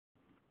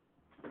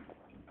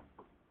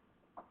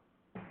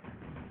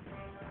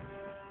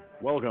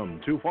Welcome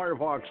to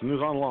Firefox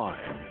News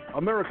Online,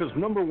 America's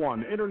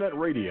 #1 internet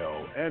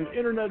radio and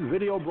internet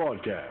video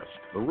broadcast.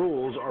 The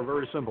rules are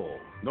very simple.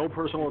 No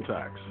personal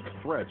attacks,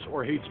 threats,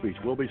 or hate speech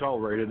will be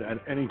tolerated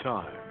at any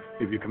time.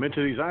 If you commit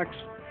to these acts,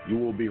 you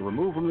will be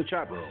removed from the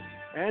chat room.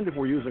 And if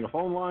we're using a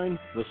phone line,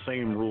 the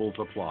same rules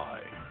apply.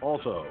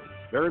 Also,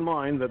 bear in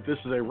mind that this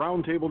is a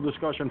roundtable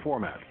discussion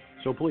format,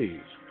 so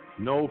please,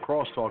 no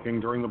cross-talking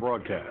during the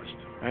broadcast.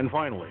 And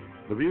finally,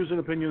 the views and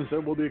opinions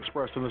that will be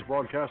expressed in this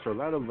broadcast are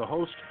that of the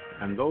host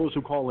and those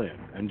who call in,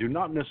 and do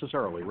not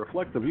necessarily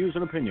reflect the views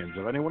and opinions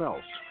of anyone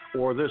else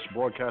or this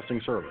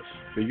broadcasting service.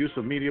 The use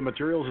of media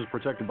materials is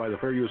protected by the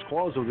Fair Use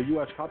Clause of the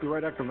U.S.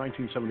 Copyright Act of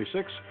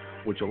 1976,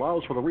 which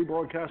allows for the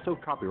rebroadcast of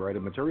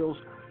copyrighted materials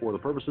for the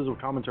purposes of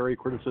commentary,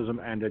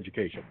 criticism, and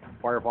education.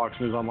 Firefox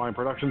News Online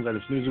Productions and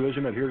its news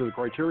division adhere to the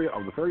criteria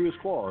of the Fair Use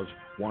Clause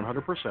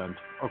 100%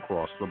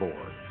 across the board.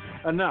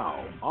 And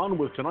now, on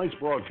with tonight's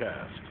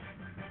broadcast.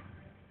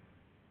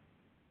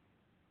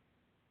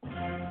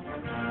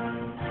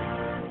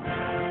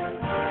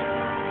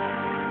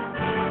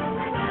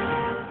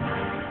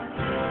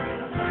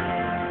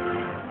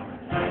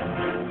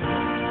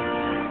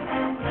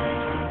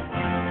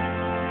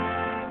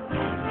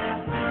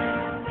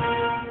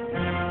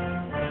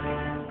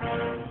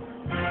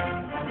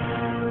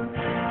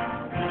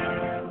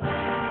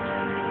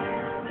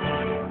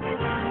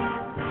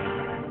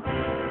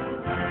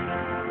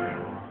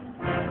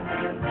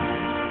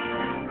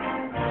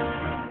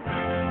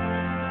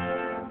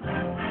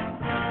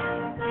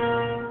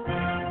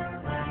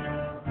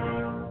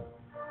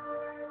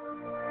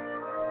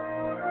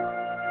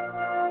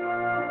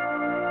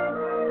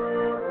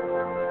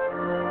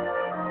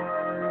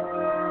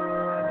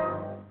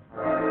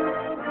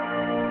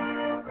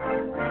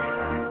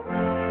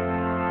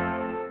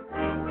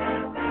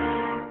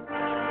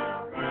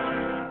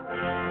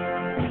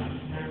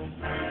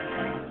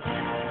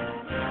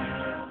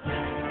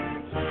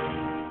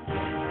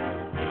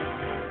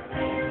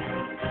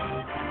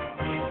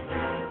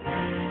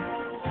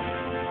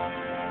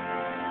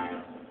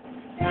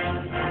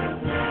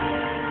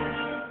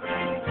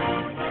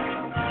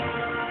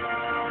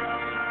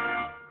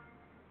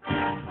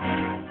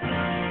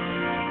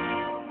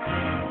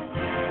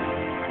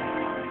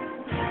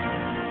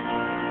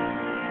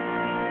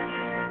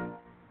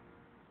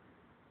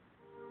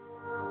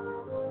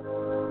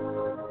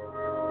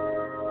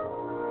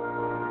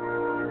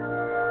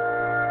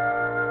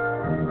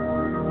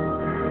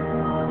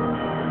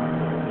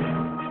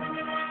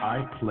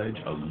 Pledge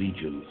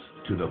allegiance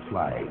to the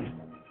flag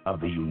of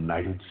the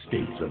United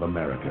States of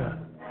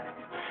America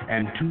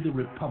and to the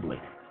republic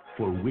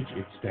for which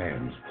it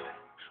stands,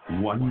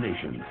 one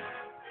nation,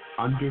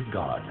 under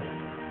God,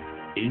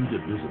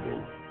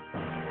 indivisible,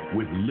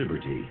 with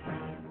liberty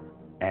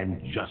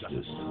and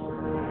justice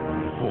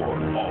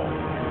for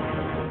all.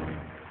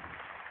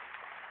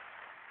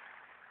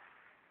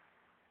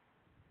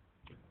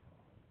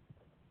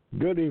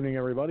 Good evening,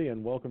 everybody,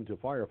 and welcome to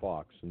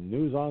Firefox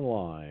News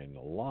Online,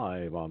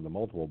 live on the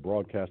multiple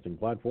broadcasting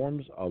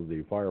platforms of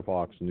the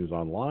Firefox News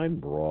Online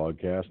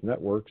broadcast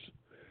networks.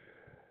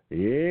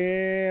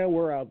 Yeah,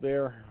 we're out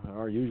there,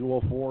 our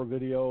usual 4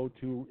 video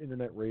to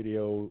internet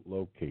radio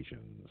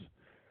locations.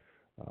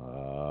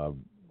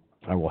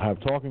 I will have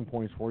talking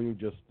points for you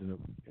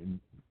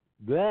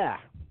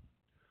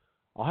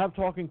I'll have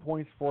talking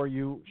points for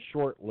you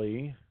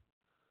shortly,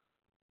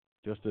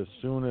 just as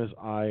soon as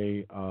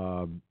I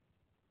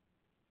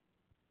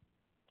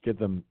get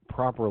them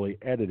properly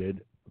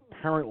edited.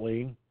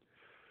 Apparently,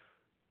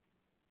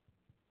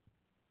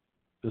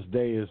 this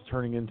day is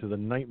turning into the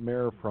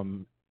Nightmare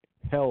from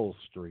Hell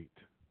Street.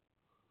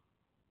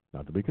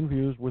 Not to be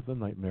confused with the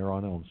Nightmare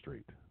on Elm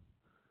Street.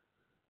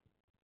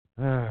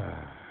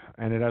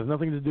 And it has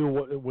nothing to do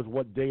with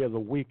what day of the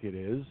week it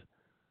is,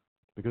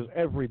 because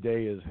every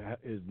day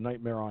is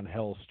Nightmare on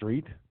Hell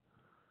Street,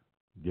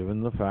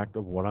 given the fact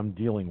of what I'm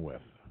dealing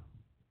with.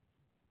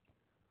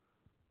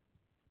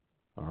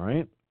 All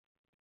right?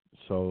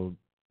 So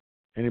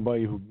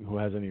anybody who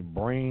has any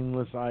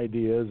brainless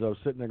ideas of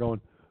sitting there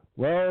going,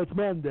 well, it's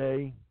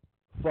Monday,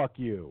 fuck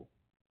you.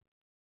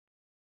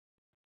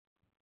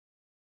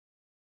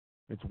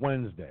 It's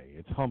Wednesday.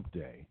 It's hump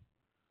day.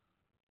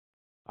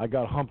 I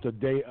got humped a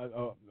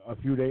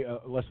few days,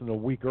 less than a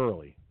week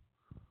early.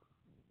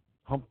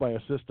 Humped by a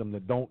system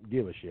that don't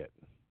give a shit.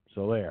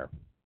 So there.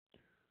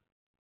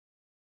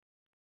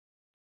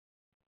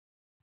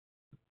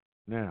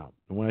 Now,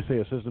 when I say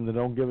a system that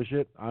don't give a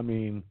shit, I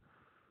mean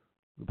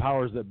the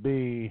powers that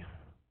be,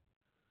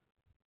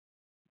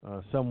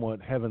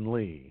 somewhat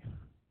heavenly,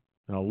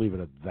 and I'll leave it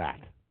at that.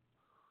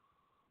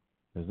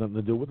 It has nothing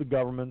to do with the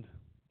government.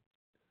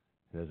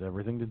 It has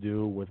everything to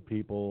do with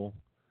people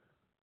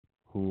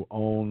who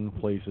own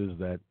places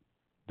that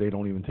they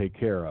don't even take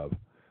care of.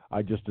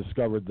 I just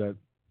discovered that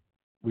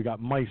we got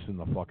mice in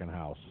the fucking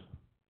house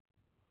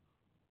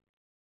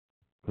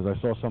because I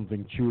saw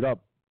something chewed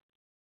up,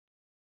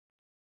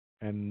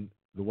 and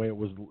the way it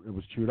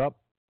was chewed up,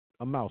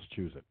 a mouse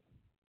chews it.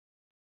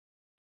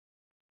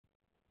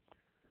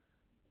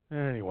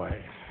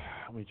 Anyway,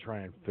 Let me try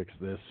and fix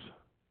this.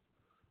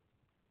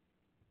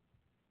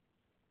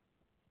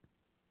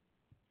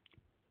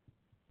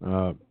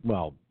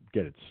 Well,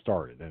 get it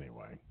started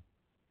anyway.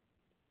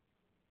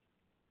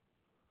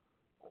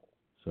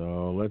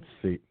 So let's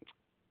see.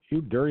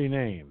 You dirty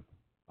name.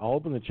 I'll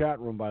open the chat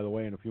room, by the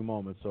way, in a few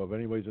moments. So if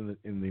anybody's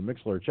in the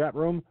Mixlr chat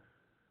room,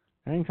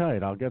 hang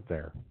tight. I'll get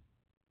there.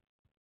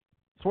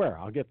 Swear,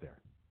 I'll get there.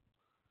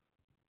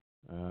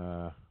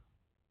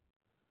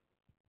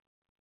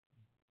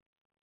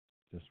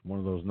 Just one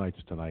of those nights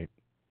tonight.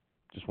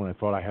 Just when I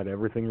thought I had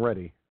everything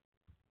ready,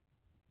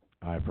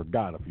 I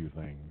forgot a few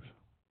things.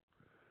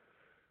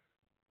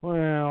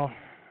 Well,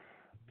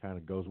 kind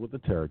of goes with the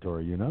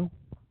territory, you know.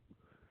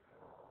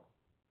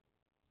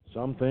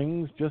 Some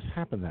things just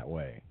happen that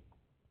way.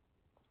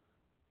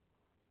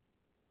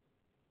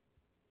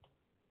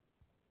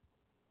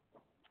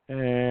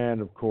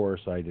 And, of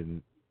course, I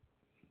didn't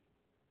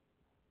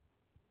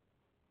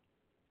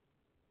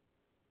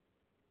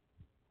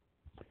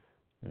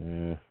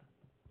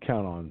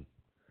count on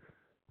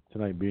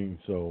tonight being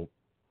so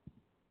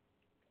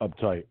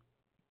uptight.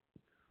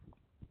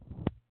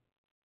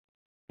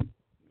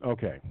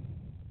 Okay.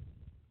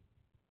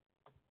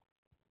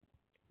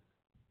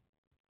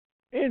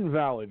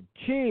 Invalid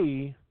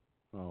key?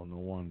 Oh, no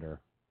wonder.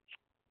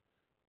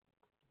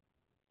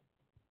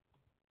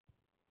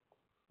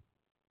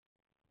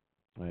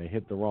 I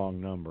hit the wrong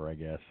number, I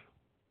guess.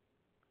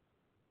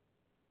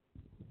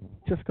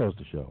 Just goes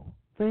to show.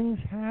 Things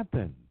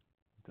happen.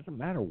 Doesn't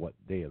matter what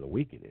day of the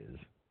week it is.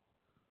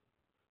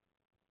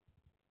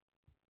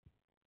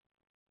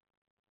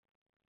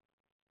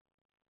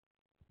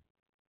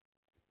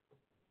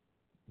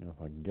 You know,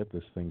 if I can get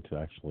this thing to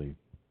actually...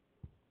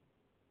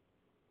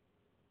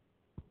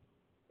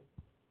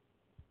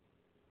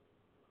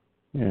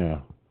 Yeah,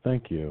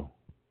 thank you.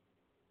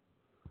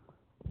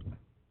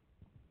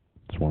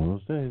 It's one of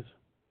those days.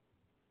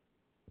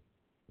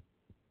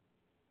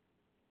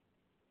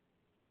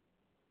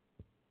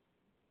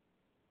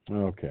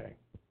 Okay.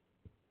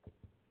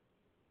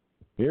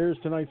 Here's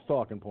tonight's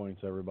talking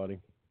points, everybody.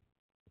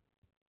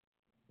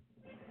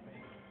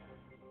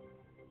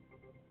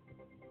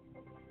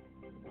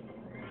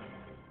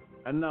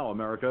 And now,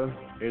 America,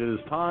 it is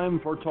time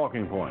for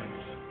Talking Points.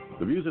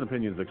 The views and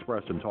opinions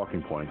expressed in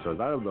Talking Points are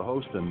that of the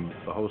host and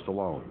the host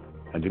alone,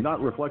 and do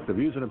not reflect the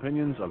views and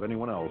opinions of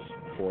anyone else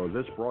for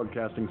this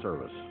broadcasting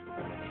service.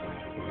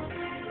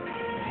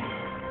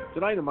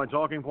 Tonight in my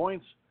Talking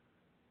Points,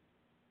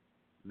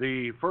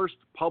 the first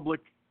public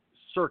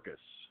circus,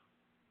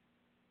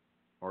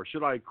 or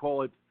should I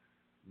call it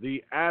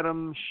the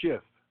Adam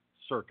Schiff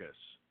Circus,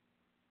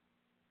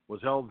 was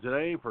held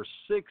today for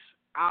 6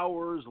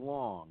 hours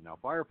long. Now,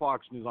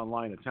 Firefoxnews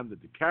Online attempted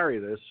to carry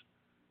this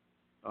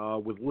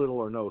with little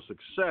or no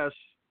success,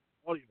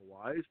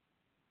 audio-wise,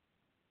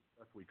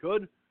 best we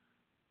could.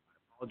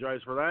 I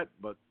apologize for that,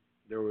 but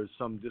there was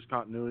some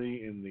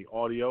discontinuity in the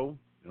audio.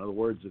 In other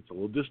words, it's a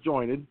little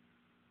disjointed.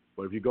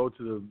 But if you go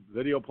to the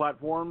video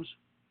platforms,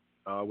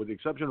 with the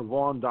exception of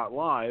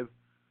Vaughn.live,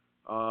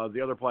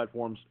 the other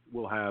platforms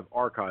will have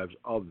archives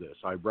of this.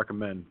 I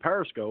recommend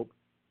Periscope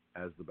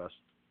as the best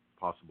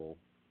possible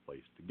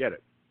place to get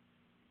it.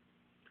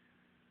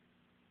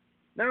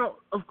 Now,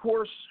 of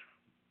course,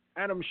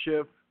 Adam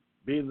Schiff,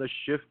 being the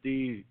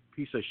shifty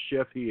piece of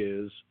shit he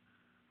is,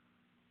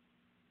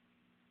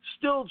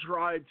 still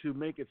tried to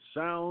make it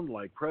sound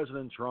like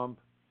President Trump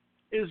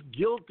is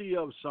guilty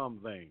of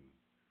something.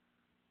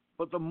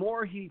 But the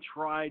more he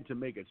tried to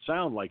make it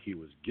sound like he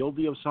was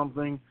guilty of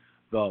something,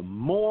 the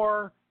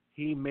more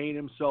he made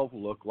himself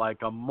look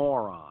like a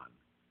moron.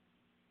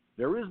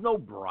 There is no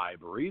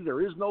bribery.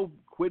 There is no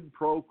quid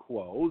pro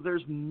quo.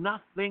 There's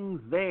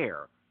nothing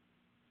there.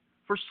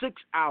 For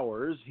 6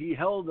 hours, he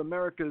held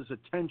America's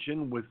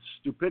attention with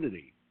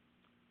stupidity.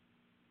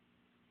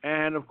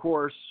 And, of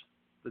course,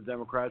 the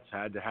Democrats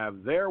had to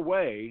have their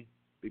way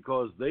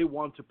because they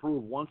want to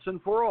prove once and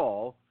for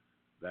all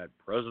that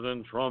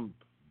President Trump,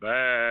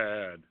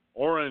 bad.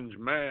 Orange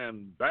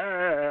man,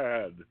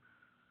 bad.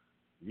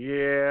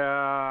 Yeah,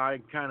 I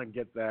kind of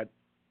get that,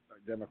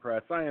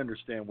 Democrats. I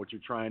understand what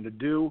you're trying to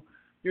do.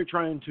 You're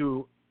trying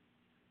to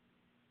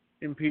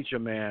impeach a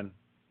man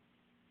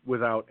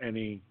without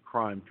any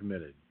crime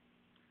committed.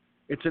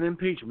 It's an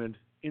impeachment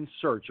in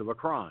search of a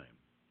crime.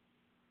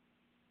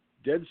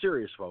 Dead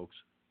serious, folks.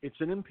 It's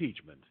an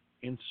impeachment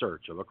in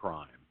search of a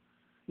crime.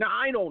 Now,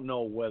 I don't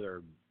know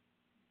whether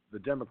the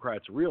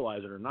Democrats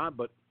realize it or not,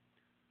 but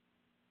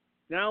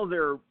now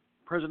their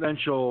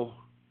presidential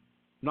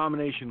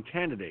nomination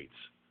candidates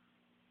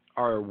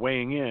are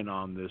weighing in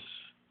on this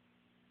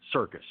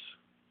circus.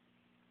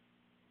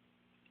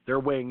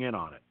 They're weighing in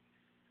on it.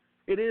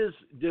 It is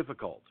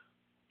difficult,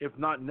 if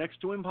not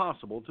next to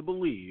impossible, to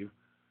believe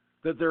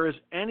that there is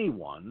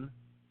anyone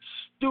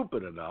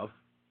stupid enough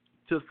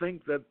to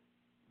think that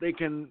they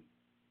can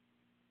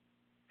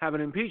have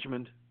an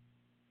impeachment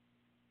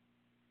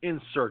in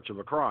search of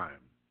a crime.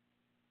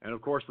 And,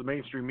 of course, the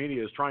mainstream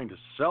media is trying to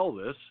sell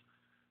this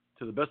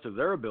to the best of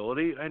their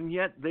ability, and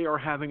yet they are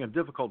having a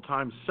difficult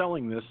time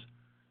selling this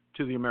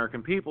to the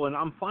American people. And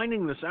I'm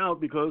finding this out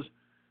because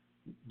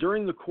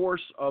during the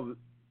course of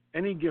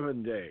any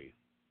given day,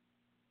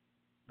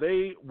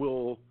 they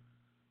will,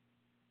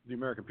 the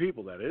American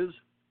people that is,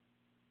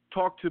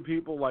 talk to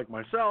people like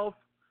myself,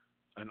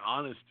 an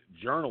honest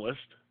journalist,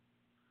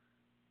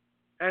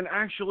 and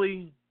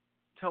actually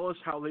tell us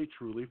how they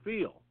truly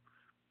feel.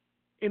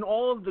 In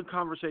all of the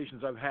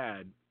conversations I've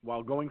had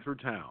while going through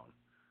town,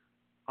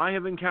 I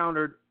have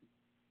encountered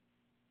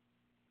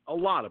a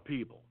lot of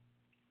people,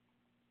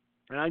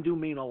 and I do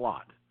mean a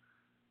lot.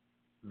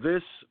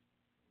 This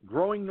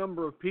growing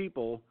number of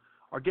people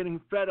are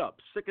getting fed up,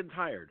 sick and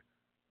tired.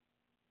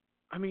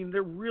 I mean,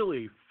 they're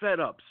really fed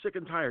up, sick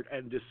and tired,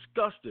 and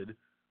disgusted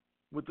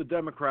with the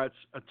Democrats'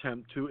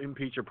 attempt to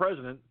impeach a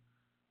president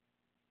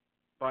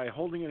by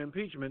holding an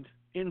impeachment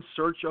in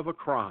search of a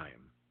crime.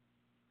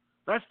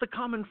 That's the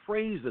common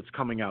phrase that's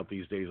coming out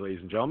these days, ladies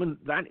and gentlemen.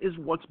 That is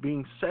what's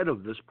being said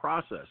of this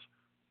process.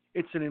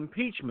 It's an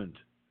impeachment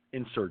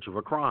in search of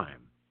a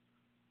crime.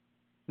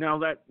 Now,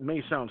 that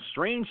may sound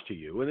strange to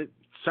you, and it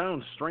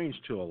sounds strange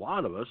to a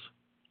lot of us,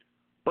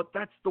 but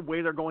that's the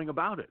way they're going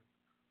about it.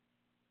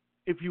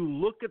 If you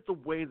look at the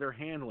way they're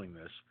handling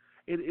this,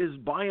 it is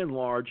by and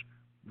large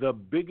the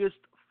biggest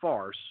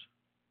farce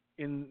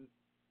in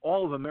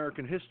all of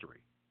American history.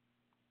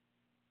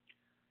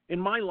 In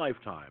my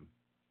lifetime,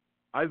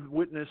 I've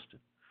witnessed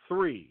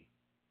three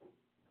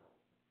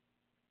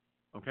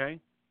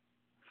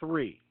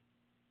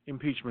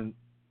impeachment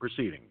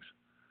proceedings.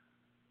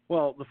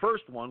 Well, the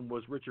first one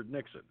was Richard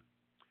Nixon.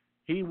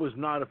 He was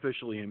not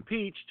officially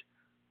impeached.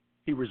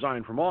 He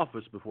resigned from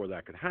office before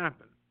that could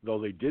happen,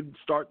 though they did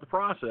start the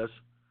process,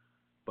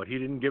 but he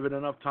didn't give it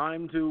enough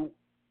time to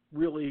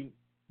really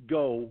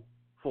go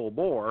full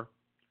bore.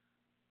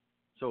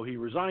 So he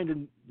resigned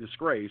in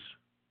disgrace.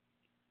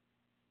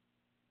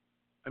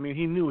 I mean,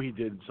 he knew he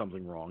did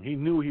something wrong. He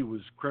knew he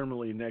was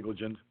criminally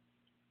negligent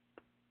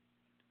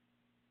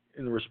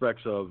in the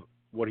respects of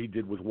what he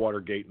did with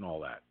Watergate and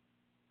all that.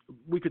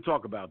 We could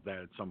talk about that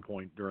at some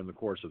point during the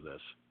course of this.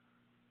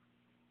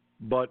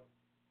 But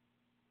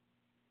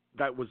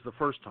that was the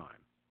first time.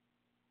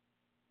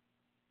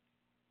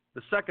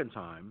 The second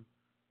time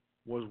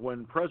was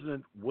when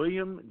President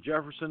William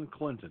Jefferson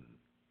Clinton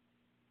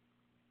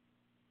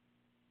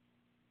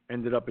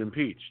ended up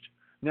impeached.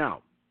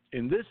 Now,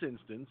 in this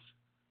instance,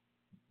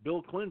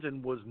 Bill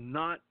Clinton was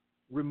not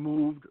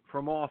removed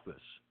from office.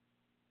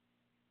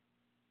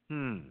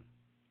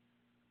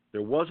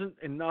 There wasn't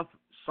enough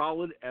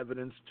solid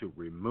evidence to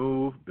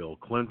remove Bill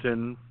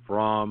Clinton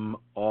from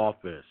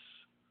office.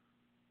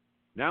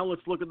 Now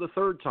let's look at the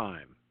third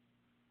time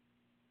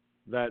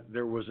that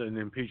there was an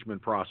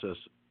impeachment process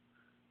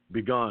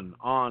begun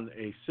on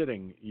a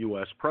sitting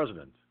U.S.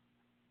 president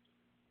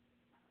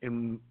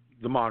in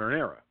the modern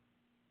era.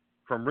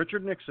 From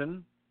Richard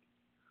Nixon,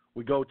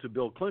 we go to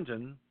Bill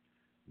Clinton.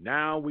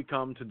 Now we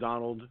come to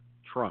Donald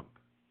Trump,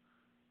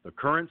 the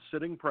current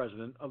sitting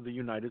president of the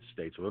United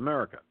States of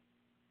America.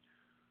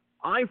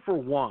 I, for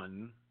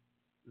one,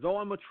 though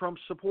I'm a Trump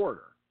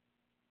supporter,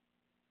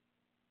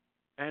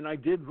 and I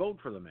did vote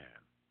for the man,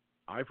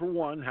 I, for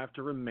one, have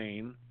to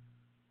remain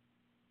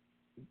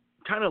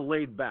kind of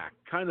laid back,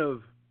 kind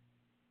of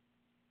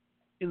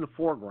in the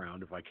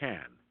foreground if I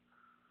can.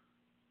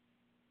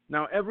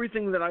 Now,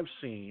 everything that I've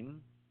seen,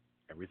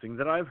 everything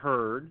that I've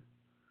heard,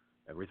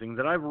 everything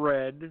that I've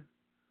read,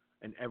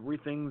 and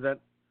everything that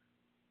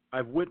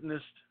I've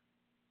witnessed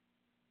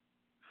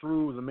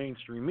through the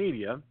mainstream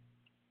media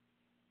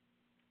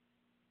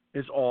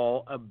is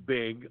all a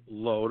big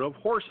load of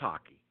horse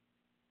hockey.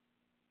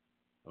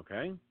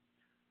 Okay?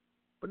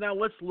 But now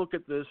let's look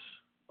at this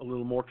a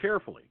little more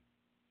carefully.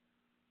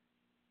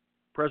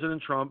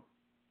 President Trump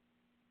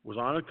was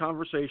on a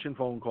conversation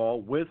phone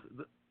call with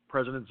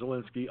President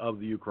Zelensky of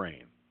the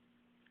Ukraine.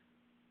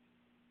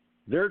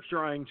 They're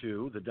trying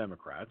to, the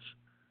Democrats,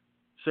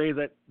 say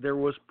that there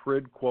was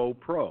quid pro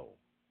quo.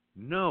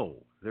 No,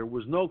 there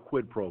was no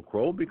quid pro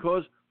quo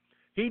because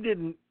he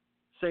didn't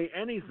say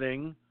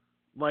anything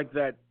like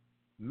that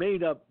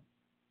made-up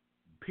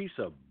piece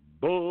of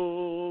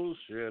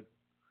bullshit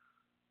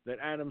that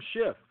Adam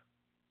Schiff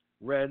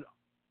read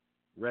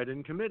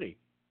in committee.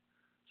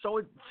 So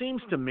it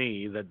seems to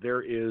me that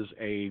there is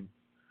a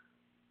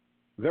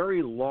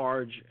very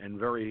large and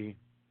very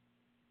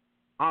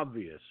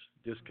obvious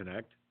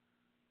disconnect.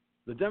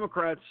 The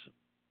Democrats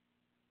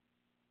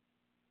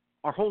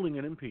are holding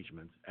an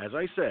impeachment, as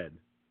I said,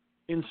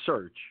 in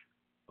search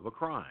of a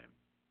crime.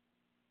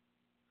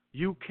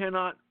 You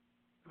cannot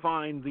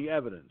find the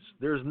evidence.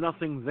 There's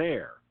nothing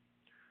there.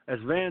 As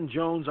Van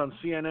Jones on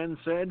CNN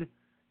said,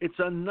 it's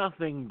a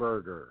nothing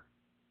burger.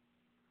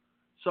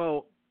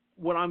 So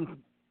what I'm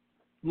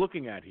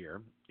looking at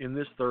here in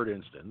this third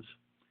instance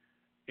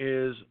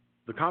is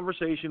the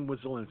conversation with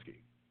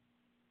Zelensky.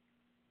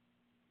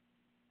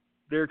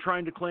 They're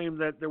trying to claim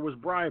that there was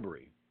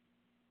bribery.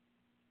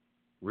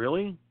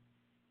 Really?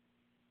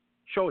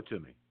 Show it to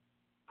me.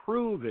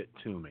 Prove it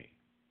to me.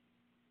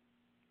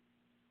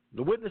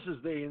 The witnesses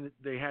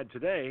they had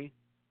today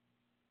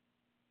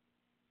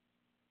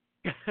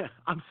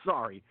I'm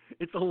sorry.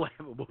 It's a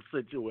laughable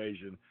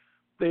situation.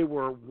 They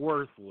were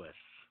worthless.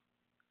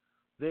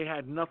 They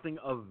had nothing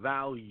of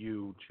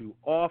value to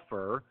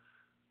offer,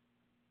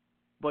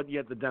 but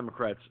yet the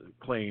Democrats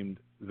claimed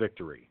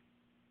victory.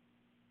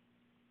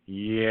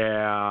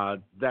 Yeah,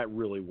 that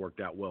really worked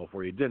out well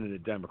for you, didn't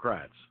it,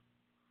 Democrats?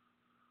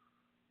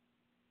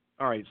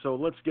 All right, so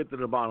let's get to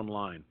the bottom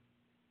line.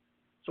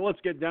 So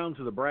let's get down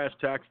to the brass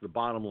tacks, the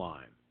bottom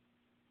line.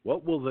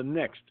 What will the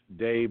next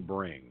day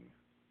bring?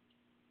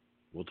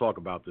 We'll talk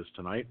about this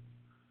tonight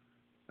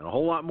and a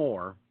whole lot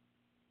more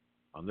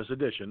on this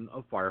edition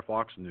of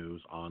Firefox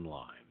News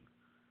Online.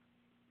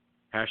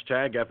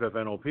 Hashtag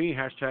FFNOP,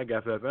 hashtag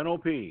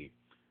FFNOP.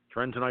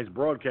 Trend tonight's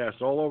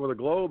broadcast all over the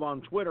globe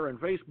on Twitter and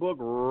Facebook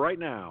right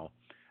now.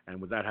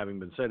 And with that having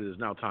been said, it is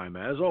now time,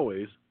 as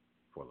always,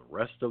 for the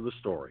rest of the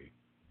story.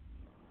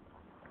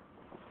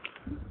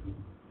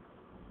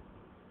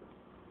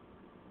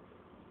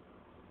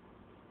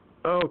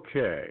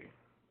 Okay.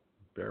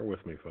 Bear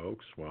with me,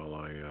 folks, while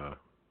I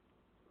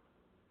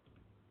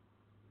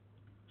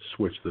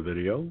switch the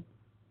video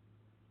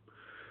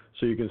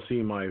so you can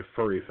see my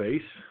furry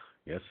face.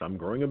 Yes, I'm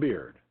growing a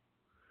beard.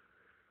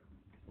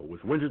 But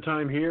with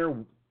wintertime here,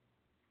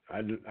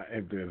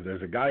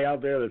 there's a guy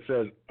out there that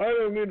says, I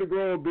don't need to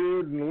grow a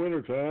beard in the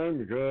wintertime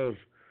because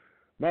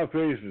my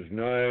face is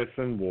nice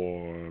and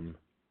warm.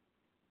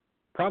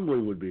 Probably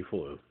would be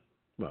flu.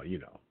 Well, you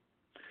know.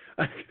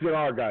 There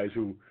are guys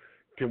who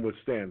can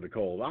withstand the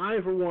cold.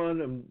 I, for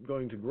one, am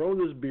going to grow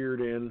this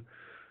beard in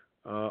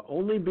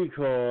only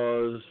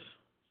because,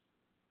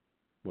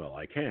 well,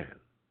 I can.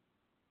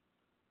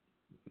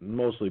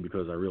 Mostly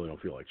because I really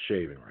don't feel like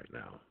shaving right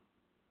now.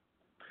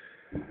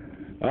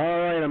 All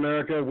right,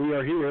 America, we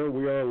are here.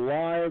 We are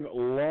live,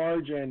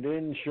 large, and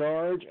in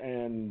charge,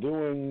 and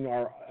doing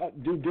our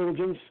due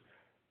diligence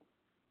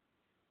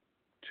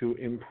to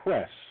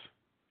impress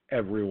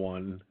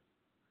everyone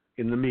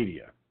in the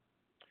media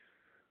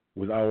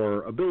with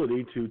our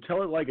ability to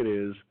tell it like it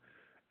is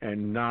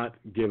and not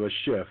give a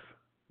shift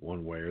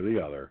one way or the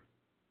other.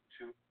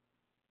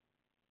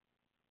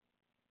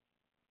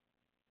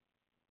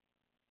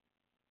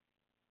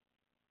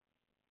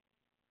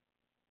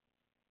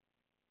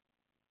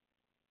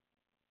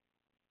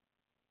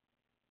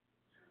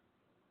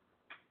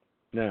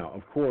 Now,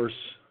 of course,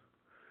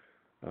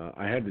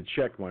 I had to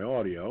check my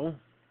audio,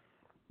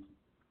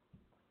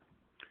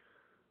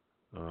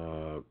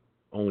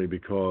 only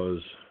because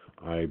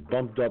I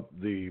bumped up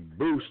the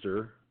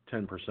booster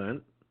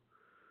 10%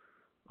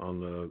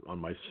 on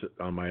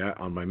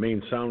my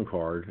main sound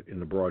card in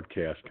the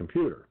broadcast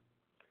computer.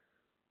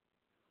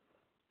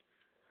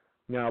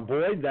 Now,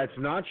 Boyd, that's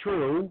not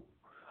true.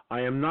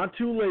 I am not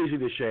too lazy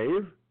to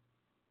shave.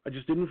 I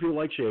just didn't feel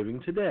like shaving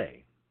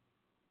today.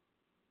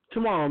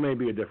 Tomorrow may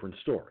be a different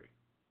story,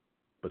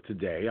 but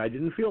today I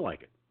didn't feel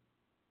like it.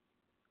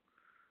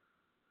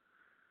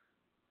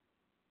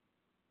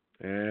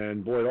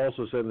 And Boyd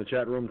also said in the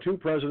chat room, 2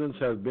 presidents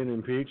have been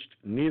impeached,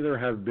 neither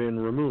have been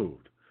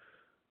removed.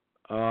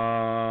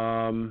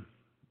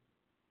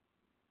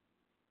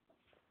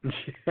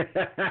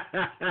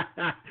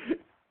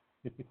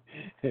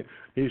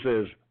 He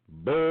says,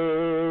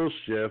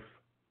 bullshit.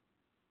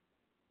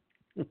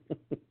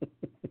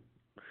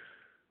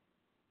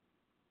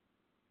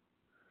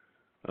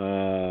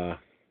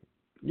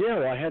 Yeah,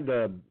 well, I had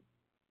to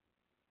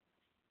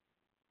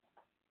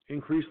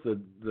increase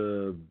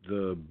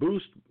the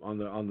boost on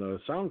the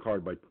sound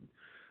card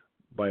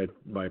by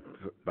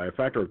a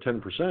factor of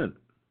 10%.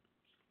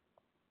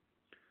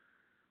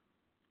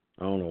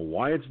 I don't know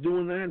why it's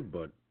doing that,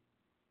 but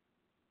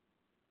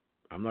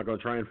I'm not going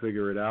to try and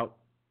figure it out.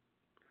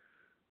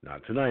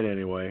 Not tonight,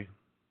 anyway.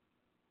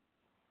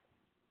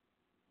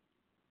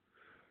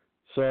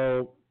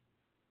 So,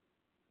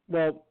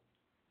 well,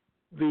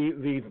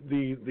 the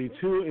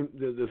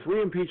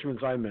 3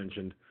 impeachments I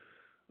mentioned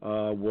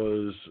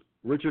was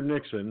Richard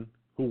Nixon,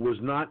 who was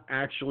not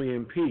actually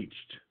impeached.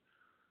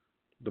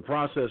 The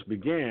process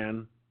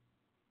began,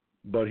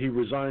 but he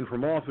resigned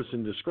from office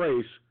in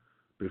disgrace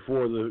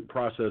before the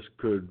process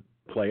could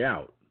play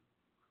out.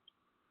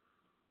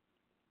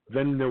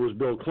 Then there was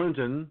Bill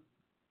Clinton,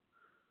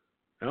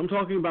 and I'm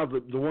talking about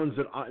the ones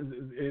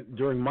that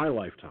during my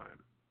lifetime.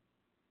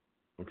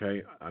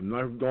 Okay, I'm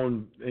not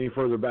going any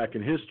further back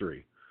in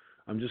history.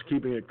 I'm just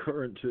keeping it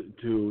current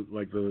to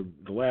like the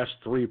last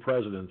 3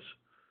 presidents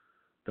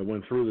that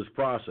went through this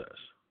process.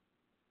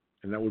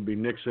 And that would be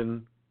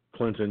Nixon,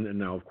 Clinton, and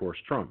now, of course,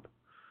 Trump.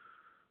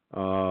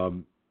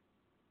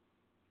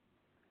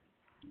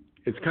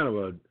 It's kind of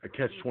a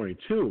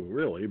catch-22,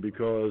 really,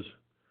 because,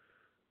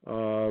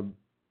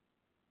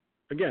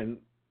 again,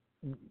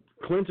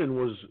 Clinton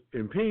was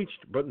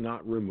impeached but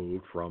not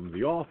removed from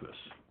the office.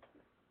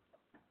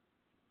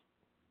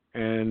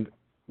 And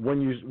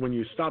when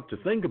you stop to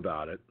think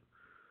about it,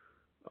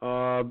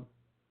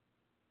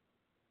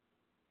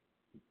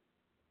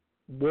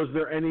 was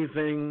there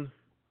anything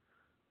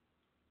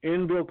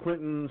in Bill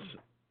Clinton's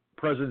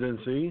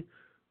presidency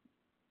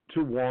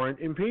to warrant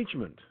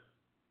impeachment?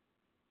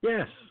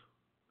 Yes.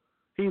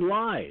 He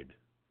lied.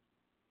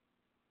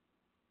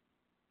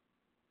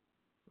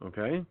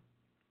 okay,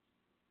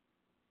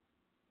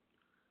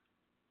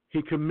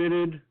 he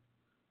committed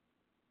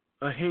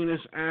a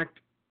heinous act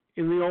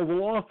in the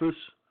Oval Office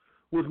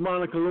with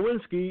Monica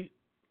Lewinsky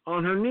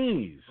on her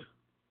knees.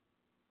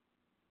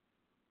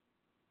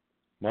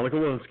 Monica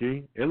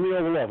Lewinsky in the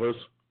Oval Office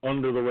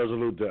under the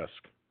Resolute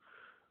desk.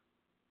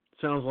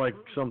 Sounds like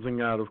something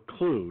out of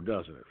Clue,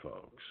 doesn't it,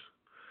 folks?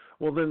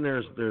 Well, then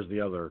there's the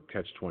other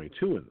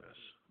catch-22 in this,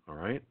 all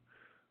right?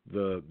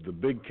 The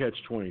big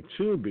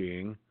catch-22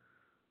 being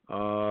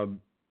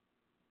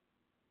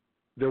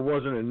there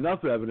wasn't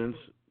enough evidence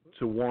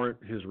to warrant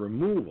his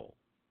removal.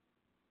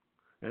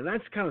 And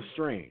that's kind of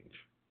strange,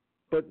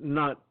 but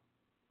not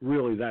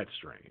really that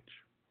strange.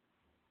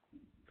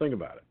 Think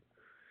about it.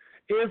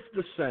 If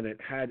the Senate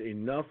had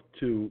enough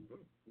to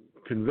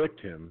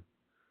convict him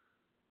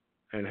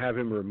and have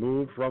him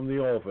removed from the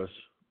office,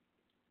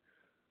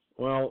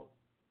 well,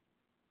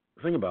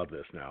 think about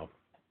this now.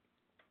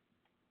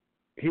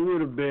 He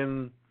would have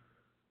been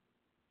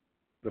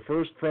the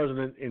first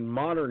president in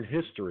modern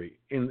history,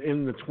 in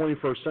the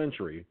 21st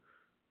century,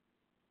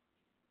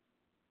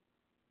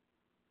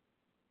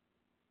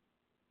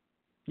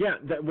 yeah,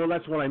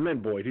 that's what I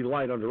meant, Boyd. He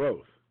lied under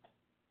oath.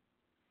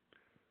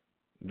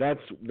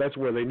 That's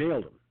where they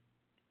nailed him.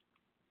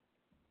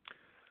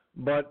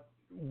 But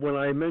when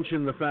I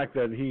mentioned the fact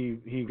that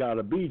he got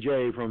a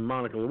BJ from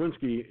Monica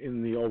Lewinsky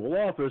in the Oval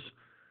Office,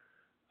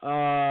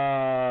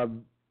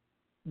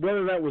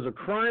 whether that was a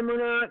crime or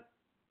not,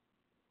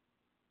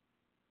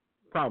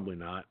 probably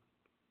not.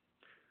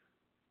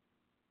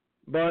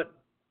 But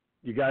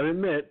you got to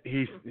admit,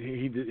 he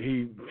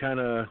kind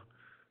of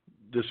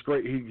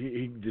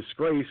he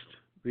disgraced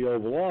the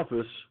Oval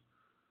Office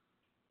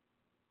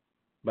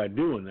by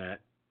doing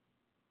that.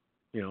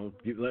 You know,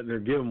 letting her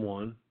give him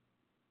one.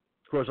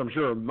 Of course, I'm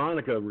sure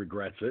Monica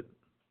regrets it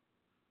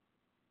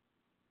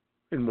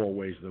in more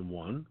ways than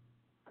one.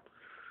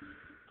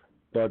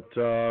 But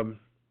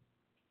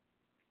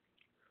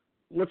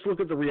let's look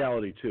at the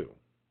reality too.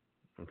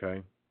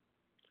 Okay.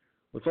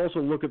 Let's also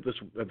look at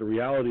the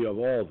reality of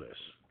all this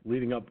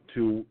leading up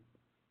to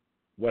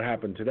what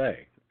happened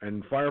today.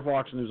 And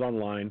Firefoxnews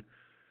Online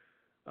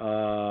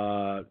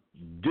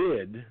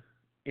did,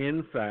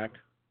 in fact,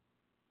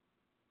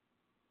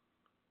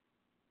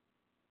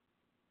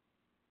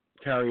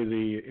 carry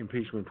the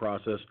impeachment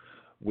process.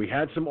 We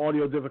had some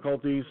audio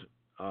difficulties,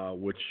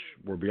 which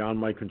were beyond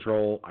my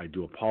control. I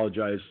do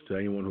apologize to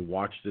anyone who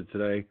watched it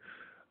today.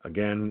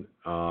 Again,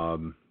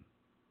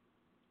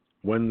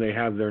 when they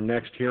have their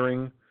next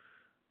hearing,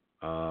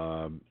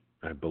 I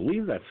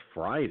believe that's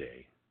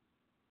Friday.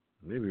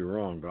 I may be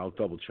wrong, but I'll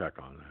double check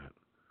on that.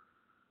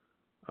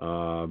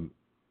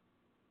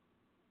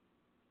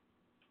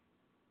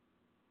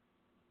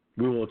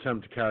 We will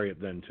attempt to carry it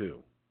then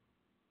too.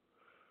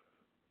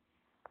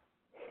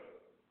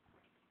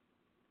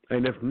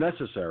 And if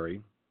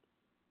necessary,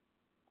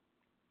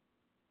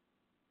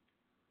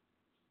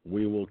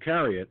 we will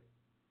carry it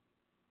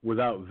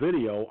without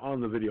video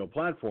on the video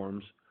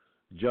platforms,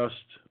 just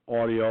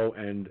audio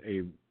and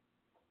a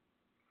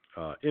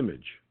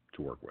image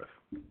to work with.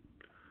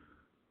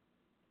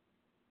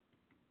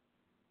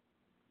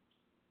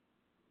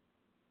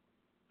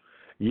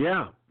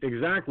 Yeah,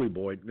 exactly,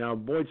 Boyd. Now,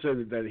 Boyd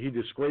said that he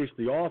disgraced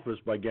the office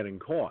by getting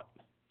caught.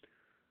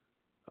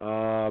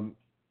 And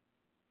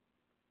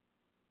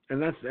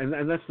that's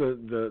the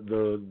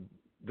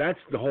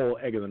whole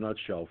egg in the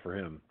nutshell for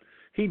him.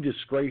 He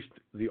disgraced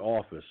the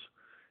office.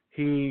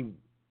 He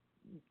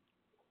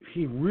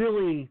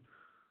really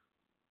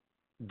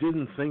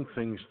didn't think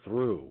things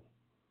through.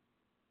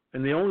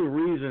 And the only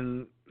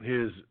reason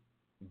his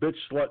bitch,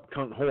 slut,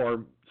 cunt,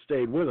 whore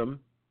stayed with him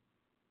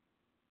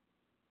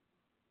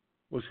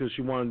was because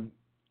she wanted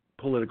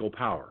political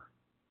power.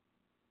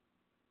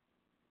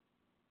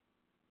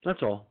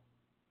 That's all.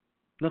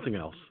 Nothing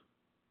else.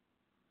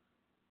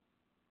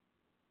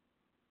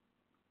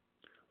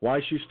 Why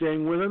is she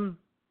staying with him?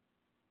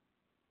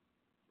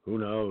 Who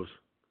knows?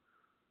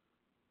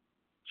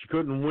 She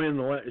couldn't win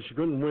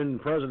the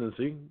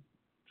presidency,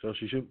 so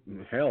she should.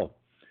 Hell,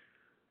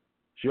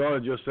 she ought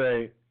to just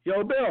say,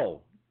 "Yo,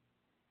 Bill,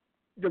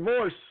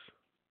 divorce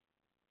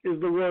is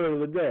the word of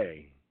the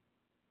day.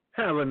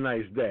 Have a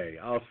nice day.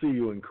 I'll see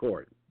you in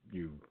court,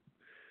 you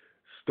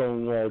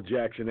Stonewall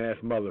Jackson ass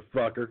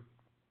motherfucker."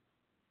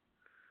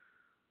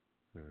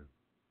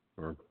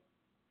 Or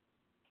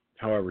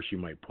however she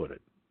might put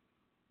it.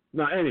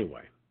 Now,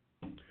 anyway,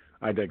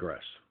 I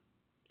digress.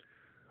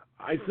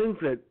 I think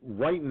that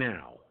right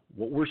now,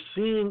 what we're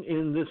seeing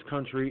in this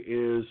country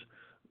is,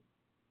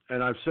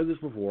 and I've said this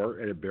before,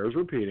 and it bears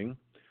repeating,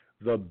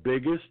 the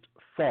biggest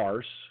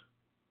farce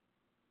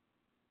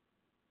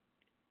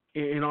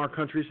in our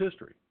country's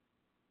history.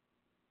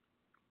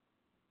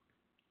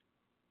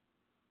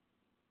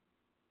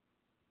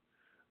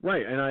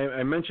 Right, and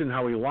I mentioned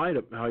how he lied,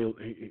 the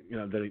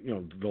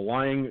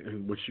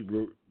lying, which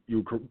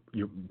you,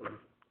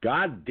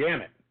 God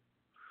damn it.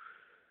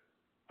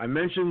 I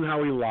mentioned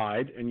how he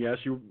lied, and yes,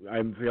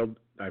 I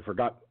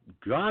forgot.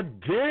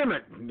 God damn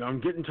it! I'm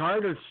getting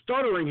tired of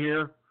stuttering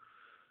here.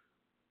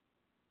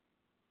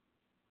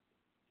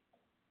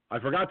 I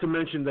forgot to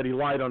mention that he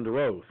lied under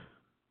oath,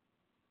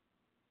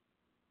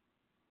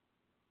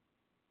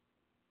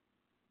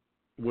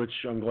 which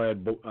I'm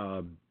glad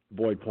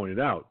Boyd pointed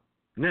out.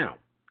 Now,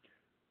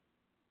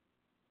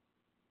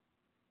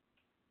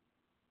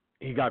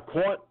 he got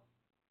caught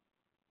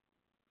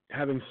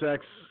having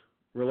sex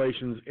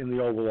relations in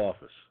the Oval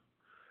Office.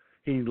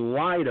 He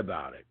lied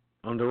about it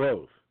under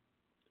oath.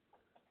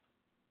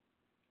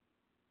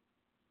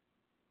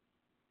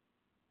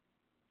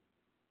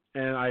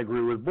 And I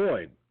agree with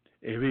Boyd.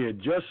 If he had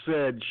just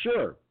said,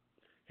 sure,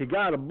 he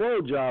got a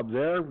blowjob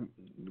there,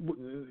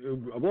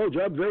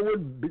 there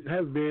would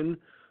have been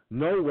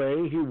no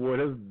way he would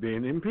have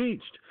been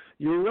impeached.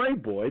 You're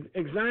right, Boyd,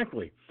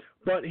 exactly.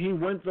 But he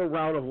went the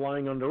route of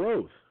lying under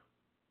oath.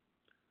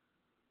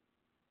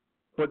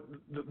 But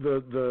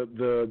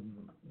the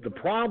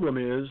problem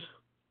is,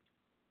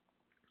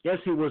 yes,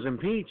 he was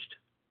impeached,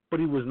 but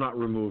he was not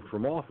removed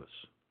from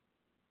office.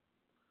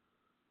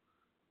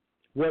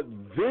 What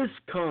this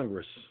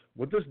Congress,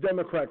 what this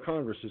Democrat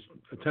Congress is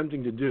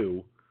attempting to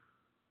do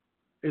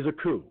is a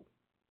coup.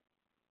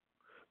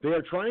 They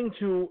are trying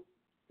to,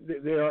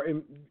 they are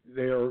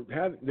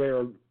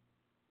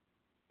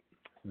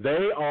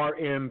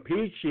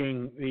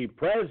impeaching the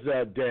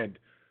president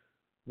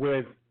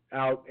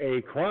without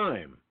a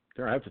crime.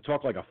 There, I have to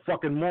talk like a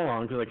fucking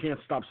moron because I can't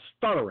stop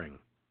stuttering.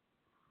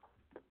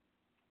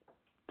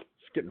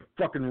 It's getting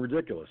fucking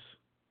ridiculous.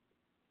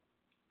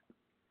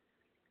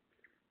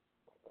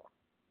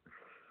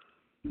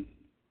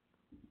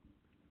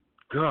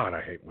 God,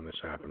 I hate when this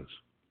happens.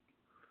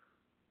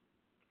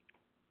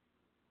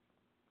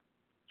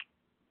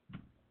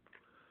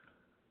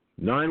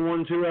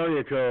 (912)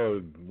 area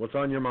code. What's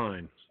on your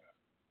mind?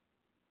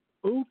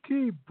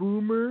 Okay,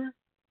 boomer.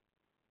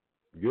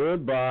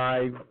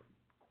 Goodbye.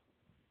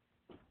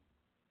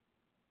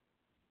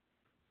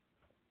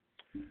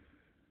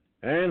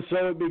 And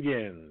so it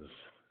begins.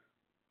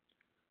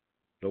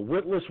 The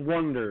witless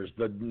wonders,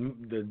 the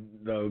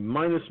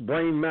minus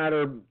brain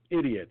matter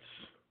idiots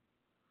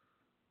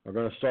are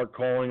going to start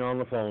calling on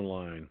the phone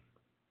line.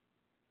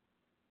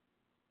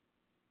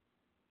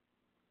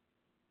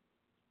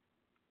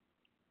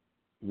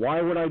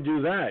 Why would I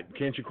do that?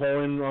 Can't you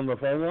call in on the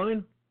phone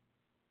line?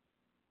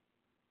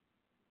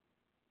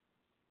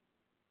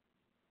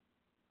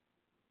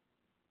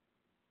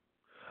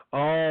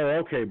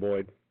 Oh, okay,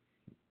 Boyd.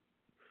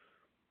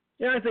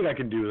 Yeah, I think I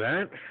can do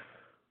that.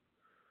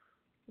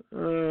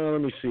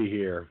 Let me see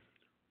here.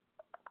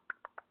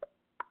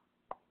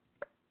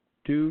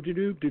 Do do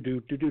do do do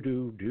do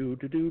do do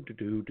do do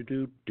do do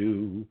do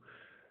do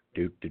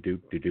do do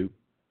do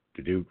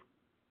do do.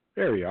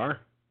 There we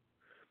are.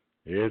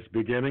 It's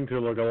beginning to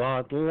look a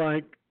lot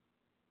like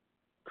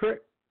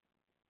crick.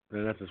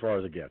 And that's as far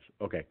as it gets.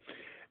 Okay.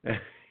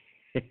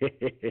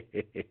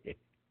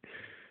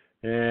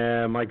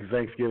 And my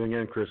Thanksgiving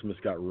and Christmas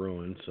got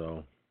ruined,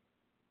 so.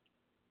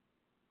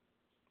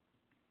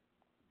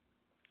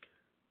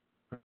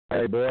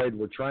 Hey, Boyd,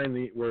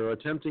 we're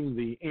attempting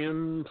the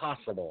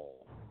impossible.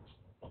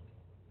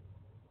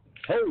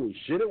 Holy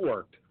shit, it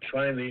worked.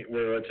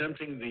 We're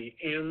attempting the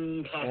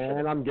impossible.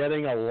 And I'm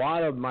getting a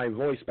lot of my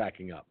voice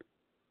backing up.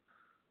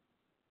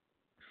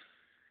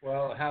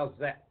 Well, how's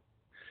that?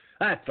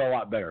 That's a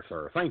lot better,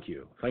 sir. Thank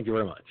you. Thank you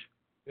very much.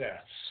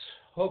 Yes.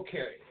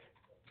 Okay.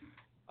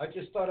 I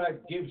just thought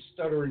I'd give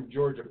Stuttering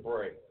George a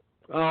break.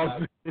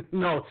 Oh,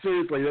 no,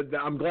 seriously.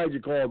 I'm glad you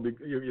called.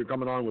 You're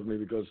coming on with me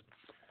because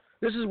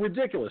this is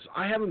ridiculous.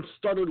 I haven't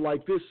stuttered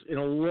like this in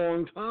a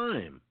long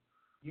time.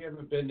 You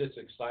haven't been this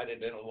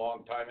excited in a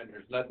long time, and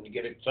there's nothing to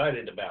get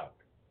excited about.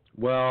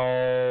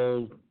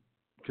 Well,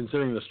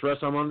 considering the stress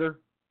I'm under,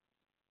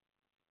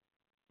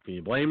 can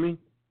you blame me?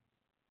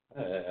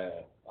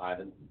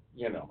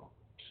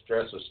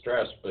 Stress is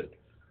stress, but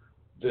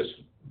this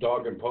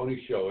dog and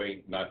pony show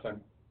ain't nothing.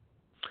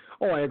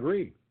 Oh, I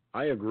agree,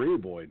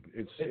 Boyd.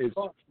 It's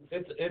fun.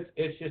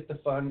 It's just a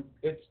fun.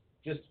 It's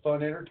just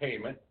fun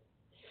entertainment.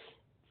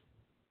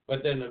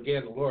 But then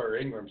again, Laura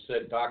Ingraham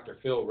said Dr.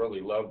 Phil really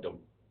loved him.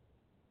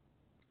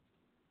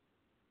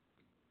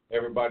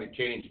 Everybody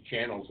changed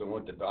channels and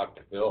went to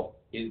Dr. Phil.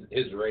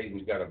 His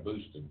ratings got a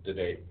boost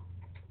today.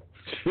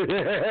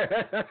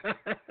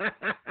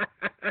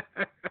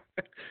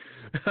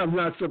 I'm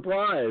not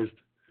surprised.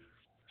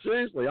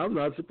 Seriously, I'm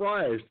not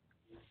surprised.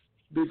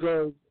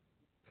 Because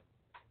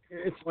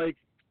it's like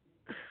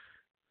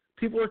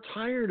people are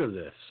tired of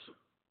this.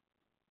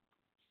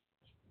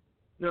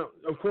 Now,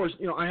 of course,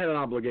 I had an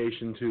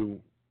obligation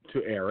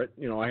to air it.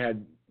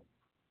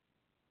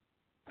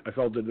 I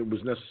felt that it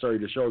was necessary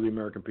to show the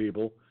American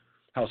people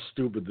how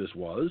stupid this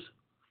was.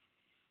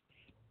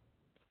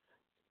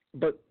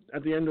 But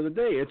at the end of the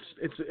day,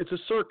 it's a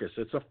circus.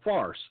 It's a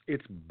farce.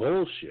 It's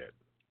bullshit.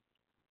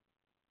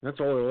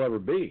 That's all it'll ever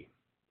be.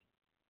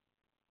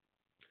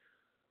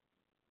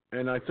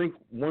 And I think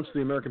once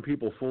the American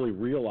people fully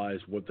realize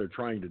what they're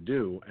trying to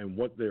do and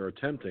what they're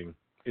attempting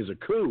is a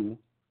coup,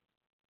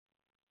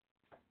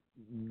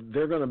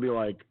 they're going to be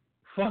like,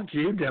 fuck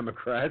you,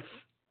 Democrats.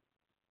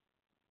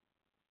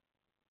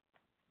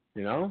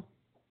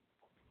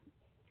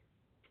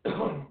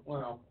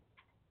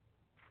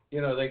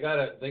 they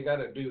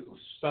gotta do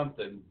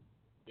something,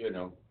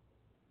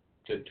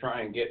 to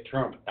try and get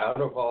Trump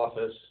out of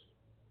office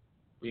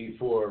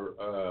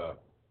before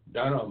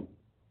Dunham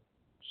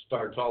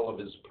starts all of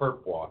his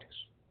perp walks.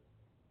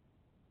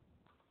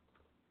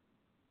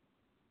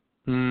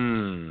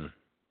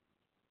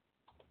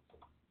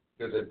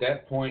 Because at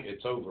that point,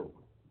 it's over.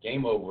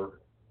 Game over.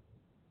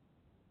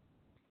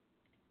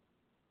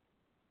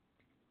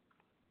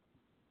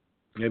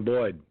 Hey,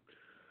 Boyd.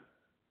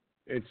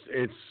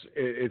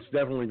 It's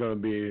definitely going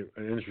to be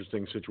an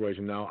interesting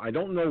situation. Now, I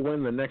don't know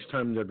when the next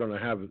time they're going to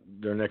have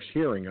their next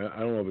hearing. I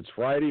don't know if it's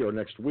Friday or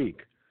next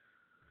week.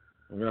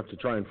 I'm going to have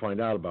to try and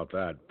find out about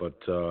that. But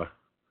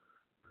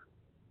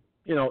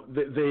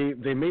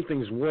they made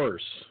things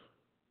worse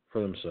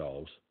for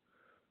themselves.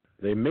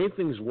 They made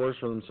things worse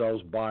for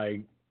themselves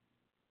by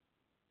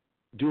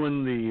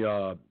doing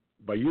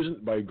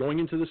by going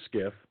into the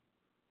skiff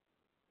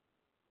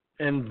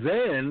and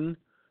then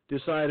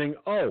deciding,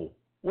 oh,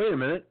 wait a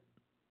minute,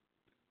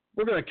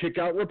 we're going to kick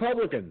out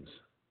Republicans.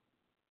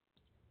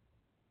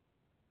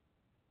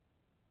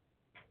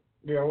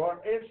 Yeah, well,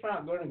 it's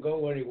not going to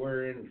go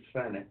anywhere in the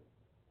Senate.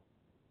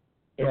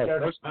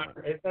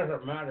 It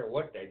doesn't matter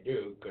what they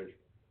do, because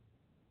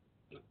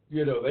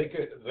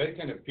they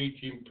can impeach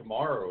him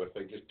tomorrow if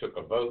they just took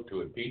a vote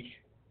to impeach.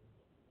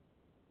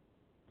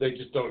 They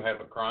just don't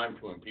have a crime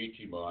to impeach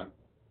him on,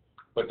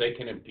 but they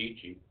can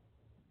impeach him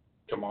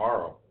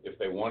tomorrow if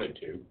they wanted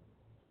to.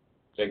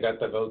 They got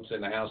the votes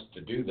in the House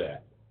to do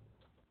that.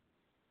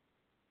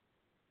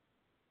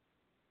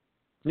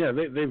 Yeah,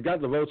 they've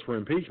got the votes for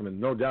impeachment,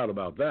 no doubt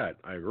about that.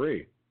 I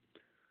agree.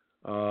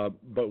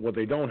 But what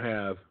they don't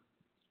have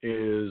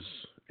is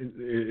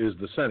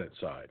the Senate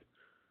side.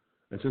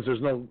 And since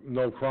there's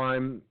no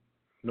crime,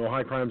 no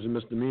high crimes and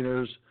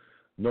misdemeanors,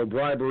 no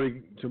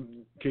bribery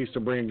case to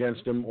bring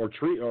against him,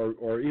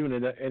 or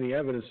even any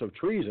evidence of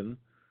treason,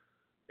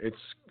 it's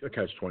a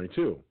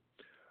catch-22.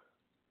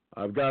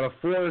 I've got a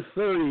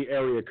 430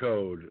 area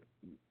code.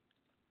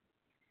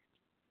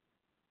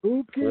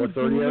 Okay,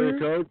 430 area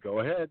code. Go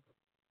ahead.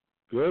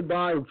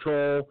 Goodbye,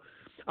 troll.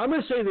 I'm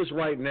going to say this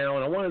right now,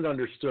 and I want it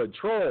understood.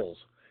 Trolls,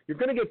 you're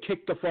going to get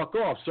kicked the fuck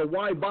off, so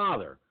why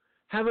bother?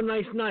 Have a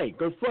nice night.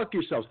 Go fuck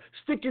yourselves.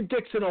 Stick your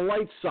dicks in a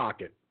light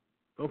socket,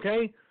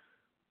 okay?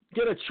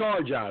 Get a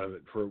charge out of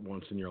it for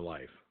once in your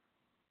life.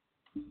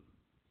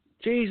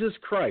 Jesus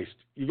Christ.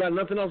 You got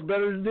nothing else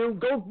better to do?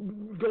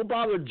 Go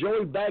bother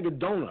Joey Bag of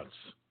Donuts.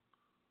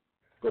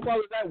 Go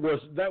bother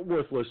that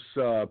worthless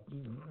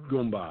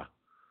Goomba.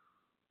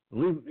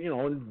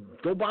 And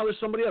go bother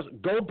somebody else.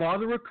 Go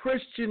bother a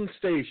Christian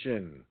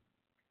station.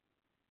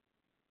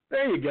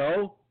 There you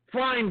go.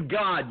 Find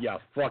God, you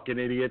fucking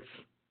idiots.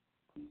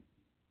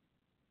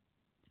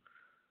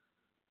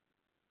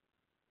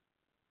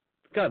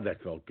 God,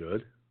 that felt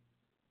good.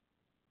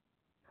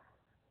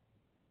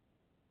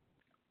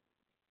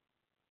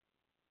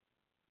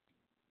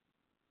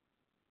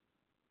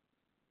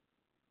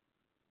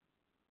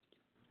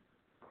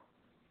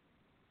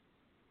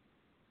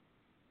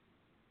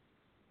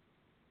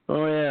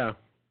 Oh, yeah.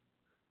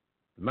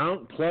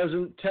 Mount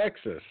Pleasant,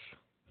 Texas.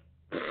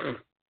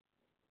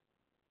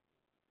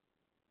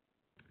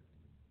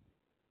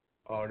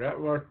 Oh, that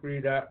must be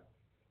that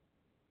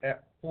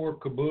poor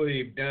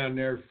Kaboob down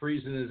there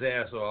freezing his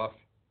ass off,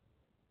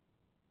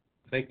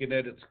 thinking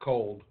that it's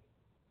cold.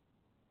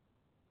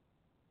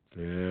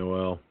 Yeah,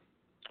 well.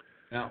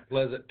 Mount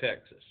Pleasant,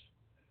 Texas.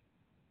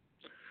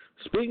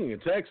 Speaking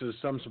of Texas,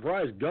 I'm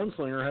surprised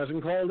Gunslinger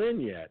hasn't called in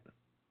yet.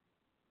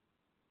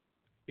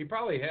 He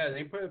probably has.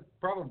 He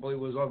probably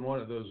was on one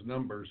of those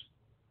numbers.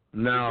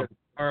 No,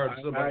 I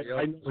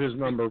know his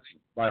number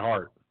by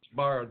heart.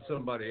 Borrowed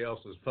somebody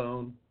else's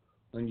phone,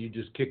 and you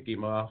just kicked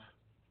him off.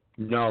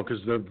 No, because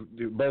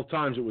both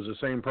times it was the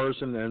same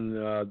person, and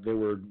they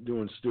were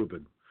doing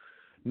stupid.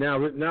 Now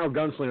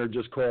Gunslinger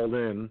just called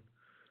in,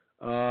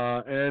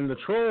 and the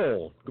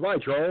troll. Goodbye,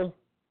 troll.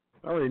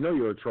 I already know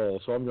you're a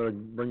troll, so I'm going to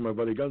bring my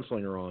buddy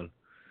Gunslinger on.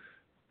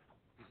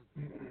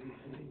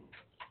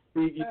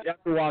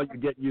 After a while, you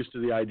get used to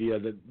the idea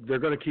that they're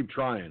going to keep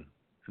trying,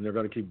 and they're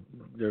going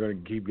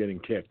to keep getting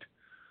kicked.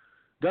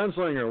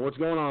 Gunslinger, what's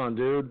going on,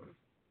 dude?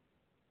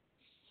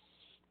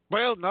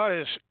 Well, not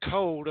as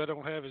cold. I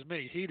don't have as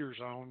many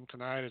heaters on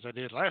tonight as I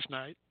did last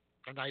night,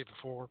 the night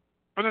before.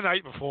 I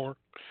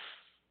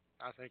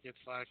think it's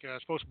like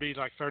supposed to be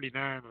like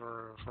 39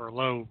 for a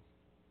low.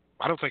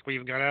 I don't think we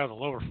even got out of the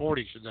lower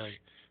 40s today.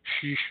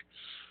 Sheesh.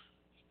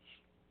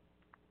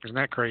 Isn't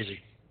that crazy?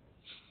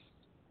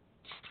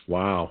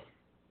 Wow.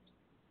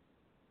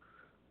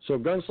 So,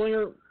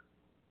 Gunslinger,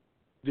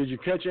 did you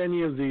catch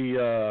any of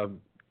the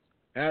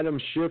Adam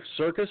Schiff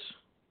circus?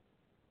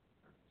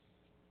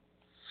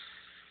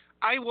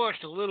 I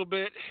watched a little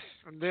bit,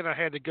 and then I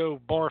had to go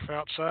barf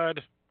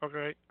outside,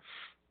 okay,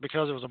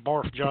 because it was a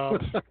barf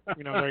job.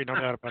 There ain't no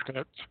doubt about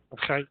that,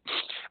 okay?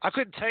 I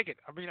couldn't take it.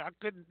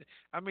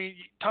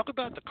 Talk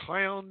about the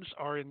clowns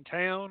are in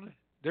town.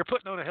 They're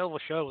putting on a hell of a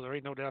show. There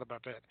ain't no doubt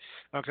about that,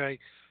 okay?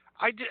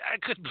 I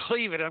couldn't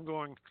believe it. I'm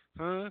going,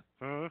 huh,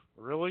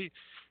 really?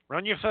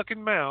 Run your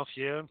fucking mouth.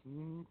 Yeah.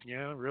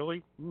 Yeah,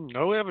 really?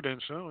 No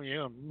evidence. Oh,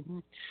 yeah.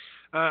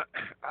 Man,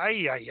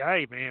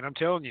 I'm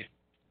telling you.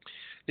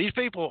 These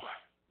people,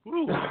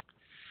 whew,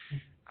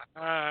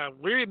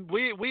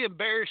 we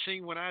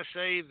embarrassing when I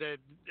say that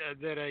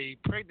a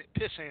pregnant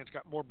pissant's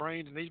got more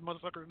brains than these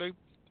motherfuckers do.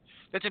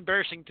 That's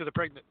embarrassing to the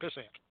pregnant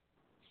pissant.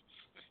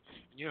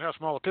 You know how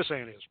small a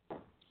pissant is.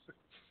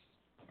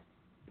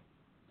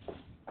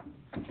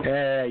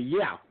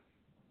 Yeah.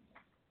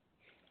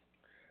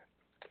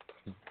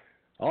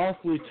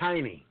 Awfully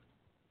tiny.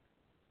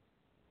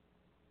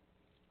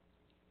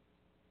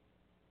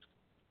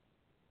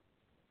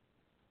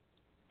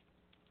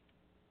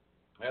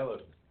 Well,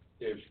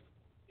 if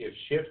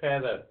Schiff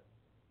had a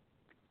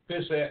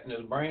pissant in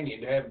his brain,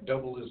 he'd have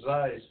double his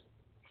size.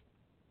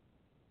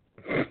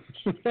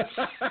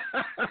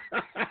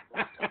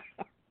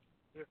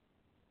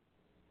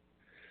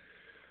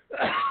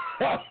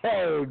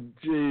 Oh,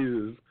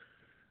 Jesus.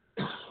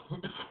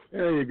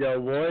 There you go,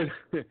 Boyd.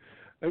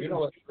 You know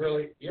what's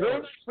really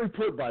nicely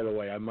put, by the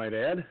way, I might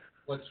add.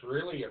 What's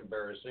really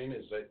embarrassing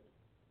is that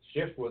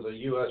Schiff was a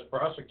U.S.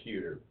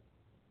 prosecutor,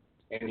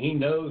 and he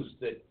knows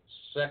that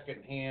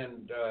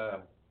second-hand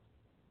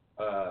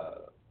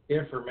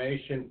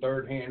information,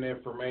 third-hand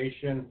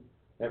information,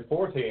 and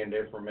fourth-hand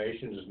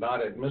information is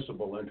not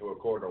admissible into a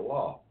court of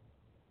law.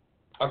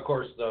 Of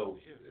course, though,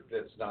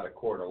 that's not a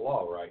court of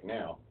law right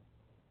now.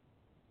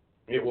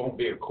 It won't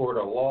be a court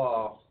of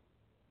law,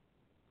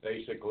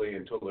 basically,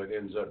 until it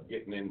ends up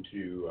getting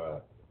into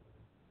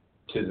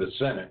to the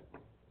Senate.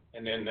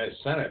 And then the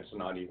Senate's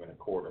not even a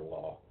court of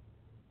law.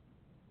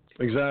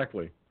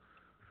 Exactly.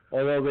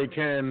 Although they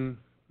can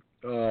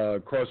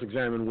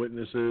cross-examine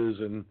witnesses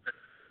and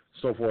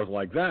so forth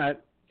like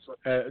that,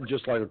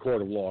 just like a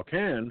court of law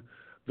can.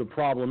 The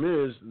problem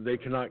is they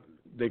cannot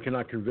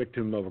convict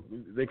him of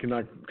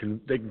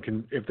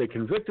if they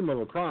convict him of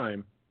a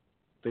crime,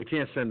 they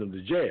can't send him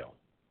to jail.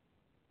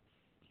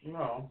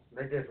 No,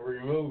 they just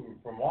remove him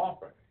from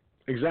office.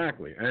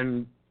 Exactly,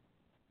 and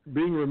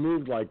being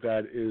removed like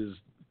that is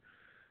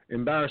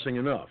embarrassing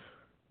enough.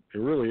 It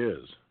really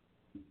is.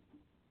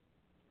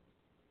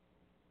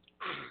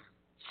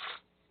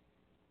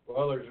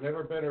 Well, there's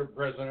never been a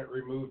president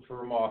removed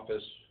from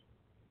office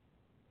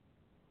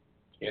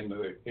in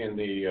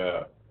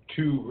the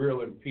two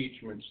real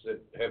impeachments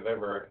that have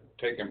ever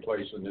taken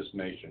place in this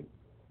nation.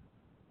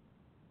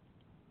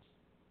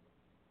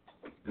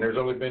 And there's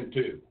only been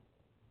two.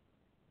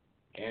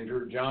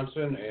 Andrew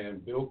Johnson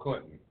and Bill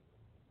Clinton.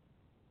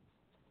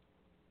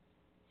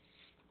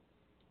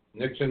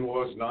 Nixon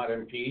was not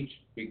impeached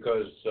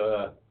because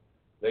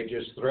they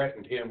just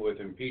threatened him with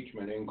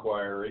impeachment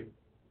inquiry,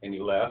 and he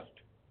left.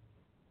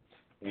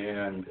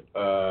 And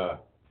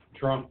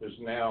Trump is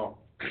now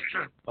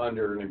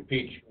under an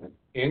impeachment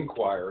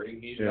inquiry.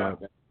 He's not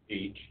been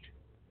impeached.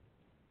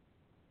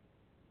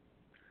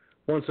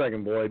 1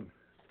 second, Boyd.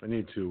 I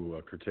need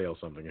to curtail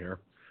something here.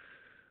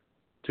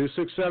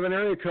 267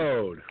 area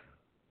code.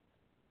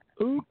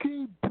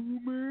 Okay,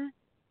 Boomer.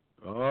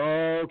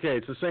 Okay,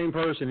 it's the same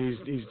person.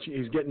 He's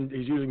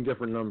using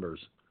different numbers.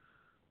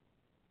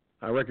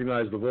 I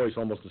recognize the voice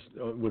almost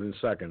within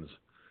seconds.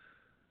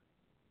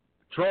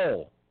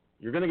 Troll,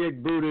 you're going to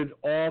get booted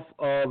off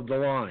of the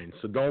line,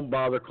 so don't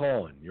bother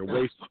calling. You're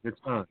wasting your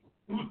time.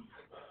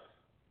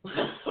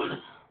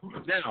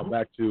 Now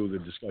back to the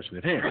discussion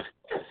at hand.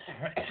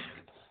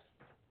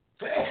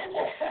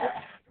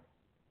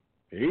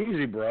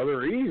 Easy,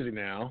 brother. Easy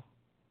now.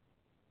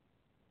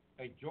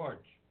 Hey, George.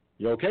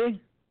 You okay?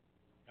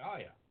 Oh,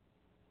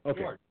 yeah.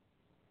 Okay. George,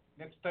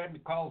 next time he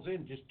calls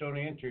in, just don't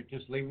answer it.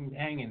 Just leave him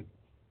hanging.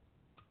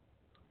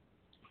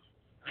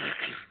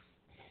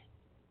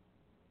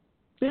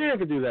 Yeah, I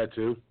could do that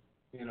too.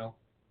 You know,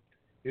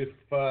 if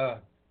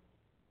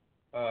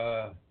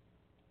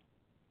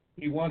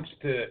he wants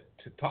to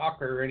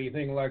talk or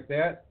anything like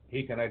that,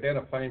 he can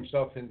identify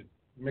himself in the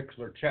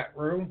Mixler chat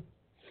room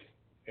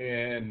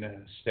and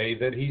say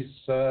that he's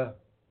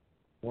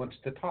wants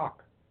to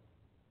talk.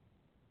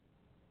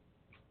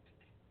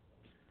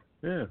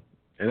 Yeah,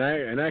 and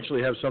I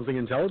actually have something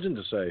intelligent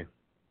to say.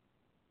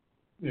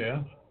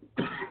 Yeah.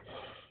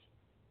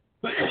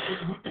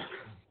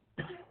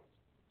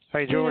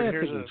 Hey George, Yeah,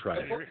 here's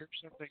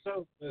something.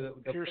 So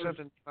Here's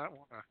something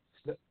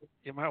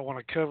you might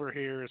want to cover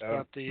here. It's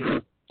about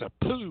the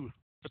poo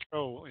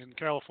patrol in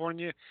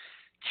California.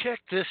 Check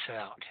this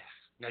out.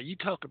 Now you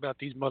talk about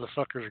these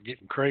motherfuckers are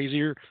getting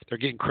crazier. They're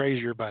getting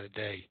crazier by the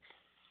day.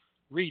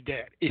 Read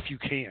that if you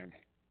can,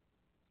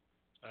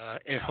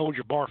 and hold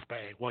your barf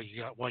bag while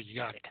you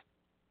got it.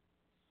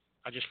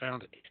 I just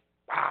found it.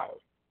 Wow.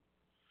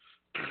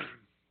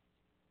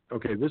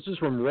 Okay, this is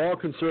from Raw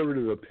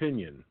Conservative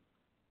Opinion.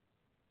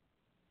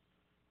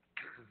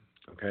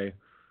 Okay,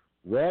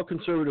 Raw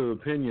Conservative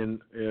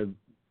Opinion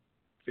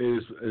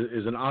is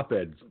an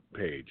op-ed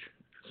page.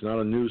 It's not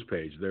a news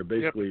page. They're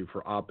basically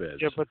for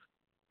op-eds.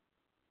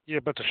 Yeah,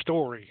 but the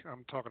story.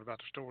 I'm talking about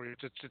the story.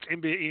 It's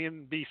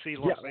NBC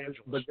Los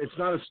Angeles. But it's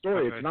not a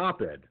story. Okay. It's an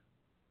op-ed.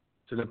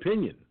 It's an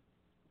opinion.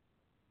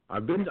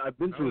 I've been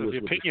through The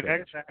this. opinion with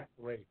this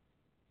exactly.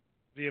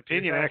 The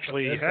opinion It's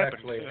actually it's happened.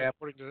 actually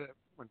According to that,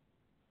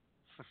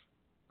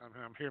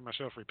 I'm hearing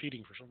myself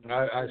repeating for some reason.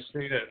 I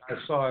seen it. I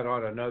saw it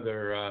on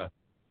another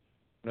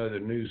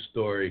news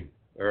story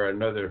or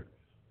another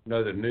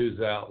news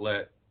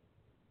outlet.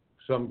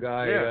 Some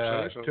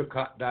guy took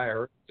hot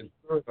diarrhea and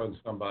threw it on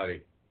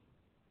somebody.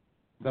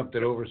 Dumped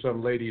it over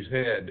some lady's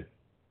head.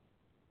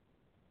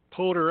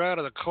 Pulled her out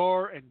of the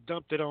car and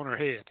dumped it on her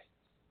head.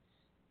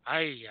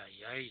 Ay, ay,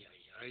 ay, ay,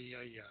 ay,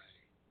 ay, ay.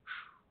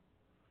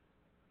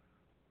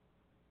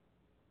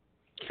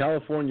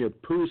 California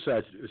poo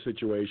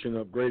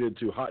situation upgraded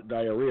to hot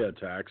diarrhea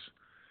attacks.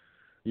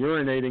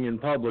 Urinating in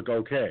public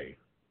okay.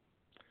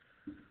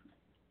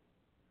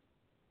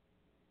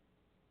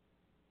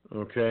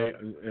 Okay,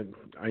 and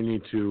I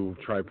need to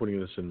try putting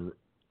this in.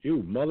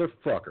 You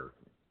motherfucker.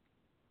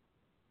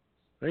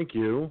 Thank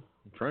you.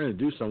 I'm trying to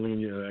do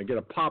something and I get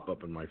a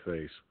pop-up in my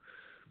face.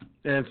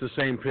 And it's the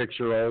same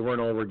picture over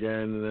and over again,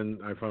 and then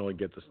I finally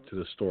get to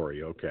the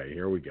story. Okay,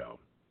 here we go.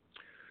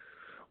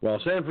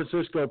 While San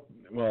Francisco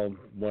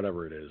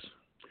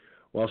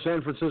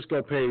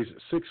pays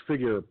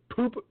six-figure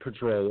poop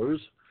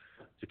patrollers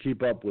to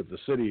keep up with the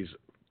city's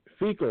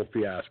fecal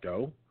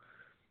fiasco,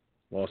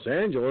 Los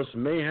Angeles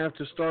may have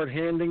to start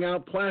handing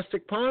out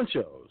plastic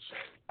ponchos.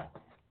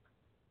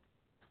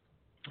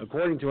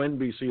 According to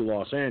NBC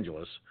Los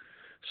Angeles,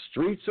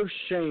 Streets of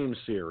Shame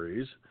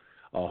series,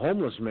 a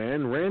homeless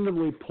man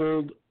randomly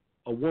pulled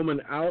a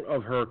woman out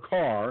of her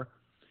car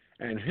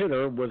and hit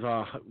her with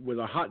a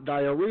hot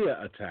diarrhea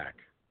attack.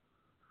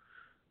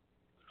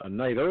 A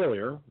night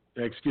near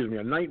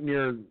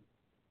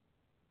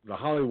the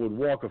Hollywood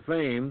Walk of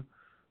Fame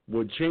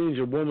would change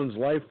a woman's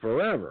life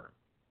forever.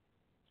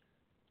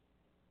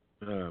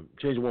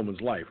 Change a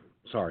woman's life.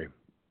 Sorry.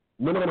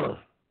 I'm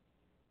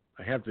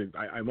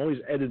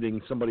always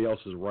editing somebody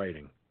else's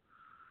writing.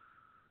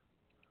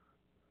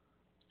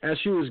 As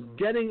she was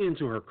getting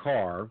into her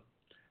car,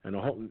 and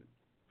a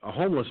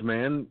homeless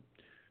man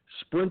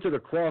sprinted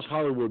across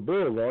Hollywood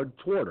Boulevard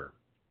toward her.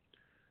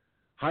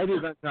 Heidi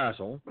Van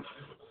Tassel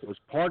was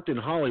parked in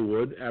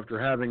Hollywood after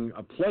having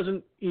a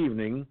pleasant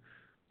evening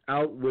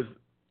out with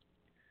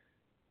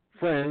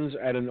friends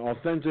at an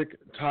authentic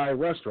Thai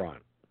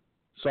restaurant.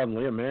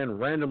 Suddenly, a man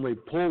randomly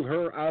pulled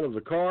her out of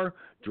the car,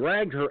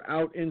 dragged her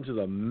out into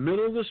the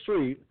middle of the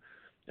street,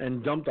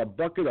 and dumped a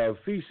bucket of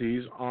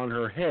feces on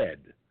her head.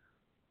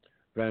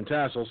 Van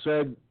Tassel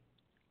said,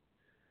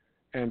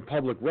 and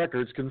public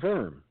records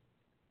confirm.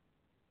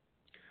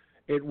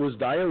 It was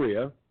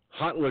diarrhea,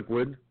 hot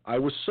liquid. I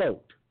was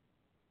soaked.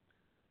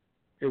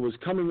 It was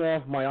coming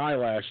off my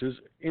eyelashes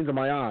into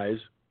my eyes,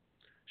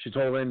 she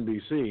told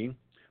NBC.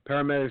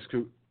 Paramedics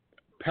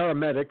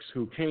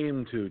who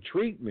came to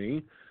treat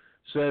me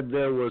said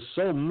there was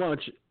so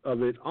much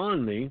of it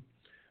on me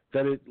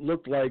that it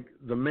looked like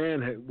the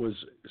man was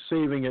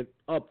saving it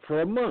up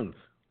for a month.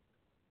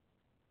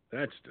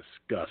 That's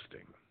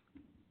disgusting.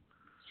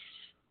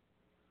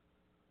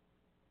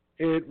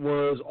 It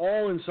was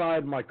all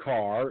inside my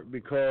car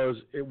because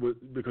it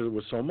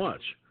was so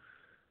much.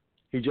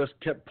 He just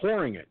kept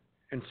pouring it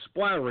and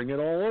splattering it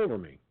all over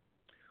me.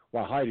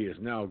 While Heidi is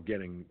now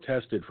getting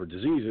tested for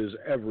diseases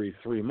every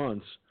 3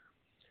 months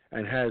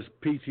and has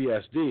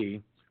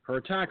PTSD, her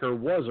attacker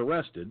was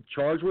arrested,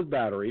 charged with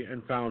battery,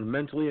 and found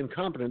mentally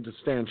incompetent to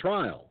stand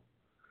trial.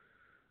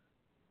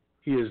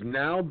 He is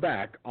now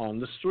back on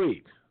the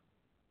street.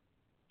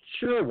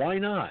 Sure, why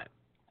not?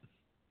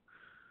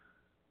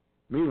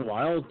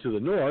 Meanwhile, to the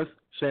north,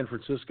 San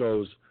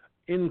Francisco's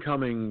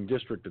incoming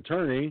district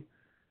attorney,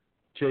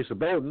 Chesa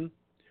Bowden,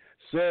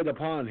 said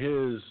upon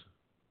his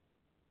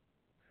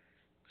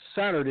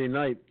Saturday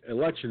night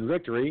election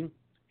victory,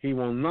 he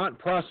will not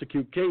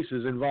prosecute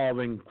cases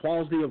involving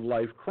quality of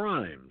life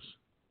crimes.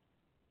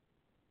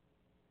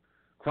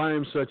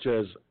 Crimes such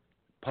as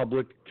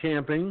public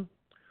camping,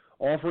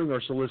 offering or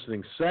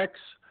soliciting sex,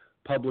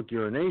 public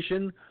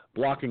urination,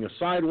 blocking a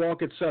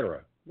sidewalk,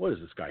 etc. What is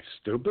this guy,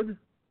 stupid?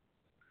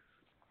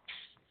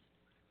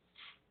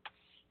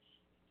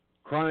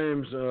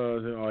 Crimes,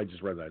 I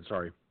just read that,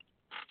 sorry,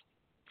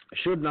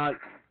 should not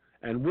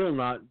and will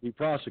not be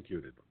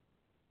prosecuted.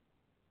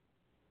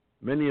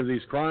 Many of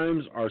these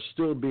crimes are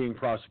still being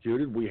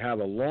prosecuted. We have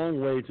a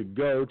long way to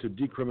go to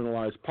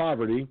decriminalize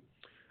poverty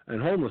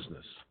and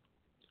homelessness,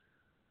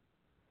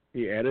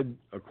 he added,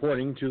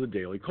 according to the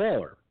Daily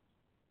Caller.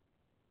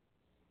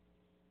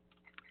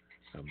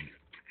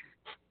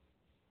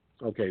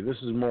 Okay, this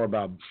is more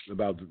about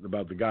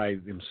the guy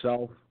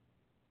himself.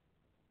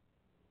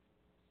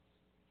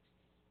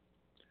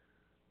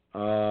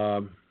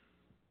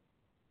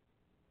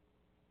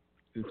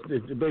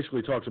 It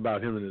basically talks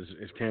about him and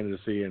his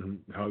candidacy and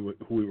how he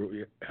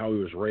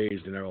was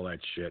raised and all that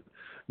shit.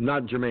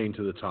 Not germane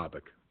to the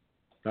topic.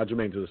 Not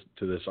germane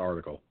to this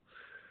article.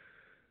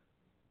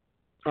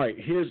 All right,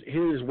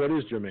 here's what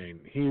is germane.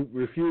 He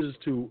refuses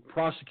to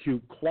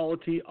prosecute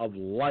quality of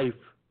life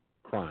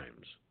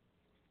crimes.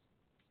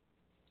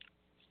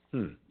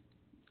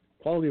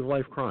 Quality of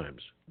life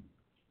crimes.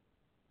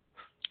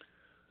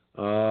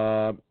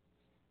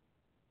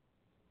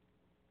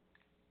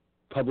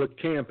 Public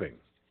camping.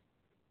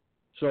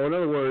 So, in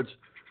other words,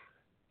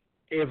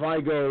 if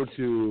I go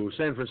to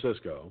San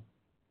Francisco,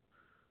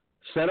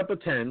 set up a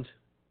tent,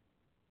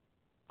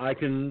 I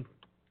can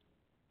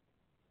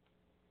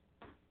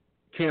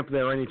camp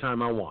there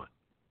anytime I want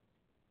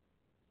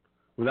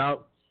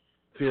without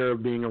fear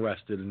of being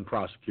arrested and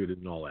prosecuted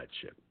and all that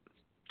shit.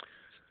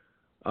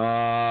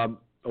 A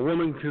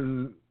woman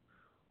can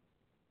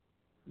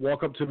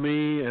walk up to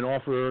me and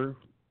offer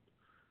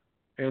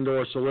and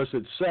or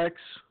solicit sex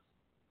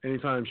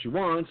anytime she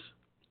wants.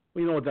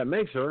 Well, you know what that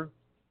makes her?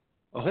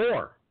 A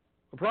whore,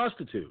 a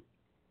prostitute.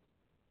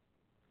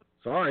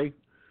 Sorry.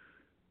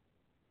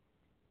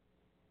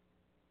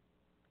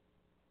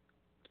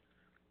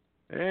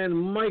 And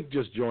Mike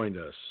just joined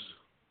us.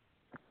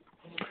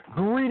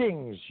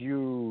 Greetings,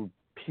 you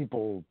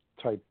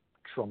people-type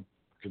Trump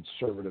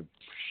conservative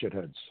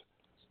shitheads.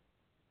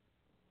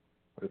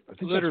 I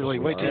think Literally,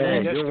 wait till you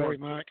hear that story,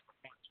 Mike.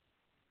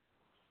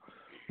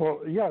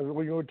 Well, yeah,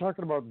 well, you were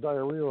talking about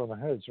diarrhea on the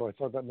head, so I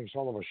thought that makes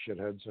all of us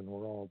shitheads, and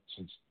we're all,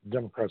 since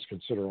Democrats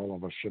consider all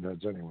of us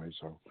shitheads anyway,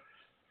 so.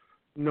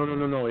 No.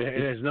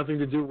 It has nothing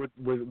to do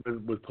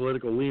with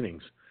political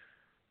leanings.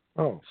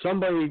 Oh.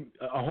 Somebody,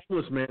 a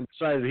homeless man,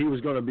 decided he was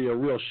going to be a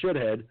real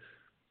shithead,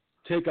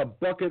 take a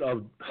bucket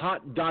of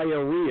hot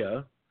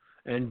diarrhea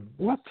and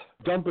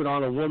dump it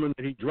on a woman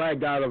that he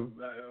dragged out of,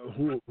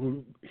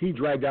 who he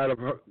dragged out of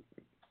her.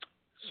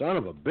 Son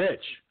of a bitch.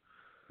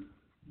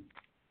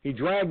 He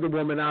dragged the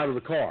woman out of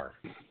the car.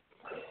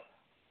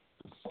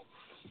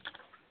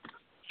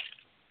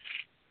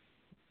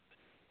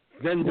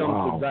 Then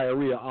dumped the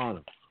diarrhea on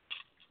him.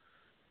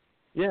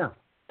 Yeah.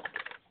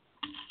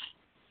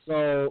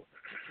 So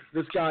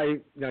this guy,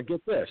 now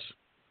get this.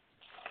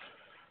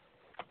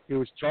 He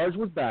was charged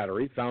with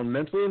battery, found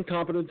mentally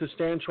incompetent to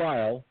stand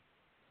trial,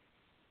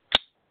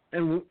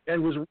 and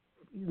was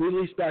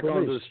released back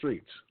onto the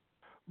streets.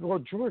 Well,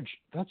 George,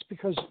 that's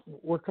because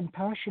we're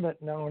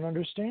compassionate now and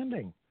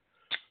understanding.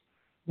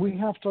 We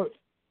have to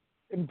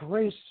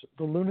embrace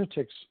the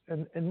lunatics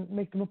and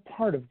make them a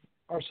part of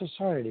our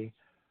society.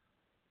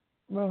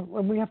 Well,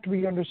 and we have to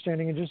be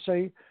understanding and just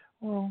say,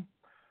 well,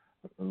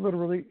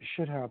 literally,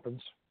 shit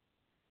happens.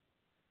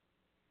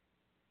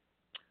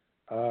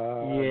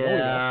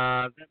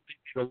 Yeah, that's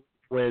the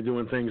way of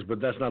doing things, but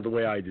that's not the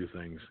way I do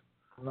things.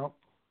 No.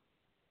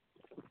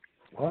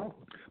 Well,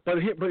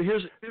 but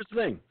here's the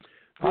thing.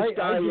 This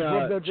guy, I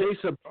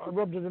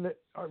rubbed it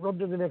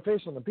in their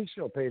face on the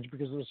Peekskill page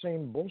because of the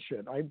same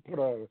bullshit. I put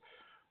a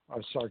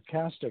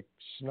sarcastic,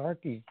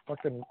 snarky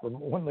fucking.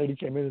 One lady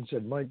came in and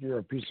said, "Mike, you're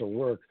a piece of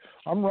work."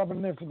 I'm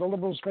rubbing it for the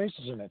liberals'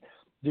 faces in it.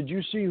 Did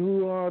you see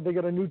who they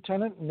got a new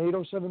tenant in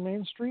 807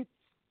 Main Street?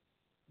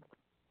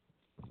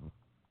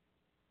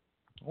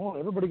 Well,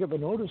 everybody got the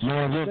notice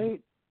from the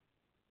state.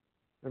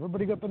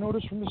 Everybody got the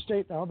notice from the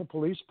state now. The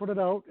police put it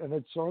out, and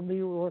it's on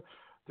the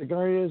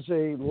guy is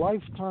a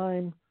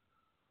lifetime.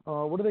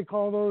 What do they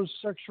call those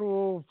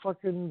sexual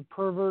fucking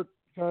pervert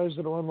guys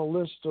that are on the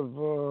list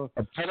of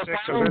sex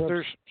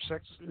offenders?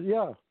 Sex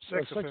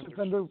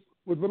offender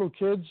with little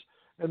kids,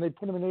 and they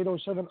put him in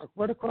 807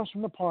 right across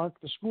from the park.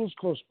 The school's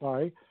close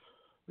by.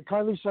 The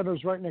Kylie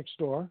Center's right next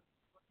door.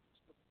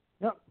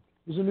 Yep,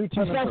 there's a new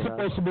tenant. He's not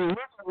supposed to be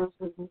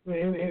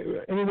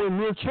anywhere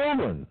near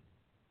children.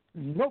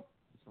 Nope.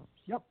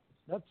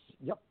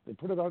 Yep. They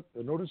put it out.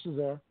 The notice is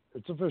there.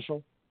 It's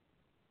official.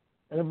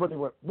 And everybody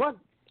went, what?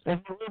 And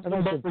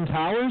I said, in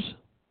towers?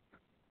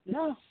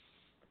 Yeah.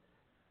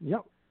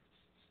 Yep.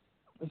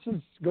 This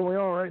is going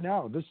on right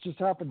now. This just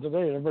happened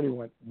today. And everybody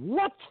went,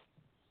 what?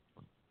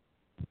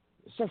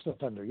 Sex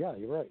offender. Yeah,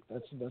 you're right.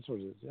 That's what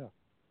it is.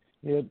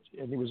 Yeah.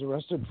 He was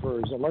arrested for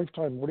his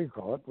lifetime. What do you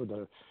call it? With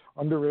a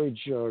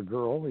underage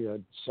girl. He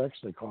had sex.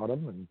 They caught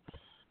him.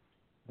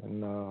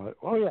 And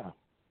oh yeah.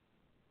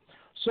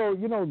 So,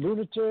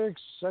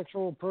 lunatics,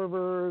 sexual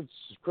perverts,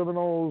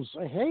 criminals,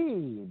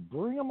 hey,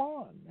 bring them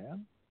on,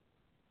 man.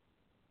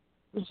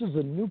 This is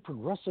a new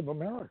progressive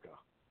America.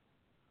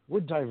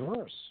 We're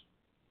diverse.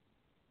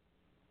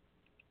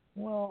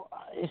 Well,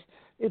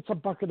 it's a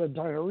bucket of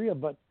diarrhea,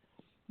 but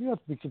you have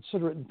to be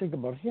considerate and think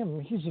about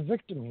him. He's a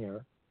victim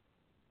here.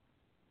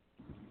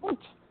 What?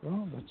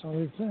 Well, that's how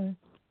they think.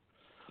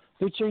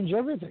 They change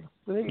everything.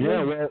 This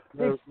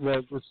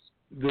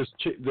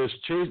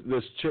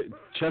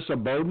Chesa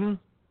Bowden,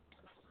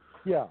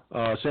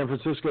 San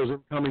Francisco's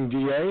incoming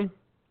DA.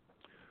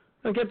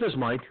 Now get this,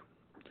 Mike.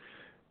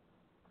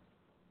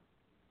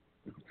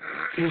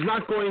 He's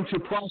not going to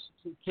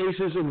prosecute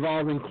cases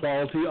involving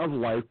quality of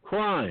life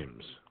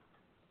crimes.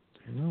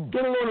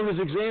 Get a load of his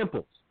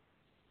examples.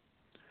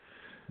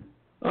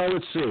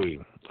 Let's see.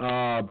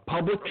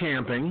 Public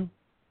camping,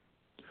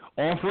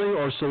 offering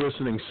or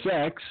soliciting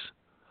sex,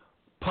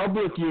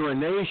 public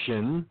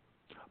urination,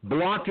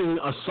 blocking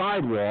a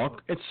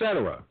sidewalk,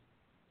 etc.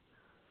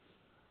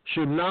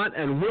 should not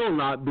and will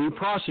not be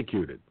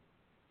prosecuted.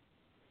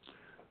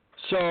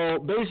 So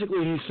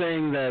basically he's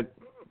saying that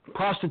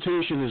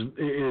prostitution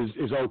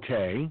is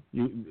okay.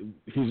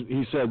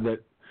 He said that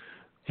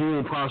he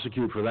won't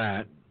prosecute for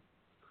that.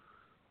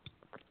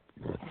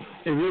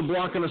 If you're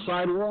blocking a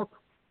sidewalk,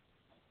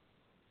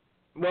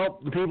 Well,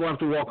 the people have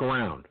to walk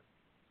around.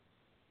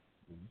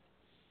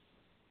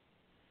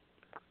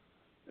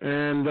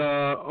 And,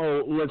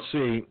 let's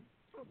see.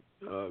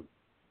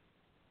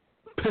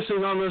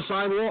 Pissing on the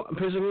sidewalk,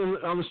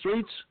 pissing on the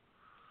streets?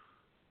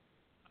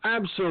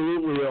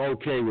 Absolutely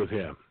okay with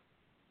him.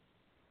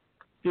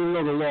 Even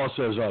though the law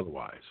says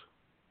otherwise.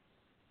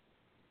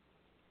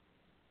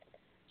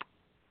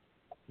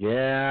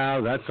 Yeah,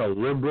 that's a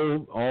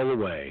liberal all the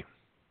way.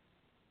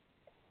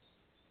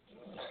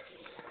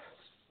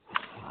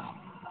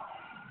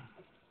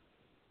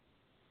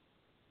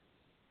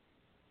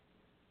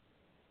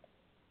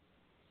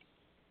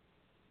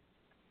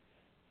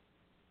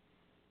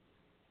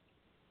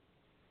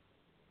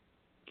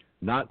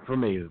 Not for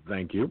me,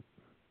 thank you.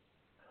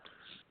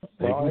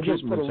 Well, I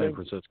just in put a San link.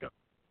 Francisco.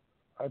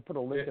 I put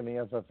a link in the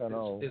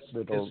FFNO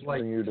that'll it's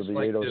like, bring you to it's the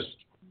like 80. this.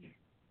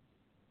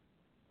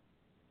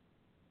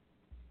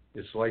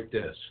 It's like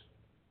this.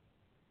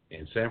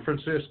 In San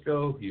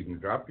Francisco, you can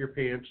drop your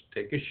pants,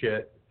 take a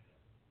shit,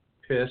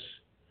 piss,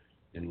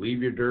 and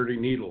leave your dirty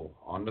needle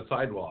on the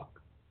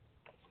sidewalk,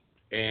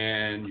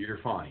 and you're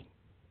fine.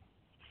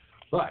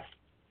 But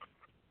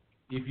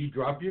if you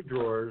drop your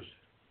drawers,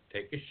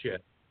 take a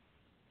shit,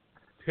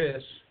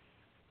 piss,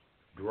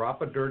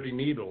 drop a dirty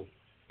needle,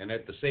 and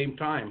at the same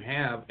time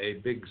have a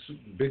big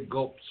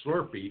gulp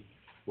Slurpee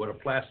with a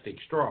plastic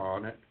straw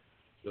on it,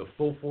 the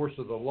full force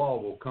of the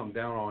law will come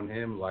down on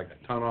him like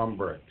a ton on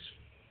bricks.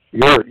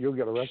 You'll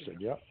get arrested,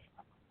 yeah.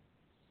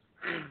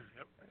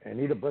 Yep. And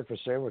eat a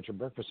breakfast sandwich on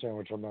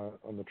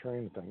the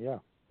train thing, yeah,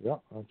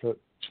 that's it.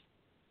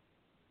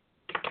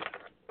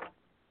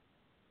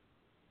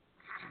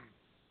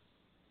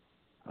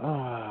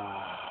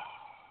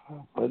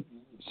 But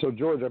so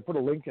George, I put a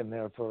link in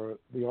there for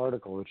the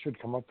article. It should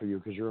come up for you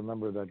because you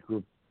remember that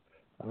group.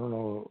 I don't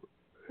know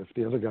if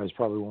the other guys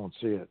probably won't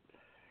see it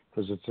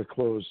because it's a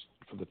close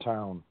for the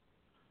town.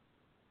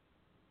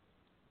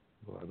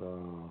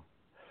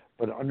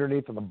 But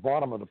underneath on the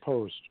bottom of the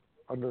post,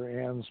 under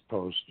Ann's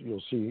post,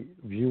 you'll see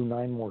view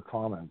 9 more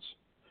comments,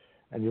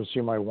 and you'll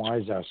see my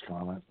wise ass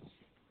comment.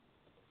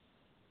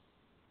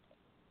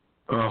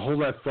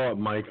 Hold that thought,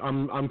 Mike.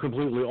 I'm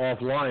completely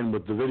offline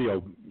with the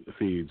video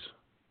feeds.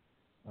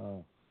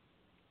 Oh.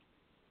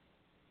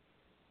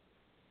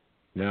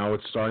 Now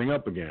it's starting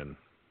up again.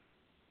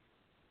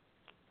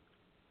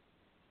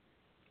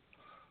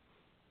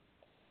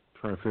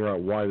 Trying to figure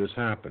out why this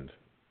happened.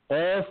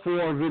 All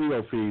 4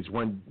 video feeds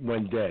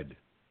went dead.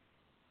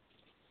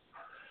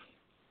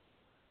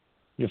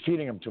 You're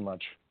feeding them too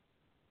much.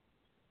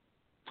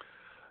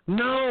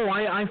 No,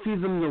 I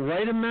feed them the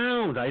right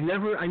amount. I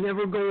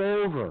never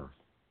go over.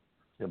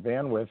 Your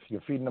bandwidth,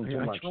 you're feeding them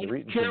too much. They're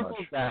eating too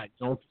much. That.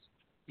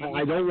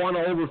 I don't want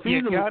to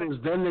overfeed them because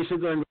then they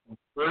sit there and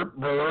burp,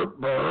 burp,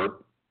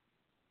 burp.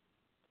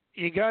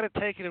 You got to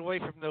take it away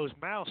from those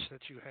mouse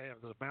that you have,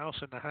 the mouse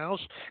in the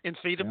house, and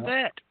feed them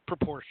that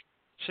proportion.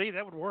 See,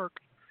 that would work.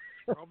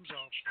 Problem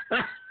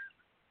solved.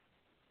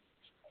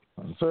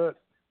 That's it.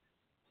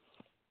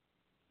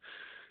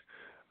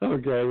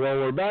 Okay, well,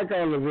 we're back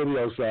on the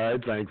video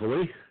side,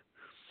 thankfully.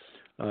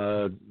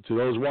 To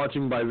those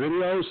watching by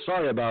video,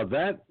 sorry about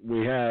that.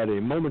 We had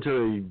a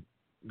momentary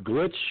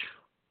glitch.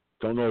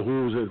 Don't know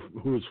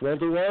whose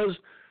fault it was,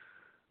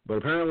 but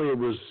apparently it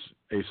was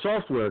a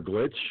software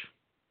glitch.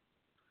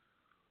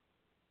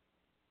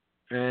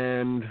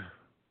 And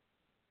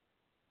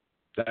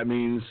that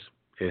means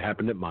it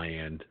happened at my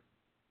end.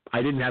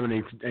 I didn't have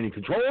any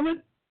control of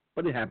it,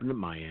 but it happened at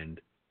my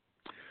end.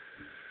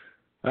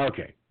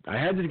 Okay, I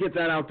had to get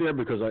that out there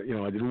because I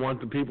didn't want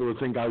the people to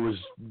think I was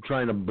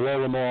trying to blow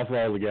them off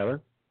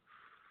altogether.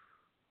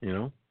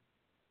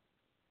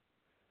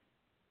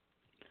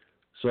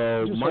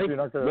 So, Mike,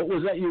 what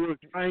was that you were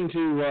trying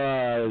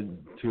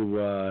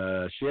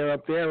to share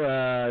up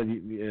there?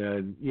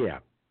 Yeah.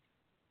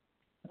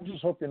 I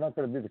just hope you're not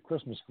going to be the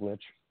Christmas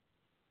glitch.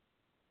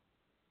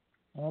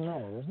 Oh no,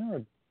 wasn't there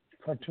a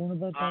cartoon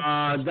about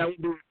that? That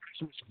would be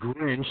Christmas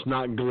Grinch,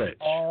 not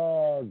glitch.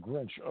 Oh,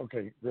 Grinch.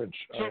 Okay, Grinch.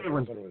 I thought it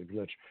was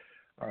glitch.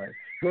 All right,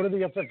 go to the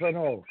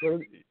FFNO. Go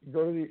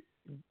to the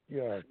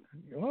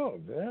Oh,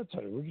 that's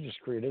how we can just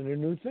create a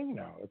new thing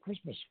now. A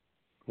Christmas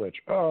glitch.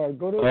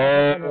 Go to the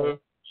FFNO.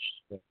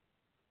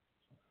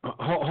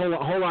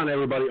 Hold on,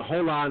 everybody.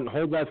 Hold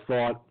that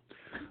thought.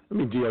 Let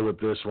me deal with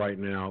this right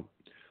now.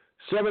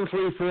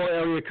 734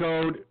 area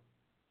code.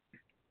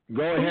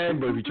 Go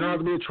ahead, but if you turn out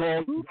to be a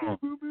troll, you're gone.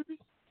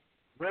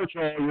 No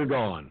troll, you're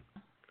gone.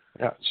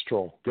 Yeah, it's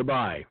troll.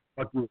 Goodbye.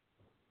 Fuck you.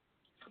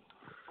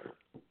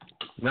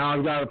 Now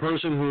I've got a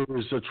person who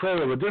is a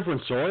troll of a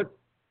different sort.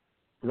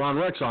 Ron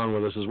Rex on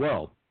with us as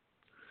well.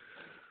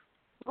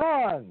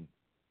 Ron!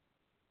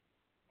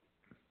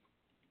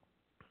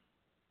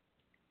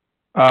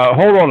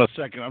 Hold on a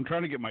second. I'm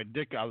trying to get my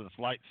dick out of this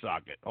light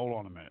socket. Hold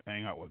on a minute.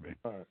 Hang out with me.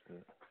 All right.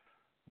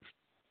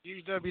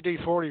 Use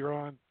WD-40,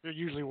 Ron. It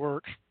usually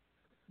works.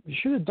 You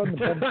should have done the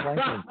Ben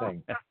Franklin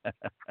thing.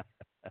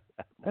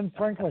 And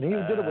Franklin, he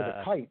did it with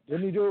a kite.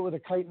 Didn't he do it with a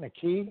kite and a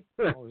key?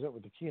 Or was it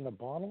with the key in a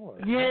bottle? Or?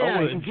 Yeah,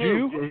 oh, a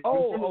Jew?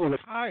 Oh, a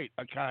kite.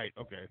 A kite.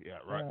 Okay, yeah,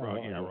 right,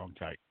 wrong. Yeah, wrong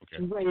kite. Okay.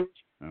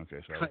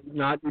 Okay, sorry.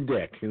 Not your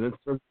dick. See,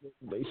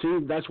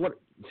 that's what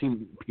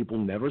people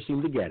never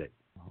seem to get it.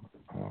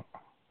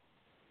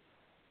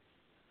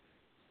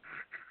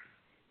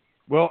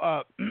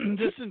 Well,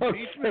 this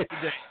impeachment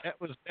today,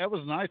 that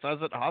was nice. I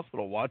was at the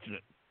hospital watching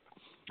it.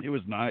 It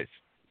was nice.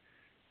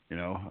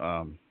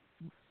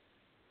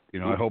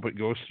 I hope it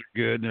goes through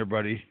good and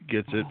everybody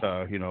gets it.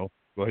 Go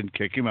ahead and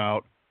kick him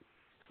out.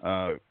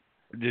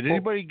 Did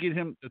anybody get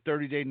him the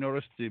 30-day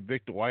notice to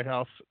evict the White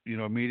House?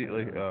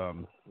 Immediately.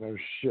 No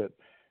shit.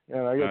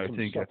 And I got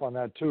some stuff on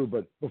that too.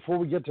 But before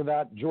we get to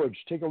that, George,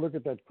 take a look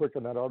at that quick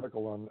on that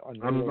article on.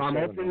 I'm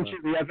opening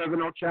the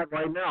FFNO chat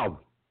right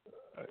now.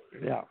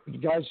 Yeah,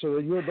 guys.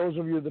 So those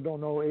of you that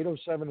don't know,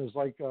 807 is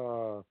like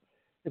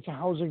it's a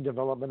housing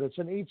development. It's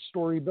an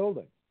 8-story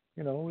building.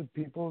 With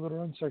people that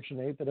are on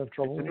Section 8 that have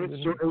trouble.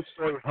 It's an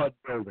 8-story HUD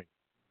building.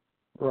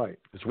 Right.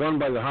 It's run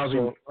by the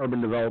Housing Urban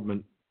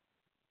Development.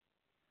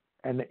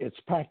 And it's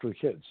packed with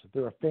kids.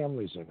 There are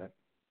families in it.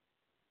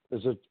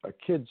 There's a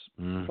kids'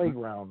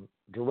 playground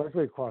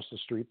directly across the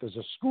street. There's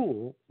a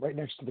school right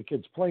next to the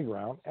kids'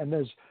 playground. And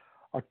there's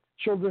a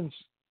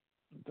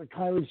the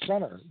Kylie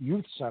Center,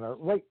 Youth Center,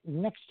 right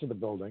next to the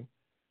building.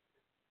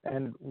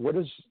 And what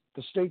does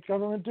the state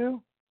government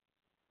do?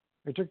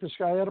 They took this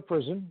guy out of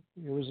prison.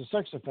 He was a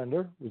sex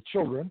offender with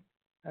children,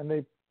 and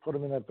they put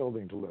him in that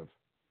building to live.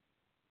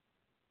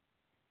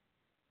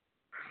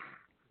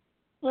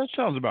 Well, that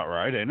sounds about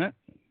right, ain't it?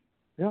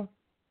 Yeah.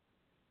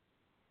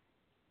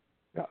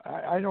 Yeah,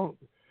 I don't.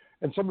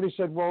 And somebody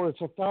said, well,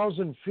 it's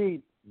 1,000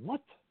 feet.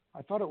 What?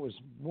 I thought it was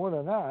more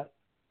than that.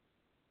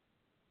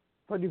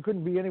 But you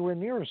couldn't be anywhere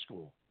near a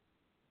school.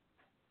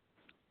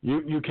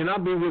 You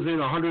cannot be within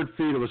 100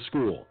 feet of a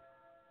school.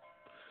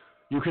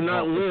 You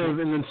cannot live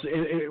on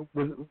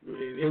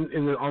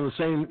the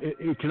same.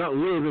 You cannot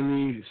live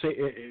in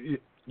the.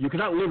 You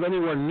cannot live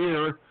anywhere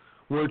near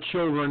where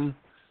children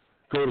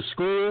go to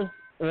school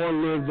or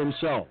live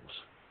themselves.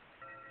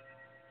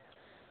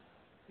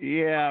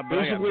 Yeah, but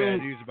I got bad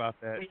news about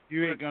that.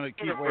 You ain't gonna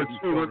keep away from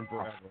children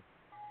forever.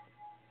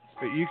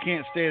 But you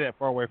can't stay that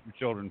far away from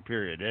children.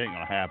 Period. It ain't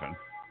gonna happen.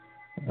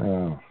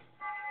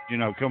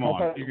 Come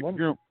on.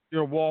 You're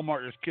at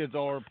Walmart. There's kids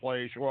all over the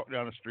place. You walk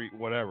down the street,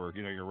 whatever.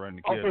 You're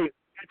running the kids.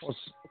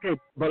 Okay,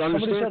 but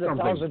understand somebody said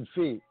something. 1,000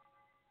 feet.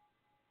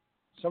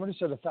 Somebody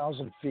said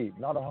 1,000 feet,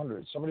 not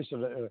 100. Somebody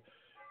said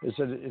they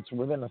said it's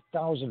within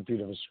 1,000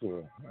 feet of a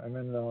school. And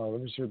then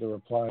let me see what the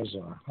replies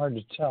are. Hard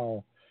to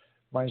tell.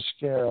 My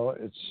scale,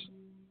 it's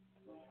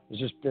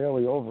just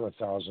barely over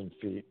 1,000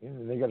 feet.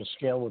 They got a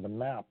scale with a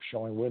map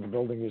showing where the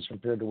building is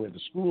compared to where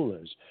the school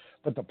is.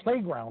 But the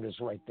playground is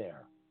right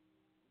there.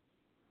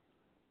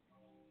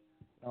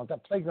 Now,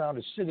 that playground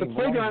is sitting. The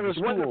playground is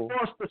right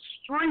across the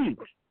street.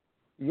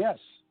 Yes.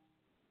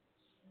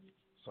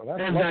 So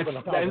that's and less than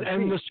 1,000 feet.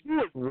 And the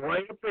school is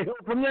right up the hill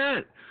from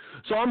that.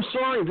 So I'm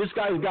sorry, this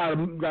guy's got to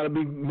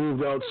be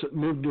moved out.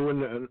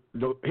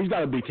 He's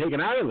got to be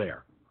taken out of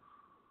there.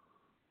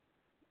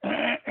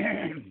 I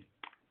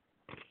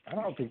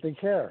don't think they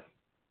care.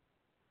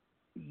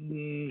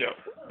 No,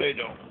 they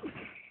don't.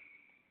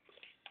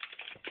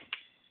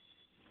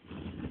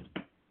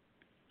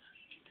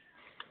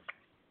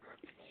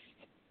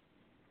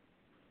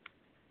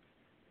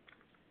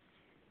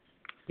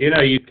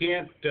 You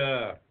can't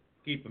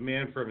keep a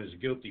man from his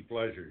guilty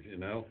pleasures,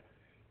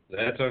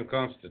 That's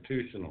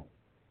unconstitutional.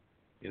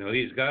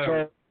 He's got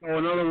to... So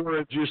in other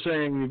words, you're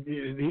saying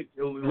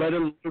let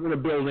him live in a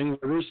building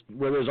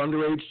where there's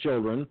underage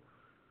children,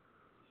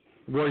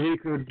 where he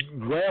could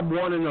grab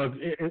one in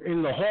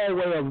the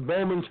hallway of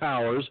Bowman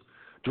Towers,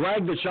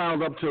 drag the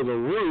child up to the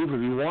roof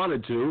if he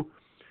wanted to,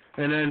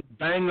 and then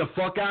bang the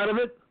fuck out of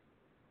it?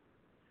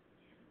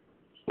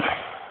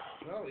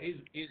 Well,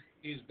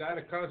 he's got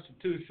a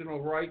constitutional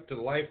right to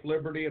life,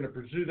 liberty, and the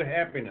pursuit of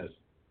happiness.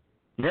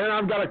 Yeah,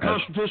 I've got a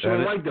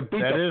constitutional right to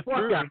beat the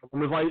fuck out of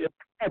him if I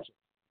catch him.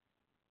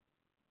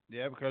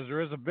 Yeah, because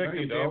there is a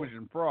victim damage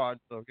and fraud,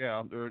 so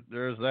yeah,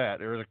 there is that.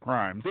 There is a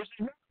crime. This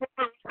is not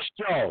a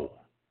show,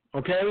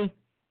 okay?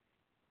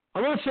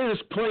 I'm going to say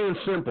this plain and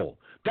simple.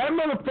 That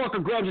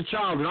motherfucker grabs a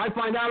child and I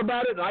find out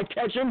about it and I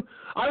catch him,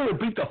 I will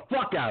beat the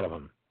fuck out of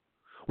him.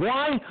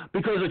 Why?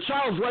 Because a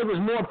child's life is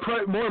more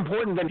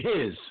important than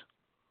his.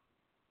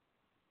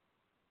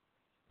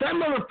 That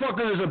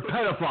motherfucker is a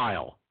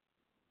pedophile.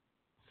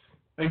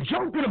 And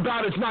joking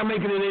about it's not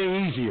making it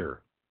any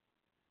easier.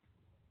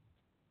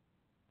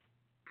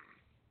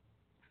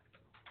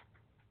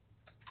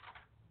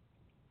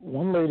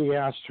 One lady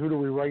asked, who do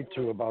we write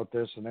to about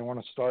this? And they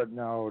want to start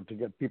now to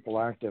get people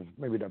active,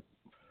 maybe to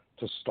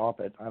stop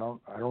it. I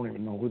don't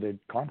even know who they'd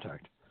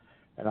contact.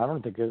 And I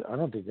don't think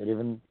they'd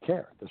even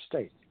care, the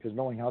state, because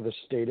knowing how this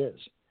state is,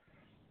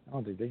 I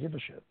don't think they give a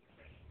shit.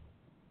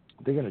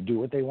 They're going to do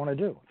what they want to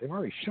do. They've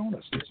already shown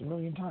us this a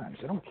million times.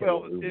 They don't care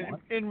what we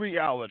want. In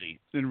reality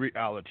to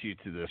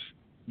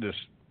this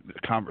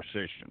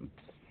conversation,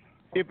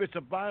 if it's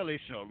a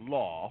violation of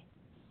law,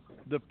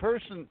 the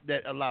person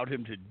that allowed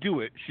him to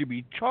do it should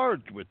be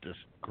charged with this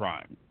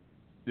crime,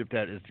 if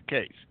that is the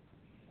case.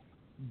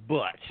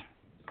 But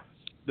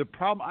the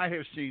problem I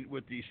have seen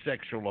with these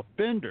sexual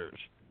offenders,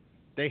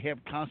 they have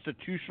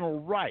constitutional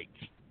rights,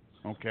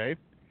 okay?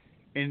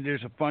 And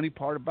there's a funny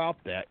part about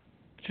that,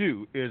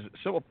 too, is the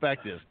simple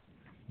fact is,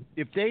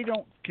 if they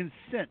don't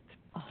consent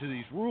to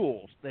these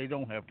rules, they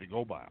don't have to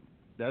go by them.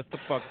 That's the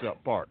fucked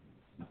up part.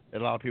 A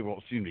lot of people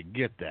don't seem to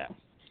get that.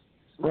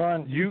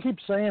 Ron, you keep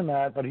saying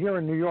that, but here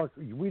in New York,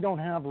 we don't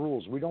have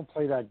rules. We don't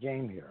play that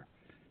game here.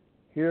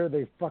 Here,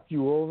 they fuck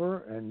you over,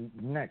 and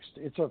next.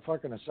 It's a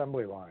fucking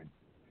assembly line.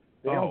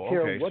 They don't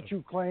care what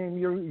you claim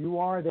you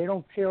are. They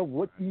don't care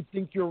what you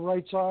think your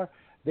rights are.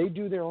 They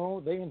do their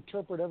own. They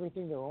interpret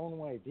everything their own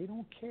way. They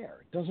don't care.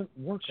 It doesn't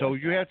work. So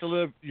like you that. have to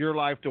live your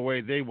life the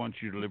way they want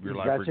you to live your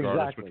life, That's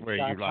regardless exactly. which way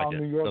That's you like how it.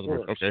 New York In other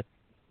words, works. okay.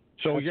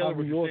 So That's yeah, how what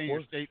New you're York saying, your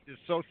works. state is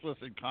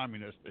socialist and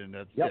communist, and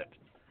that's Yep. it.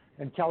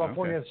 And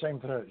California, Okay. the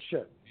same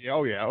shit. Yeah,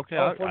 oh yeah, okay,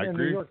 California I and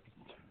agree. New York,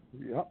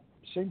 yep,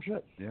 same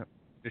shit. Yeah,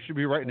 they should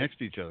be right next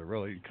to each other.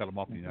 Really, you cut them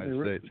off in the United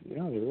States.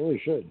 Yeah, they really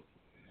should.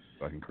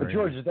 Fucking But crazy.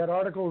 George, did that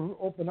article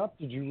open up?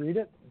 Did you read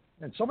it?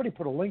 And somebody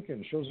put a link in.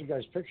 It shows the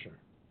guy's picture.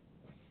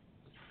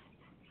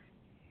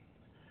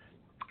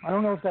 I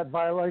don't know if that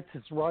violates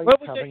its right. What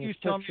was that having you his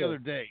telling me picture.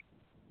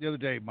 the other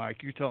day, Mike?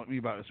 You telling me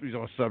about we was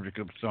on a subject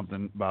of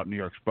something about New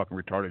York's fucking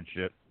retarded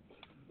shit.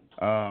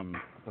 What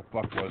the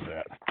fuck was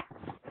that?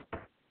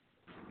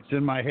 It's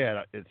in my head.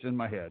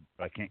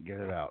 But I can't get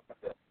it out.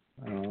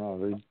 I don't know.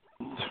 There's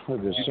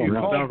so You many.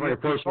 called sounds me- like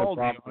a you personal called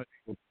me. problem.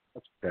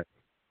 That's okay.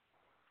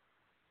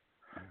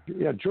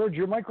 Yeah, George,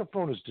 your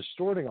microphone is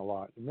distorting a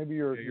lot. Maybe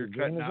your You're gain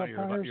cutting is out.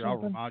 up high or You're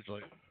something.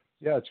 overmodulating.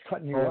 Yeah, it's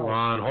cutting you Hold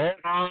out.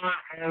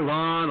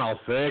 on. I'll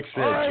fix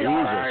it. All right, Jesus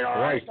all right,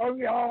 Christ.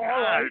 Okay, all God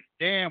right.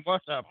 damn,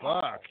 what the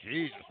fuck?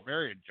 Jesus,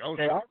 Mary and Joseph.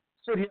 Okay, I'll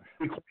sit here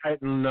and be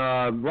quiet,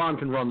 and Ron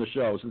can run the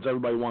show since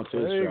everybody wants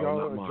his There you show,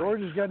 go. not mine.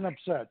 George is getting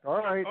upset. All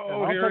right. Oh,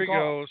 and I'll here he take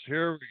off. goes.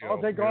 Here we go.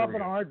 I'll take Here off we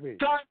in a go.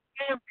 heartbeat.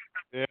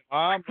 Yeah,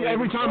 I'm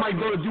Every leaving. time I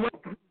go to do it,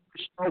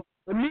 show,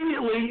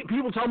 immediately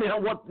people tell me how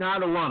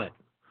to run it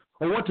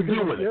or what to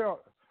do with it. Yeah,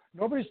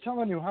 nobody's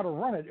telling you how to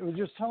run it. It was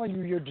just telling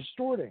you you're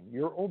distorting.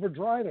 You're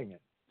overdriving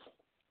it.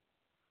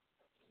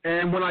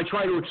 And when I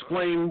try to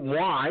explain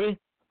why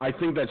I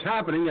think that's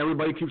happening,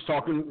 everybody keeps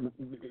talking.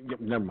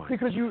 Never mind.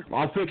 Because you.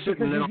 I'll fix it.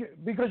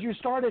 Because you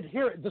started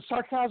here, the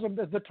sarcasm,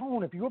 the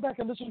tone. If you go back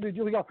and listen to it,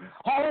 you'll go,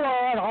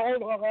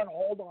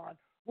 hold on.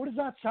 What does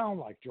that sound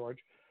like, George?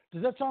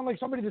 Does that sound like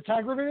somebody that's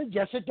aggravated?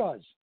 Yes, it does.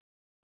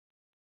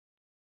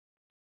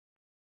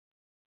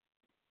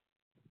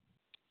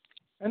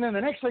 And then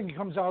the next thing that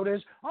comes out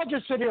is, I'll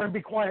just sit here and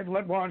be quiet and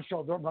let Ron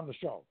run the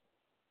show.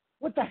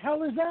 What the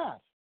hell is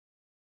that?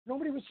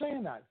 Nobody was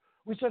saying that.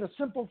 We said a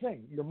simple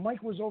thing. Your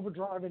mic was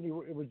overdriving.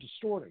 It was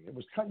distorting. It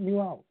was cutting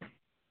you out.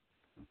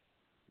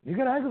 You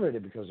got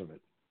aggravated because of it.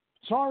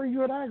 Sorry you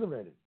got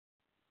aggravated.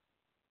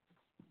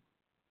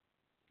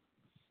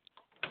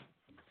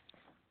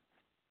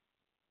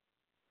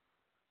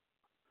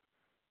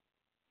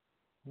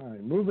 All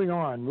right, moving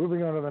on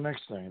to the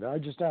next thing. I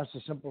just asked a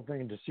simple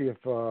thing to see if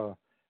all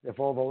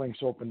the links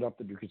opened up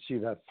that you could see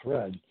that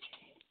thread,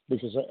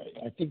 because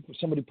I think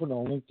somebody put in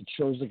a link that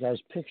shows the guy's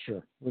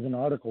picture with an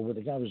article where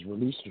the guy was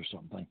released or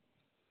something.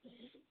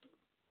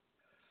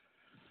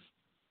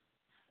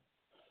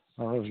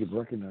 I don't know if you'd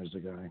recognize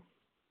the guy,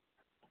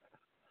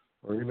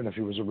 or even if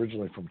he was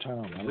originally from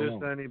town. I don't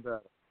know. Any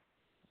better?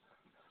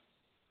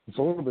 It's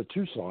a little bit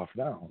too soft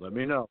now. Let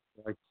me know.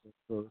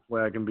 So this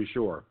way I can be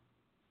sure.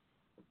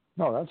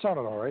 No, that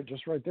sounded all right.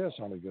 Just right there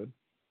sounded good.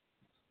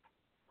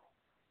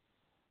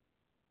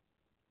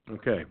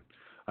 Okay.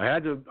 I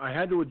had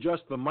to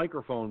adjust the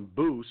microphone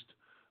boost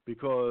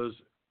because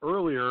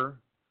earlier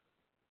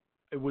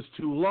it was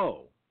too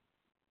low.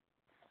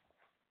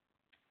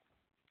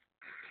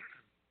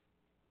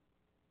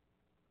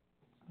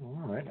 All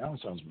right, now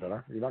it sounds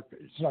better.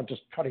 It's not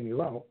just cutting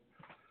you out.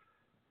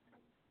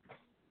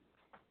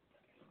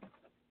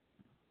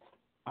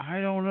 I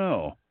don't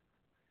know.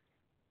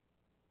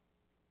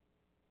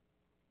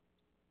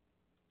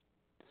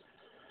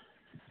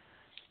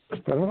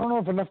 But I don't know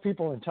if enough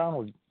people in town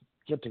will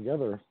get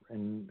together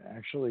and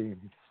actually,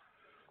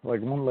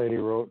 like one lady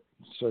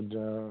said,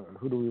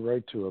 who do we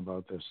write to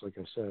about this? Like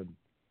I said,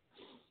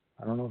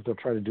 I don't know if they'll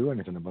try to do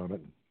anything about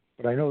it.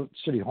 But I know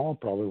City Hall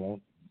probably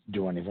won't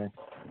do anything.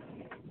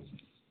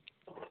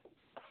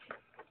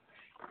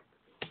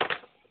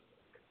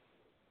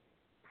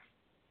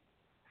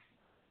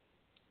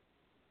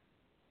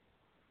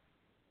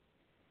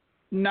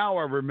 Now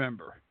I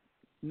remember.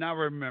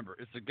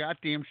 It's a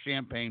goddamn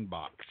champagne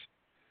box.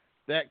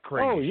 That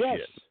crazy Oh, yes.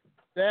 shit.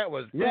 That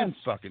was Yes.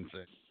 fucking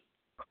sick.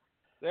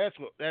 That's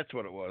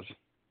what it was.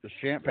 The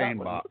champagne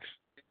box.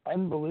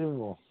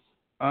 Unbelievable.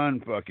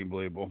 Unfucking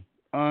believable.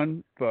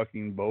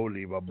 Unfucking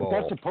believable. But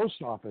that's the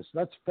post office.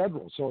 That's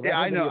federal. So that Yeah,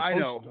 I had to know. be a I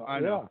post- know. I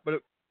know. Yeah. But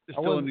it's That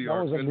still was- in New York.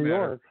 That was in Doesn't New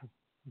matter. York.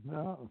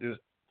 No.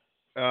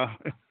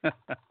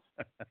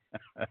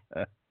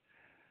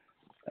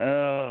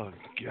 Oh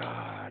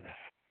God.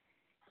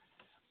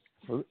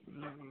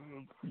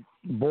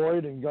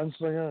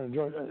 once again,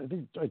 George, I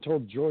think I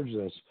told George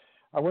this.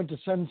 I went to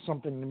send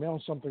something, to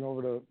mail something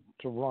over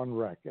to Ron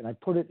Reck, and I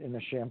put it in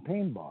a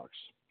champagne box.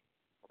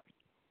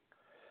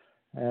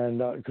 And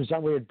because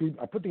that way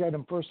I put the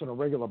item first in a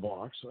regular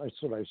box. I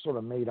sort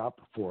of made up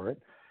for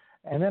it.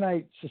 And then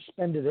I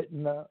suspended it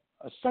in a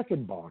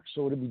second box.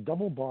 So it would be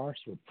double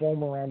boxed with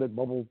foam around it,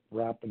 bubble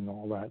wrap and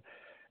all that.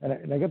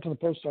 And I got to the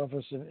post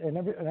office and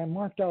I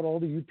marked out all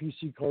the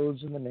UPC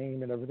codes and the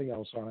name and everything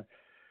else on it.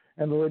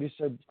 And the lady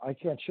said, I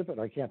can't ship it.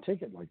 I can't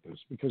take it like this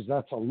because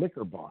that's a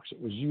liquor box.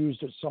 It was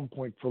used at some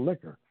point for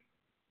liquor.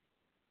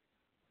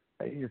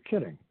 You're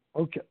kidding.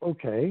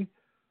 Okay.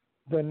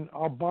 Then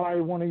I'll buy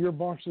one of your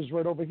boxes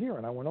right over here.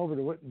 And I went over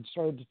to it and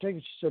started to take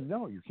it. She said,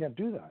 no, you can't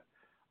do that.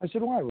 I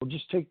said, why? We'll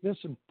just take this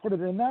and put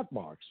it in that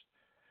box.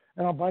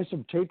 And I'll buy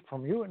some tape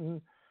from you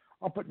and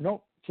I'll put,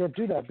 nope, can't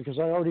do that because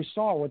I already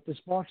saw what this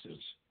box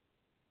is.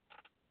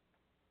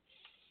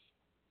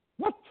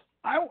 What?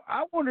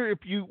 I wonder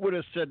if you would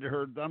have said to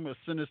her, I'm going to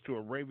send this to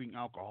a raving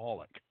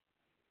alcoholic.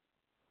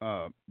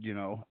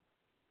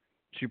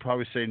 She'd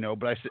probably say no,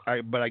 but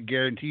I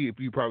guarantee you, if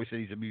you probably said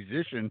he's a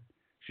musician,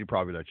 she'd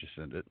probably let you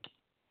send it.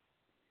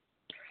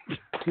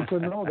 She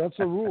said, no, that's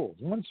a rule.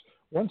 Once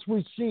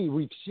we've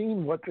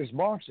seen what this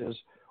box is,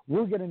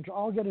 I'll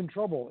get in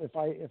trouble if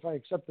I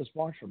accept this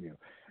box from you.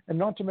 And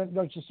not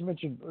just to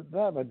mention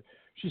that, but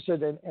she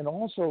said, and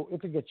also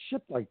if it gets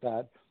shipped like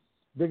that,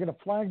 they're going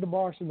to flag the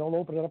box and they'll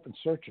open it up and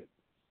search it.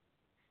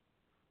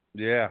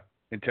 Yeah,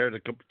 and tear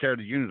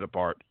the unit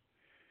apart,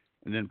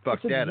 and then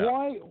fuck that up.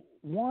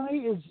 Why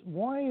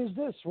is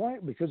this? Why?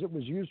 Because it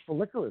was used for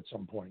liquor at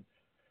some point,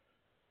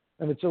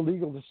 and it's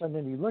illegal to send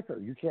any liquor.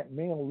 You can't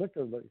mail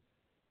liquor.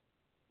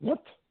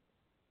 What?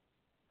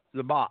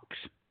 The box.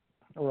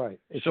 All right.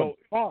 It's a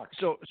box.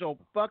 So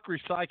fuck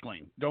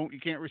recycling. You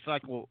can't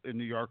recycle in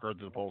New York or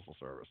the Postal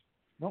Service.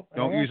 Nope.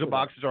 Don't use a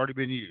box that's already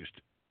been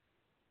used.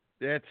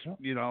 That's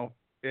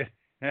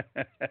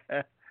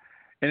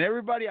And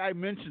everybody I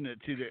mentioned it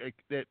to,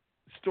 that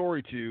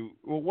story to,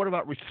 well, what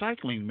about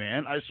recycling,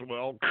 man? I said,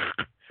 well,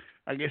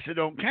 I guess it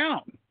don't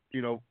count,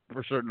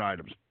 for certain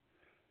items.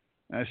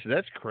 And I said,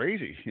 that's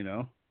crazy,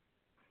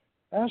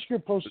 Ask your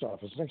post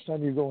office next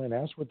time you go in.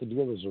 Ask what the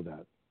deal is with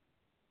that.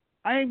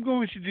 I am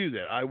going to do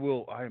that. I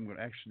will. I am going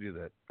to actually do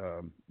that.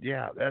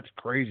 Yeah, that's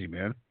crazy,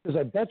 man. Because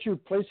I bet you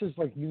places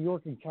like New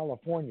York and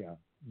California,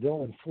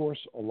 they'll enforce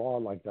a law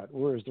like that,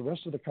 whereas the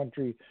rest of the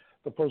country,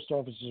 the post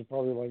offices are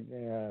probably like,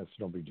 it's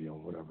no big deal,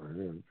 whatever.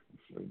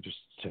 Just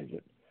take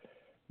it.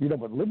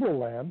 But liberal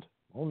land,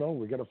 oh no,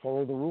 we got to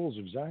follow the rules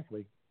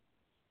exactly.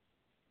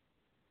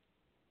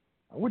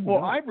 I wouldn't.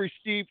 Well, know. I've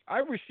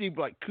received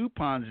like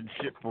coupons and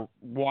shit for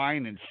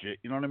wine and shit.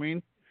 You know what I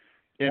mean?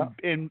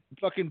 And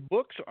fucking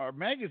books or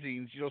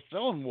magazines,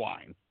 selling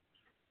wine.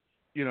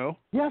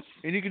 Yes.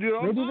 And you can do it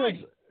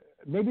online.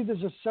 Maybe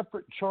there's a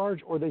separate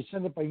charge, or they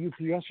send it by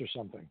UPS or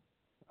something.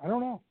 I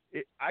don't know.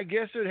 I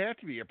guess it'd have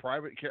to be a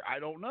private care. I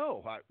don't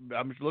know.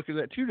 I'm just looking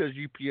at that too. Does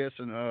UPS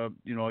and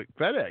like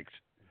FedEx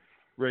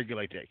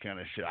regulate that kind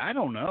of shit? I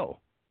don't know.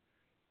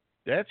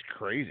 That's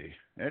crazy.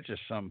 That's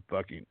just some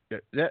fucking.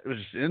 That was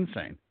just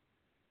insane.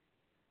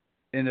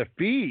 And the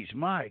fees,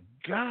 my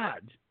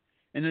God.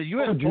 And the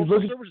U.S.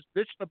 Postal Service is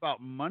bitching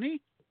about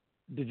money.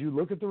 Did you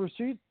look at the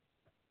receipt?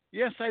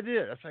 Yes, I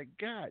did. I was like,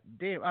 God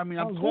damn. I mean,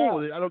 I'm cool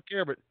with it. I don't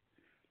care, but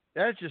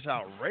that's just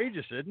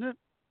outrageous, isn't it?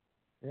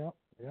 Yep.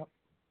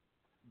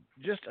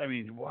 Just, I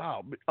mean,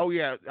 wow. Oh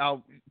yeah,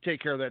 I'll take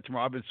care of that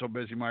tomorrow. I've been so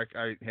busy, Mike.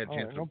 I had a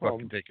chance to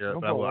fucking take care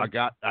of it.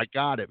 I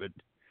got it, but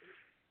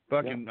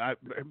fucking,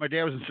 my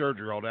dad was in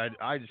surgery all day.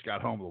 I just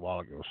got home a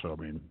while ago, so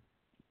I mean,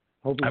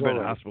 I've been in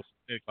the hospital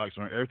since 8 o'clock.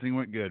 So everything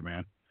went good,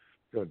 man.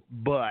 Good.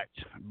 But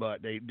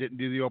they didn't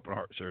do the open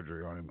heart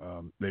surgery on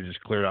him. They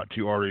just cleared out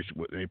 2 arteries.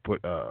 They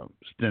put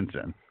stents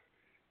in.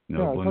 I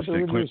thought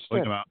they cleaned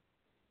them out.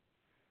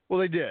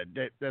 Well, they did.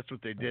 That's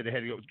what they did. They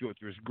had to go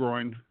through his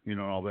groin,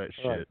 all that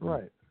shit.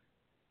 Right.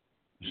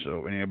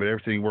 So anyway, but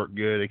everything worked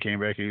good. They came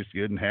back. He was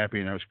good and happy,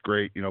 and that was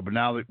great. But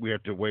now that we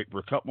have to wait for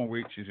a couple more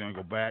weeks, he's going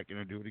to go back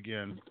and do it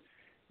again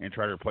and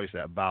try to replace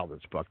that valve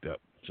that's fucked up.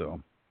 So,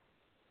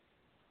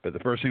 but the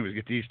first thing was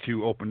get these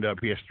 2 opened up.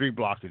 He has 3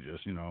 blockages,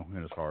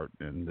 in his heart,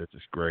 and that's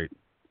just great.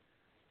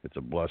 It's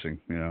a blessing,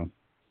 I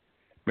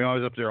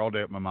was up there all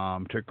day with my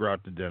mom. Took her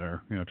out to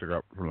dinner, took her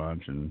out for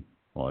lunch and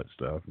all that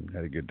stuff, and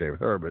had a good day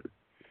with her. But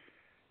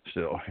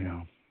still,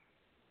 it's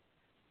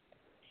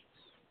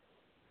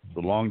a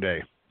long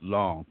day.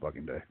 Long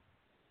fucking day.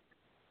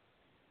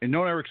 And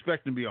don't ever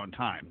expect them to be on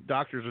time.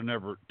 Doctors are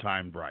never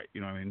timed right. You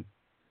know what I mean?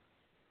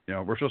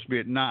 We're supposed to be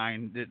at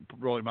 9. Didn't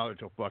roll him out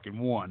until fucking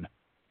 1.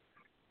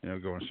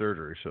 Going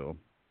surgery. So,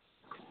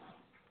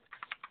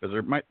 because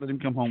they might let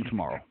him come home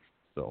tomorrow.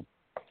 So.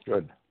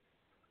 Good.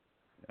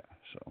 Yeah.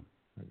 So.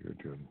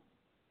 Good.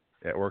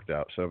 Yeah, it worked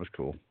out. So it was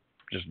cool.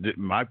 Just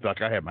didn't. I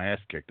had my ass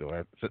kicked though. I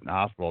had to sit in the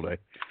hospital all day.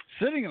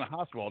 Sitting in the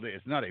hospital all day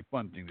is not a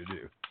fun thing to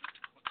do.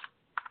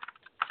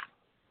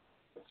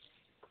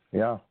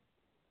 Yeah.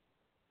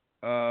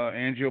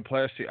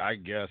 Angioplasty, I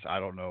guess. I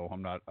don't know.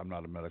 I'm not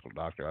a medical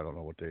doctor. I don't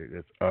know what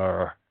it's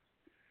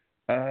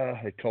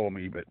They told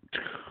me, but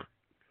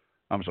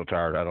I'm so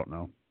tired. I don't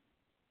know.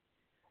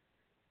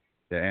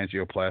 Yeah,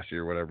 angioplasty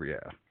or whatever.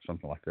 Yeah,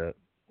 something like that.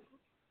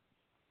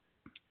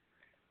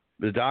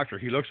 The doctor,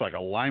 he looks like a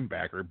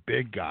linebacker,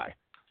 big guy.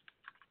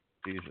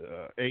 He's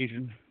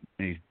Asian,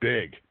 and he's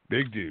big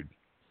dude.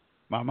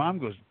 My mom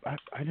goes,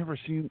 I never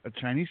seen a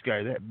Chinese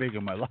guy that big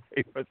in my life.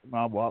 I said,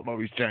 Mom, well, I don't know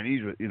if he's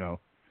Chinese, but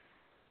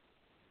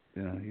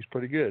he's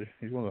pretty good.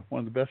 He's one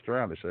of the best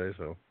around, they say.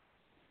 So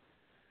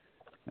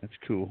that's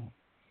cool.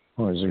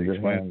 Oh, he's in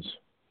good hands.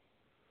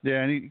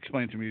 Yeah, and he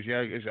explained to me,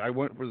 I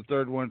went for the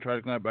third one, tried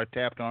to climb it, but I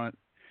tapped on it,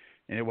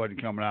 and it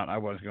wasn't coming out. I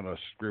wasn't going to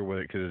screw with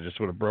it because it just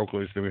would have broke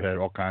loose. Then we had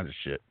all kinds of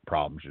shit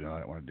problems, I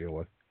didn't want to deal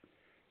with.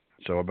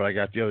 So, but I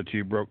got the other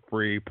two, broke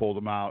free, pulled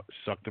them out,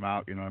 sucked them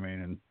out, you know what I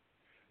mean? And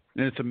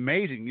it's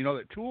amazing.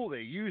 The tool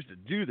they use to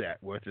do that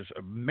with is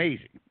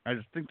amazing. I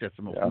just think that's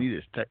the most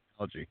neatest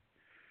technology.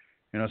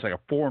 It's like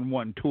a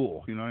 4-in-1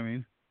 tool, you know what I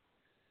mean?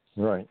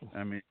 Right.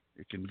 I mean,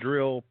 it can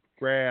drill,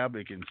 grab,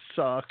 it can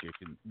suck, it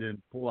can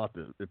then pulls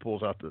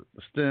out the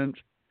stents.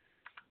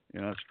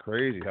 It's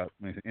crazy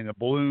in a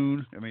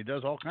balloon. I mean, it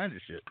does all kinds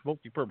of shit.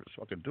 Multi-purpose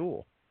fucking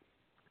tool.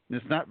 And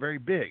it's not very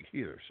big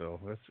either, so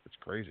it's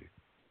crazy.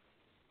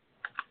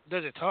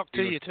 Does it talk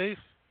to you too?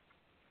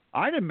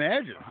 I'd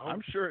imagine.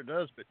 I'm sure it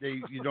does, but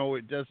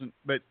it doesn't.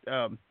 But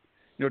 10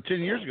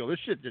 years ago, this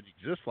shit didn't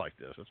exist like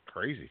this. It's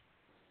crazy.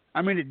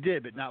 I mean, it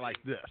did, but not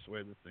like this. The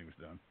way this thing's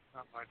done.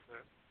 Not like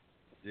that.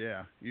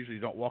 Yeah. Usually,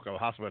 you don't walk out of the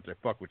hospital if they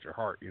fuck with your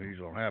heart. Usually,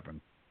 don't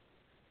happen.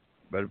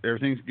 But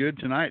everything's good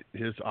tonight.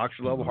 His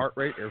oxygen level, heart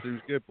rate,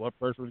 everything's good. Blood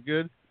pressure was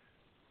good.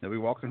 He'll be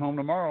walking home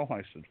tomorrow.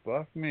 I said,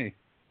 fuck me.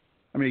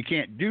 I mean, he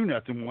can't do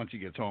nothing once he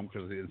gets home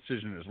because of the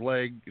incision in his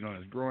leg, in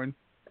his groin.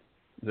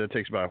 That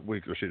takes about a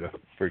week or so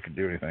before he can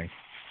do anything.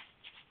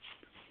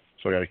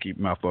 So I got to keep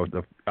him out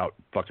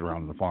fucking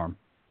around on the farm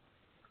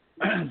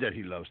that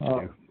he loves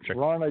to do.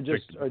 Ron, I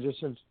just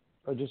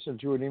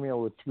sent you an email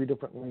with 3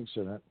 different links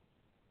in it.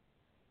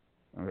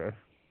 Okay.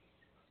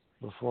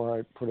 Before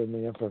I put in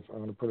the I'm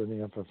going to put in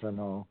the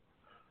FFNO.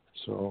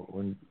 So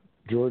when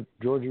George,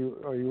 are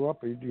you up?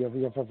 Do you have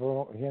the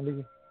FFNO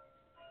handy?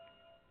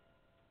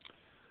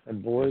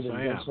 And Boyd and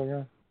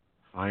Gunslinger?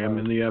 I am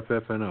in the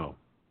FFNO.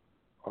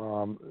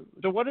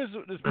 So what is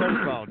this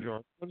protocol,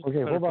 George?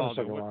 Okay, hold on a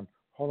second, Ron.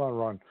 Hold on,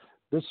 Ron.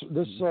 This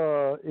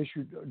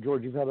issue,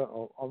 George, you've had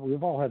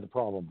we've all had the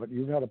problem, but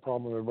you've had a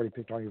problem. Everybody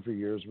picked on you for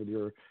years with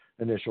your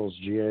initials,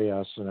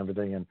 GAS, and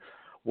everything. And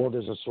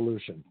there's a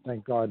solution.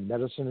 Thank God,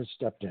 medicine has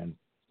stepped in,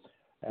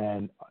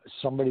 and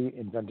somebody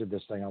invented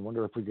this thing. I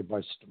wonder if we could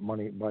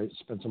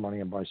spend some money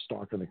and buy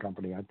stock in the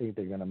company. I think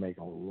they're going to make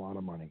a lot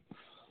of money.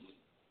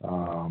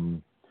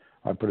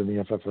 I put in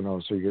the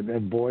FFNO, so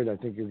and Boyd, I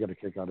think you'll get a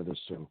kick out of this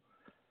too.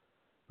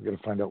 We've got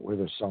to find out where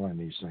they're selling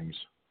these things.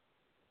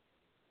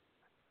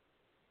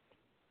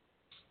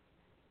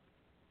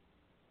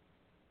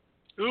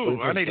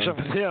 Ooh, I need some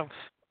of them.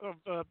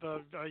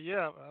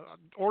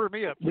 Order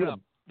me up. We're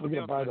going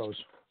to buy those.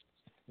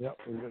 Yeah,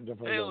 we're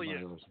definitely going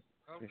to buy those.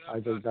 I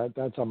think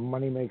that's a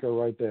moneymaker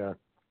right there.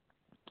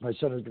 I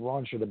sent it to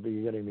Ron. Should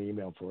be getting the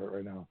email for it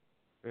right now.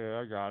 Yeah,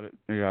 I got it.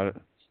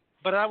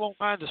 But I won't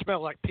mind the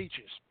smell like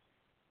peaches.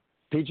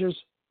 Peaches?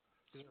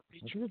 Is there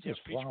peach? Yeah,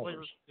 peach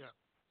flavors. Yeah.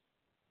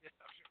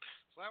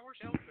 Flowers?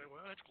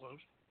 Well, that's close.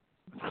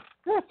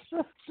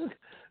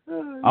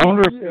 I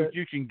wonder if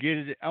you can get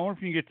it. I wonder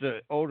if you can get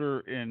the odor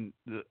and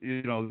the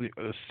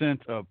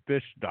scent of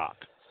fish stock.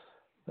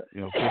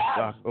 Fish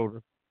stock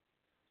odor.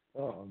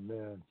 Oh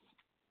man.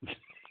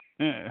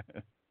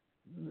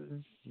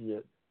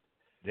 Shit.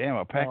 Damn,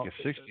 a pack of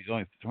 60 is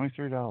only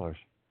 $23.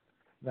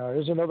 Now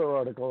here's another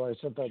article. I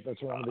sent that.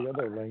 That's one of the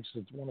other links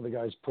that one of the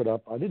guys put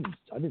up. I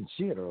didn't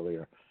see it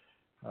earlier.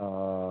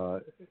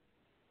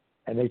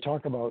 And they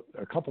talk about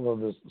a couple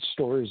of the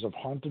stories of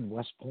haunted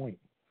West Point.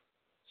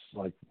 It's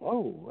like,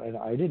 whoa, and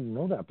I didn't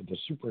know that, but the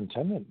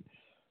superintendent's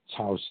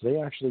house,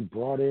 they actually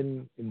brought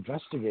in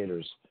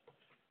investigators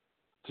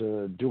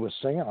to do a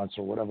seance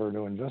or whatever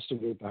to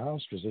investigate the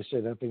house because they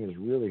say that thing is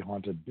really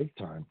haunted big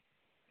time.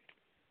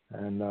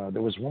 And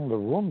there was one of the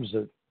rooms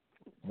that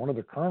one of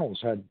the colonels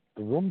had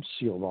the room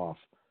sealed off.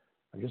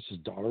 I guess his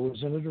daughter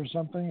was in it or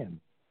something, and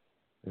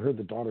they heard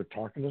the daughter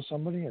talking to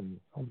somebody, and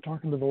I'm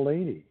talking to the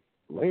lady.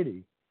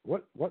 Lady?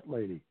 What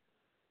lady?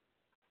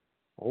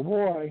 Oh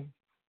boy.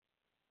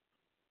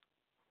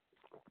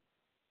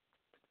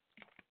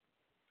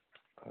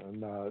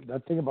 And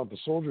that thing about the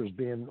soldiers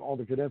all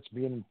the cadets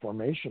being in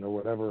formation or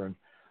whatever, and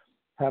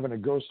having a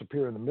ghost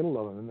appear in the middle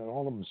of them, and then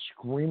all of them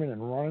screaming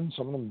and running,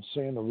 some of them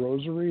saying the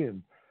rosary,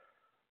 and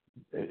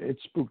it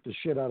spooked the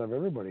shit out of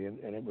everybody, and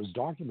it was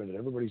documented.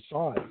 Everybody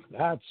saw it.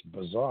 That's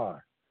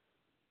bizarre.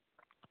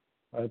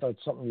 I thought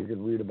something you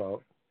could read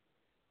about.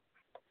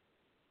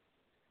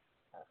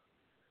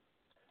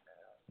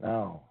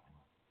 Now,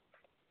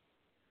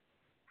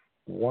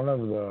 one of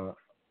the,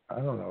 I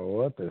don't know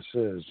what this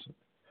is.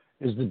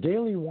 Is the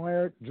Daily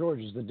Wire, George,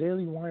 is the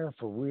Daily Wire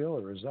for real,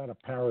 or is that a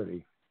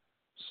parody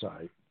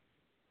site?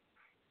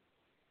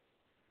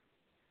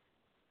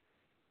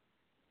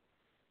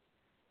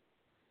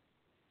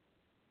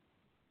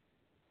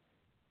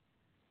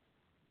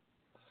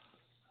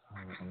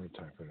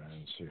 type it in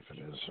and see if it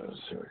is. Let's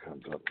see what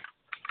comes up.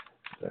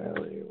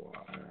 Daily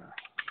Wire.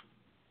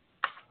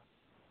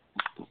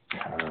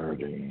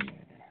 Parody.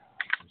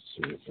 Let's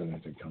see if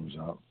anything comes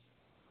up.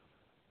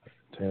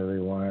 Daily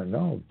Wire.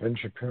 No, Ben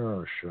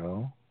Shapiro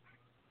Show.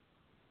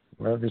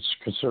 America's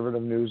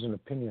conservative news and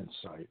opinion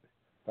site.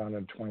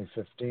 Founded in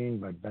 2015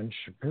 by Ben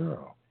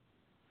Shapiro.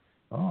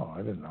 Oh, I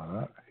didn't know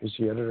that. He's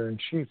the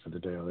editor-in-chief of the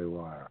Daily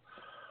Wire.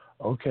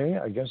 Okay,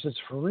 I guess it's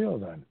for real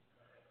then.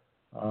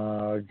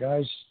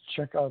 Guys,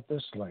 check out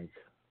this link.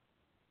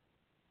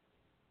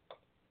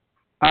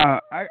 I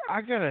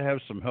gotta have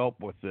some help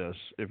with this.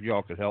 If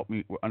y'all could help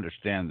me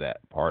understand that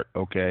part,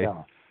 okay?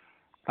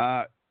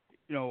 Yeah.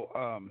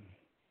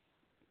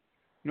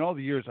 All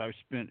the years I've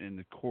spent in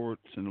the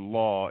courts and the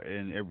law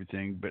and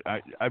everything, but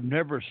I've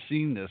never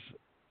seen this.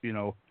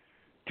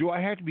 Do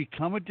I have to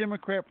become a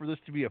Democrat for this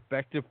to be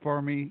effective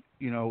for me?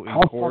 In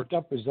How court? fucked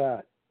up is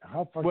that?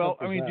 How fucked Well,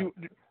 up is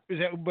that? is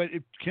that? But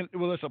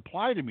will this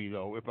apply to me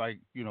though? If I,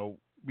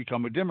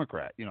 become a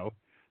Democrat,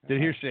 that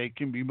hearsay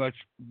can be much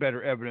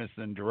better evidence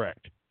than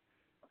direct.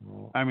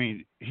 Well, I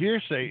mean,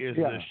 hearsay is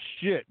yeah. the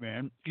shit,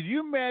 man. Could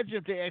you imagine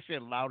if they actually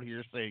allowed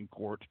hearsay in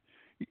court?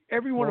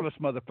 Every one of us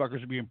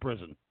motherfuckers would be in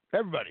prison.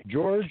 Everybody.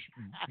 George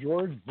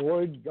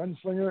Boyd,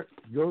 Gunslinger,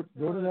 go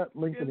to that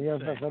link in the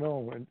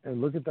FFNO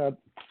and look at that.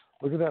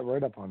 Look at that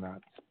write-up on that.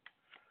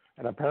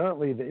 And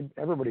apparently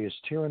everybody is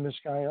tearing this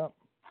guy up.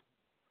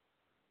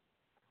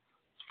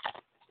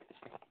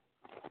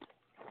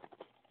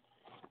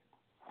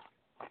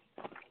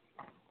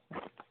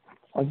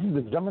 I think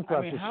the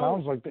Democrats, it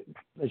sounds like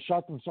they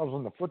shot themselves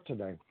in the foot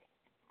today.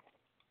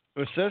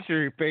 It says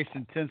here he faced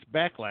intense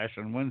backlash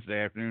on Wednesday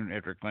afternoon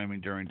after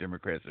claiming during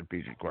Democrats'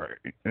 impeachment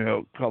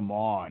inquiry. Come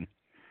on.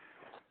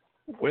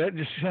 Well,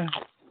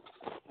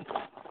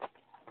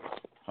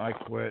 I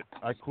quit.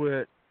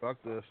 Fuck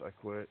this. I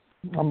quit.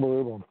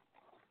 Unbelievable.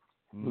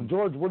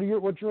 George,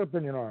 what's your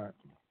opinion on it?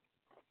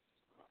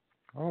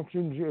 I don't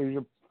think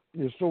you're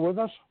still with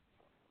us.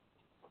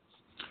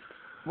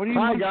 What do you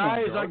Hi mean,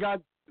 guys,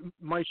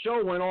 my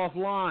show went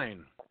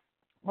offline.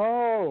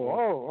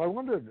 Oh, I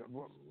wondered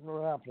what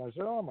happened. I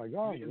said, oh my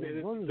God.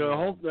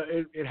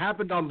 It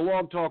happened on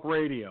Blog Talk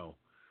Radio.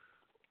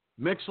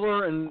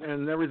 Mixler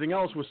and everything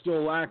else was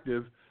still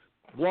active.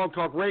 Blog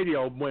Talk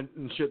Radio went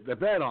and shit the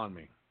bed on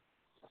me.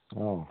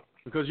 Oh.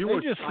 Because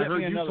I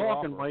heard you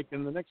talking, Mike,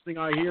 and the next thing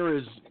I hear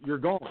is you're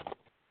gone.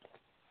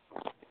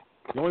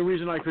 The only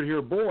reason I could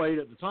hear Boyd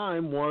at the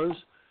time was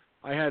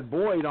I had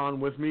Boyd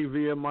on with me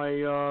via my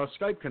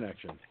Skype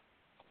connection.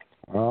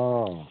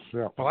 Oh,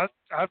 yeah. Well,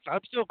 I'm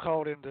still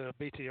called into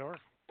BTR.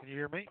 Can you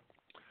hear me?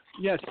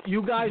 Yes,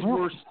 you guys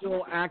were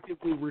still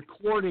actively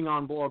recording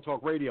on Blog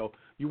Talk Radio.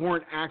 You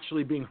weren't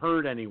actually being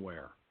heard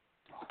anywhere.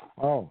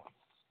 Oh.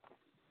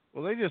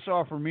 Well, they just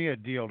offered me a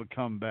deal to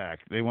come back.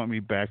 They want me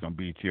back on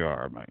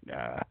BTR. I'm like,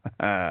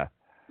 nah.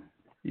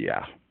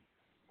 Yeah.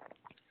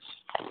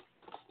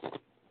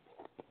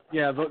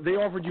 Yeah, they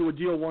offered you a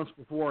deal once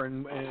before,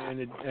 and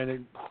it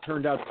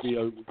turned out to be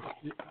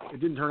it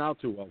didn't turn out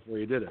too well for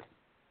you, did it?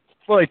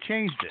 Well, they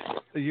changed it.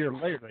 A year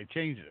later, they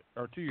changed it.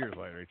 Or 2 years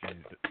later, they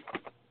changed it.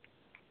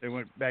 They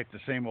went back to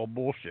the same old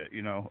bullshit,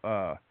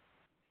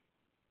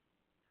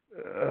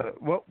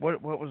 What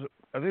was it?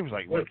 I think it was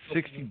like,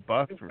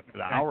 $60 for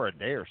an hour a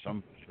day or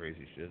some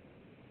crazy shit.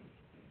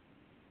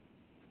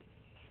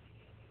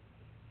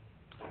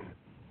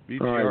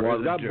 All right, well,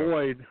 I've got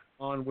Boyd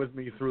on with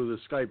me through the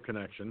Skype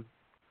connection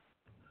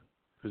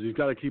because he's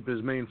got to keep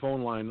his main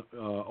phone line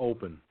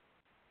open.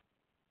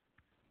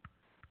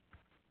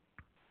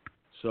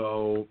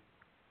 So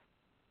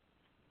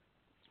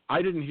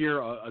I didn't hear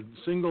a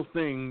single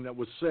thing that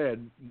was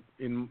said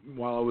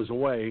while I was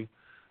away.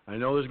 I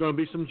know there's going to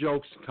be some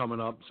jokes coming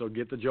up, so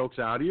get the jokes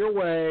out of your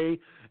way,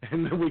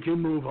 and then we can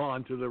move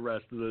on to the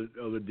rest of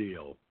the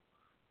deal.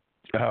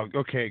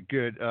 Okay,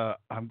 good.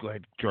 I'm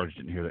glad George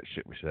didn't hear that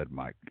shit we said,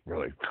 Mike.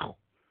 Really.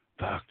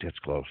 Fuck, that's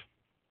close.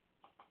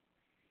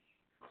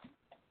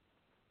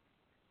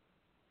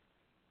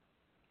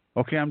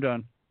 Okay, I'm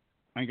done.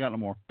 I ain't got no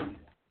more.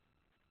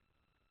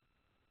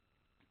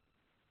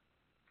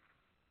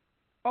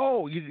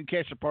 Oh, you didn't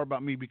catch the part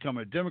about me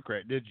becoming a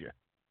Democrat, did you?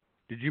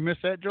 Did you miss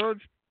that,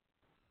 George?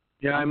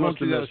 Yeah, I must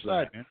have missed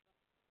that. Man.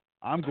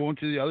 I'm going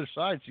to the other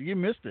side, so you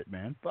missed it,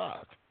 man.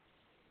 Fuck.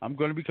 I'm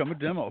going to become a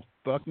demo.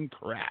 Fucking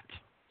crap.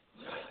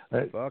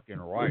 Fucking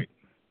right.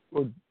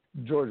 Well,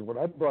 George, what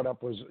I brought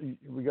up was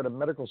we got a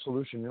medical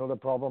solution. You know the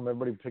problem?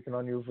 Everybody picking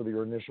on you for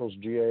your initials,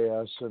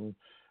 GAS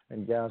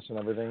and gas and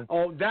everything.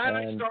 Oh, that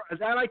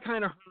I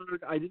kind of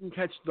heard. I didn't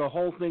catch the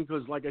whole thing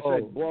because, like I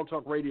said, Blog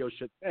Talk Radio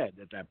shit dead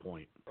at that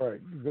point. All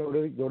right, go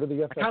to the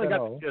FFNO. I kind of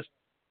got the gist.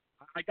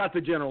 I got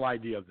the general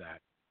idea of that.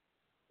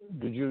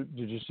 Did you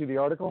see the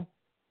article?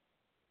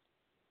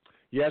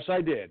 Yes, I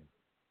did.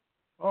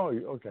 Oh,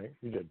 okay,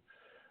 you did.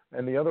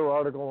 And the other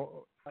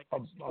article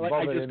above I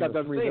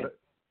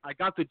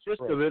got the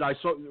gist of it. I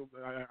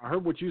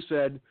heard what you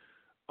said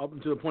up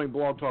until the point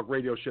Blog Talk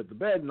Radio shit the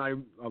bed, and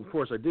of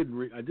course I did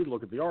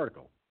look at the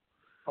article.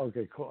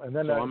 Okay, cool. And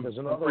then So there's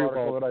another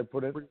article that I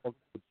put in. You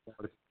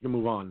can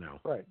move on now.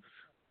 Right.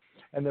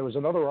 And there was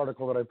another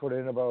article that I put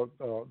in about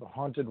the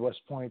haunted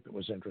West Point that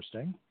was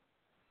interesting.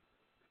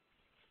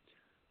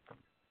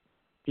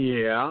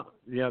 Yeah,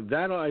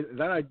 that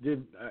I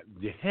did.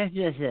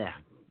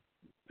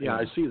 Yeah,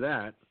 I see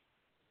that.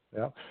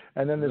 Yeah,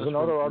 and then there's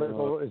another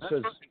article. It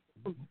says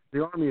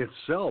the Army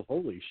itself.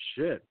 Holy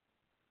shit!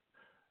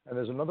 And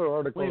there's another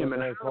article in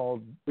there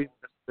called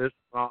this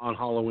on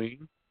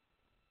Halloween.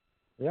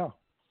 Yeah,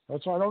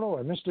 that's I don't know.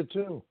 I missed it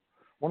too.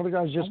 One of the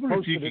guys just I wonder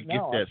posted if you it could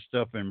now. get that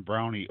stuff in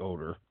brownie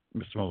odor.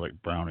 It smells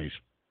like brownies.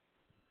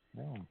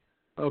 Yeah.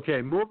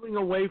 Okay, moving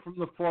away from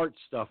the fart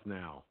stuff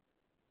now.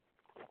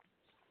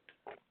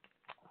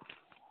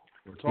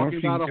 We're talking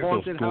about a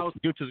haunted house.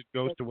 Go to the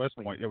Ghost of West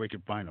Point. Yeah, we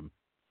can find them.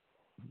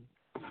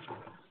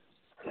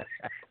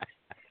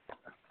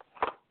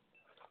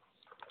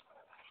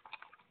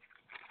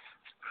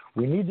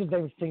 We need to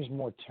make things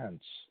more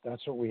tense.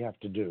 That's what we have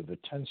to do. The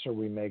tenser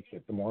we make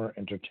it, the more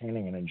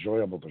entertaining and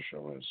enjoyable the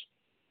show is.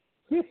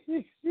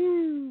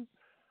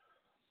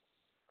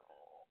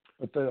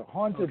 But the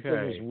haunted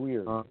thing is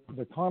weird.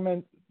 The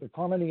comment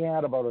he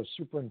had about a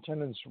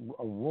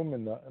room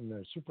in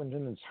the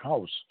superintendent's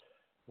house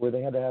where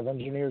they had to have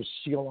engineers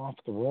seal off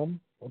the room.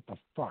 What the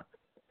fuck?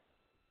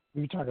 What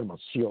are you talking about,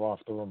 seal off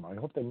the room? I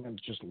hope they meant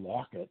just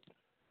lock it.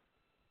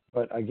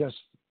 But I guess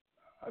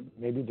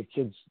maybe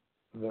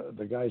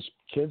the guy's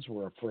kids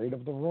were afraid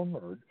of the room,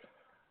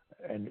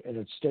 and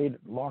it stayed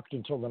locked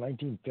until the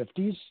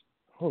 1950s.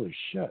 Holy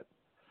shit!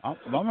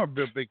 I'm a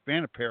big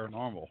fan of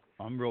paranormal.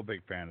 I'm a real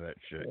big fan of that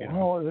shit.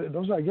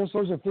 Well, I guess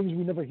those are things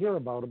we never hear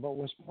about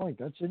West Point.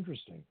 That's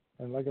interesting.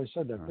 And like I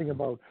said, that thing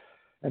about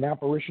an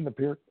apparition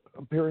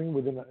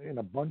appearing in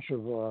a bunch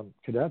of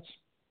cadets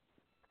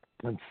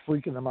and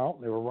freaking them out.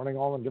 And they were running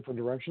all in different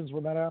directions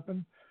when that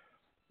happened.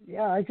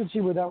 Yeah, I can see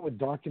where that would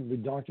be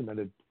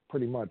documented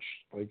pretty much.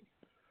 Like,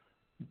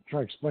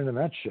 try explaining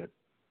that shit.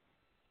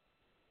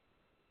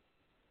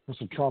 Must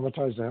have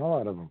traumatized the hell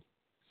out of them.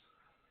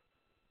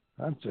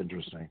 That's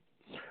interesting.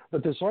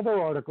 But this other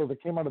article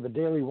that came out of the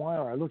Daily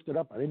Wire, I looked it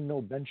up. I didn't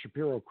know Ben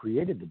Shapiro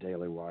created the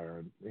Daily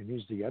Wire, and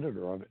he's the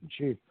editor of it in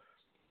chief.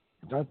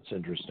 That's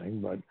interesting,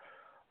 but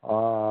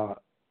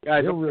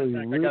guys,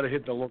 I got to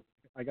hit the look.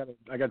 I got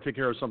to take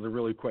care of something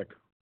really quick.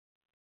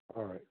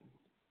 All right.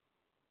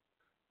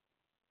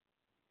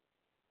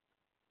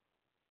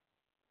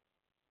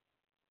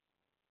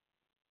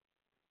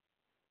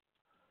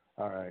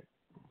 All right.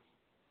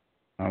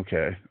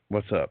 Okay.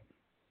 What's up?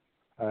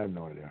 I have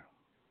no idea.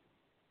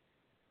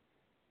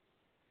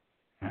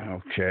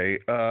 Okay.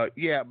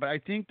 Yeah, but I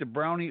think the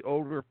brownie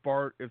odor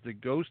part, if the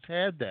ghost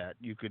had that,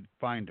 you could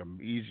find them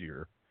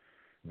easier.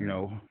 You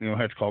know,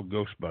 it's called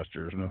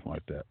Ghostbusters, nothing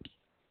like that.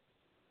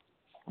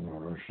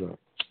 Oh shit.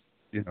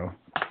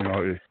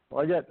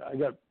 Well, I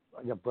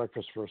got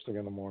breakfast first thing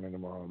in the morning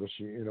tomorrow.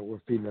 We're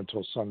feeding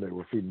until Sunday.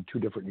 We're feeding 2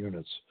 different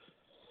units.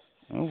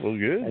 Oh, well,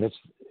 good. And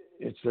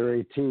it's their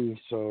AT,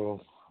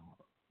 so.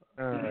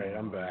 All right,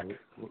 I'm back.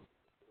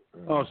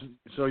 Oh,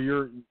 so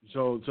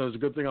it's a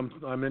good thing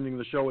I'm ending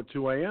the show at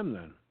 2 a.m.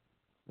 then.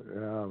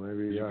 Yeah,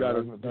 maybe.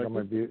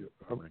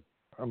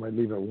 I might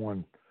leave at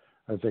 1.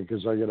 I think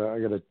because I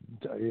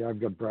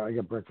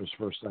got breakfast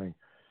first thing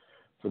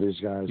for these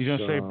guys. You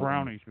don't say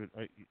brownies,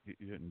 but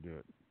you didn't do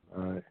it.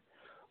 All right.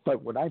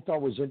 But what I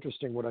thought was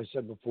interesting, what I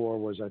said before,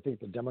 was I think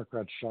the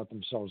Democrats shot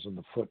themselves in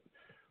the foot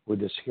with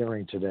this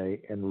hearing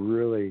today and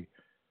really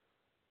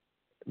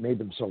made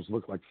themselves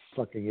look like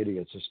fucking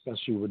idiots,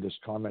 especially with this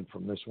comment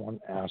from this one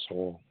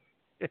asshole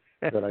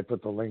that I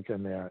put the link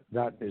in there.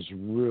 That is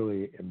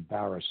really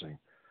embarrassing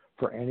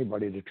for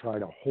anybody to try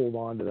to hold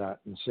on to that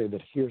and say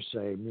that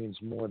hearsay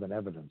means more than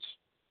evidence.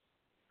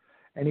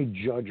 Any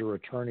judge or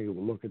attorney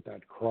will look at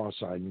that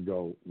cross-eyed and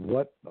go,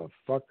 what the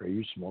fuck are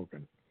you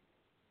smoking?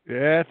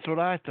 That's what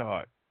I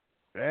thought.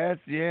 I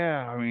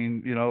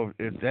mean,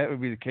 if that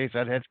would be the case,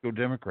 I'd have to go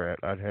Democrat.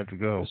 I'd have to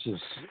go.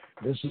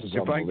 This is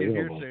if I can get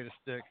unbelievable. hearsay to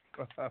stick.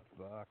 Fuck.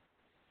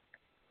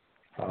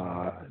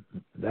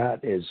 That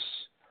is,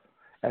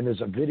 and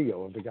there's a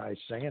video of the guy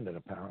saying it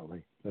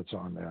apparently that's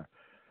on there.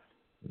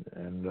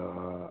 And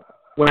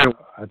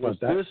I thought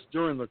this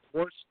during the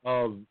course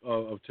of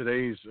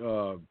today's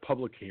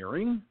public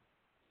hearing?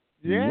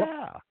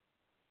 Yeah.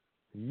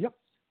 Yep.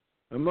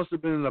 I must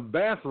have been in the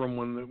bathroom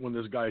when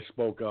this guy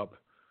spoke up,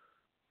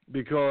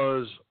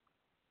 because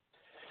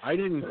I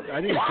didn't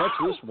touch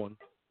this one.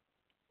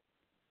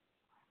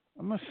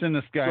 I'm gonna send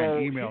this guy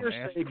an email and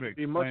ask hearsay him to can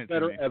be explain much it to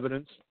better me.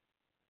 evidence.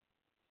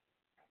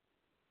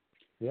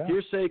 Yeah.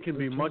 Hearsay can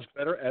be much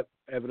better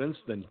evidence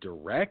than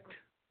direct.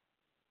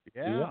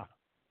 Yeah.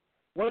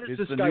 What is It's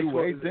this the guy new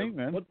wave thing,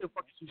 man. What the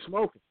fuck is he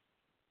smoking?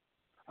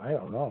 I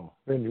don't know.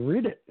 When you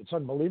read it, it's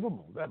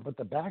unbelievable. But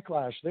the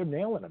backlash, they're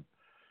nailing him.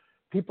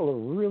 People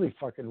are really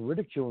fucking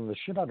ridiculing the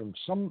shit out of him.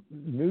 Some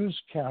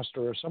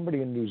newscaster or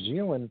somebody in New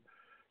Zealand,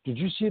 did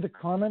you see the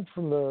comment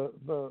from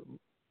the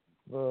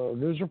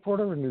news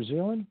reporter in New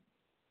Zealand?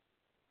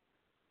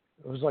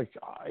 It was like,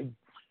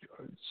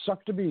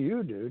 suck to be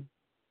you, dude.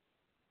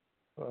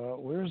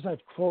 Where's that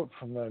quote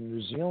from the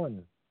New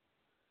Zealand?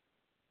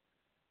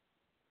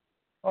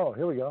 Oh,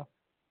 here we go.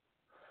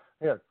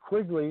 Here,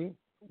 Quigley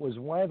was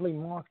widely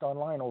mocked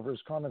online over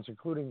his comments,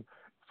 including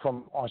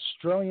from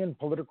Australian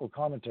political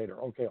commentator,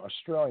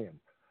 Australian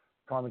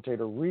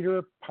commentator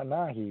Reader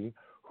Panahi,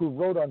 who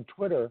wrote on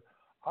Twitter,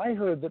 I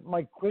heard that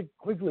Mike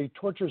Quigley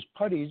tortures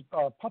puppies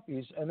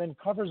and then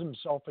covers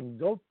himself in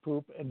goat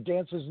poop and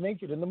dances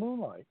naked in the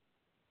moonlight.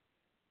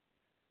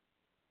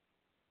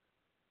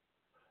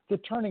 They're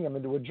turning him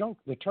into a joke.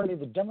 They're turning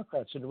the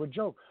Democrats into a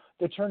joke.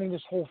 They're turning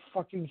this whole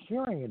fucking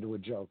hearing into a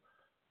joke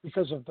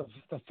because of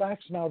the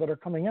facts now that are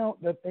coming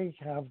out that they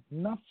have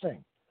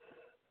nothing.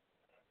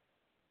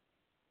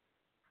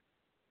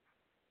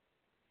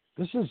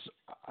 This is,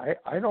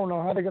 I don't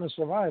know how they're going to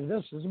survive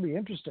this. This will be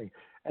interesting.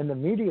 And the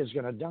media is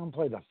going to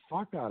downplay the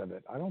fuck out of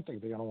it. I don't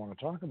think they're going to want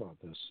to talk about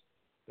this.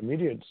 The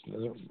media,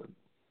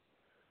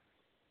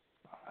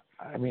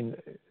 I mean,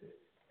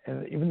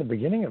 and even the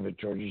beginning of it,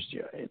 George,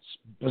 it's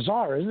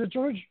bizarre, isn't it,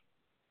 George?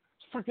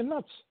 It's fucking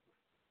nuts.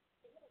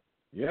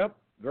 Yep,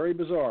 very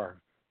bizarre.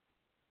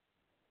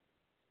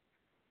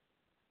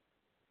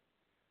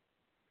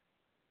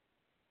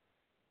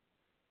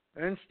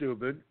 And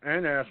stupid,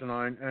 and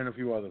asinine, and a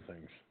few other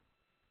things.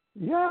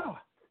 Yeah.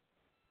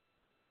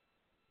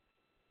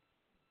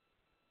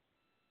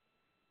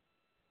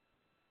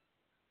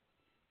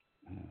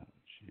 Oh,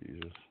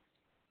 Jesus.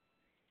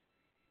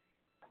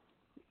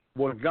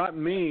 What got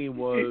me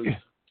was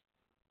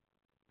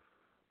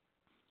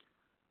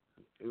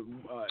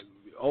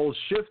old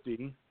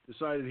Shifty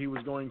decided he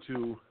was going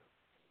to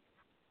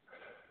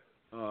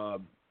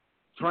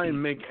try and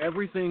make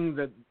everything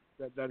that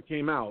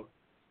came out,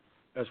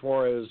 as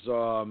far as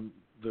the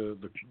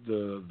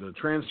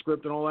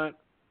transcript and all that.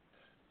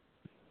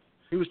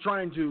 He was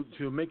trying to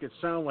make it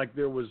sound like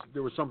there was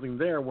something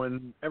there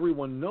when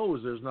everyone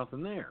knows there's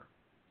nothing there.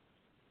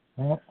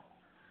 Well,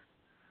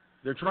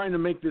 they're trying to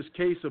make this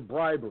case of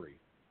bribery.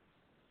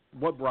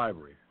 What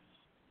bribery?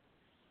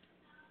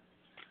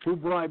 Who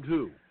bribed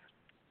who?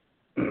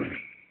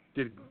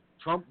 Did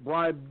Trump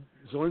bribe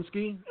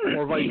Zelensky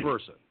or vice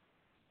versa?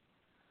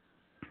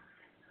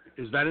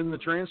 Is that in the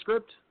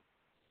transcript?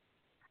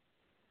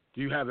 Do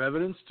you have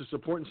evidence to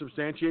support and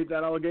substantiate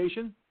that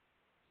allegation?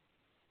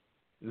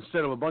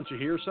 Instead of a bunch of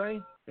hearsay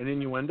and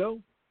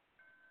innuendo?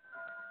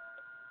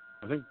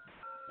 I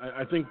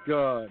think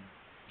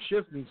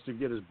Schiff needs to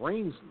get his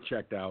brains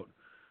checked out,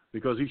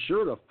 because he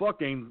sure the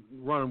fuck ain't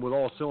running with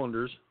all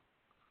cylinders.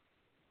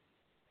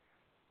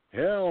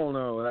 Hell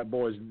no, that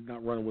boy's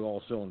not running with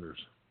all cylinders.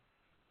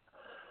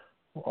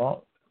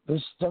 Well,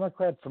 this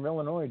Democrat from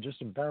Illinois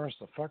just embarrassed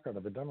the fuck out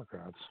of the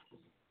Democrats.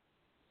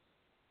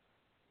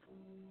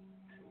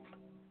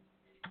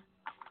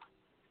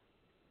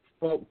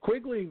 Well,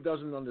 Quigley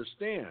doesn't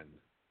understand.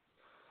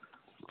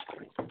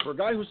 For a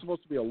guy who's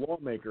supposed to be a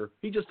lawmaker,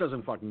 he just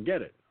doesn't fucking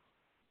get it.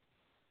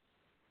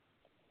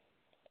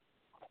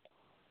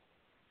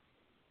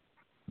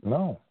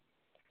 No.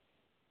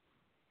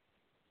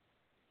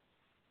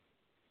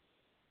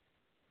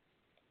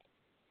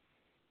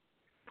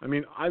 I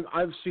mean,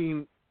 I've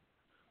seen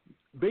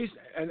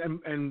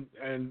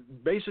and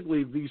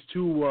basically these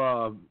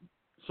two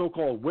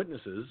so-called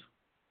witnesses,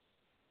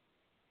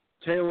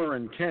 Taylor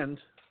and Kent.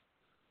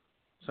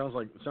 Sounds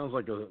like a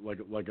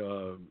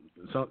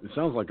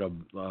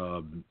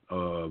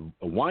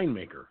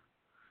winemaker.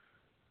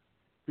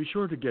 Be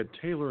sure to get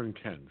Taylor and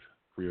Kent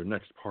for your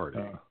next party.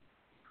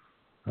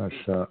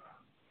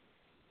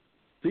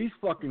 These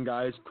fucking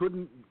guys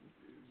couldn't.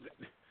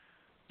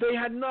 They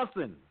had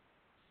nothing.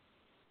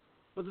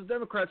 But the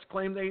Democrats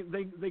claim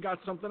they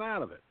got something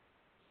out of it.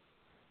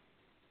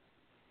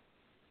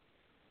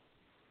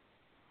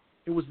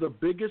 It was the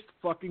biggest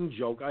fucking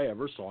joke I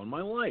ever saw in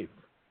my life.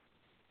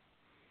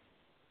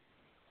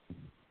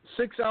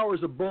 6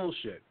 hours of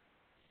bullshit.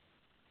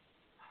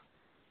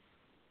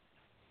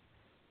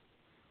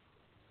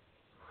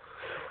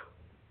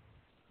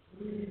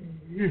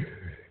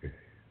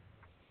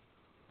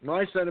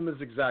 My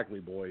sentiments exactly,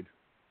 Boyd.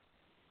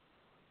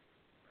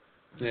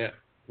 Yeah.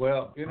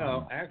 Well,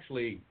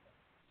 actually,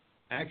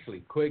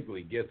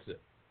 Quigley gets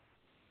it.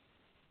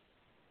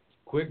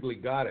 Quigley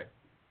got it.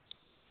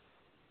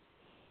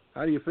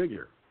 How do you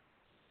figure?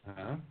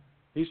 Uh-huh.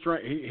 He's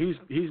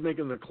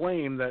making the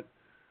claim that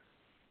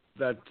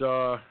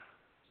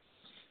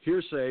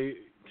hearsay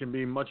can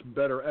be much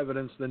better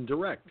evidence than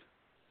direct.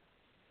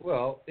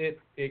 Well, it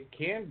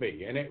can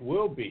be, and it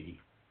will be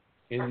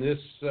in this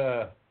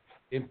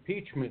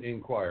impeachment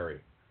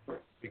inquiry,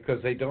 because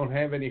they don't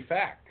have any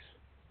facts,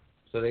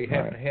 so they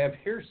have to have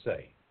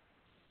hearsay.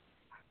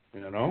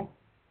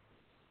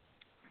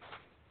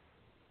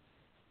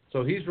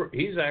 So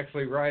he's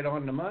actually right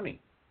on the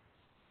money.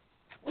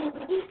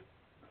 You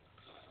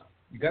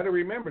got to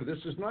remember,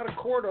 this is not a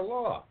court of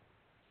law.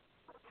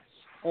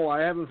 Oh,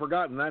 I haven't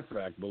forgotten that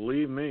fact.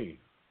 Believe me.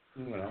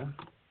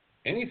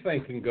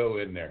 Anything can go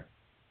in there.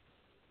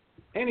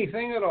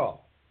 Anything at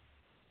all.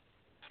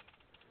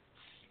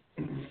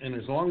 And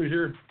as long as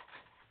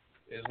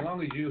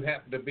you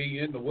happen to be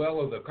in the well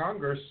of the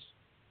Congress,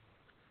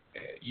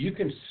 You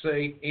can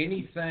say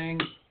anything,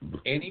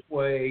 any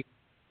way,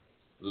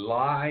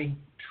 lie,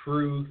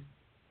 truth,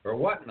 or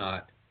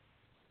whatnot,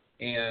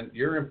 and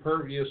you're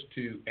impervious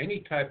to any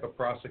type of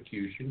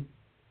prosecution.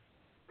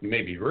 You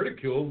may be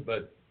ridiculed,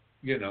 but,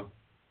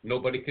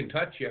 nobody can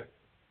touch you.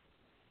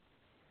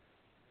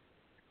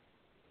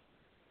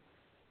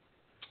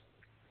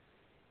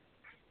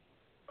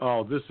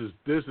 Oh, this is.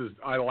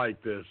 I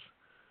like this.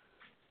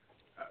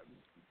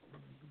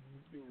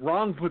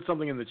 Ron put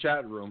something in the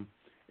chat room.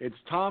 It's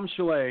Tom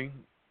Shillay.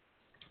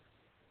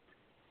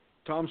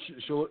 Tom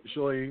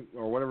Shillay,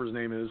 or whatever his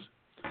name is.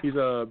 He's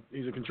a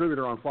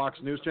contributor on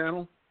Fox News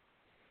Channel.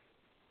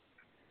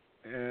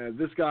 And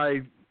this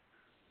guy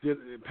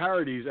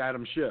parodies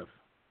Adam Schiff.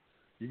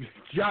 You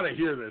gotta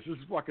hear this. This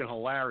is fucking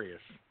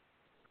hilarious.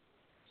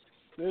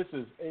 This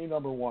is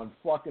 #1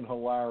 fucking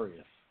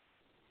hilarious.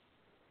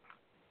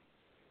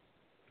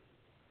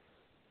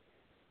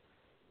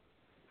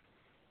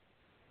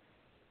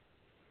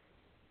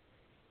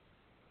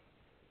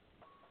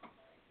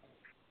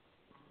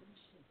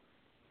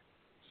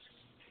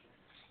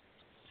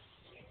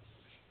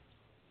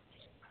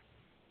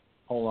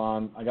 Hold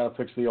on, I gotta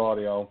fix the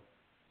audio.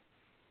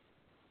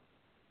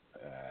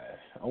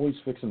 Always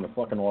fixing the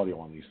fucking audio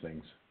on these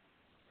things.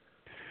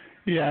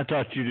 Yeah, I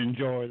thought you'd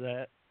enjoy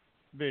that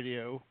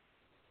video.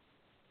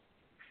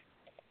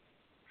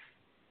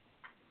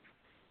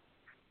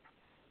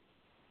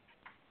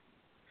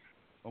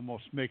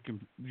 Almost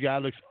making the guy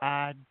looks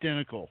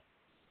identical.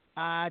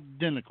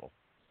 Identical.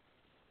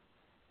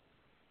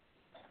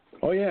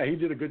 Oh yeah, he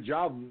did a good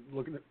job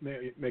looking at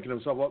making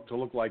himself up to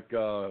look like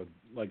old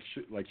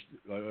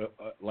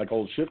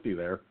Shifty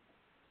there.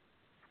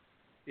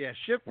 Yeah,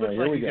 Schiff looks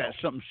like he got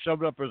something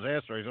shoved up his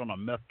ass, or he's on a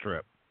meth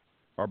trip,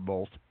 or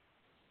both.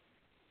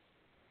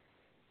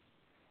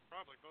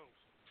 Probably both.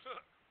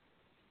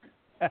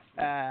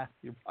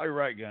 You're probably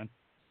right, Gun.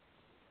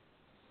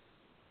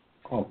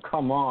 Oh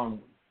come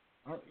on!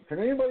 Can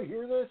anybody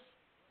hear this?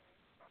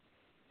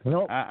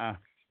 Nope. Can't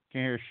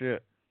hear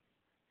shit.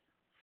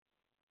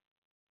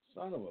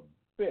 Son of a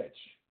bitch.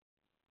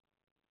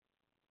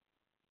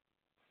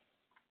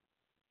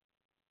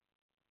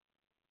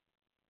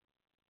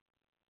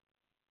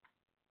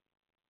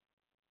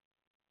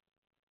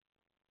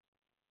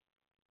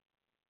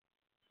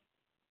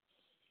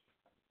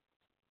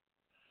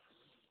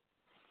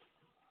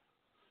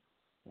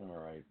 All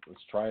right,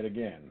 let's try it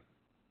again.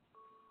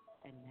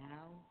 And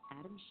now,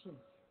 Adam Schiff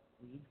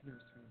reads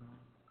nursery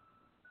rhymes.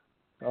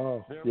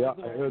 Oh, yeah,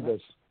 I heard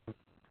this.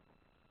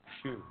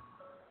 Shoot.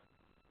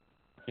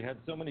 She had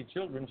so many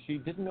children, she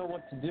didn't know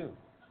what to do.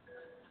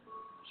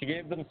 She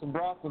gave them some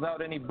broth without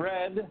any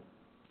bread,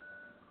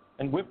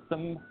 and whipped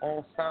them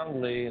all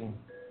soundly and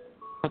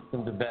put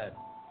them to bed.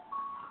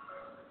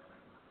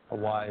 A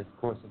wise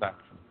course of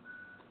action.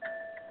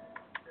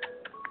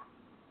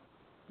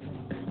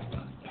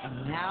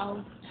 And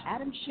now,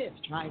 Adam Schiff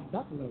tried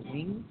buffalo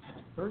wings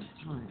for the first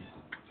time.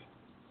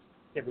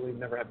 Can't believe you've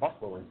never had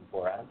buffalo wings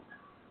before, Adam.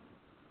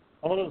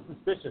 I'm a little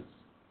suspicious.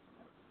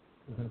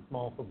 Isn't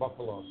small for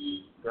buffalo.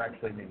 They're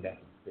actually named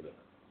after the city.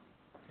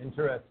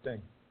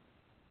 Interesting.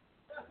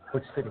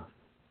 Which city?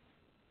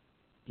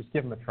 Just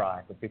give them a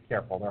try, but be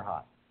careful. They're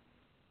hot.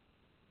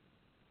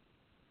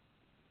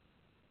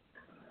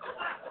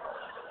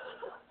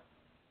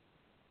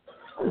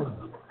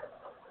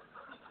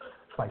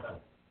 Spicy.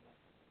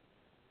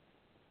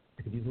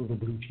 I could use a little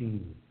blue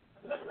cheese.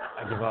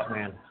 I give up,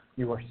 man.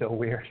 You are so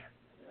weird.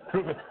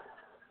 Prove it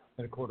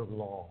in a court of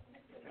law.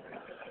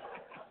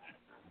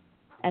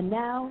 And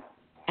now,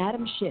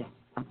 Adam Schiff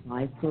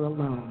applies for a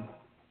loan.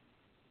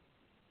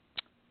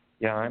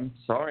 Yeah, I'm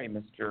sorry,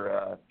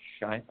 Mr.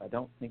 Scheif. I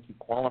don't think you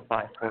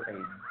qualify for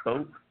a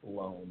boat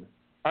loan.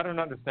 I don't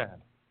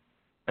understand.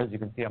 As you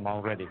can see, I'm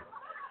already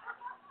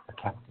a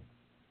captain.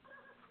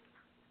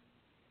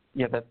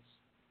 Yeah,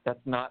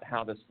 that's not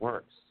how this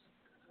works.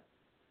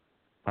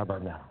 How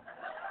about now?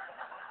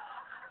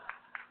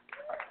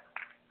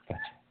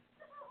 Gotcha.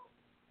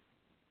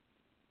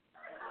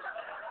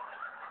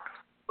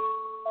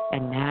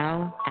 And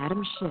now,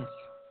 Adam Schiff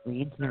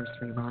reads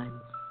nursery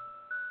rhymes.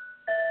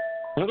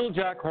 Little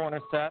Jack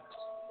Horner sat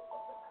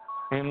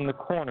in the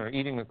corner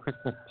eating a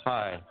Christmas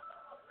pie.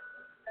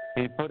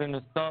 He put in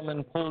his thumb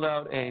and pulled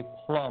out a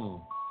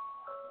plum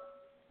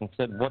and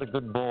said, "What a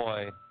good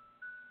boy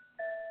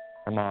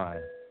am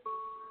I."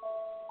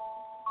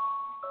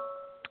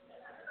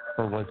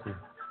 Or was he?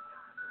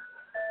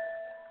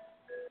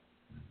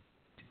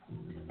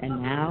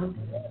 And now,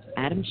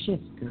 Adam Schiff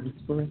goes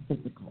for a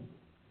physical.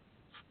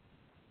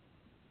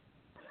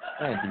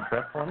 Hey, deep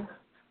breath for me.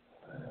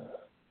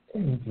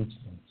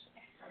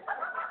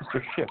 Mr.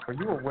 Schiff, are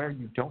you aware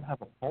you don't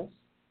have a pulse?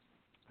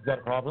 Is that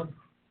a problem?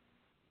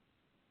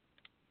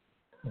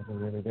 Never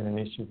really been an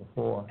issue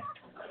before.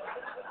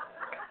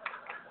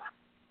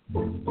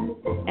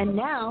 And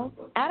now,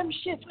 Adam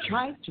Schiff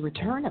tries to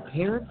return a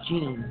pair of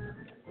jeans.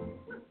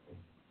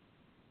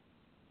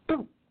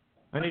 Ooh,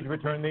 I need to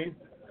return these.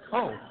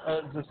 Oh,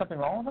 is there something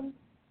wrong with them?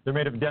 They're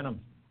made of denim.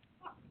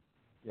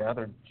 Yeah,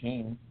 they're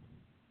jeans.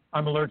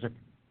 I'm allergic.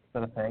 Is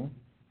that a thing?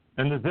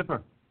 And the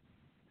zipper.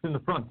 It's in the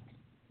front.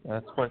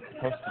 That's what it's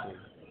supposed to be.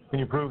 Can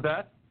you prove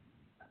that?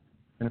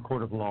 In a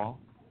court of law?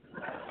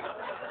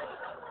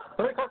 What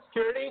do they call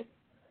security?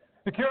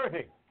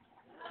 Security.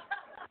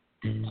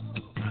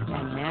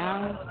 And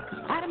now,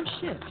 Adam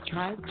Schiff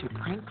tries to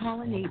prank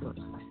call a neighbor.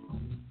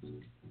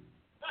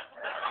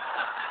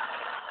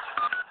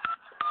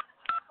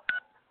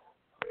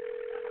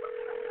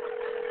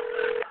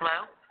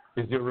 Hello?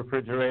 Is your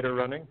refrigerator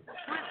running?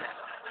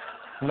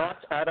 Not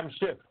Adam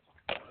Schiff.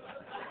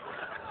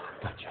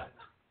 Gotcha.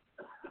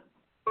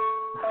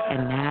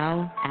 And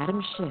now,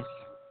 Adam Schiff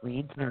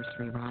reads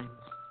nursery rhymes.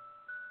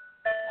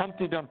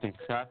 Humpty Dumpty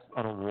sat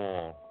on a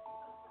wall.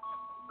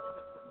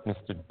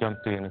 Mr.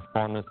 Dumpty and his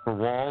fondness for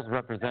walls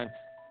represent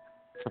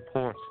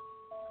support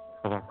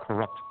of our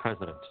corrupt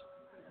president.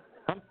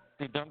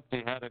 Humpty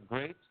Dumpty had a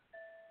great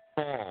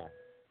fall.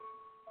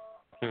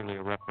 Clearly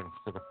a reference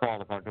to the fall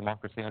of our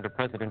democracy under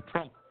President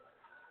Trump.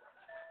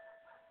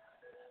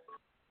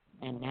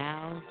 And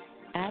now,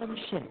 Adam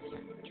Schiff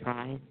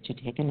tries to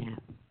take a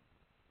nap.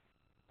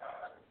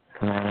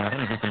 Come on,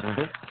 Adam, you can do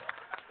this.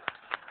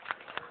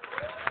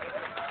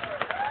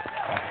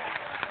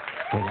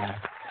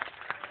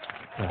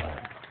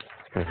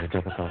 It's really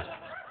difficult. I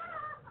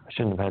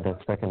shouldn't have had that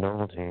second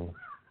Ovaltine.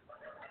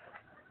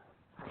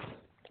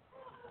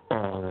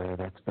 Oh, there,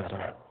 that's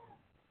better.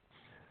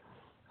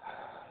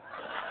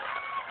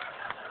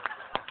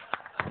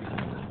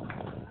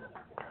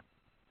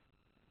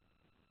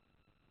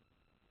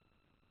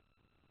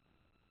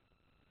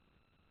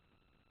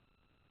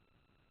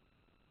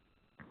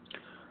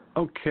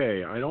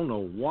 Okay, I don't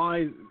know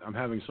why I'm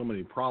having so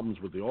many problems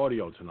with the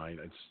audio tonight.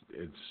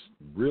 It's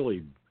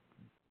really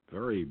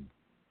very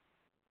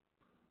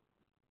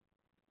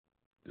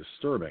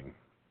disturbing.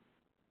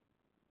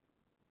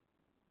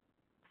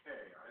 Okay,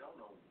 I don't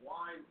know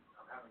why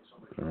I'm having so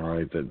many. All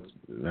right, that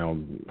now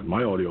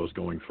my audio is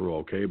going through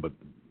okay, but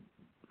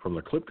from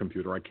the clip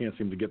computer I can't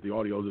seem to get the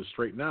audio to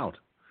straighten out.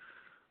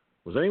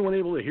 Was anyone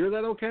able to hear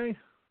that okay?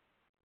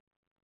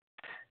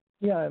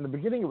 Yeah, in the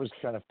beginning it was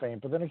kind of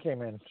faint, but then it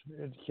came in.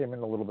 It came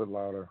in a little bit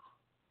louder.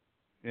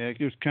 Yeah, it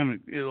was kind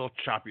of a little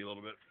choppy a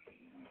little bit.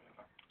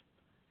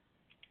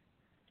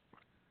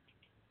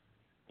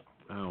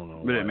 I don't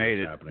know. But it made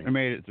it. Happening. It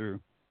made it through.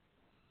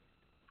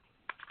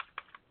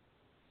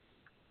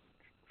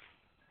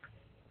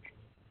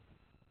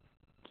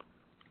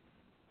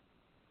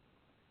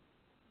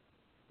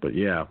 But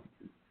yeah,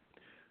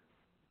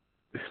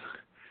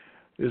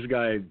 this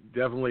guy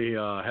definitely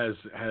has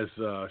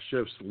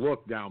Schiff's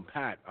look down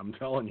pat. I'm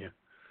telling you.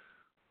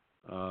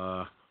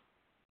 Let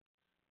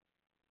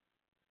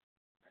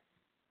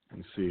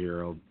me see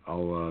here.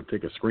 I'll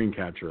take a screen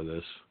capture of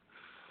this,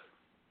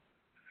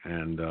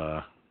 and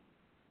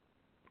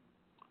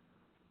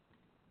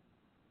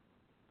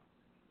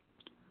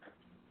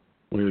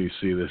wait till you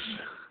see this.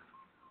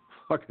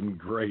 Fucking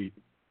great.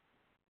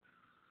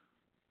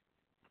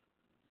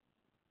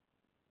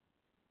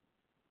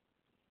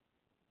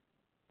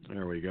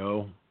 There we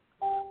go.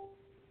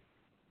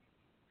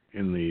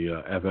 In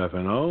the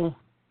FFNO.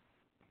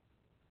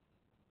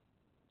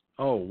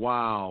 Oh,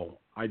 wow.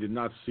 I did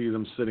not see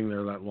them sitting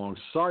there that long.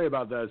 Sorry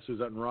about that,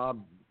 Suzette and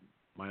Rob.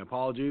 My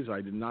apologies.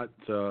 I did not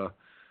see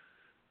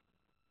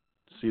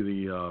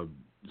you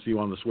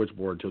on the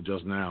switchboard till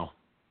just now.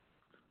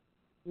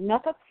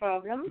 Not a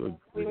problem. Good.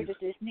 We were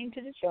just listening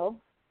to the show.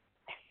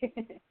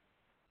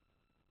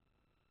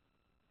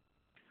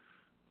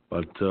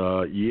 But,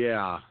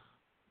 yeah.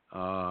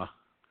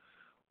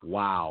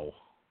 Wow.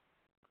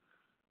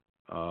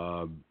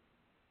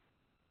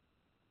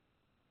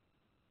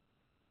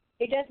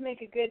 He does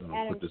make a good I'll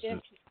Adam Schiff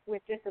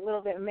with just a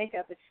little bit of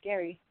makeup. It's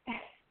scary.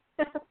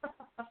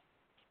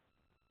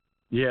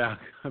 Yeah,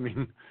 I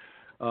mean,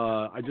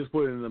 I just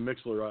put it in the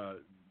Mixler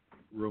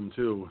room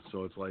too,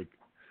 so it's like,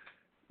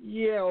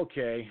 yeah,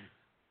 okay.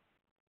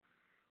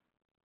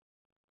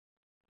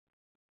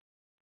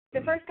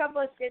 The first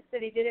couple of skits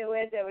that he did it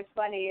with, it was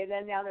funny, and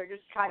then now they're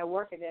just kind of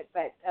working it.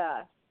 But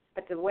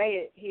the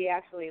way he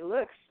actually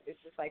looks is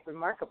just like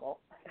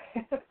remarkable.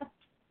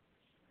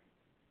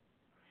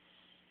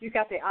 He's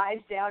got the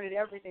eyes down and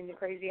everything, the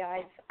crazy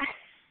eyes.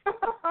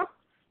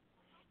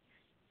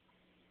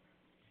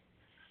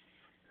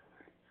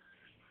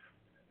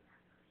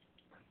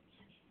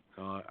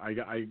 I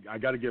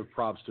got to give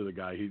props to the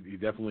guy. He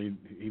definitely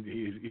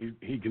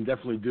he can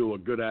definitely do a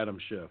good Adam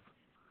Schiff.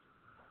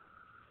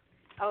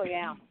 Oh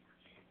yeah,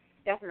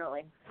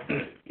 definitely.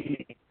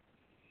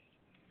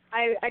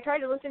 I tried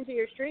to listen to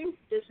your stream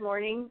this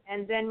morning,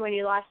 and then when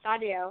you lost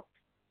audio,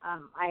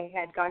 I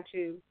had gone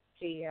to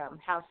the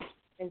House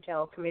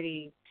Intel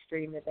Committee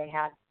stream that they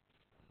had.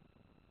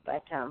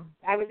 But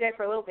I was there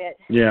for a little bit.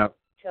 Yeah.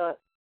 Till it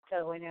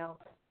went out.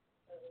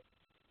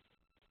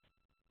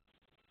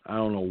 I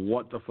don't know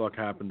what the fuck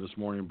happened this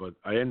morning, but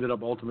I ended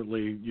up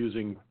ultimately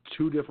using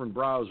two different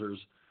browsers,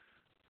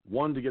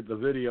 one to get the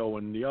video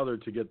and the other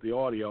to get the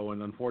audio,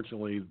 and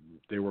unfortunately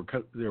they were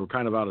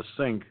kind of out of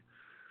sync,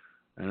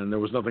 and there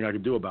was nothing I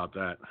could do about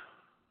that.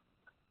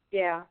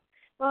 Yeah.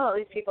 Well, at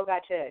least people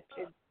got to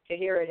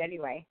hear it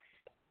anyway.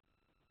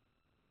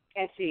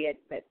 and see it,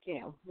 but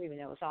even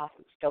though it was off,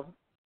 it's still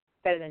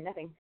better than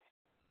nothing.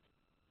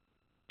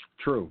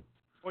 True.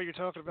 Well, you're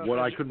talking about what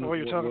that, I couldn't. well,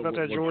 you're talking about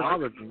that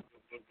Georgia.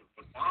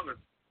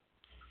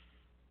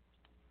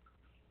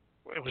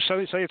 It was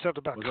say it's something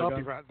about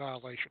copyright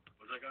violation.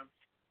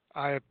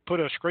 I put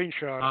a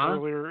screenshot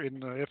earlier in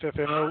the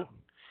FFNO.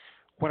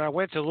 When I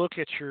went to look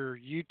at your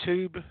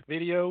YouTube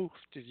video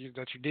that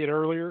you did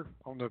earlier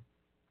on the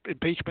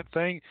impeachment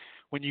thing,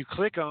 when you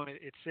click on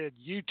it, it said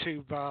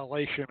YouTube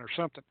violation or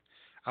something.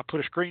 I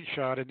put a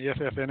screenshot in the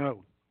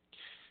FFNO.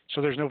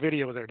 So there's no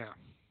video there now.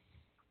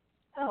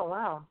 Oh,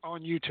 wow.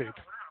 On YouTube.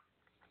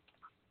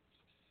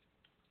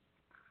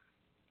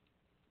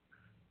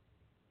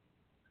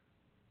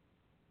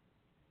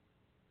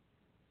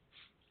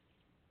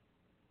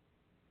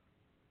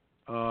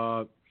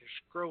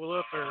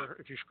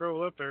 If you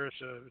scroll up there,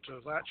 it's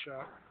a lat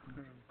shot,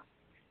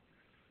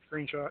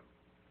 screenshot.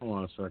 Hold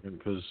on a second,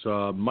 because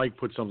Mike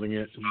put something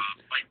in.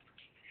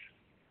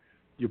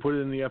 You put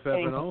it in the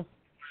FFNO?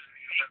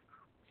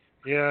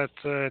 Yeah,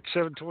 it's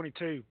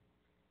 722.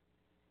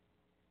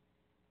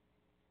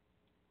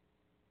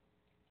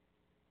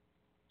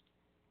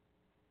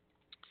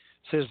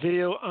 Says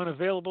video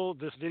unavailable.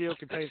 This video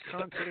contains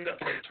content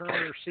from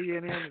Turner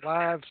CNN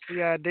Live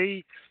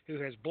CID,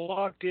 who has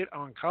blocked it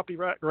on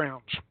copyright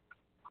grounds.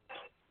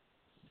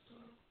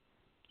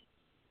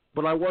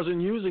 But I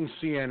wasn't using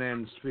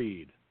CNN's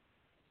feed.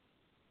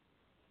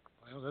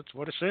 Well, that's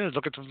what it says.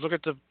 Look at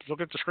the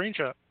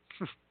screenshot.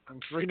 I'm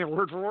reading it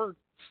word for word.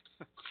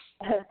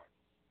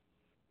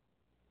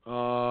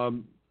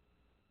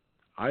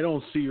 I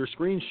don't see your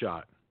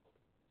screenshot.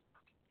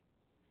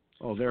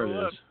 Oh, there it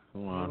is.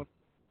 Hold on.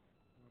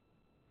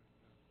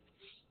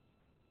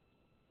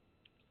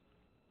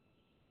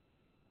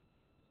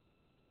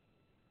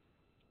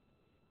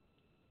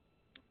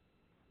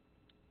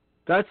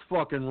 That's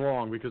fucking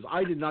wrong because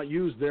I did not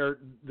use their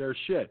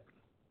shit.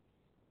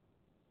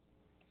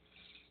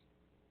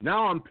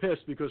 Now I'm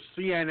pissed because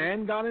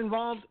CNN got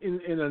involved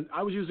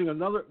I was using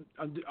another.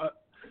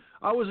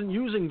 I wasn't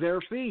using their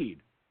feed.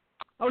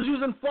 I was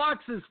using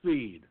Fox's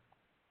feed.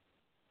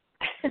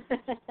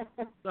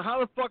 So how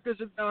the fuck is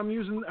it that I'm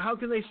using? How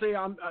can they say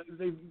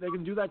they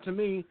can do that to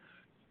me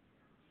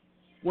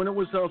when it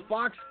was a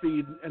Fox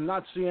feed and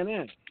not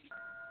CNN?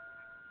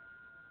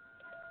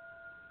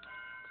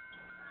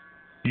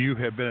 You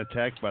have been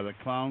attacked by the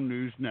Clown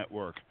News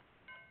Network.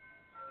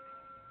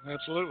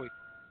 Absolutely.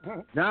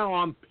 Now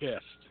I'm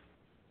pissed.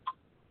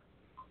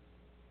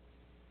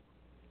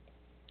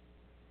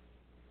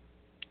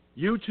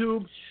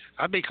 YouTube.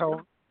 I'd be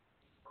calling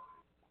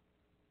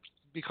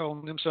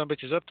them son of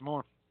bitches up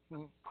tomorrow.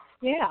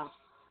 Yeah.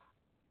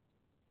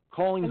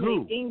 Calling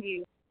who?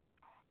 You.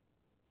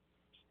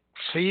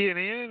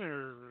 CNN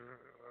or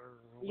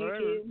whatever.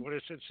 YouTube. What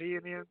it said,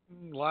 CNN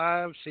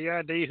Live,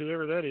 CID,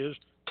 whoever that is,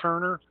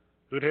 Turner.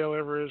 Who the hell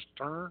ever is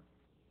Turner?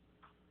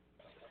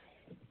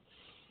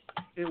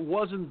 It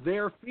wasn't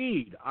their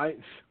feed. I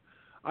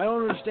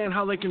don't understand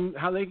how they can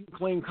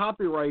claim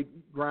copyright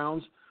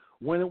grounds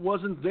when it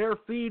wasn't their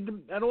feed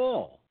at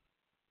all.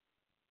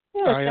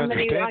 Yeah, I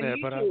understand that,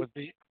 but I would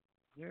be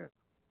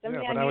but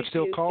I would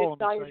still call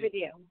them and say,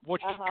 video.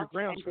 What's your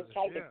grounds for this?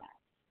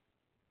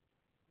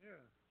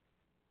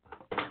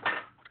 Yeah.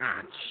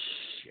 Ah,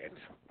 shit.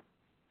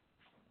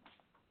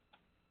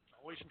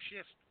 Always some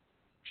shit.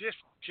 Shit.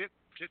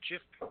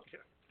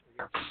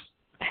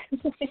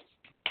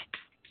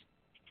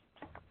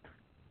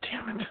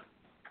 Damn it.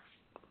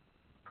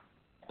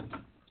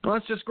 Well,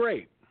 that's just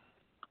great.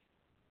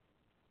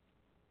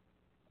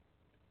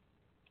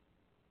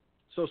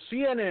 So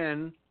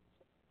CNN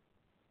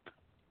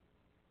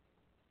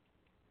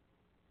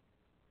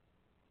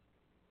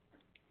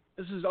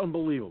this is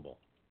unbelievable.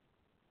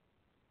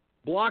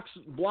 Blocks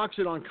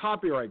it on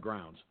copyright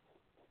grounds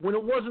when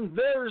it wasn't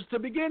theirs to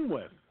begin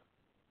with.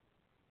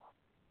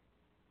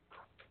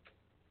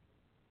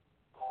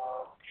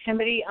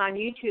 Somebody on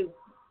YouTube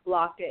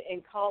blocked it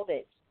and called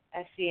it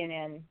a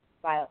CNN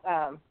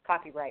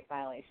copyright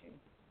violation.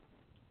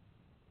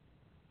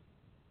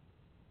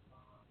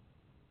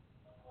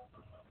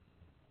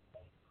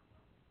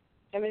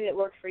 Somebody that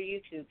works for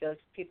YouTube, those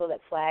people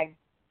that flag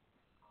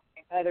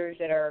others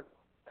that are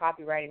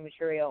copyrighted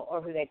material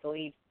or who they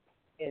believe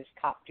is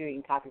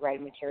doing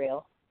copyrighted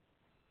material,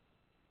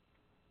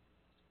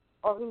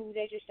 or who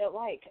they just don't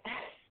like.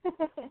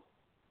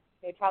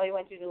 They probably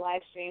went through the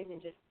live streams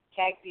and just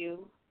tagged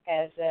you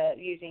as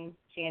using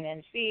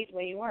CNN's feed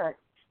when you weren't.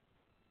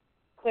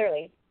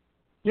 Clearly.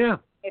 Yeah.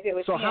 If it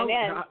was so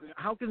CNN,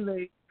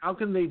 how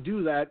can they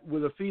do that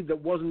with a feed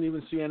that wasn't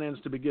even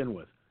CNN's to begin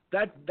with?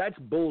 That's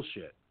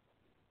bullshit.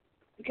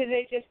 Because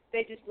they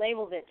just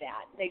labeled it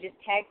that. They just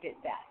tagged it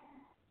that.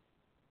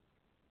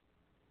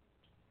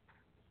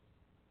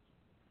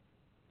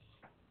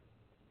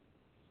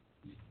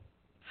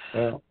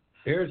 Well,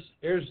 here's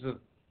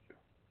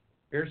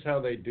how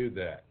they do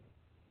that.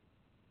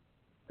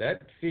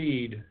 That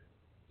feed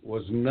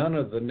was none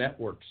of the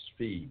network's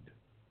feed.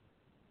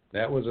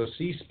 That was a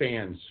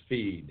C-SPAN's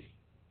feed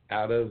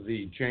out of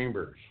the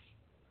chambers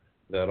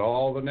that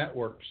all the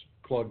networks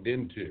plugged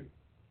into.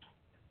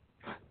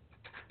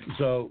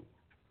 So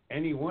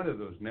any one of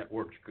those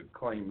networks could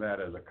claim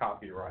that as a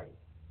copyright.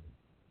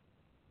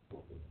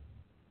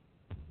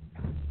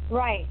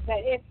 Right, but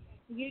if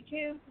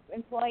YouTube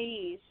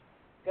employees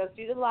go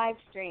through the live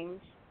streams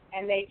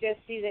and they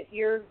just see that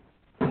you're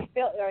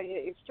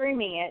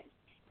streaming it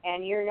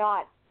and you're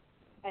not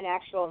an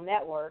actual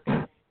network,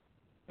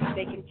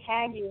 they can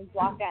tag you and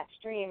block that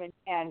stream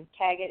and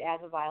tag it as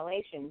a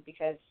violation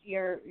because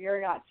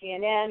you're not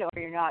CNN or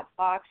you're not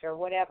Fox or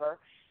whatever,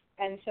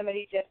 and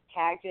somebody just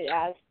tagged it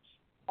as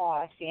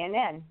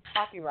CNN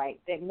copyright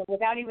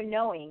without even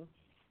knowing,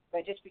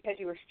 but just because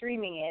you were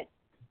streaming it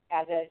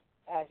as a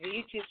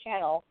YouTube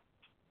channel,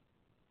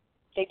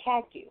 they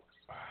tagged you.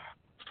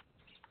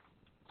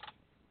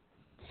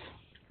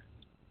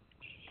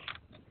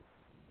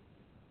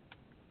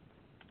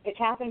 It's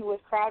happened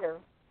with Crowder,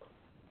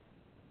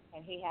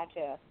 and he had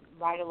to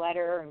write a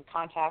letter and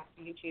contact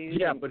YouTube.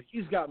 Yeah, but he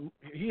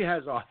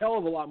has a hell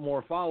of a lot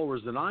more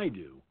followers than I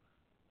do.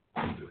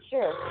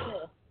 Sure.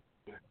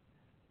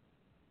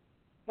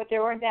 But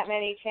there weren't that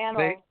many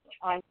channels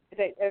of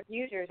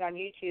users on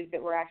YouTube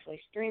that were actually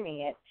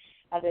streaming it,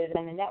 other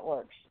than the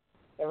networks.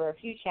 There were a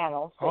few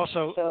channels.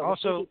 Also,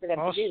 they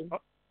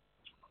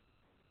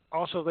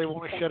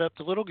want to shut up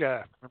the little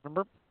guy.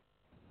 Remember?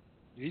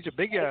 He's a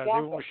big guy.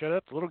 Exactly. They want to shut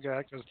up the little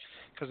guy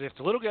because if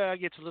the little guy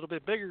gets a little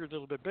bit bigger,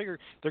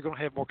 they're going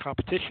to have more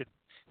competition.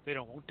 They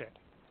don't want that.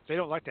 They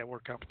don't like that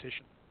word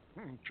competition.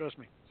 Trust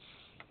me.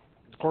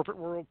 In the corporate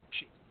world,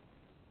 shit.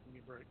 Give me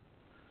a break.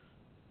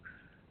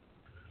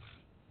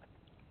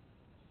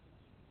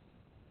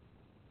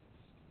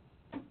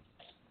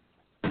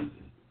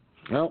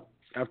 Well,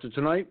 after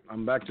tonight,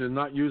 I'm back to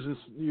not using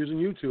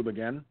YouTube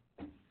again.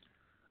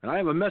 And I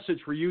have a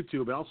message for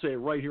YouTube, and I'll say it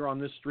right here on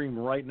this stream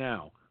right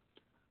now.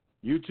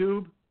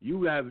 YouTube,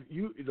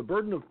 the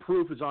burden of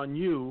proof is on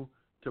you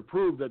to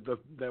prove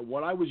that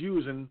what I was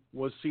using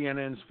was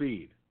CNN's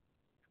feed.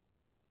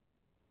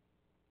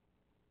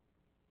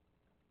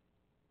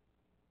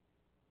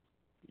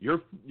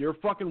 You're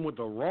fucking with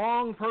the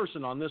wrong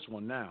person on this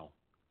one now.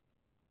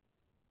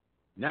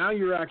 Now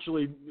you're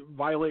actually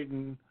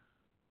violating.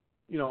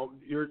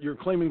 You're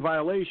claiming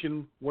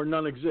violation where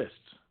none exists.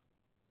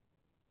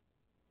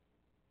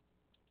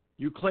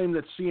 You claim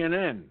that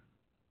CNN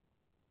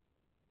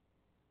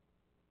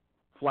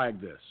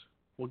flagged this.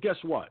 Well, guess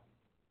what?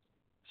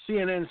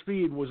 CNN's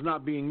feed was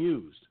not being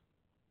used.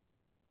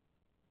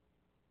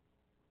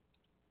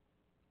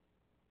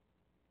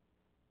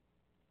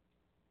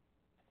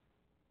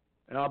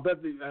 And I'll bet,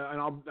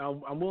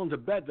 I'm willing to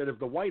bet that if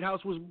the White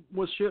House was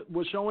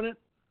showing it,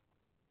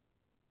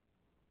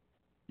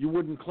 you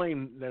wouldn't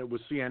claim that it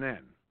was CNN.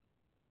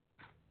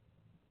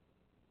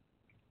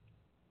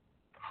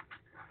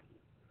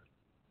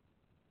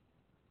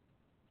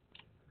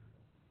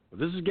 But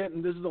this is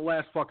the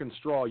last fucking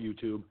straw,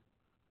 YouTube.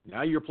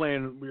 Now you're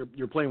playing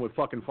with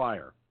fucking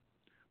fire,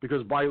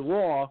 because by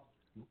law,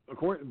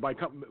 by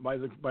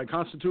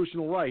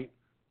constitutional right,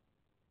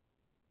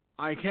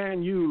 I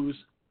can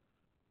use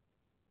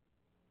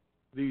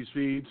these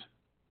feeds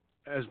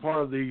as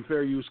part of the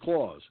fair use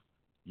clause.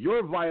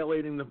 You're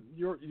violating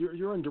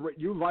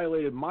you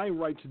violated my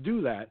right to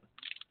do that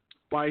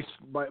by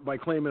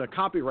claiming a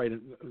copyright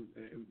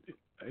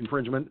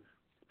infringement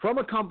from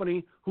a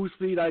company whose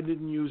feed I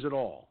didn't use at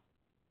all.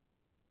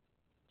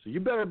 So you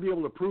better be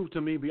able to prove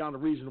to me beyond a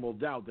reasonable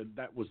doubt that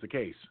that was the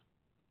case.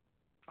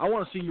 I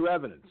want to see your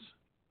evidence.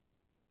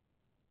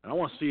 And I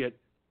want to see it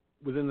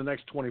within the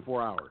next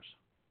 24 hours.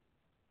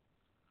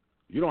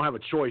 You don't have a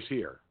choice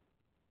here.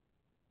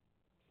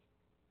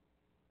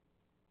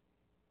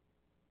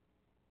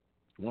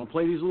 You want to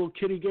play these little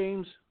kiddie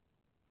games?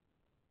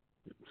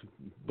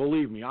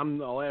 Believe me, I'm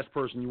the last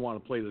person you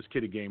want to play this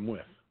kiddie game with.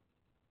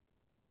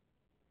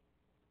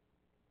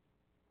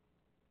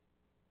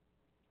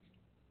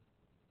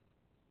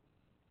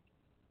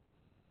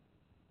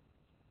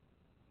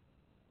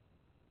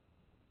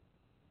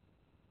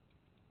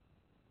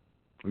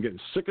 I'm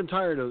getting sick and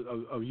tired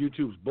of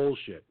YouTube's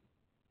bullshit.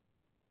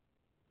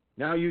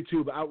 Now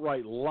YouTube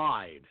outright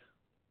lied.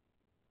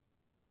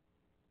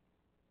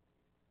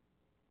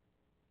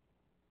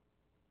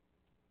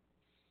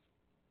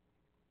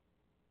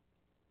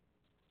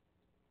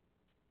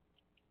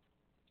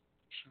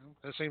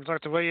 That seems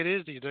like the way it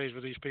is these days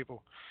with these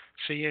people.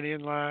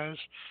 CNN lies.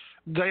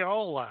 They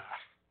all lie,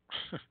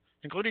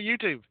 including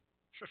YouTube.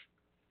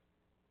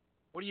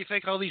 What do you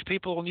think all these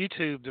people on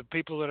YouTube, the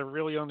people that are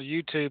really on the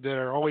YouTube that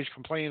are always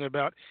complaining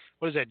about,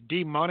 what is that,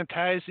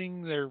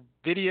 demonetizing their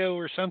video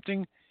or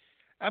something?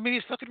 I mean,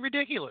 it's fucking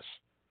ridiculous.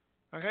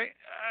 Okay?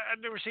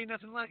 I've never seen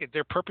nothing like it.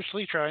 They're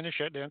purposely trying to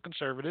shut down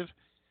conservative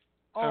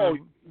get a load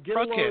of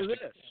broadcasting.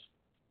 this.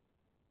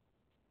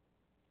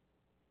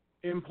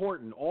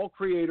 Important. All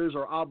creators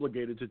are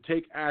obligated to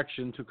take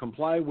action to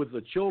comply with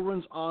the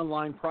Children's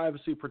Online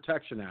Privacy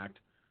Protection Act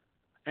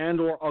and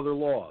or other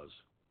laws.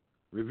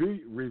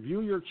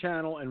 Review your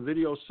channel and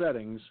video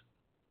settings.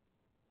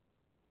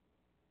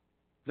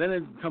 Then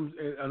it comes,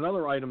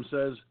 another item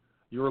says,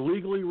 You are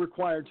legally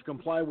required to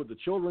comply with the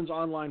Children's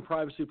Online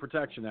Privacy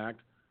Protection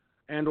Act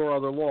and or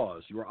other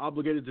laws. You are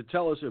obligated to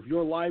tell us if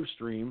your live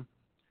stream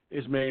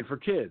is made for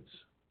kids.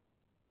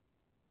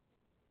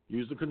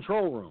 Use the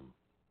control room.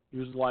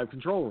 Use the live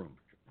control room.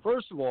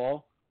 First of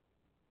all,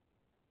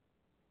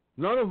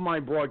 none of my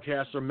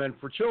broadcasts are meant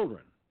for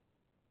children.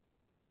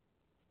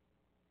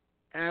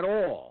 At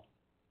all.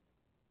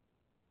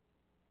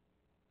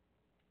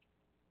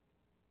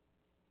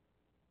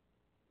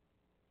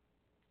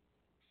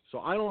 So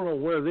I don't know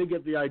where they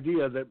get the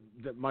idea that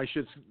my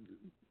shit's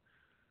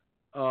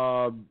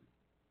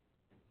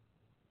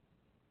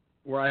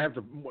where I have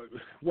to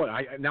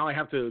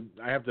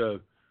I have to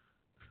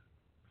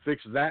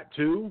fix that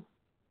too.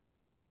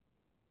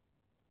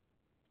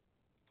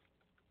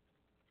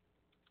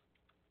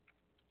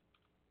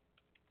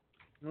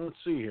 Let's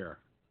see here.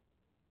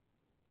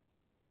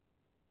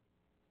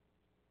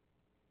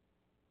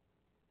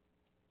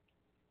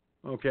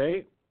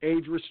 Okay,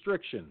 age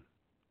restriction.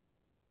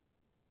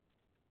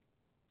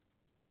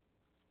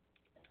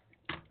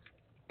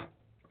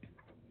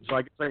 So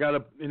I guess I got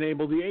to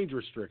enable the age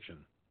restriction.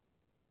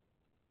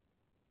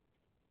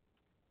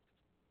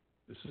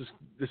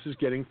 This is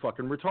getting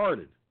fucking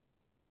retarded.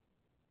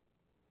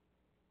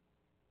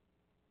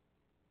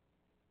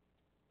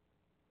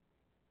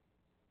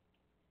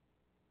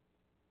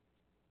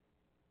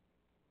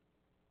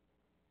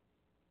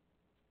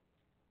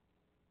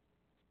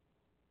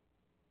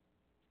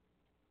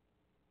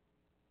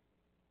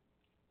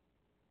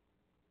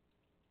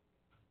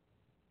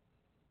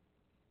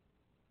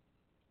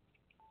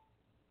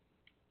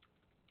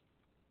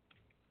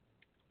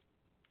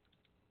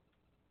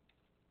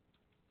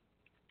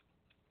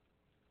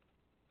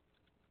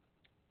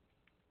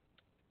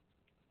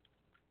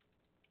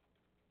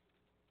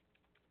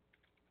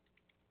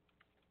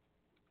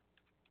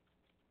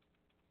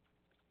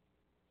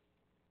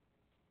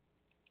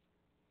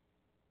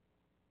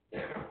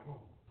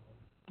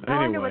 I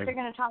wonder what they're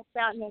going to talk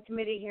about in the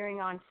committee hearing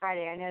on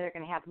Friday. I know they're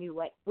going to have new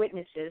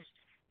witnesses, so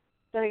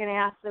they're going to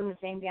ask them the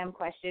same damn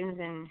questions,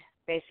 and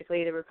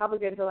basically the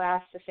Republicans will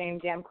ask the same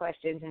damn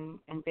questions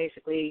and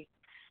basically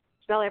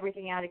spell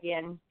everything out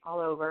again all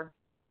over,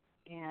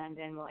 and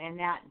then we'll end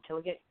that until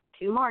we get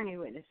 2 more new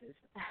witnesses.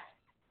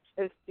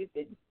 So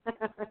stupid.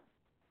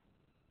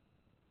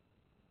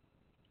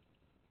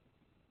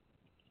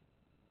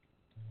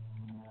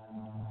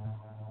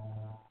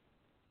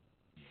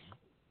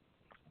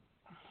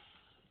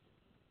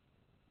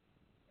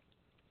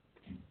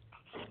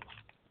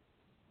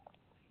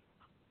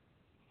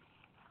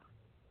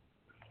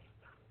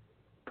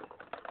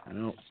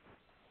 Well,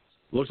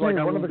 looks like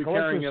I won't be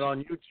carrying it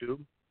on YouTube.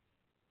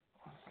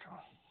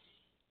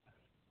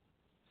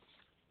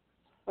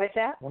 What's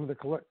that? One of the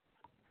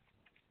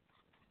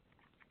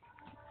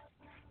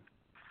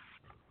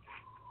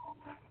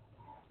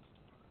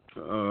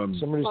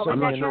somebody sent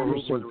me an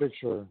interesting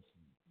picture.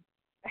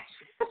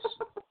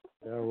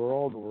 Yeah, we're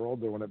all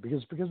doing it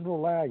because of the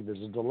lag.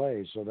 There's a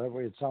delay, so that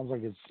way it sounds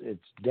like it's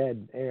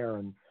dead air,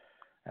 and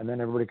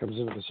then everybody comes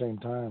in at the same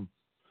time.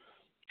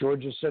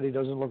 George just said he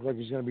doesn't look like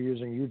he's going to be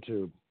using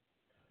YouTube.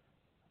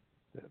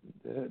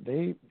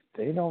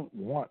 They don't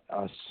want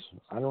us.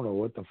 I don't know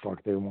what the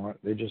fuck they want.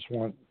 They just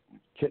want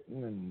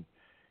kitten and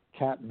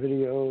cat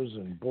videos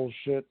and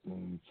bullshit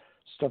and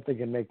stuff they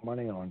can make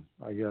money on,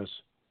 I guess.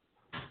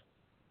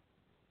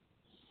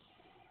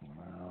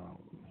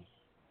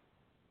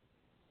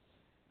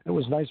 It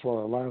was nice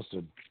while it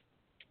lasted.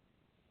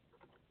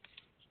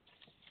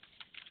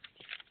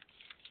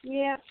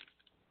 Yeah.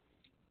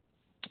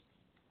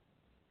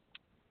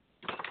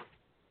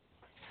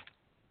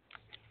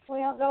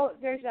 Well, though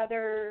there's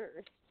other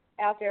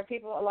out there.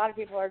 A lot of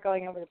people are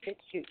going over to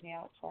BitChute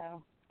now,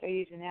 so they're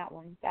using that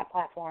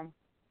platform.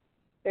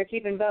 They're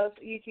keeping both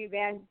YouTube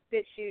and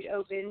BitChute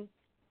open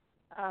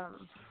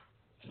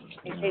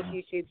in case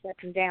YouTube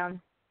shuts them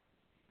down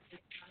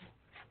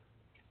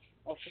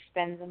or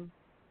suspends them.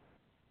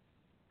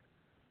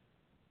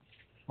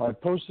 I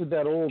posted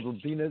that old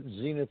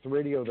Zenith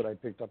radio that I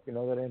picked up. You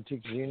know that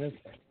antique Zenith?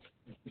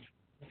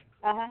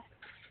 Uh-huh.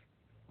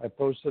 I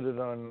posted it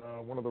on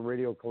one of the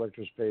radio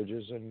collectors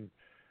pages, and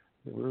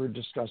we were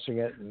discussing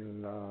it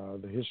and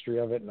the history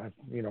of it, and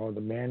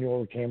the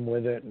manual came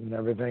with it and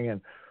everything.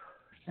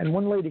 And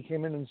one lady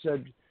came in and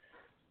said,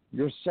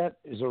 "Your set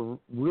is a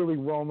really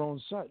well-known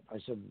set." I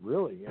said,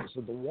 "Really?" I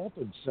said, "The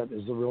Walton set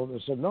is the real." I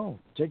said, "No,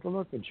 take a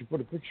look." And she put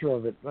a picture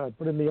of it.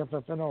 Put in the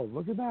FFNO.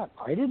 Look at that.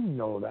 I didn't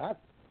know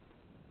that.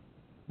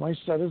 My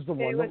set is the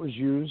one that was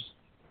used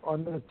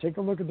on the. Take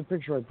a look at the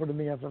picture I put in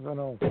the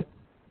FFNO.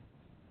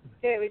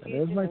 It was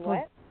used in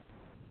what?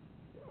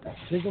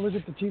 Take a look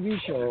at the TV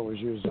show it was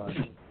used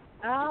on.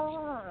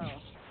 Oh.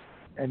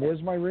 And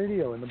there's my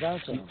radio in the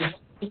background.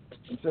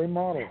 Same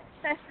model.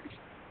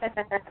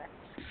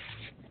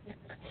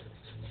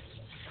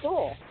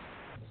 Cool.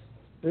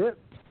 It.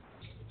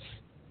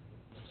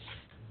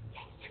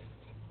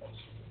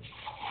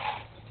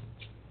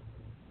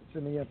 It's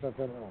in the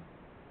FFNO.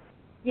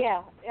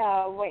 Yeah.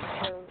 Wait.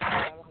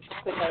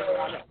 Put those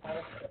on it.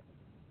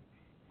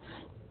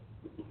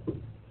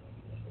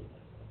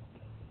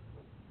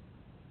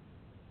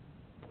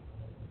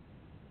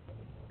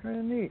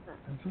 kind of neat. I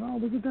said, oh,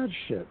 look at that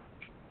shit.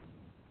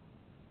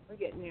 We're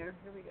getting there.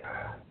 Here we go.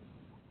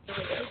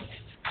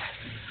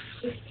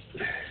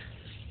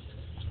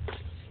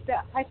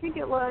 I think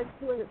it was,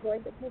 who was it,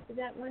 Boyd that posted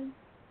that one?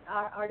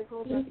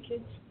 Article about the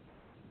kids?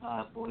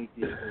 Boyd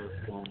did.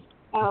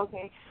 Oh,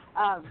 okay.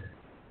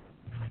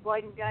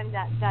 Boyd and Gunn,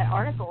 that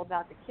article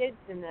about the kids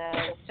in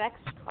the sex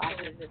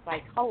classes is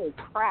like, holy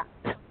crap.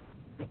 What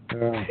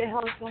the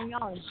hell is going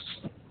on?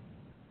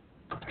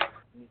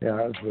 Yeah,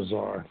 that's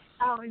bizarre.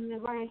 Oh, and the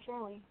Brian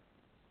Shirley.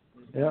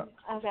 Yeah.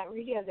 That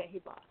radio that he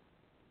bought.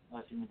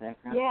 What's in the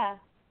background? Yeah.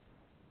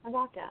 How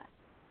about that?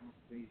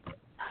 We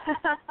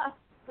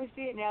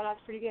see it now.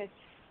 That's pretty good.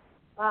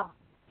 Wow.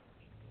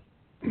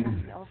 That's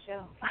an old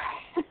show.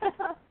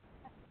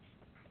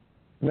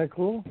 Isn't that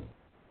cool?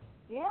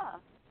 Yeah.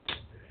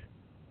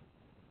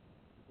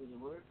 Does it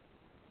work?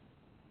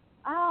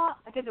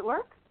 Does it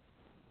work?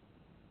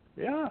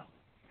 Yeah.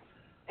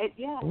 It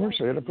works.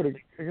 I gotta put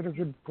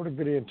a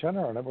good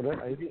antenna on it, but it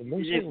looks like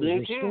it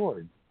was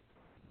restored.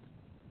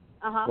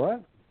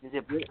 What? Is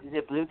it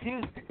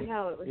Bluetooth?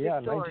 No, it was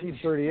restored.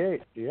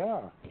 1938.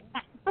 Yeah.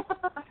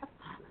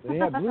 They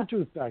had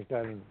Bluetooth back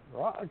then.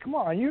 Well, come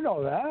on, you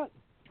know that.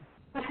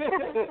 What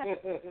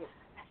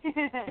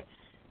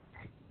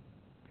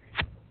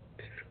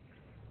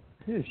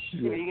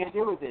are you gonna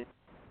do with it?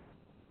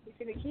 He's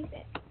gonna keep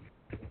it.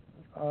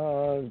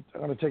 I'm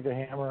gonna take a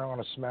hammer and I'm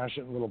gonna smash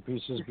it in little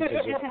pieces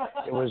because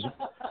it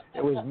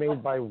was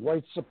made by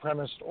white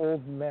supremacist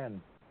old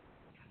men.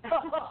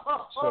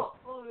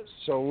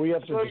 So we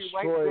have to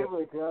destroy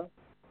it. Huh?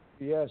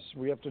 Yes,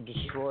 we have to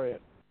destroy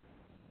it.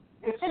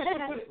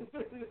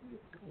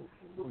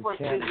 Before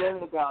kids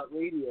learn about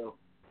radio.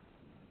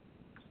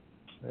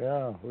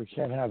 Yeah, we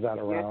can't have that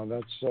around.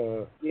 That's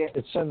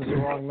it sends the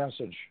wrong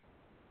message.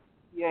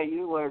 Yeah,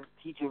 you want to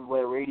teach them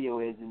what radio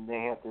is, and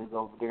they have to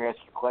go. They're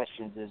asking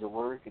questions. Does it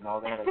work and all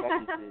that? Like I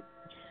just did.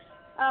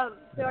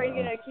 So are you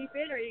gonna keep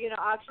it, or are you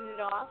gonna auction it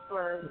off,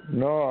 or?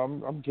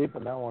 No, I'm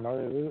keeping that one.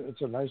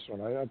 It's a nice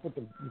one. I put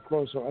the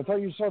close. I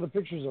thought you saw the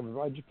pictures of it.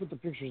 I just put the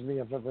pictures in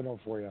the FFNO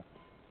for you.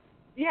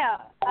 Yeah,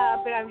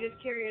 but I'm just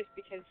curious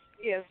because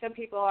some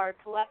people are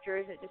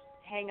collectors that just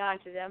hang on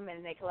to them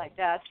and they collect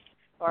dust,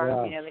 or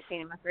they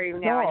clean them up every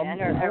now and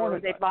then, or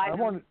they buy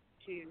them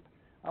to.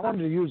 I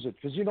wanted to use it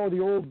because the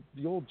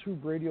old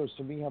tube radios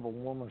to me have a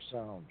warmer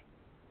sound.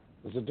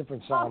 There's a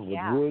different sound with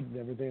wood and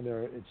everything.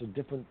 It's a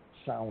different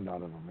sound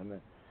out of them,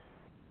 and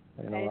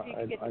and if you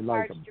could get the like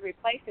parts them. to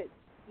replace it,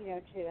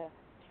 to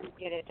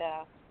get it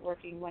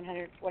working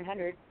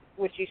 100,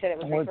 which you said it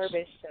was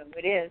refurbished, so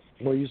it is.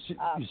 Well, you see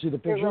the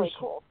pictures. They're really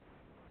cool.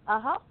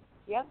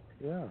 Yep.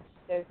 Yeah.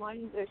 There's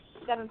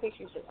 7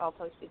 pictures that all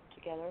posted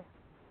together.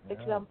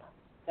 6 of them.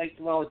 Like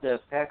the one with the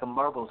pack of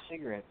Marlboro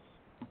cigarettes.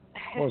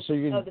 Well, so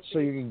you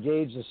can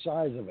gauge the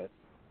size of it.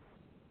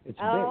 It's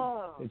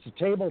big. It's a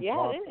tabletop,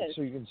 yeah, it is.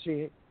 so you can see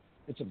it.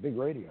 It's a big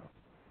radio.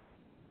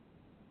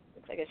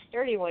 Looks like a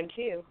sturdy one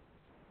too.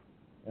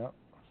 Yeah.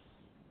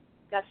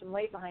 Got some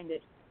weight behind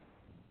it.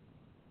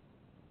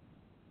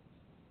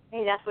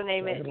 Hey, that's when they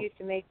used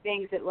to make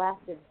things that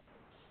lasted,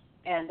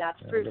 and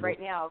that's proof right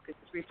now because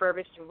it's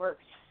refurbished and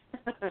works.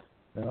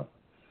 Yeah.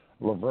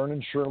 Laverne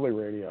and Shirley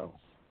radio.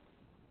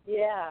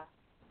 Yeah.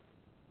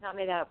 Not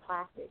made out of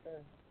plastic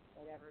or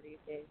whatever these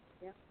days.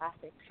 Yeah,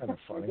 plastic. Kind of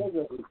funny.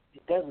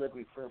 It does look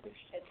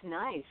refurbished. It's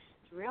nice.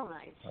 It's real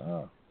nice.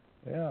 Oh,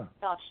 yeah.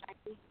 It's all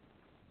shiny.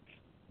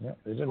 Yeah,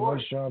 they did a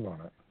nice job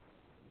on it.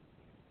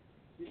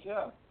 Good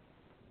job.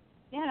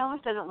 Yeah, it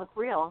almost doesn't look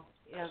real.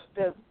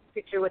 The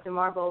picture with the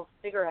Marlboro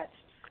cigarettes,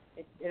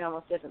 it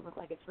almost doesn't look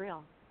like it's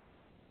real.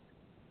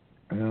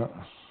 Yeah.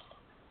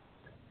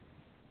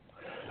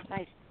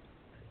 Nice.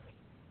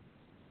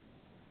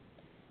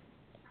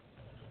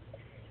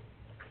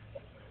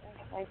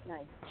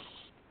 Nice.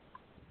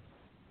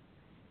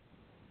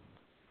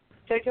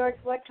 So, George,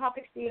 what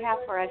topics do you have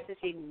for us this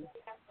evening?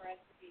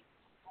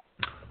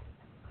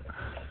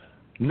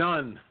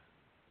 None.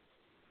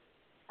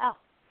 Oh,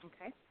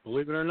 okay.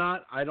 Believe it or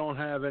not, I don't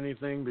have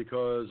anything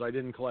because I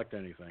didn't collect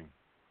anything.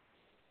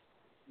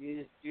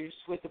 You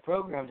just with the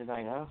program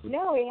tonight, huh?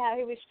 No,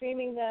 he was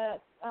streaming the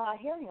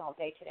hearing all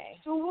day today.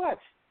 So what?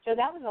 So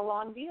that was a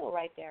long deal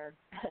right there.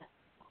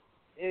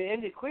 It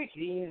ended quick.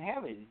 He didn't even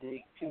have it.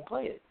 They couldn't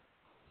play it.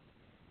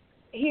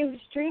 He was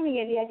streaming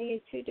it. He had to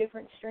use 2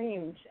 different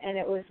streams, and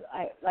it was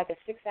like a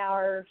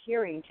 6-hour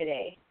hearing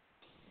today.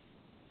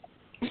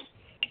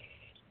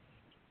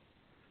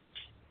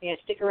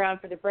 Stick around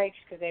for the breaks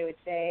because they would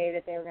say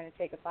that they were going to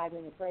take a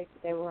 5-minute break,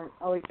 but they weren't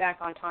always back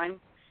on time.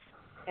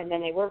 And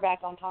then they were back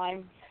on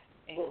time.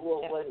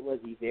 Was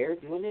he there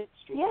doing it?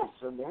 Yes.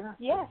 From there?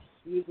 Yes.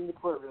 He was in the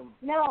courtroom.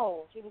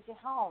 No, he was at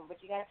home, but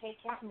you got to pay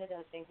attention to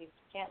those things. You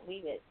can't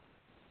leave it,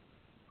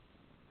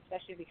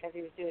 especially because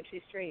he was doing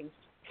 2 streams.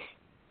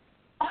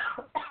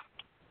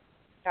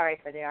 Sorry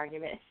for the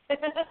argument.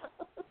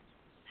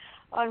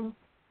 On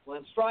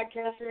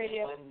broadcast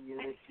radio. When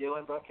you're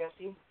doing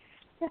broadcasting?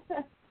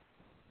 I'm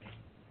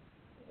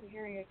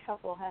hearing a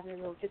couple having a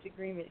little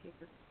disagreement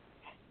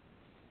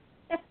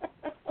here.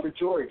 For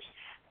George.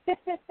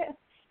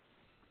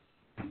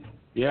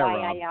 Yeah,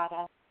 Rob.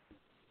 Yada.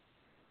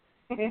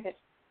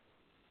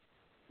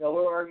 So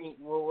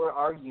we're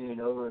arguing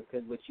over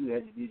because what you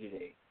had to do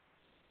today.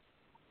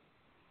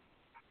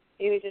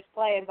 He was just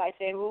playing by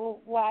saying,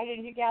 well, why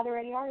didn't you gather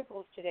any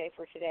articles today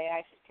for today? I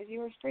said, because you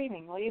were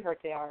streaming. Well, you heard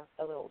they are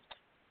a little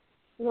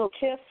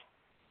tiff.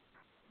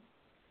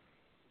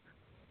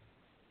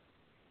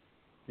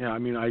 Yeah, I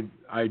mean, I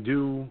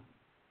did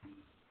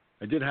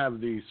have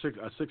a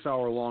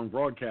 6-hour-long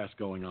broadcast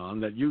going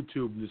on that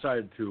YouTube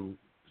decided to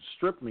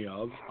strip me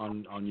of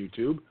on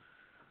YouTube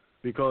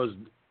because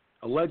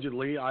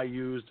allegedly I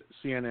used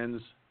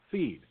CNN's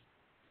feed,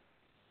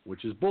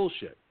 which is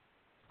bullshit.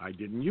 I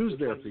didn't use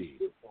their feed.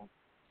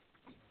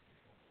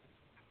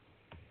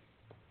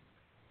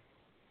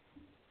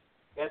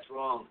 That's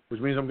wrong.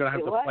 Which means I'm going to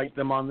have to fight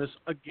them on this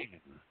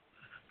again.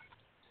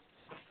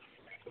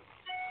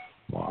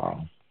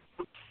 Wow.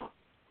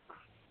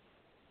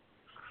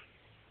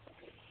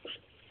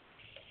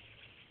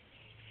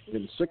 I'm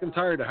getting sick and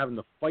tired of having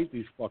to fight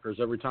these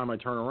fuckers every time I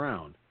turn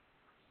around.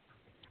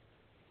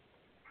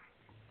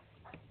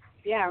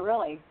 Yeah,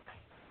 really.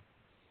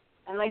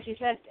 And like you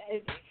said,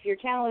 if your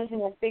channel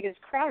isn't as big as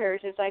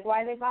Crowder's, it's like,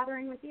 why are they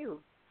bothering with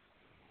you?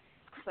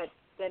 But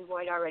then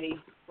Boyd already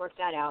worked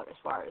that out as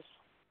far as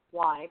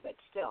why, but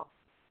still.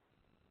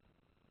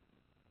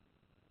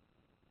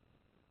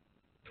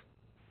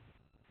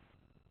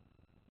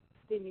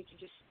 They need to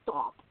just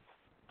stop.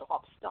 There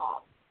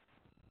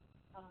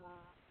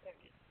it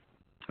is.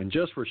 And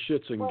just for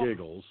shits and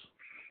giggles,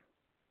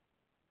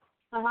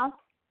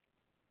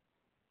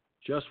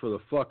 just for the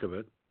fuck of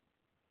it,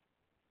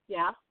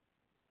 yeah.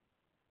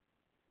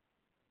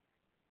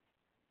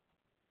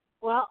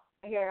 Well,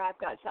 here, I've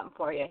got something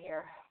for you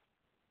here.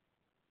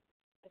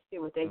 Let's see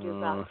what they do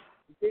about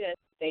this.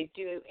 They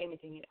do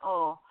anything at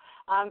all.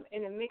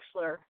 In the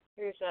Mixler,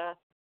 here's a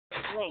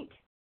link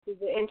to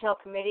the Intel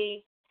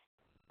Committee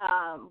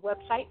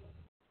website.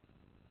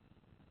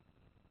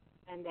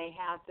 And they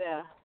have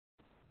the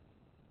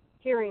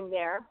hearing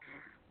there.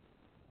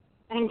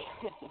 And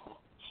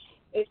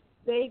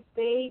they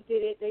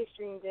did it, they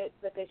streamed it,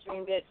 but they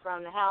streamed it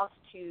from the house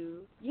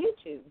to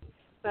YouTube.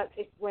 But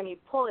when you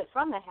pull it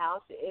from the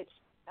house, it's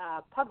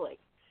public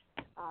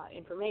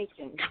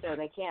information, so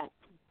they can't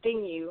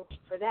ding you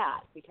for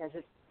that because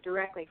it's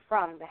directly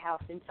from the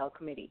House Intel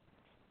Committee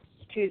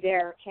to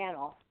their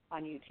channel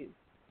on YouTube.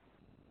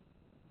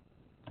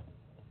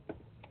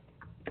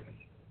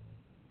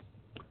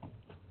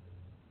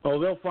 Oh,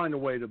 they'll find a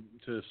way to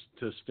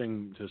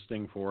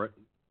sting for it.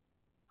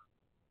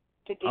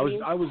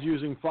 I was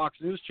using Fox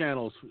News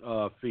Channel's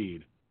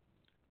feed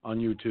on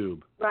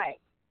YouTube. Right.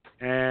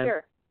 And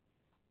sure.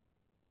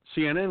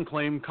 CNN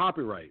claimed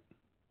copyright.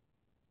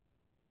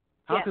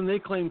 How can they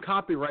claim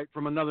copyright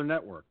from another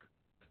network?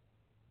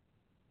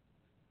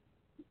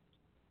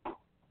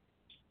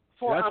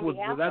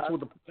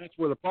 That's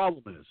where the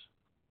problem is.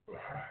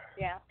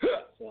 Yeah.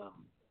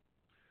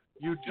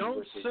 You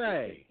don't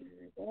say.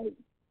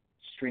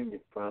 Streamed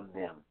it from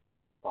them,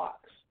 Fox.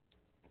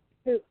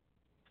 Who?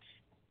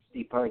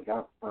 They probably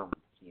got from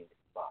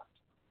Fox.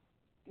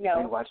 No.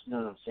 If we watch,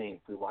 no, I'm saying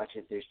if we watch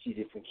it, there's two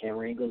different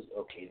camera angles.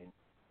 Okay, then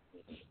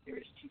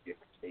there's two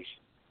different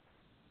stations.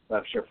 But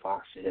I'm sure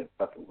Fox did it,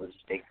 but it was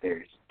take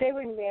theirs. They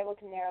wouldn't be able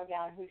to narrow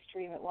down whose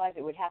stream it was.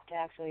 It would have to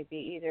actually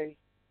be either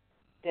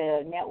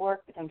the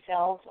network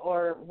themselves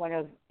or one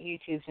of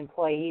YouTube's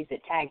employees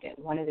that tagged it.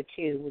 One of the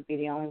two would be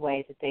the only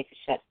way that they could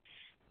shut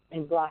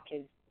and block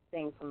his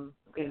thing from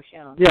being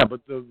shown. Yeah,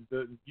 but the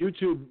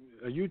YouTube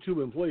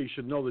employee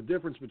should know the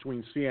difference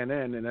between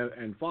CNN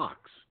and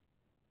Fox.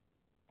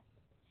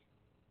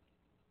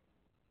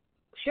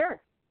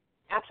 Sure,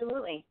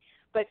 absolutely.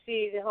 But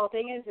see, the whole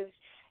thing is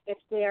if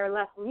they are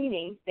left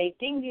leaning, they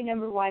ding you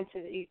number one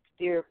so that you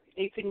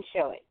couldn't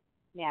show it.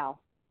 Now,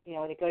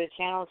 they go to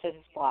channel and says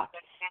it's blocked.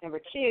 Number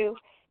two,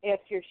 if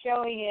you're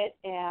showing it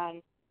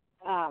and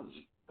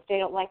if they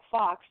don't like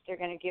Fox, they're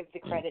going to give the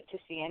credit to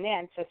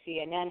CNN, so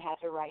CNN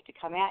has a right to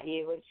come at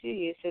you and sue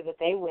you so that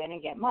they win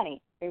and get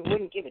money. They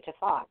wouldn't give it to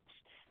Fox.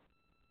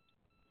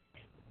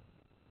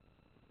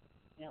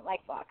 They don't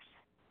like Fox.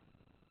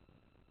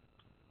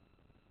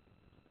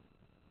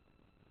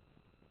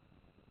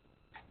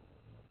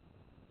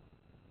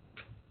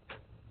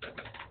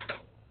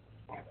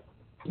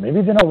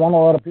 Maybe they don't want a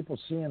lot of people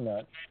seeing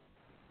that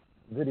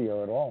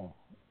video at all,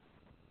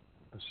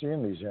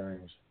 seeing these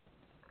hearings.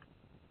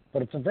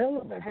 But it's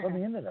available. It's on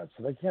the internet,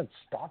 so they can't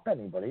stop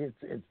anybody.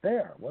 It's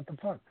there. What the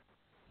fuck?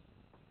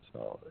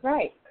 So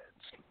right.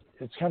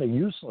 It's kind of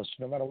useless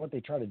no matter what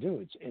they try to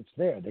do. It's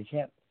there. They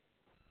can't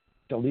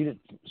delete it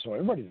so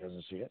everybody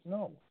doesn't see it.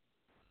 No.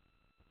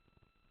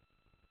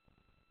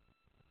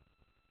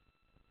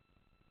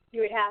 You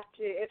would have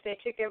to, if they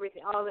took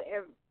everything,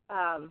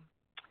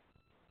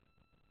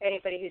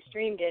 anybody who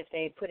streamed it, if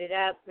they put it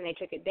up and they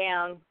took it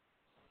down,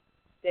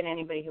 then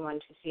anybody who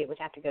wanted to see it would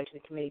have to go to the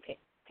committee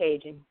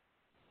page and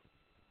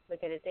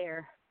look at it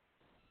there.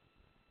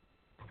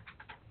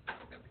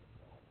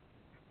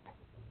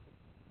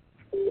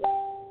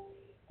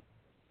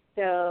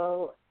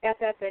 So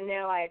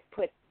FFNO, I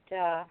put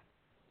the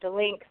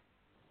link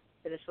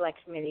for the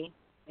Select Committee,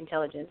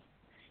 Intelligence.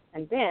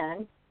 And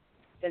then,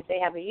 since they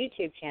have a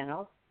YouTube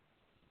channel,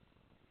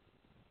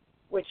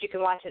 which you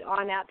can watch it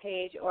on that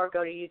page or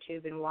go to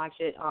YouTube and watch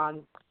it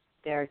on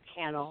their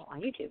channel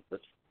on YouTube.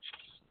 Oops.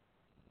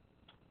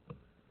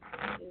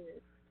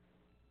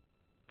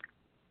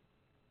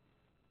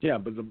 Yeah,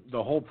 but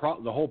the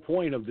whole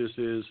point of this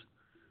is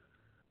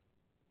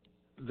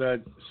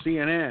that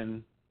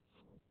CNN,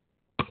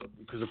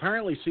 because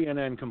apparently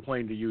CNN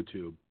complained to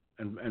YouTube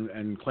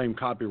and claimed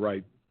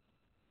copyright.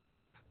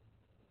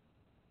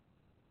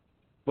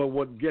 But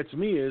what gets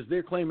me is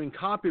they're claiming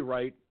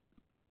copyright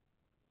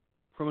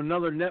from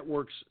another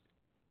network's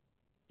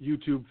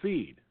YouTube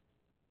feed.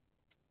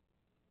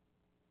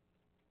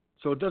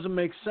 So it doesn't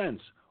make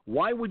sense.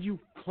 Why would you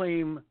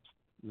claim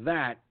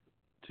that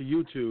to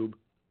YouTube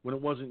when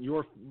it wasn't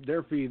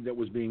their feed that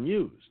was being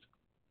used?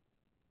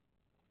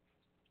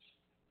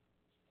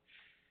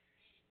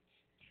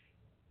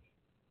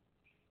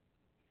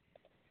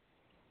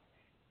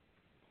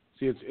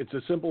 See,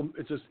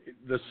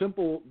 the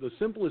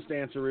simplest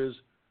answer is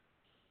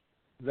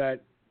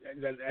that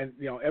and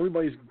you know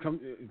everybody's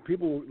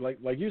people like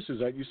you,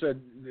 Suzette. You said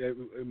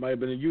it might have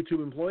been a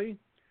YouTube employee.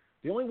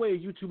 The only way a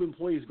YouTube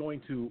employee is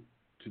going to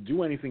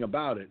do anything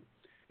about it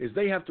is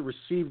they have to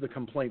receive the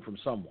complaint from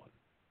someone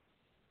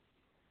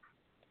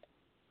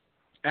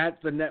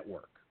at the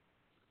network,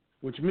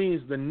 which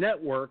means the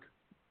network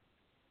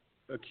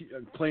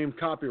claimed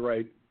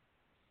copyright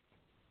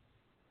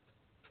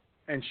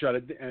and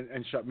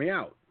shut me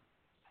out.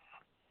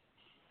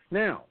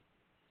 Now,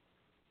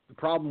 the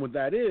problem with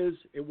that is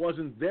it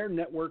wasn't their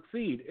network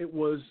feed. It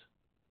was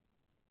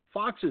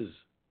Fox's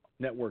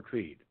network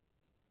feed.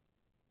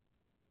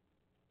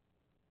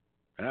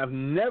 And I've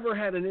never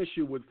had an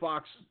issue with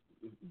Fox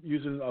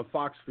using a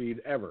Fox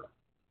feed ever.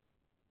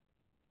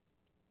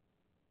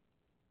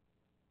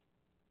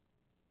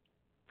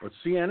 But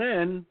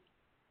CNN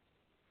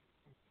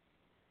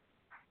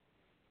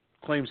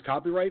claims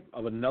copyright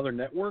of another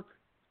network.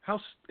 How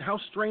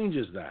strange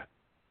is that?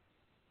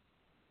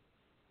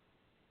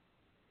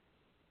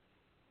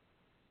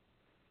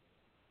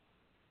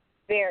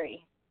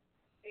 Very.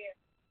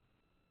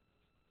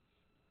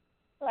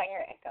 Oh, I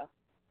hear echo.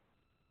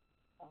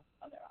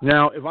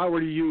 Now, if I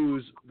were to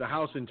use the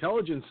House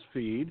Intelligence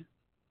feed,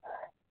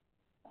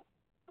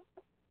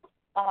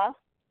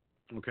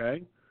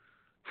 okay,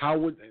 I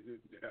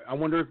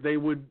wonder if they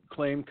would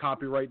claim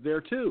copyright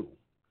there too.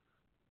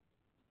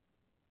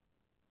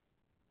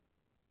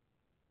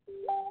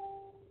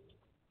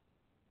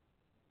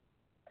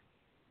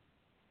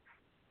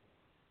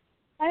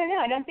 I don't know.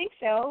 I don't think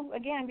so.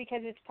 Again,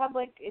 because it's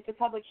public. It's a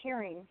public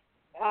hearing,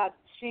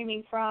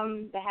 streaming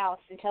from the House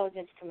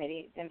Intelligence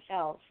Committee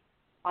themselves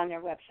on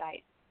their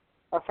website,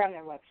 or from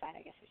their website,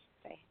 I guess I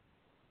should say.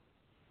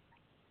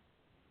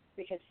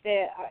 Because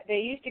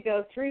they used to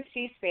go through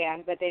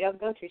C-SPAN, but they don't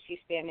go through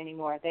C-SPAN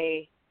anymore.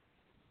 They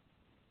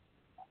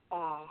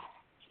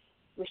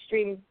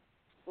stream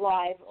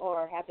live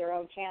or have their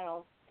own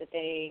channels that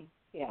they,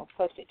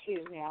 post it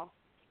to now,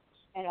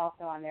 and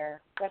also on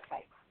their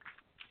website.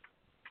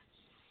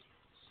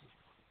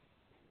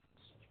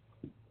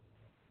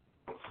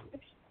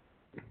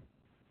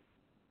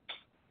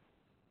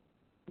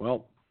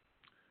 Well,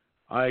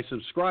 I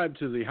subscribe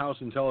to the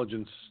House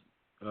Intelligence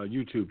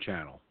YouTube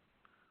channel.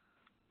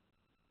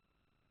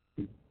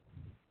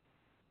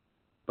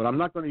 But I'm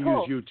not going to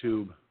use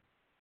YouTube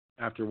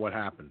after what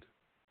happened.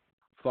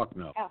 Fuck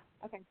no. Oh,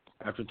 okay.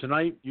 After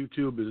tonight,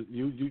 YouTube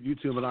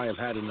and I have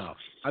had enough.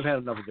 I've had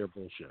enough of their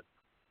bullshit.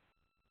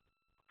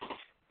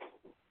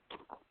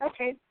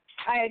 Okay.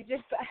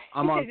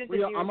 I'm on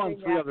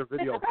three other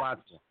video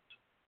platforms.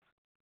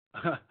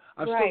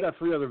 I've still got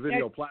 3 other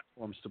video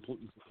platforms to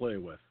play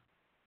with.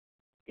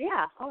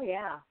 Yeah. Oh,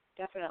 yeah.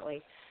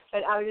 Definitely.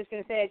 But I was just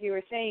going to say, as you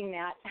were saying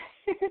that,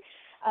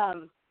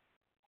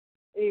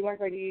 you weren't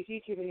going to use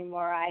YouTube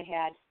anymore. I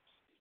had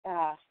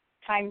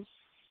time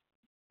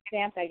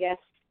stamped, I guess,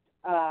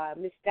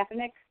 Ms.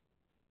 Stefanik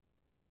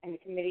in the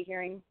committee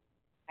hearing.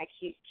 I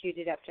queued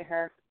it up to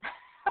her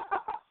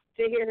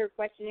to hear her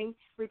questioning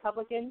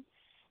Republicans.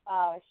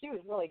 She was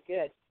really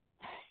good.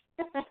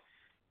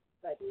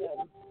 But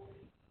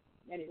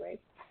anyway.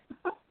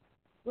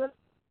 Whoops.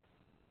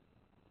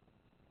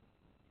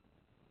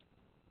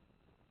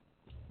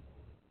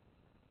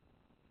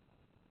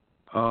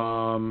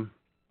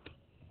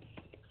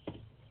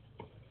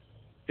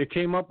 It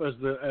came up as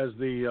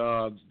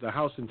the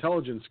House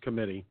Intelligence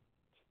Committee,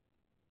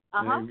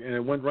 and it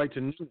went right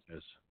to news.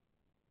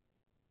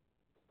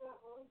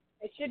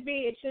 It should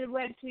have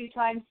went to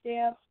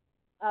timestamp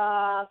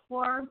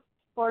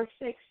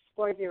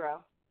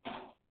 44640.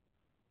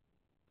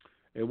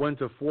 It went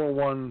to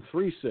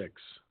 4136.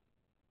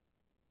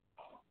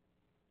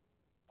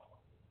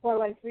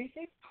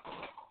 4136?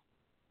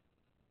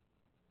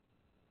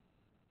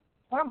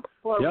 Yeah,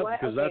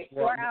 because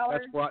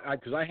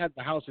because I had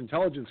the House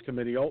Intelligence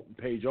Committee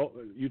page,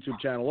 YouTube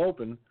channel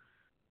open,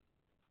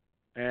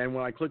 and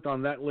when I clicked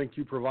on that link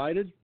you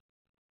provided,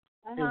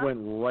 it went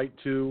right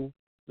to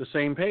the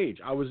same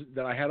page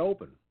that I had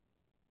open.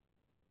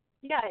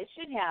 Yeah, it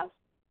should have.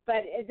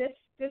 But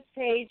this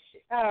page,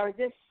 or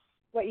this,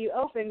 what you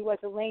opened was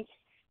a link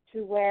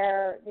to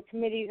where the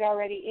committee's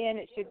already in.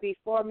 It should be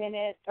 4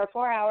 minutes, or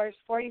 4 hours,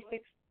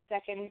 46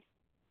 seconds,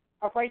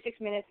 or 46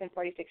 minutes and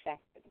 46 seconds.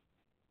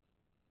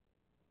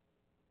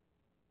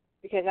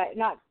 Because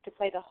not to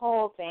play the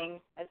whole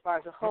thing as far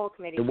as the whole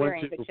committee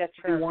hearing, but just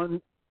her.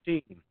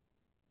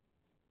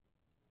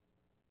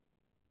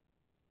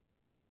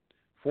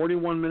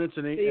 41 minutes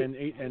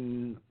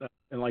and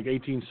like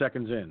 18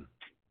 seconds in.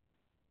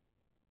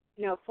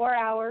 No, 4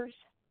 hours,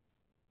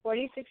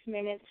 46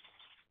 minutes,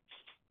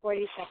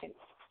 40 seconds.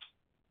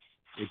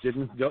 It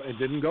didn't go. It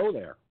didn't go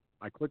there.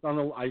 I clicked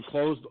on I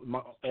closed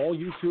all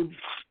YouTube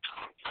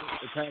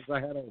tabs I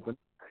had open.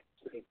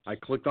 I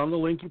clicked on the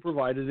link you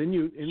provided in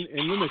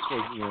the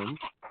mixer room.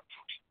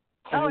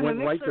 And it went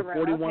right to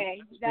 41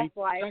 okay, that's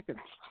why. seconds.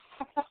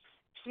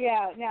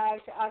 Yeah, no,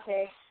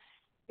 okay.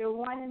 The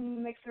one in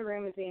the Mixer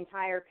room is the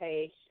entire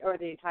page, or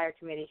the entire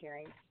committee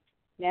hearing.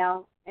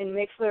 Now, in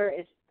Mixler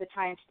is the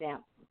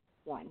timestamp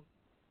one,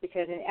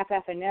 because in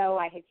FF&O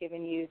I had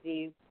given you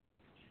the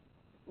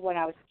one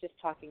I was just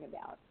talking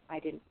about. I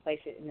didn't place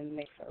it in the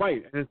Mixer.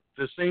 Right, and it's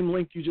the same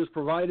link you just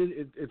provided.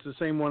 It's the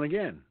same one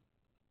again.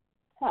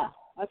 Huh.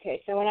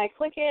 Okay, so when I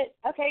click it,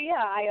 okay,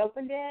 yeah, I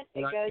opened it.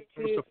 It goes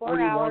to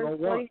 4 hours,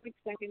 46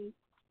 seconds.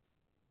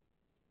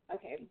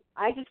 Okay,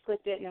 I just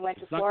clicked it and it went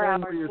to 4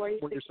 hours,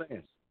 46 what you're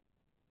saying.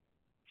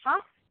 Huh?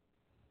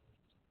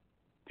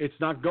 It's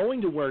not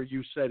going to where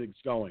you said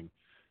it's going.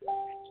 It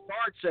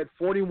starts at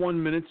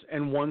 41 minutes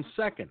and 1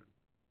 second.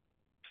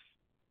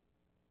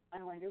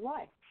 I wonder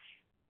why.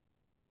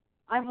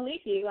 I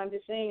believe you. I'm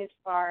just saying as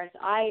far as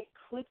I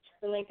clicked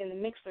the link in the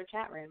Mixler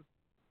chat room.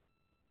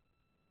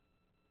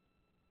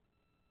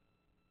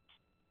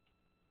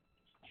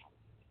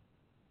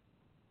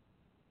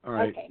 All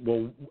right. Okay.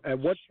 Well, at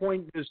what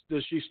point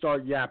does she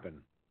start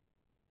yapping?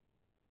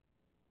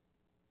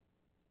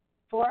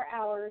 4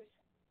 hours,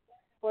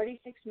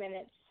 46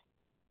 minutes,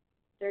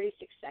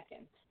 36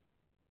 seconds.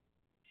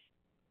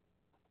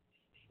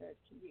 So it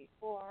should be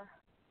 4.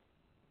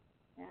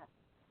 Yeah,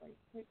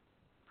 46.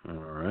 All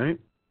right.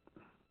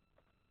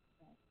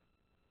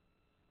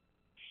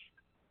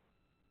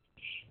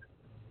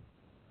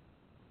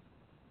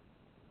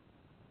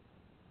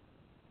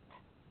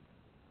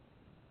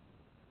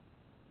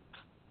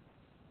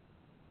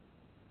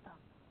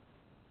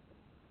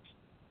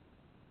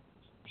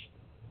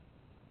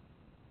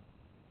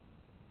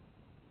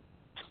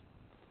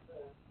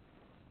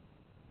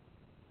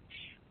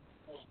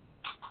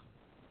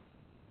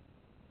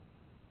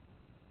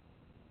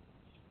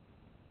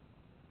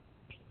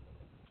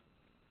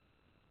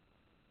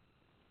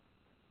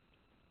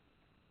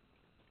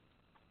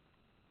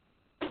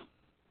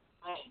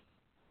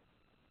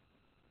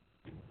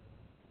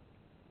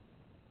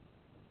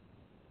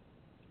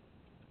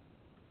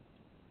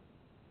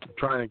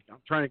 I'm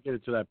trying to get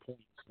it to that point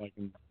so I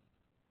can.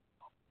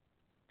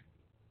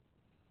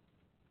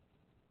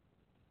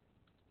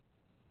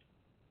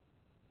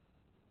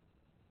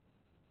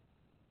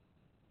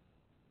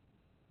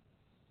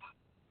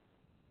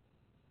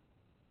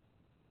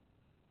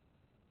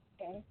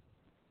 Okay.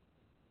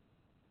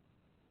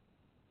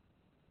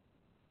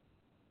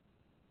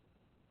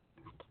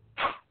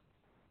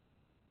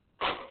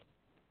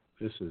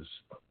 This is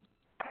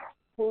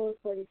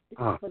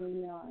 4:46,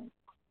 29.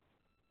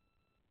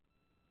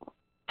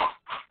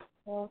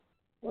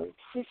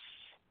 4:46,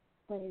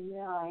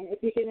 29.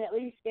 If you can at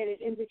least get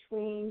it in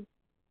between,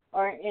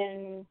 or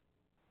in,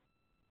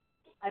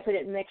 I put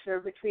it in Mixer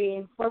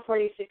between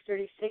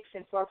 4:46:36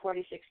 and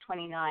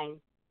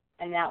 4:46:29,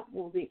 and that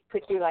will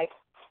put you like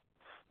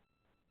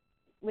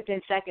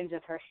within seconds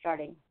of her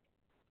starting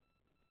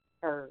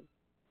her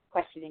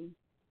questioning.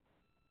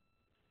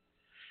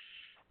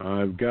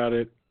 I've got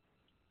it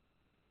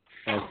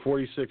at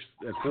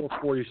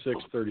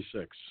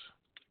 4:46:36.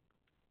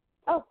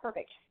 Oh,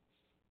 perfect.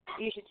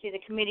 You should see the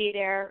committee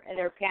there, and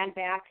they're panned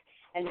back,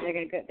 and they're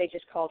going to go. They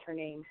just called her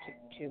name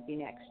to be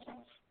next.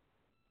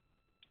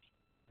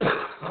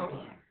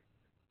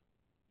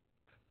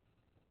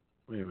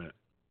 Wait a minute.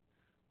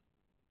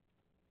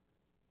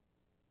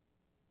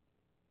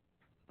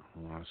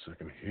 Hold on a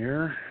second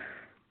here.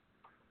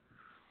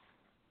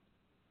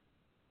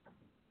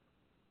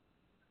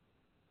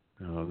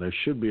 There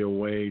should be a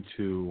way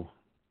to.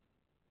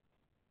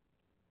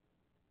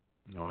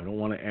 No, I don't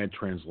want to add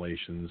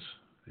translations.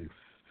 It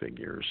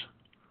figures.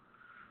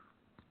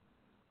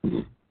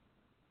 All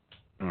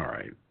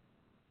right.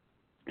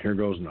 Here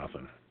goes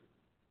nothing.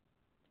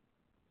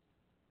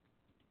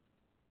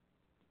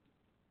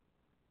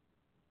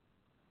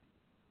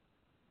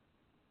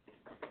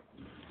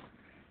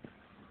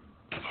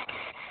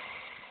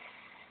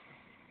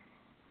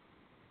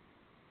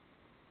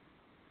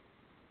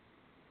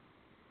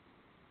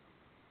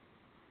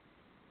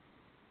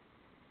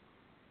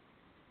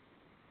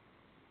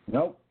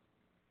 Nope.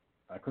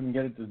 I couldn't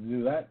get it to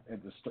do that. It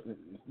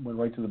went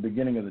right to the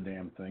beginning of the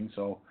damn thing,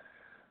 so.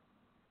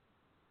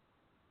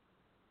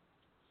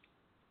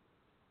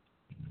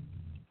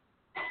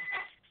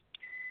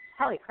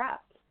 Holy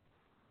crap.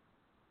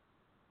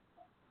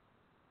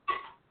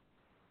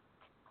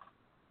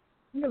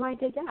 You know why I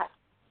did that?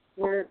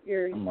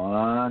 Come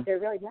on. They're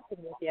really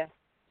messing with you.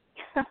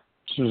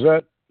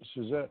 Suzette,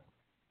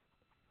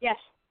 Yes.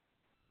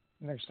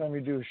 next time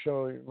you do a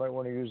show, you might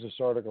want to use this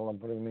article I'm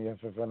putting in the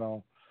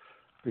FFNO,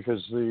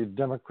 because the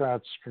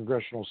Democrats'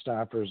 congressional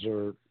staffers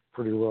are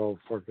pretty well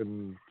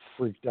fucking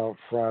freaked out,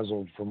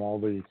 frazzled from all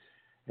the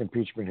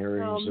impeachment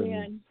hearings. Oh,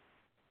 man.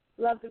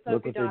 Love the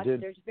look polka what they dots.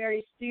 did. There's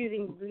very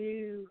soothing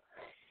blue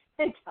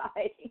and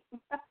tie.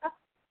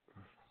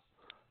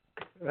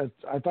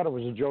 I thought it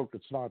was a joke.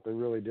 It's not. They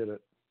really did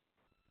it.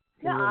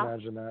 Can you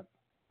imagine that?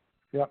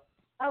 Yep.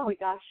 Oh, my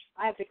gosh.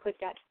 I have to click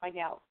that to find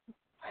out.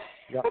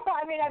 Yep.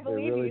 I mean, I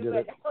believe really you, did but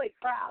it. holy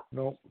crap.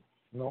 Nope,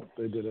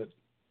 they did it.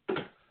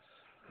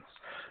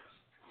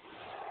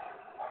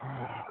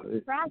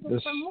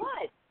 Frazzled from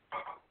what?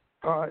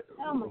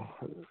 Oh, my.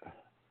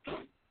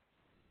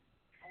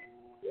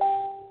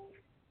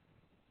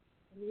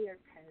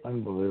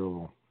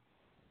 Unbelievable.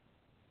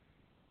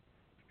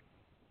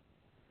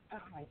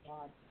 Oh, my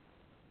God.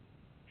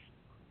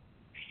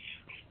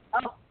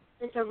 Oh,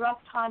 it's a rough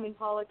time in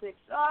politics.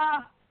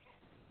 Ah!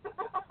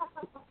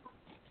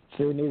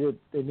 They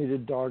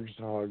needed dogs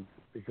to hug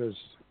because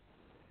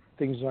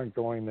things aren't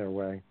going their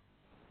way.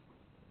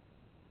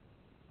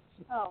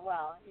 Oh,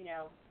 well,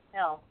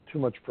 hell. Too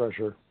much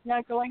pressure.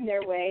 Not going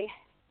their way.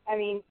 I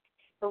mean,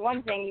 for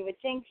one thing, you would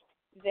think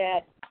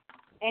that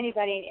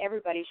anybody and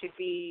everybody should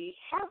be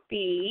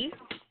happy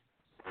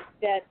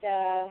that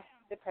the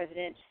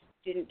president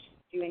didn't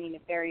do any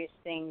nefarious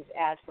things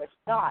as was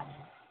thought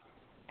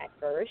at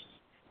first.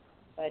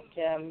 But,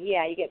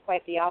 yeah, you get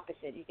quite the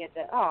opposite. You get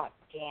the, oh,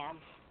 damn,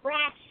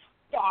 rats,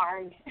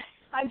 darn,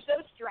 I'm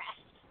so stressed.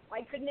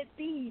 Why couldn't it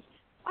be?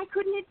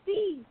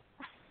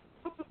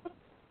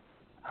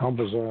 How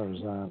bizarre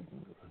is that?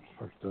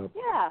 Fucked up.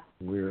 Yeah.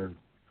 Weird.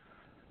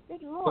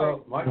 Good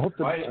Lord. So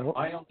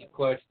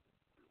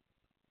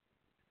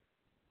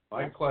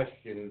my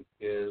question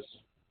is,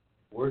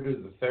 where do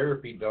the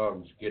therapy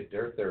dogs get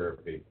their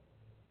therapy?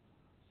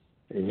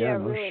 Yeah,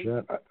 no really.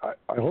 shit.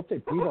 I hope they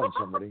peed on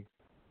somebody.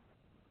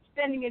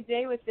 Spending a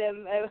day with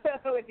them,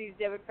 with these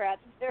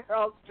Democrats, they're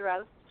all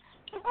stressed,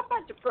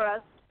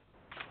 depressed.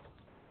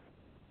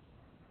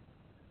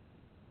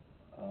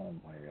 Oh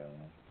my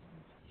God.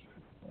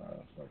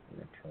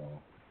 Fucking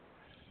control.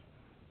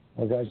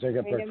 Well, guys, I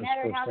got breakfast no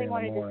matter first how thing they in the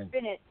wanted to morning.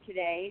 spin it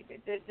today,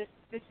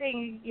 the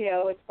thing,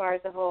 as far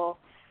as the whole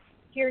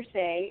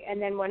hearsay, and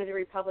then one of the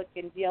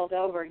Republicans yelled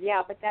over,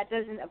 yeah, but that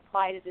doesn't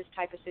apply to this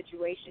type of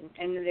situation.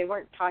 And they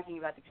weren't talking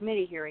about the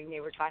committee hearing.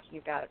 They were talking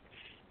about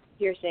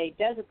hearsay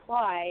does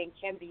apply and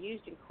can be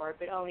used in court,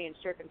 but only in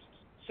certain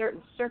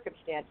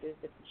circumstances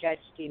that the judge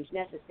deems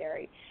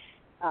necessary,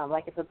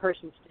 like if a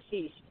person's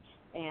deceased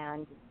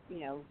and,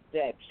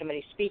 that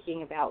somebody's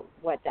speaking about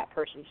what that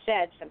person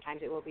said,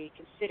 sometimes it will be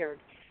considered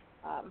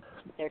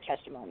their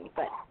testimony.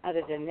 But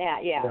other than that,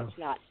 it's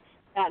not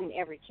in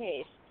every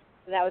case.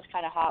 So that was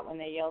kind of hot when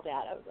they yelled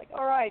at. I was like,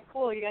 all right,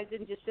 cool. You guys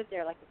didn't just sit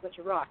there like a bunch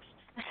of rocks.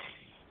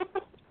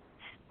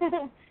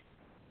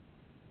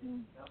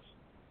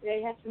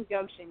 They had some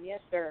gumption, yes,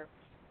 sir.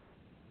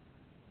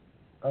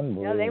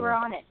 Unbelievable. No, they were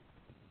on it.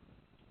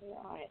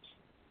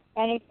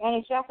 And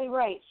exactly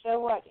right. So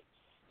what?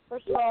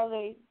 First of all,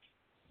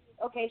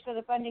 so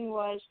the funding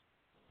was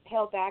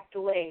held back,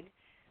 delayed,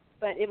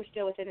 but it was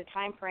still within the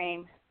time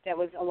frame that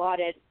was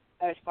allotted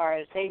as far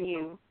as they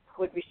knew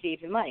would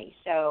receive the money.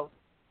 So,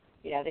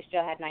 they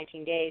still had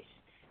 19 days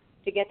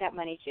to get that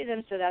money to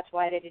them, so that's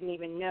why they didn't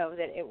even know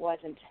that it was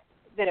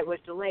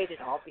delayed at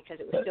all, because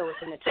it was still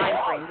within the time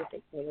frame that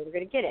they were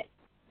going to get it.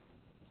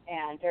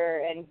 And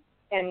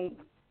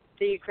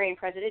the Ukraine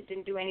president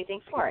didn't do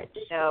anything for it.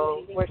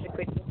 So where's the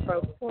quid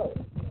pro quo?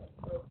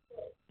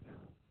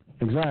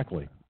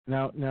 Exactly.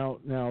 Now,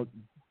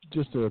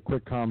 just a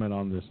quick comment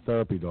on this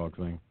therapy dog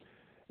thing.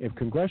 If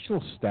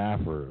congressional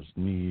staffers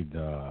need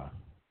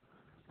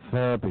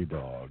therapy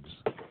dogs,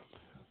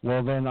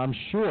 well, then I'm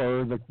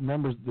sure the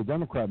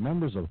Democrat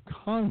members of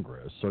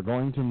Congress are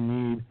going to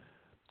need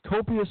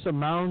copious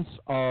amounts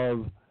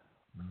of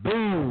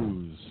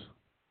booze.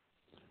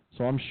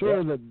 So I'm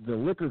sure that the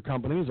liquor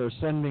companies are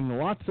sending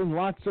lots and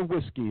lots of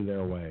whiskey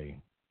their way.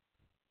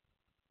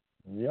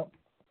 Yep.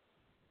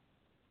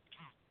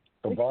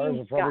 The bars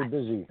are probably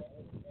busy.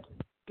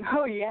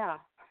 Oh, yeah.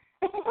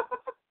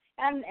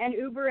 and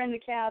Uber and the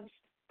cabs.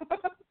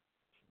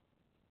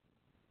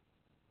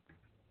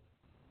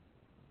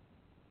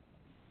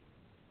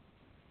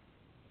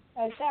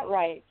 Is that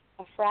right?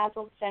 A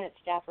frazzled Senate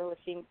staffer was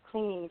seen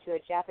clinging to a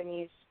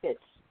Japanese Spitz.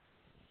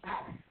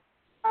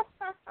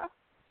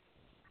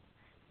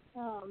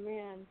 Oh,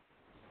 man.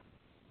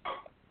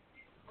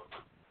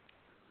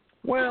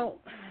 Well,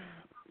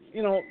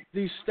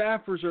 these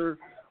staffers are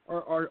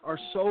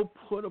so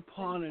put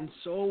upon and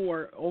so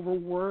are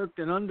overworked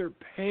and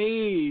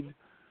underpaid,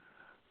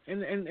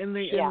 and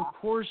of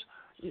course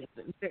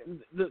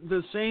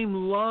the same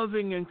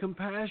loving and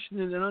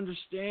compassionate and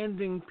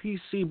understanding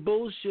PC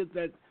bullshit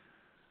that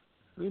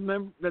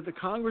the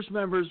Congress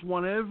members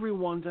want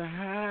everyone to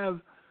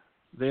have,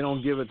 they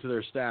don't give it to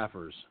their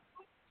staffers.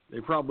 They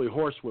probably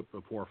horsewhip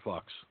the poor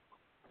fucks.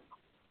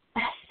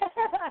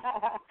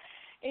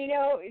 You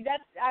know,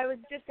 I was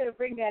just going to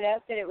bring that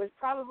up, that it was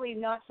probably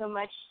not so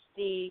much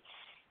the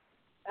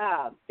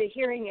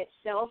hearing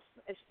itself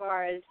as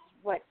far as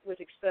what was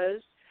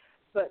exposed,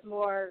 but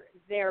more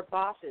their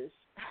bosses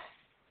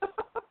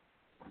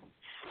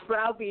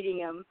browbeating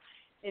them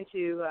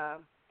into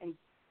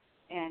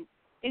and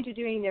into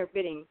doing their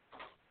bidding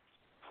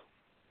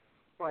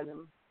for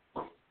them.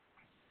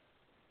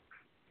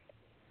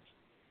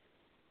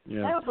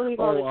 Yeah. I don't believe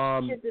all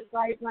the shit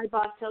that my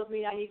boss tells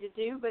me I need to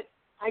do, but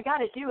I got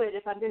to do it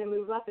if I'm going to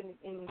move up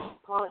in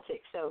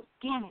politics. So,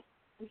 damn it,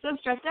 I'm so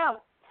stressed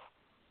out.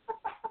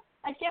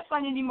 I can't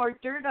find any more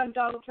dirt on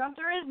Donald Trump.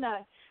 There is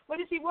none. What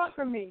does he want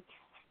from me?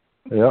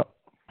 Yeah.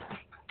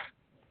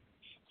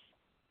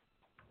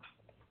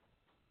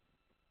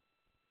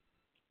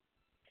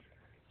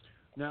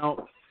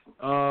 Now,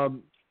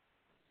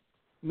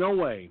 no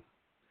way.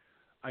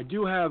 I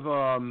do have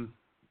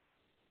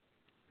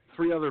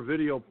 3 other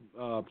video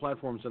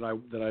platforms that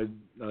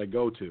I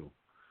go to.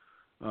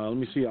 Let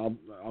me see.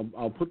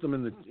 I'll put them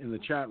in the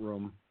chat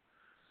room.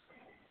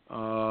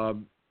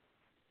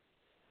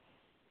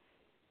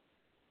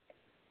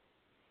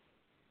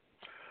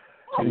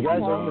 You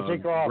guys, I'm going to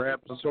take off.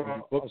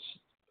 Whoops.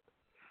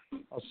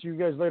 I'll see you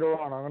guys later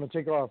on. I'm going to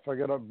take off. I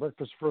got a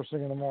breakfast first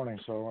thing in the morning,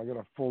 so I got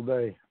a full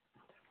day.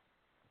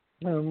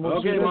 And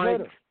we'll see you guys Mike.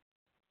 later.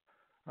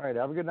 All right.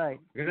 Have a good night.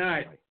 Good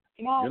night.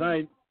 Good night. Good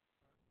night.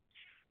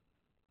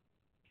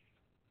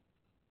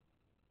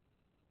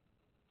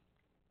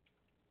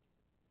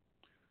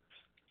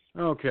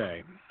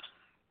 Okay.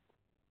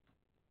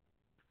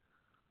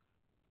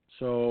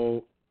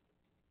 So,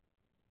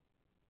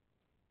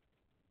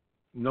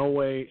 no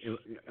way.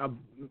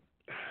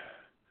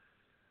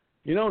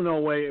 No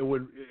way it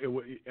would.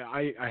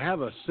 I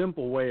have a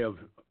simple way of.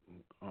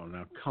 Oh,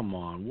 now come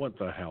on! What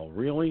the hell?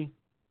 Really?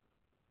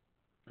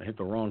 I hit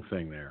the wrong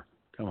thing there.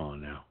 Come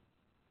on now.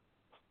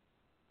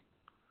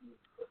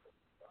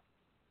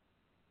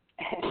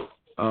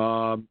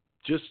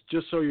 Just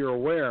so you're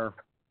aware.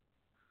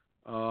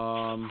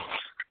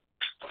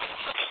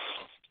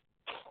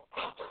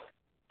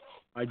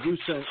 I do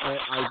say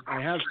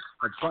I have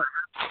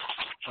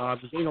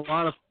there's getting a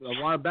lot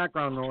of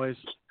background noise.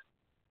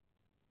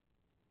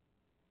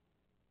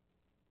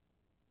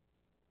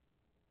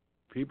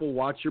 People,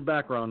 watch your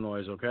background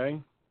noise,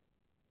 okay?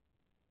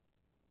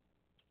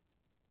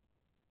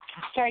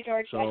 Sorry,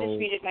 George. I just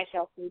muted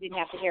myself so you didn't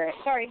have to hear it.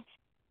 Sorry.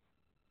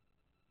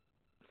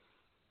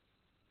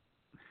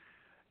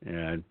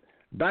 Yeah,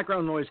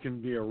 background noise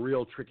can be a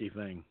real tricky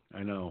thing.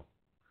 I know.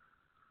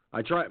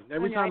 I try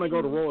every time I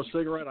go to roll a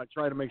cigarette. I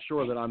try to make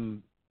sure that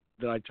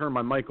I turn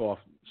my mic off,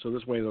 so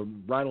this way the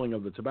rattling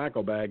of the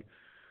tobacco bag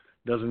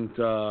doesn't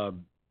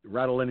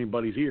rattle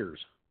anybody's ears.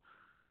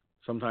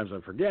 Sometimes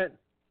I forget,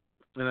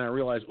 and then I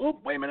realize, oh,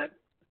 wait a minute.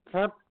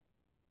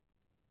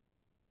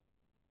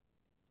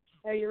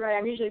 Oh, you're right.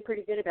 I'm usually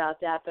pretty good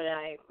about that, but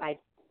I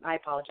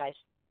apologize.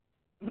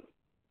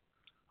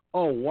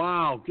 Oh,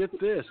 wow. Get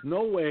this.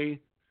 No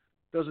Way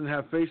doesn't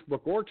have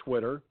Facebook or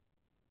Twitter.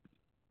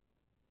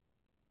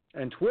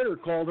 And Twitter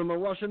called him a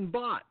Russian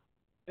bot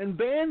and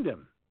banned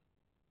him.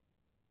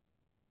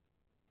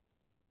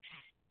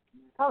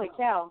 Holy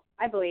cow.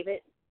 I believe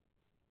it.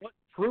 What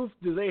proof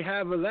do they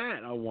have of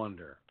that, I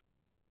wonder?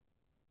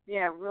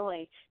 Yeah,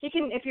 really. He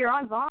can, if you're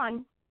on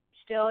Vaughn,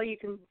 still you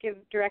can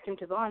direct him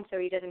to Vaughn so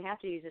he doesn't have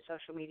to use a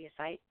social media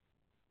site.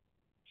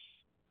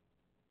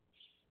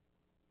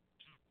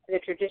 The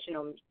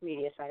traditional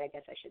media site, I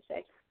guess I should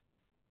say.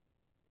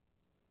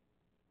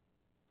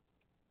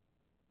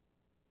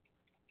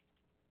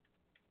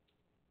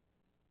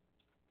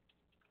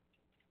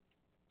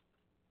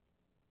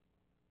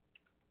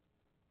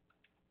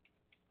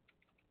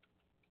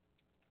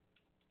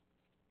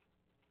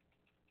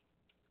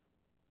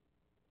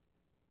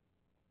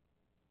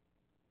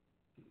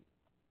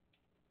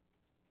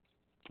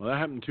 Well, that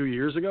happened 2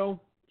 years ago?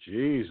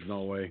 Jeez,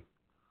 no way.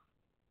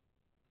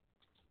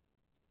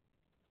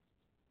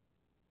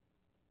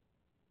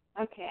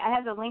 Okay, I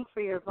have the link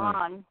for your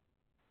Vaughn.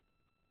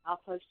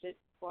 I'll post it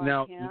for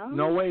now, him.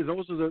 No Way,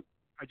 those are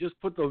I just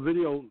put the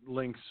video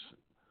links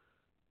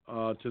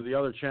to the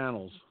other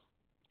channels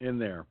in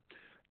there.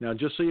 Now,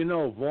 just so you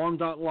know,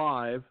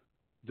 Vaughn.live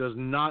does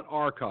not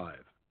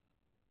archive,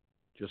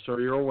 just so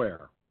you're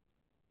aware.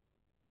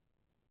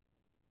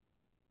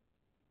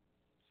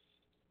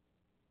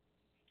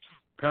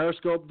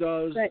 Periscope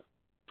does, right.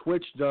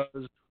 Twitch does,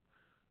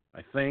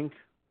 I think.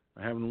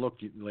 I haven't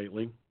looked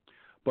lately.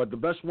 But the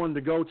best one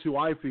to go to,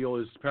 I feel,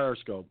 is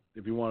Periscope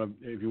if you want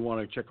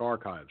to check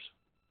archives.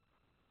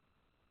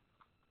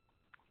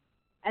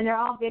 And they're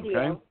all video.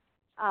 Okay.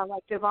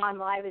 Like Devon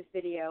Live is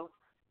video,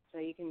 so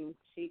you can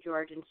see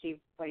George and see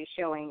what he's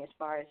showing as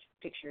far as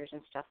pictures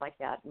and stuff like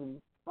that. And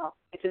well,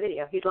 it's a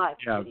video. He's live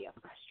video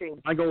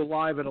stream. I go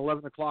live at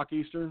 11 o'clock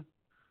Eastern.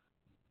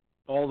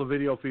 All the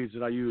video feeds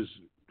that I use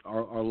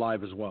are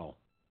live as well.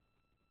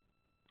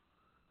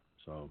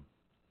 So,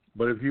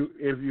 but if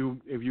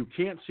you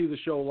can't see the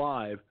show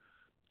live,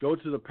 go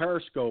to the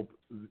Periscope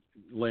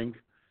link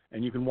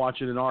and you can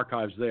watch it in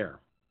archives there.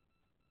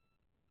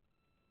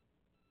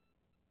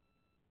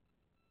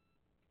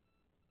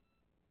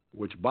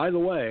 which, by the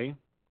way,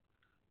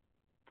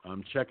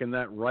 I'm checking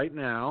that right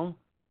now.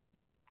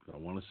 I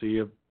want to see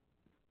if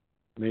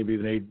maybe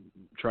they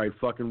tried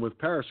fucking with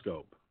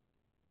Periscope.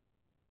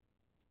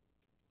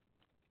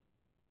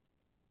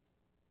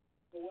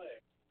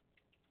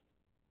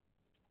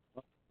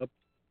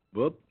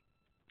 Whoop.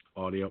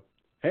 Audio.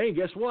 Hey,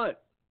 guess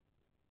what?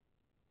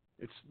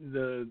 It's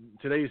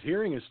today's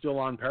hearing is still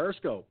on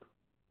Periscope.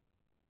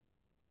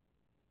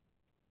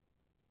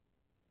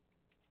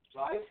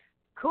 Live?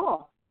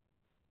 Cool.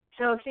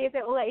 So see if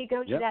it will let you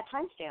go to that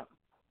timestamp.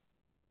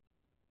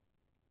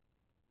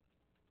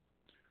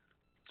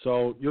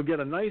 So you'll get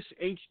a nice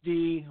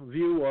HD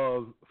view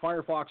of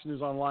Firefox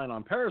News Online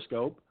on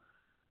Periscope,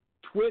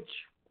 Twitch,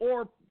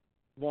 or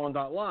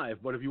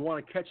Vaughn.live. But if you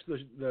want to catch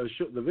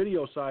the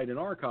video side in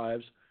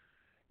archives,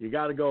 you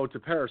got to go to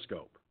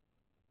Periscope.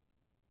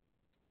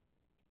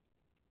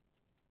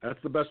 That's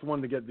the best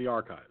one to get the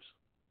archives.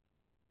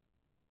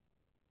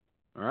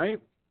 All right?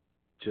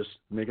 Just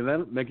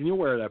making you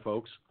aware of that,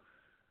 folks.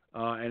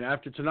 And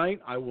after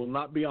tonight, I will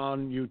not be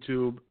on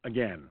YouTube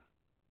again.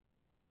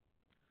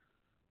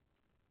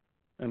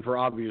 And for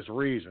obvious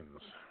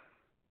reasons.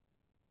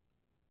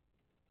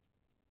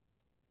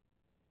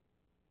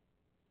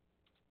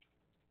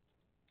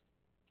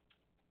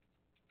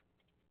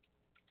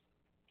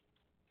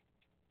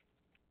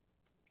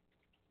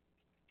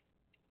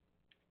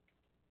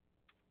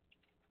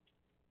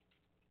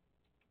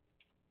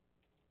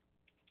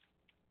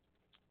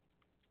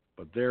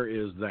 But there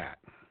is that.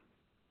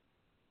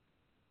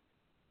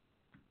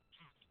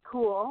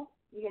 Cool.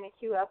 You gonna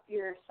queue up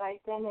your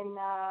site then in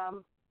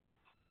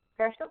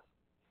Periscope?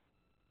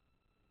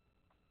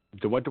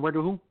 To what? To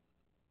who?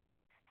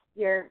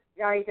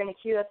 Are you gonna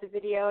queue up the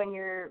video in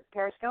your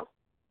Periscope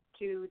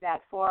to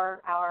that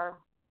 4-hour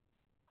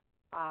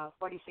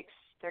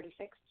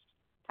 46:36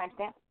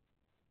 timestamp?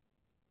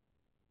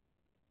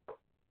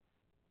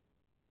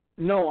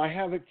 No, I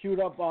have it queued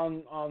up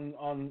on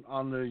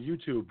the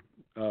YouTube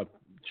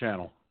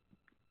channel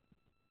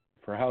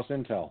for House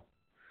Intel.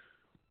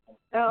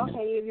 Oh,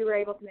 okay. You were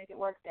able to make it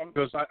work then.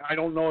 Because I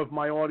don't know if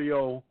my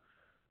audio,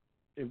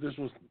 if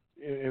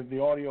the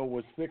audio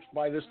was fixed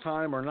by this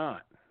time or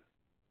not.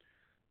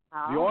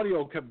 Oh. The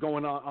audio kept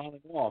going on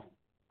and off.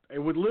 It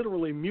would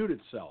literally mute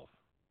itself.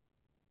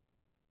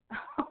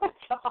 Oh my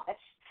gosh.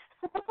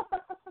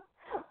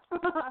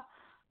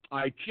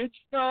 I kid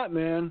you not,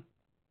 man.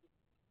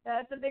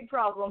 That's a big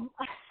problem.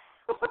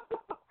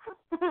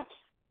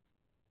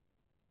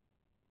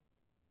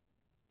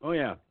 Oh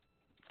yeah.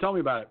 Tell me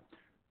about it.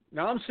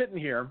 Now I'm sitting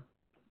here,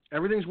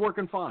 everything's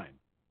working fine.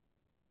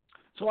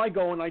 So I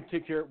go and I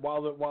take care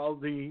while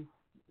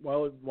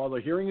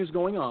the hearing is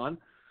going on.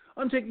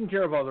 I'm taking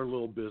care of other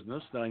little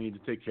business that I need to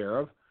take care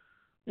of.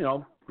 You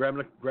know,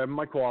 grabbing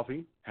my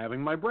coffee, having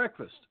my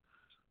breakfast,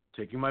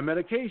 taking my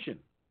medication,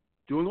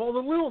 doing all the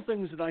little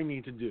things that I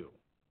need to do.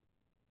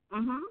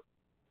 Mhm.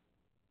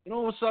 And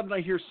all of a sudden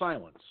I hear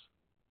silence.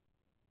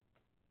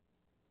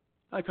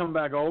 I come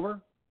back over,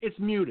 it's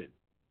muted.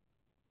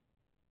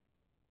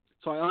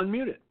 So I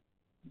unmute it.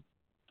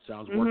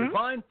 Sounds working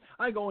fine.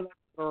 I go and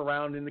go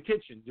around in the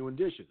kitchen doing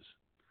dishes.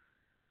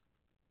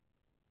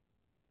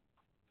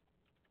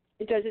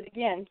 It does it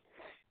again.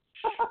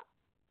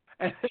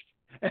 and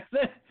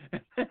then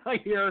I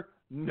hear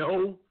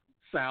no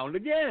sound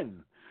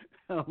again.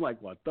 And I'm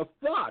like, what the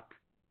fuck?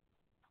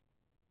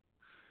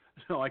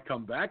 So I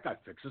come back, I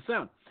fix the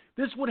sound.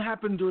 This would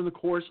happen during the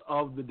course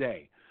of the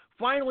day.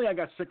 Finally, I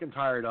got sick and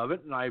tired of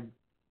it, and I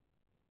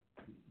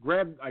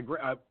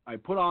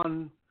put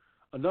on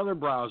another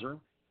browser,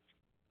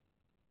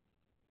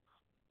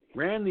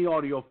 ran the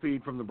audio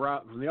feed from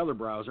the other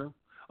browser.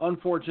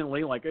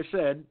 Unfortunately, like I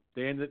said,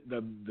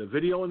 the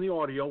video and the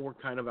audio were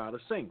kind of out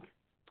of sync.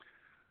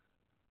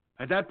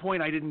 At that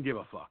point, I didn't give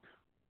a fuck.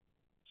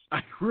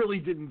 I really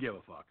didn't give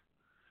a fuck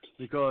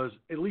because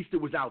at least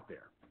it was out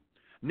there.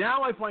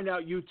 Now I find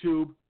out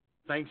YouTube,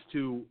 thanks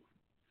to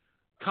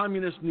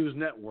Communist News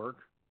Network,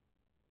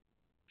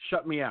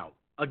 shut me out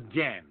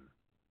again.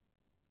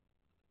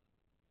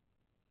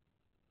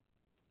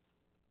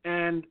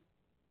 And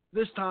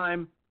this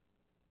time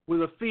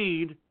with a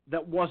feed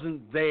that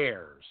wasn't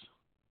theirs.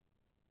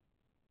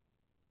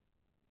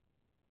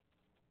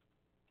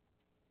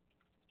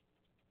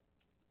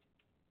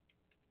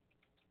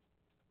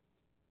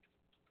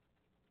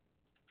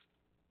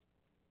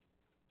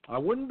 I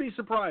wouldn't be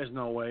surprised,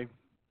 no way.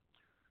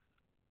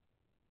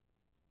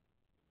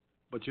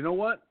 But you know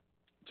what?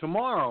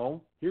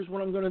 Tomorrow, here's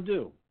what I'm going to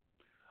do.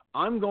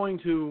 I'm going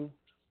to,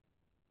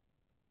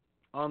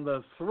 on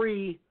the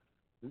 3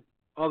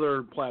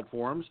 other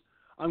platforms,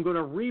 I'm going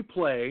to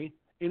replay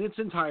in its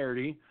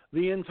entirety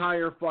the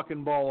entire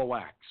fucking ball of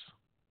wax.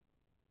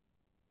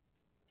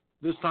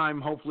 This time,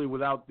 hopefully,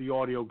 without the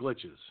audio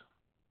glitches.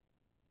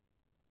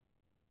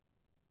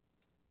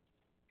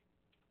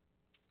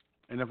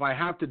 And if I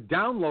have to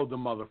download the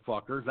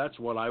motherfucker, that's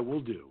what I will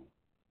do.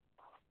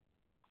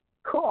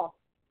 Cool.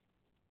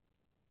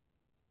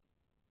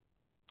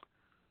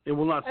 It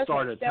will not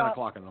start at 10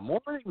 o'clock in the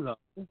morning, though.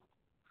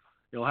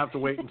 You'll have to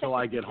wait until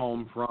I get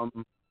home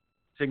from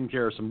taking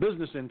care of some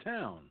business in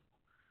town.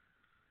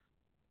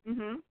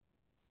 Mhm.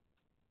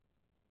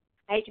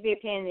 I hate to be a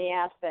pain in the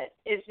ass, but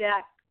is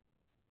that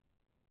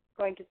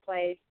going to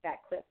play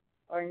that clip,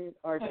 or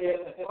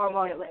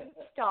won't it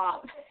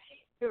stop?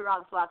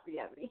 Rob Floppy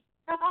at me.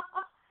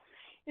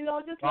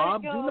 Just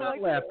Bob, let do go. not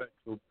laugh at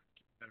you.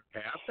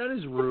 That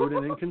is rude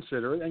and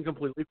inconsiderate and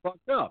completely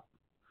fucked up.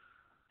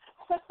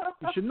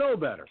 You should know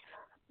better.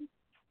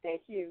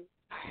 Thank you.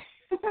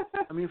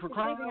 I mean, for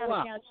crying out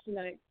loud.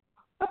 Tonight.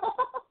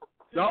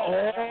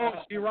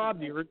 See,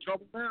 Rob, you're in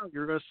trouble now.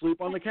 You're going to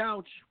sleep on the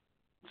couch.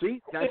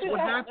 See, that's what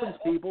happens,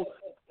 people.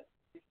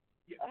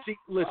 See,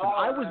 listen,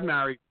 I was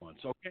married once,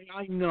 okay?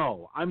 I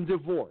know. I'm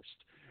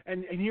divorced.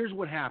 And here's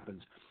what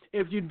happens.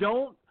 If you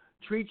don't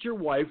treat your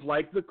wife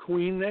like the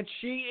queen that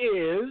she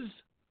is,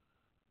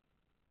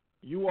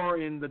 you are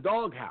in the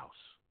doghouse.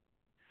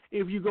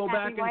 If you go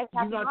back and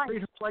do not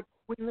treat her like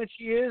the queen that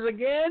she is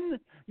again,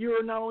 you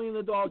are not only in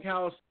the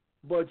doghouse,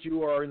 but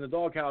you are in the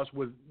doghouse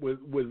with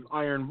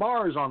iron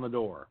bars on the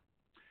door.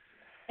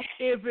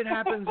 If it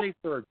happens a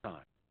third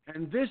time,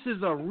 and this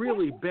is a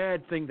really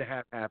bad thing to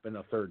have happen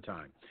a third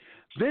time.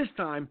 This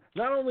time,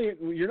 not only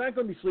you're not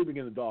going to be sleeping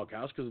in the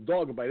doghouse because the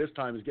dog by this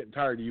time is getting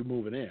tired of you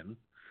moving in.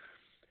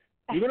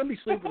 You're going to be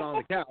sleeping on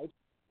the couch.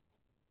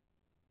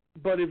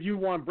 But if you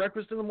want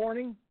breakfast in the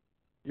morning,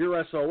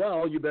 you're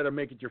SOL. You better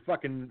make it your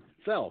fucking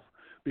self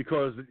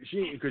because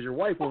your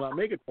wife will not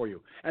make it for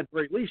you. At the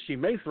very least, she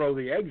may throw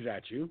the eggs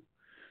at you.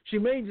 She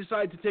may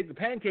decide to take the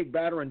pancake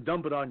batter and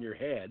dump it on your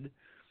head,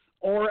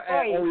 or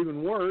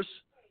even worse,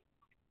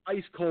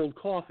 ice cold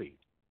coffee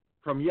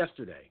from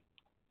yesterday.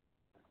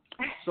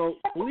 So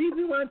believe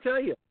me when I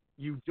tell you,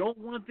 you don't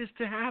want this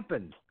to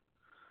happen.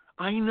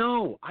 I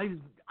know. I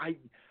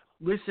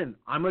listen.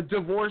 I'm a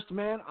divorced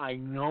man. I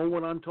know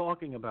what I'm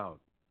talking about.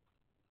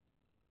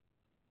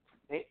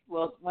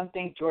 Well, one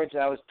thing, George,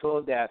 I was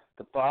told that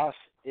the boss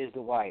is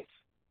the wife.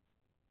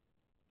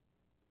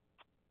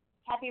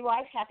 Happy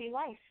wife, happy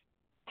life.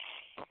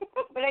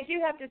 But I do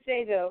have to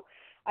say, though,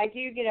 I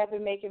do get up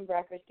and make him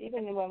breakfast,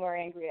 even when we're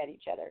angry at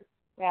each other.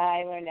 Yeah,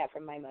 I learned that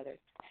from my mother.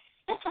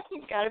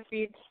 gotta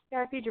feed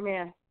your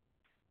man.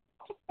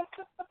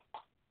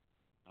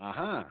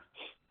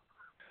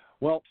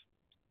 Well,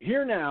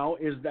 here now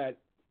is that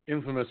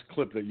infamous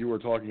clip that you were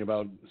talking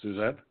about,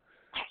 Suzette.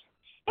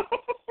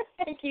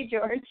 Thank you,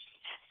 George.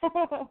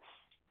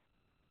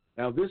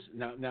 Now I'm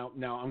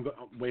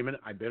wait a minute.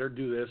 I better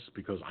do this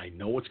because I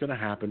know what's going to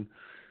happen.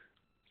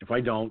 If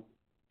I don't,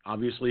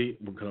 obviously,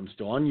 because I'm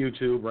still on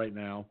YouTube right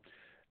now.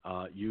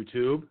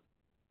 YouTube,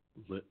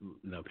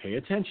 now pay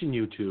attention,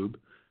 YouTube.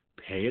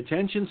 Pay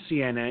attention,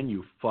 CNN,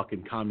 you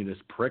fucking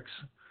communist pricks.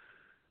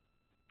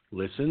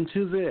 Listen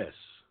to this.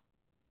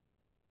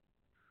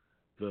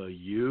 The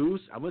use,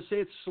 I'm going to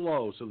say it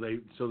slow so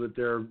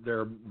that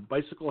their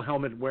bicycle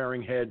helmet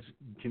wearing heads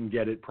can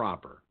get it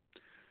proper.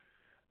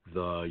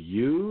 The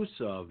use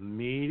of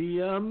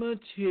media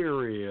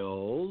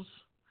materials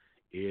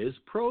is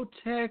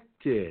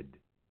protected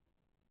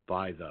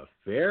by the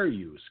Fair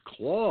Use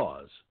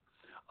Clause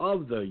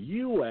of the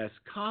U.S.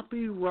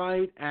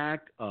 Copyright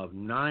Act of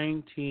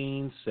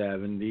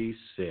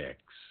 1976,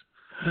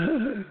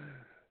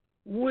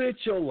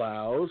 which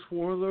allows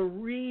for the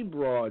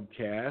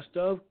rebroadcast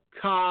of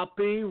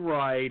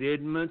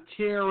copyrighted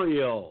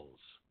materials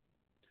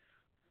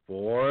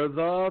for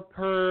the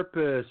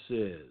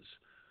purposes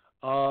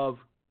of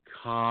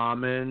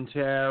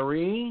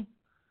commentary,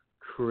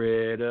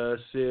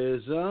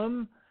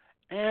 criticism,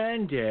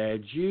 and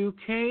education.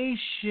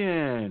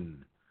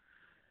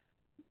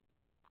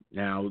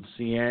 Now,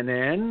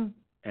 CNN,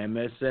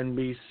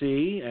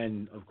 MSNBC,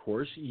 and, of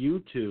course,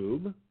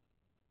 YouTube,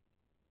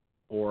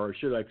 or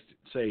should I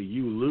say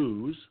you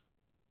lose,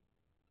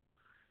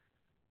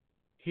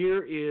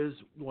 here is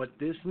what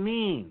this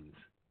means.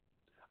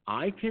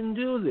 I can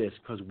do this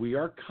because we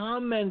are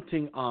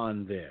commenting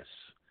on this.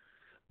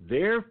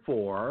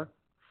 Therefore,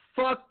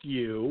 fuck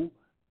you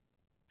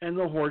and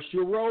the horse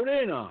you rode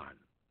in on.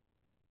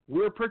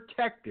 We're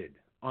protected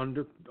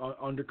under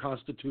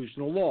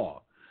constitutional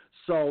law.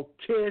 So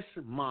kiss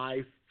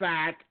my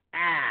fat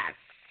ass.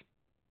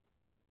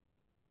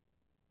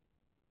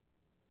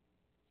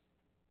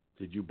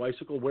 Did you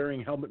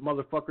bicycle-wearing helmet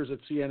motherfuckers at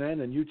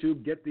CNN and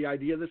YouTube get the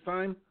idea this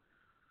time?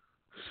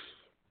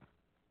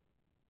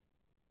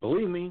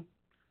 Believe me,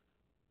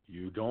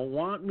 you don't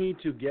want me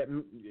to get...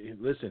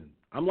 Listen,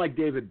 I'm like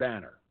David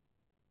Banner.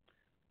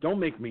 Don't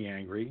make me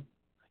angry.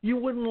 You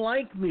wouldn't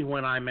like me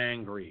when I'm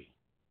angry.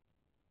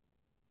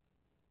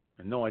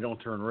 And no, I don't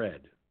turn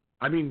red.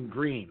 I mean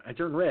green. I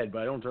turn red,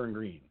 but I don't turn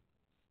green.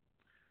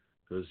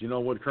 Because you know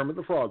what Kermit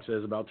the Frog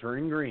says about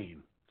turning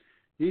green.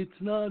 It's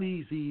not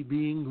easy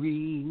being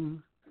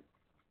green.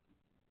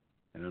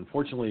 And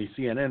unfortunately,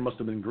 CNN must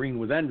have been green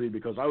with envy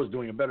because I was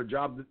doing a better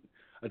job,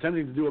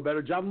 attempting to do a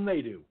better job than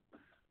they do.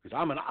 Because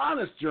I'm an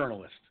honest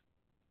journalist.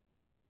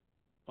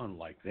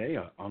 Unlike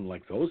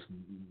those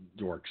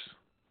dorks.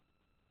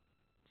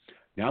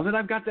 Now that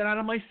I've got that out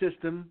of my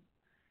system.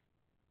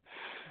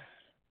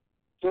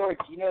 George,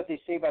 you know what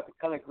they say about the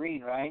color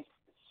green, right?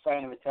 It's a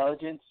sign of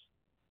intelligence.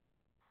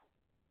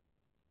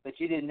 But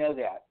you didn't know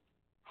that.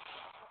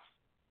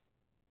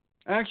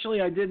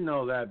 Actually, I did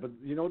know that, but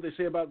you know what they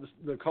say about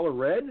the color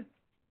red?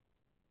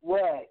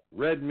 What?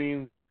 Red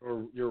means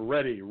you're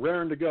ready,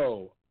 raring to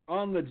go,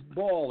 on the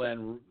ball,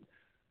 and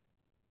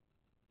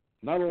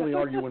not only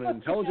are you an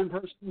intelligent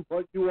person,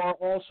 but you are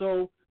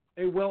also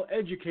a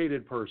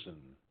well-educated person.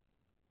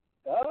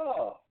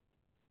 Oh.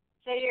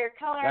 So your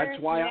colors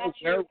That's why I match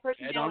wear your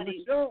red on the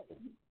personality. show.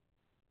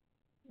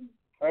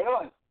 Right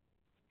on.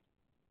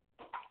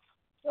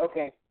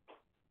 Okay.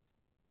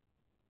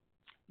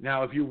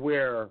 Now, if you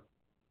wear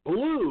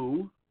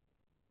blue,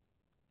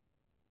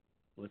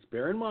 let's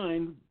bear in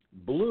mind,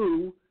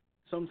 blue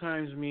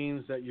sometimes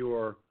means that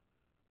you're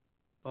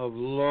of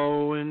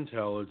low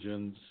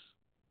intelligence,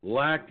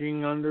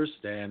 lacking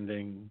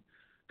understanding,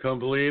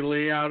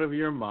 completely out of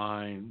your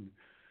mind,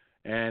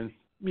 and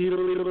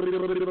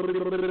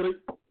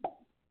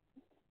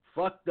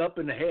fucked up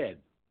in the head.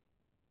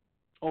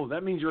 Oh,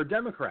 that means you're a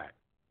Democrat.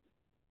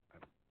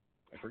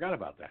 I forgot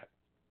about that.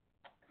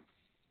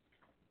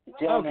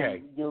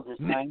 Okay.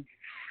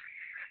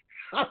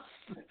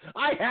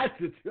 I had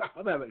to.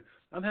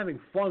 I'm having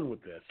fun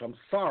with this. I'm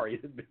sorry.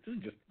 This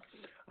is just.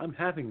 I'm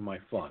having my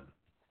fun.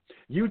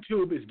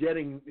 YouTube is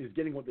getting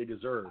what they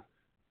deserve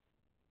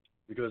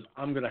because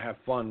I'm going to have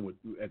fun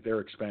at their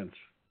expense.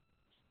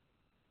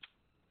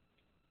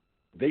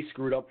 They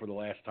screwed up for the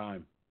last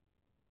time.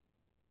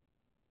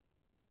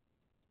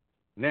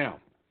 Now,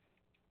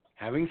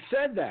 having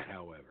said that,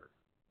 however,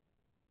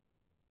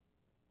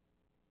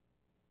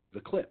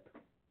 the clip.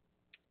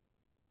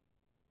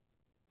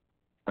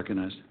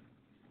 Recognized.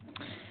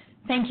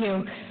 Thank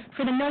you.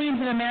 For the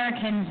millions of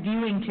Americans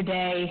viewing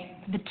today,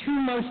 the two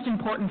most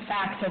important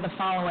facts are the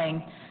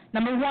following.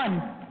 Number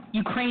one,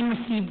 Ukraine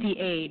received the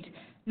aid.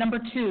 Number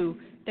two,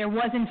 there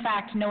was in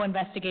fact no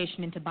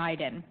investigation into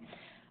Biden.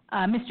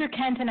 Mr.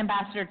 Kent and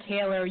Ambassador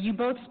Taylor, you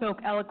both spoke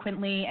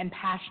eloquently and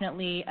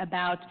passionately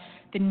about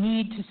the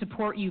need to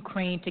support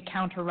Ukraine to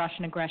counter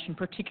Russian aggression,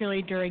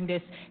 particularly during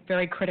this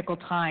very critical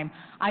time.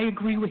 I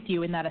agree with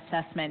you in that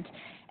assessment.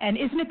 And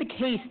isn't it the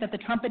case that the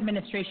Trump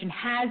administration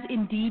has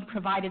indeed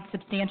provided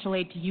substantial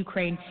aid to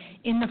Ukraine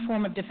in the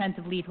form of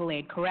defensive lethal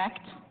aid, correct?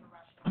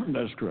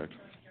 That is correct.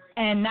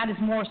 And that is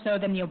more so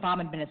than the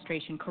Obama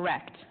administration,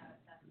 correct?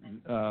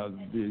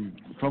 The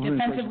Trump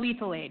defensive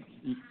lethal aid.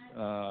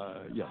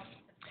 Yes.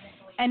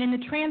 And in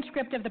the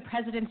transcript of the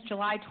president's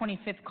July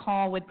 25th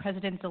call with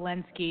President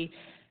Zelensky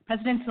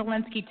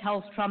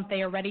tells Trump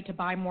they are ready to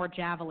buy more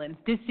javelins.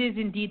 This is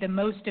indeed the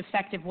most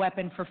effective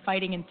weapon for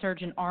fighting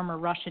insurgent armor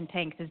Russian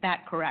tanks. Is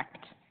that correct?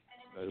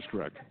 That is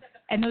correct.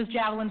 And those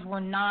javelins were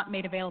not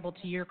made available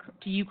to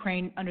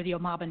Ukraine under the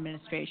Obama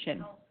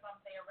administration.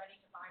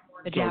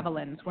 The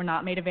javelins were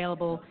not made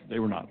available. They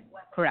were not.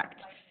 Correct.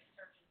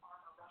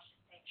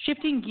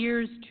 Shifting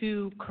gears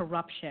to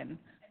corruption.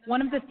 One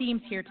of the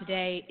themes here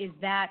today is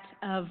that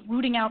of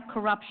rooting out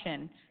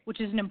corruption, which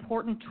is an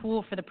important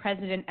tool for the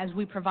president as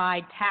we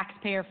provide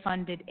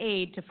taxpayer-funded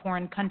aid to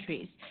foreign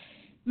countries.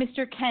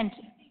 Mr. Kent,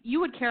 you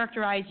would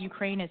characterize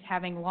Ukraine as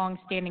having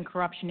long-standing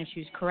corruption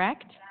issues,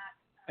 correct?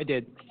 I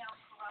did.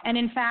 And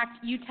in fact,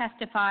 you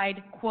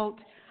testified, quote,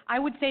 I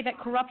would say that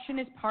corruption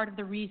is part of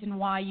the reason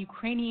why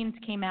Ukrainians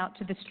came out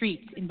to the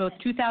streets in both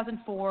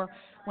 2004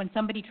 when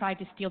somebody tried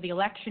to steal the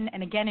election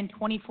and again in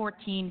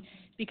 2014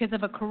 because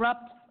of a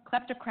corrupt,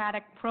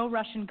 kleptocratic,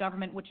 pro-Russian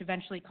government which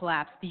eventually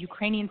collapsed. The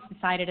Ukrainians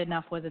decided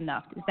enough was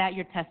enough. Is that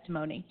your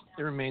testimony?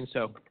 It remains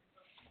so.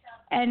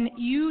 And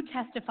you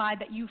testified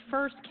that you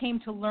first came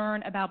to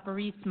learn about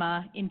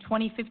Burisma in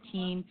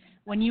 2015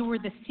 when you were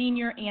the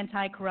senior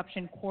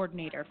anti-corruption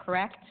coordinator,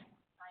 correct?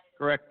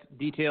 Correct.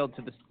 Detailed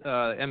to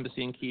the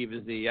embassy in Kyiv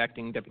as the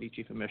acting deputy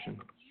chief of mission.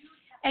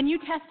 And you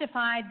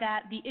testified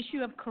that the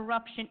issue of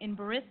corruption in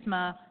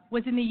Burisma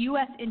was in the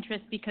U.S.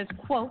 interest because,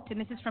 quote, and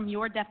this is from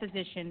your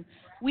deposition,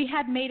 we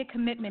had made a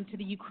commitment to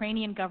the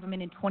Ukrainian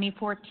government in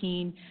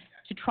 2014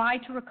 to try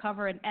to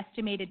recover an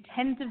estimated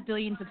tens of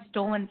billions of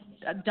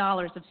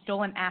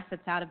stolen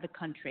assets out of the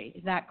country.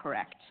 Is that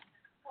correct?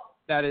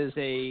 That is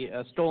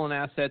stolen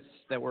assets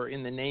that were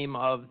in the name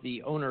of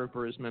the owner of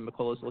Burisma,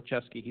 Mykola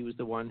Zlochevsky. He was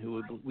the one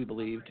who we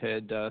believed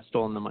had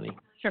stolen the money.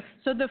 Sure.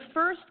 So the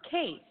first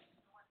case,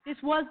 this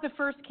was the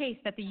first case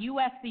that the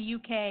U.S., the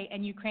UK,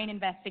 and Ukraine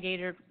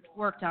investigators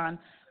worked on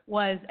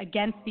was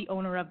against the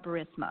owner of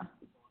Burisma.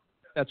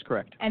 That's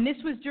correct. And this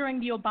was during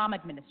the Obama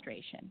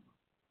administration.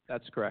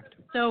 That's correct.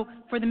 So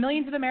for the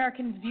millions of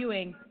Americans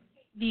viewing,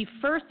 the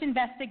first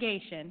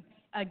investigation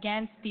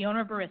against the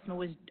owner of Burisma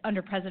was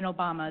under President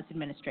Obama's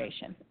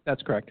administration.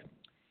 That's correct.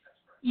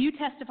 You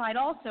testified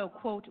also,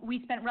 quote,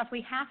 we spent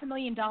roughly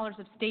 $500,000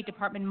 of State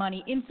Department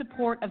money in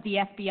support of the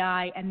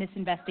FBI and this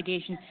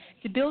investigation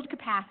to build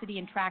capacity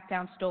and track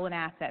down stolen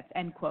assets,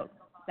 end quote.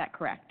 Is that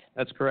correct?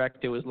 That's correct.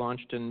 It was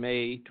launched in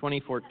May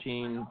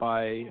 2014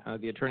 by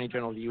the Attorney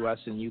General of the U.S.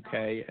 and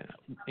U.K.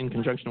 in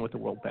conjunction with the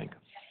World Bank.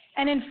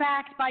 And in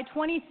fact, by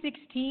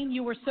 2016,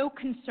 you were so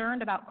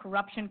concerned about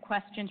corruption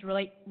questions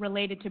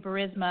related to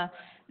Burisma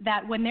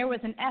that when there was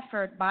an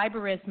effort by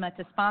Burisma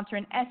to sponsor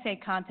an essay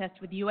contest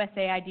with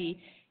USAID,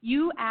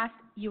 you asked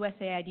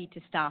USAID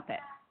to stop it.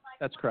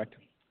 That's correct.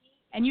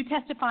 And you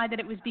testified that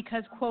it was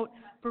because, quote,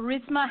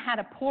 Burisma had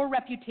a poor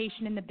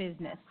reputation in the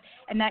business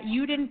and that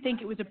you didn't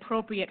think it was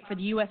appropriate for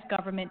the U.S.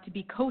 government to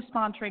be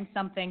co-sponsoring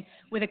something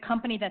with a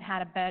company that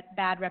had a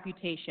bad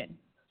reputation.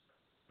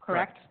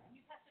 Correct?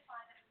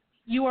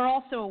 You are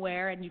also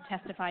aware, and you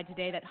testified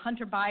today, that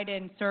Hunter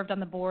Biden served on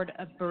the board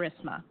of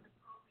Burisma.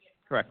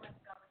 Correct.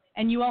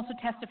 And you also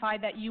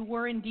testified that you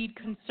were indeed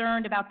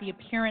concerned about the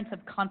appearance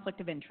of conflict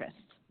of interest.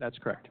 That's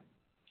correct.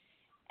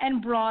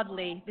 And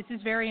broadly, this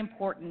is very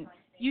important,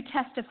 you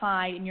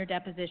testify in your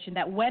deposition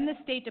that when the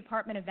State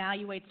Department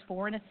evaluates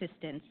foreign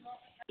assistance,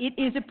 it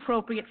is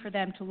appropriate for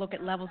them to look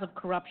at levels of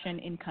corruption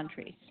in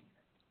countries.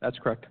 That's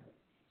correct.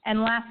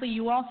 And lastly,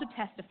 you also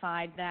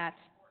testified that,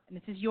 and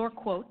this is your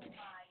quote,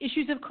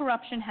 issues of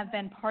corruption have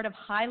been part of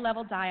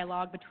high-level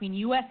dialogue between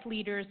U.S.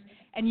 leaders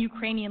and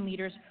Ukrainian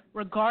leaders,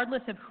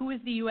 regardless of who is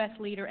the U.S.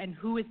 leader and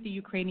who is the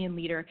Ukrainian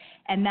leader,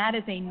 and that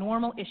is a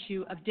normal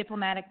issue of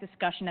diplomatic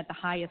discussion at the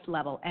highest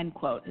level, end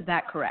quote. Is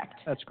that correct?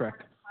 That's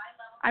correct.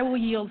 I will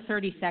yield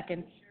 30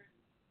 seconds.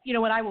 You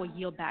know what? I will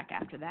yield back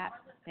after that.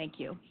 Thank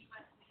you.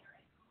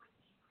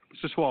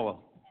 Mr. Swallow.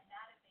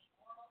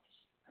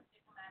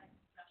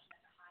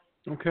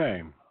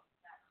 Okay.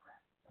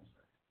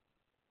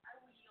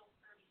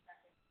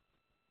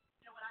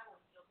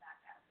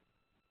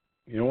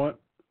 You know what?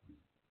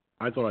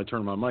 I thought I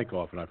turned my mic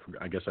off, and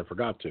I guess I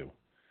forgot to.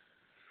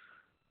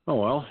 Oh,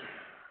 well.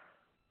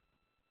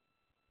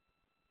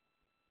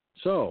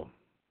 So,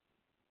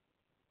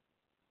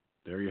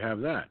 there you have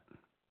that.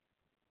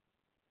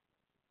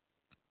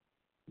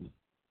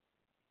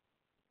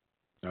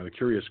 Now, the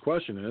curious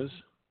question is,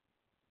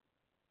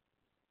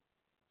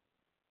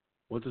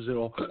 what does it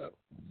all,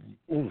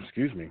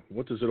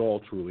 what does it all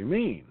truly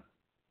mean?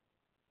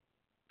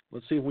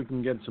 Let's see if we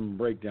can get some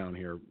breakdown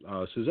here.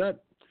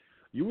 Suzette,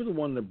 you were the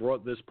one that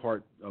brought this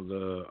part of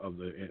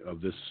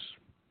this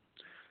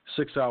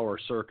 6-hour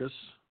circus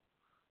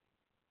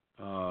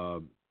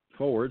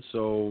forward.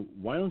 So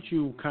why don't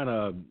you kind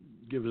of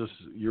give us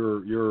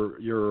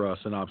your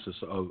synopsis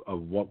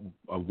of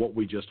what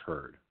we just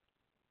heard?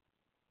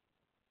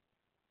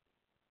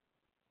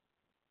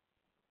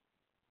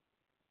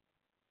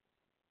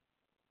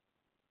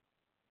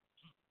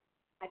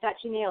 I thought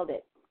she nailed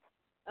it.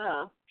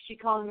 She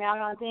called him out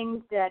on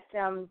things that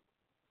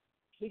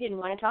he didn't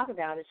want to talk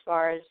about as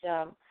far as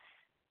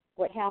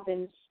what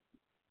happens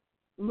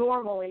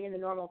normally in the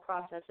normal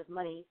process of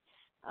money,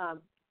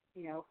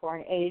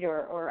 foreign aid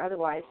or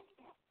otherwise.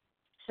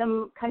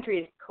 Some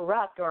countries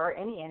corrupt or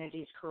any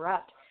entities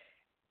corrupt,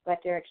 but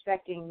they're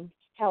expecting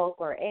help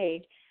or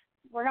aid.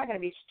 We're not going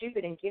to be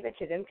stupid and give it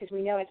to them because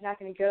we know it's not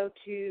going to go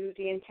to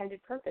the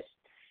intended purpose.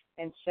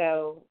 And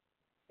so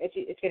it's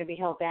going to be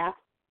held back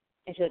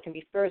until it can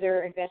be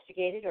further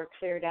investigated or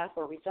cleared up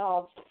or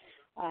resolved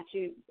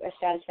to a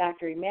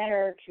satisfactory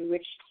manner to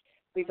which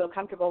we feel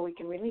comfortable we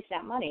can release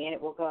that money and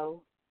it will go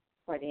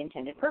for the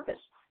intended purpose.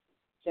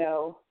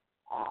 So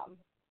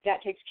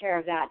that takes care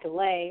of that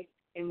delay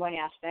in one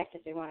aspect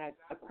if they want to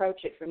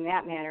approach it from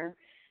that manner,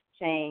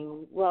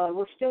 saying, well,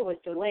 it still was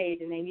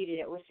delayed and they needed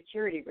it with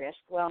security risk.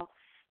 Well,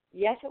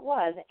 yes, it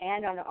was,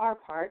 and on our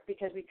part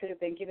because we could have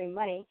been giving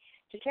money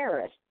to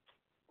terrorists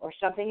or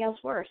something else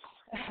worse.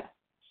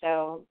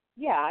 So,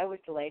 yeah, I was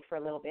delayed for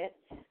a little bit,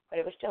 but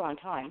it was still on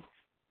time.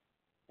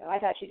 So I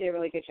thought she did a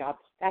really good job.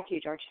 Back to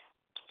you, George.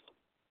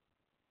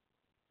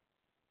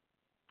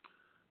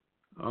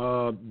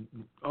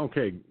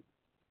 Okay,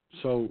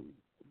 so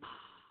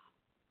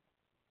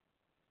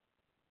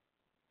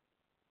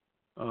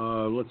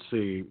let's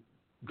see.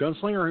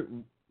 Gunslinger,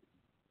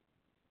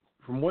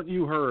 from what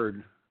you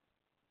heard,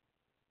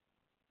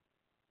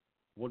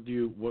 what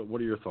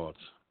are your thoughts?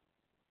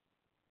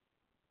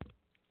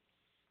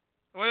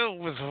 Well,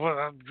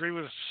 I agree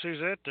with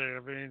Suzette there. I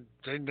mean,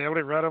 they nailed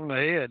it right on the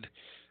head.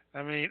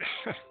 I mean,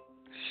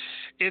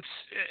 it's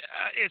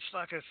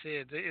like I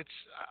said.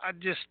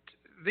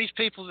 These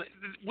people.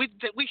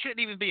 We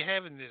shouldn't even be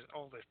having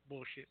all this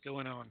bullshit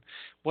going on.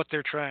 What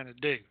they're trying to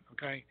do.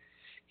 Okay,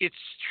 it's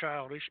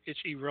childish.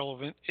 It's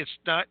irrelevant. It's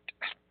not.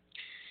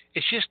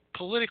 It's just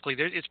politically.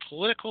 It's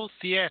political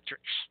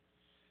theatrics.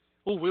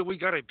 Oh, we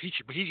got to impeach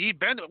him. He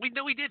banned it. We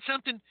know he did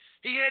something.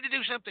 He had to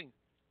do something.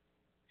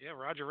 Yeah,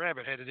 Roger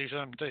Rabbit had to do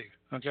something too.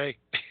 Okay,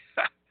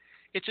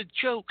 it's a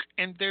joke,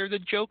 and they're the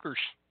jokers.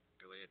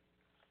 Go ahead.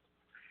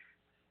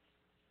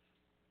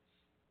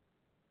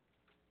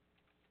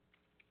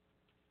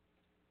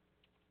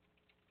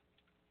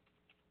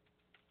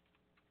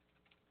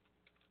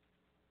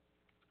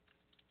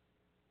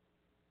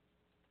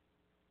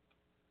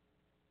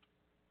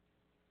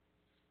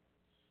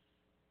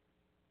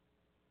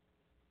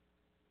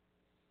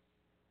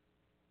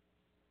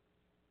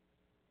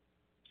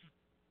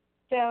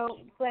 So,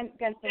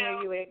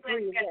 Gunslinger, you would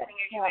agree that.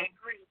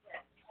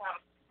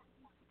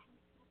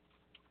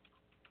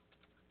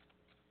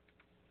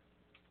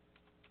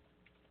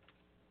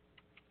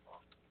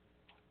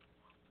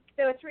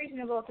 So it's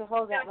reasonable to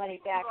hold that money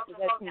back to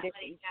those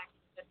conditions.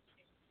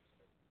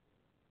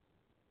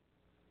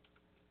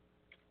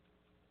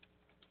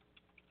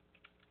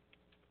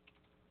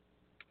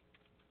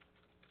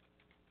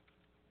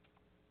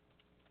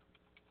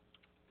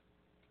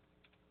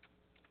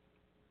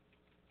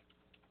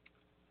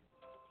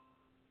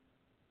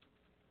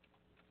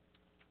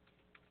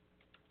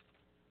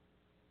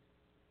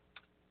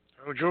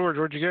 Oh, George,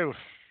 where'd you go?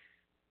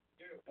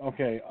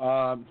 Okay.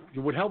 It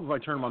would help if I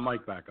turned my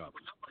mic back up.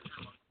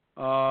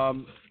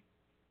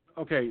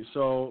 Okay,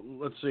 so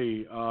let's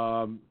see.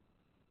 Ron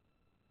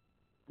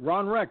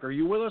Reck, are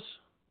you with us?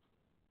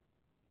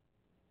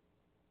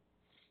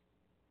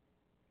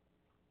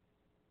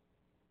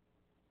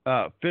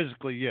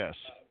 Physically, yes.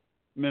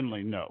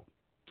 Mentally, no.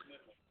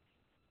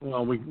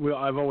 Well,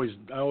 I always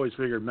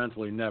figured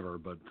mentally never,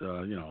 but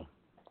you know.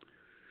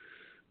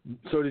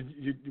 So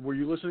were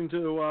you listening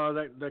to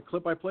that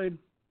clip I played?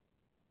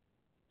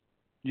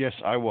 Yes,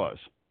 I was.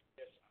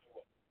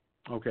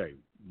 Okay.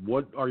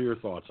 What are your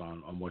thoughts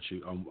on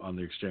on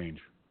the exchange?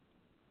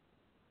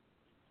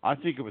 I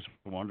think it was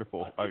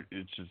wonderful.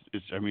 It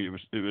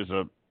was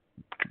a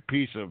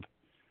piece of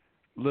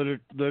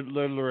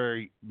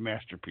literary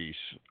masterpiece.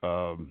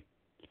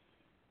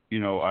 You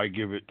know, I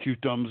give it 2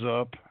 thumbs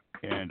up,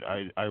 and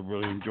I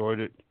really enjoyed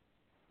it.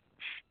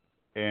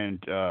 And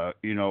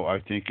you know, I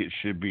think it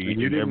should be and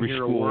you in didn't every hear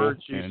school. a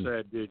word she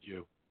said, did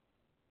you?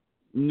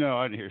 No,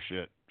 I didn't hear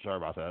shit. Sorry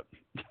about that.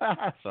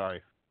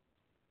 Sorry.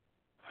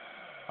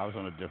 I was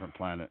on a different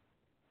planet.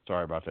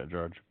 Sorry about that,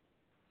 George.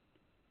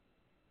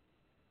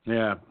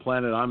 Yeah,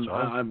 planet. I'm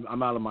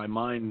out of my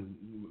mind.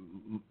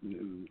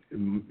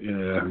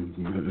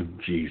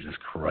 Jesus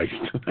Christ.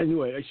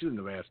 Anyway, I shouldn't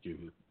have asked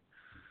you.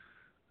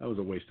 That was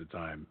a waste of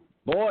time.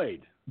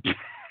 Boyd.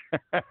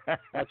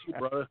 That's you,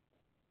 brother.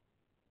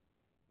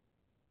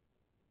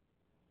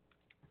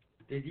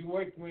 Did you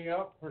wake me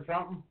up or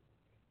something?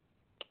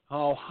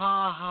 Oh,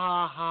 ha,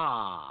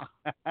 ha,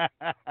 ha.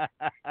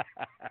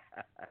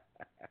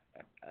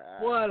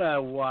 What a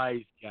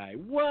wise guy.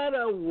 What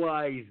a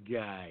wise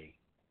guy.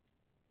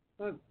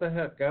 What the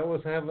heck? I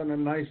was having a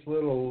nice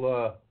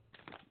little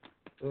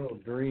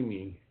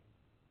dreamy.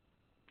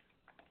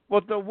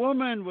 What the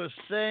woman was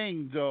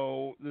saying,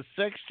 though, the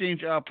sex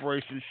change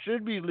operation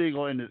should be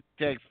legal and the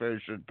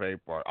taxpayers should pay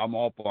for it. I'm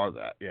all for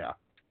that. Yeah,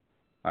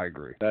 I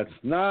agree. That's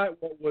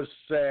not what was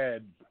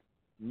said.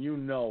 You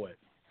know it.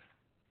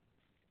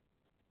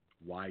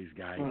 Wise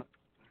guy.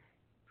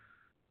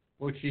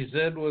 What she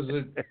said was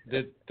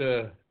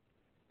that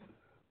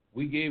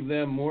we gave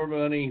them more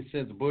money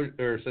since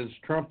since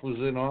Trump was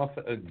in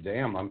office.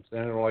 Damn, I'm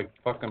sounding like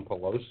fucking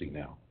Pelosi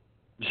now.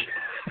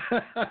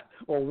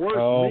 Or worse,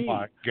 oh me.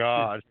 My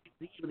God!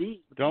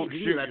 Don't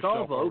shoot That's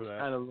yourself all, folks. over that.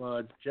 Kind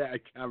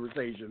of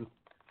conversation.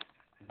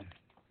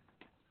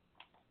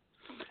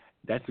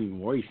 That's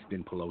even worse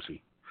than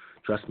Pelosi.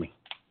 Trust me.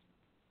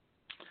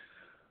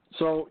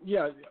 So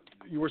yeah,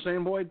 you were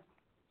saying, Boyd?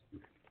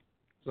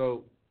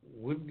 So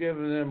we've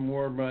given them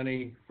more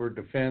money for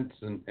defense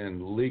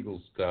and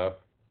legal stuff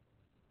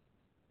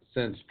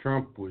since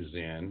Trump was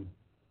in,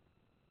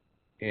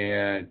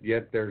 and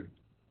yet they're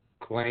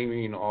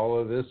claiming all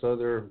of this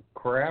other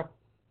crap,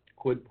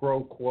 quid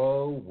pro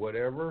quo,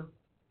 whatever.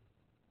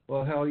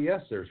 Well, hell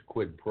yes, there's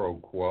quid pro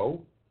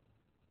quo.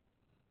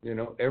 You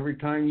know, every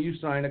time you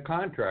sign a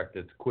contract,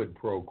 it's quid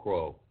pro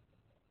quo.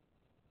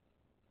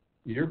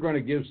 You're going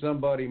to give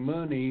somebody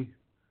money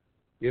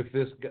if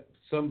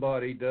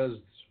somebody does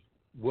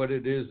what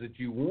it is that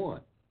you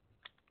want.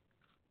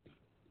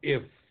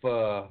 If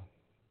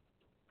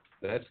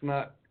that's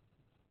not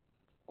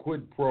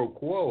quid pro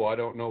quo, I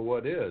don't know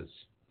what is.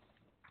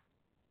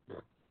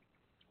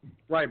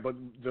 Right, but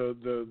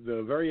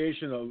the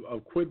variation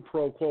of quid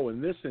pro quo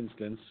in this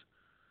instance,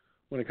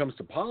 when it comes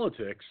to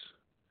politics,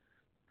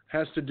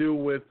 has to do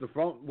with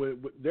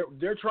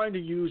they're trying to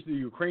use the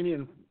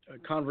Ukrainian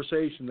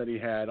conversation that he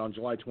had on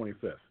July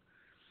 25th.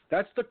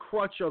 That's the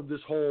crutch of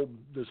this whole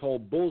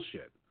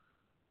bullshit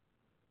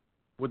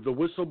with the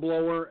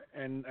whistleblower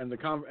and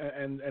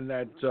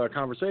that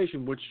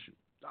conversation, which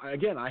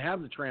again I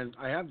have the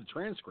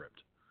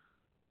transcript.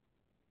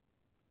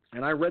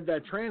 And I read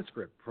that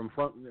transcript from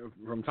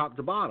top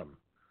to bottom.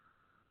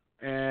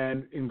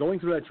 And in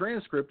going through that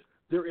transcript,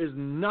 there is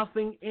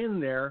nothing in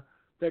there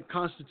that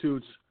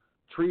constitutes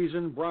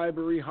treason,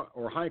 bribery,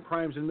 or high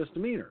crimes and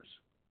misdemeanors.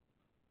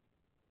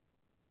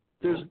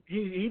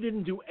 He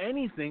didn't do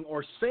anything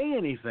or say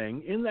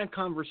anything in that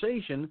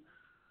conversation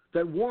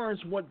that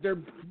warrants what the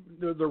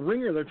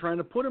ringer they're trying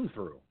to put him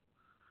through.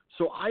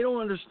 So I don't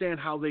understand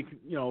how they can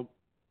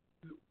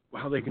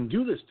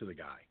do this to the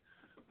guy.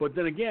 But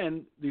then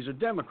again, these are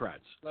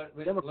Democrats.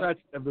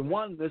 Democrats have been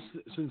wanting this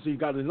since he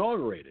got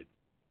inaugurated.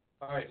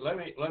 All right, let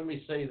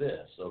me say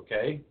this,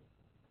 okay?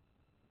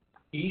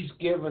 He's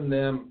given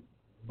them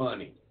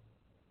money.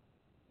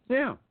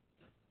 Yeah.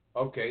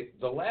 Okay,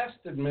 the last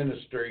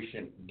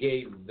administration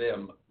gave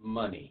them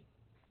money.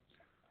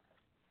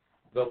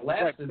 The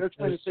last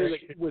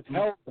administration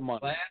withheld the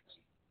money.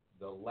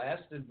 The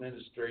last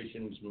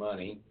administration's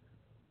money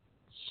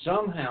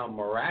somehow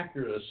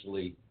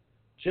miraculously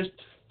just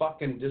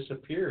fucking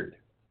disappeared.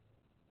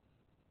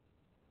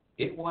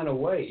 It went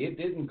away. It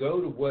didn't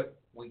go to what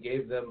we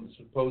gave them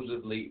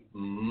supposedly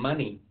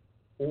money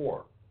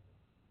for.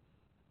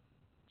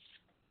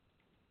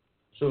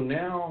 So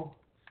now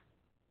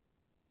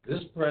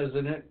this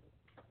president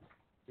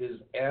is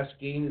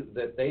asking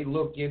that they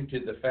look into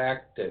the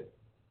fact that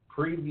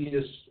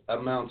previous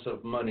amounts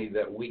of money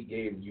that we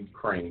gave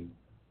Ukraine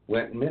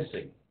went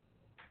missing.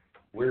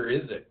 Where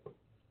is it?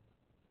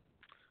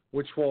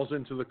 Which falls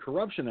into the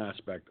corruption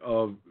aspect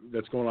of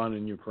that's going on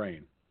in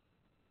Ukraine.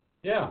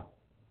 Yeah.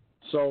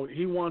 So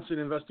he wants an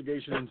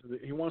investigation into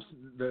he wants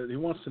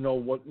to know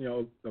what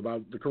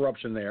about the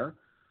corruption there,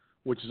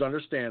 which is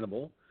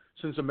understandable,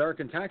 since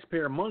American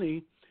taxpayer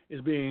money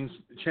is being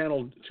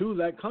channeled to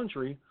that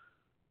country,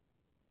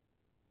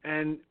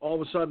 and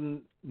all of a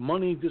sudden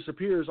money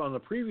disappears on the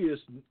previous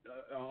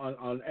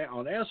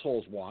on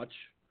assholes watch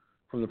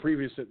from the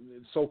previous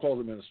so-called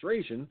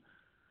administration.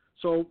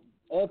 So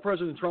all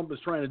President Trump is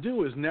trying to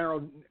do is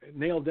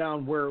nail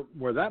down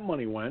where that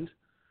money went.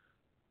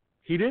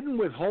 He didn't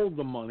withhold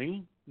the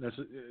money.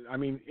 I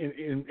mean,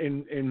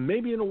 in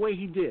maybe in a way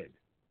he did,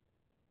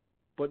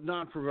 but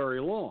not for very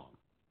long.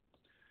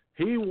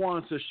 He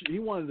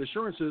wanted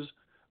assurances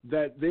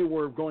that they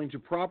were going to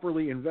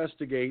properly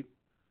investigate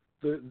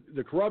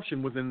the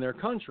corruption within their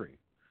country.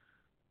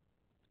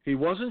 He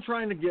wasn't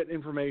trying to get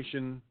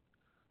information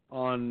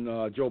on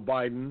Joe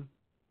Biden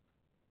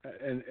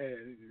and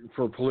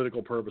for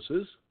political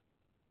purposes,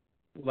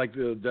 like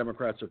the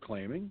Democrats are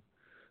claiming.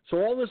 So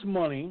all this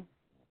money,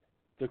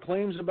 the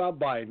claims about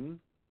Biden,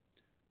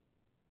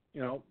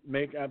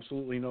 make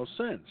absolutely no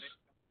sense.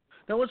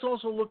 Now let's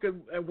also look at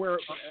where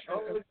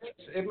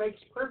it makes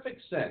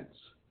perfect sense.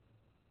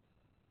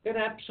 It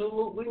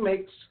absolutely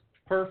makes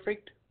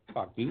perfect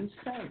fucking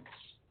sense.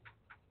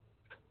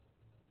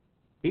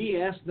 He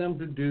asked them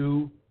to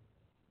do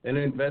an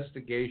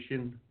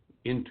investigation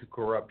into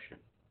corruption,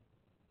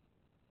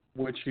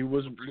 which he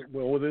was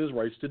well within his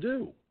rights to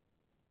do.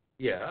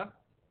 Yeah.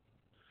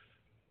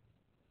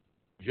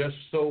 Just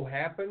so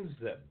happens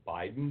that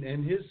Biden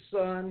and his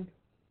son,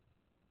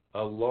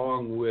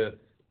 along with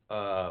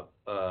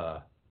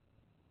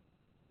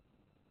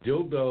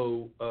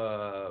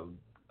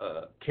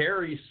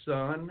Kerry's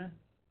son,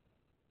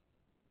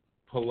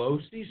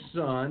 Pelosi's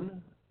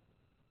son,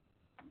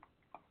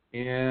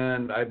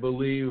 and I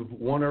believe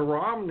one of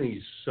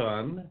Romney's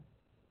son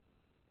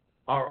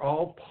are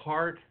all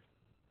part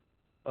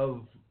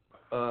of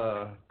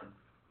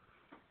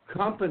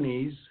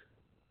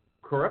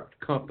corrupt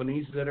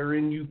companies that are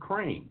in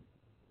Ukraine.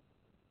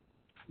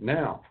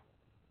 Now,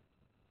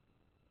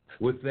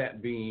 with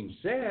that being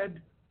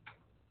said,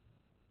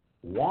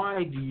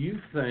 why do you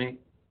think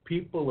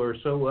people are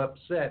so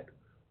upset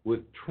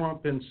with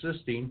Trump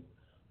insisting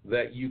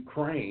that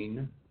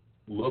Ukraine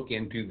look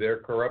into their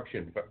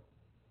corruption?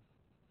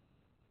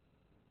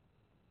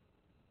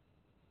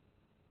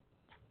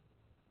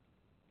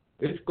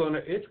 It's going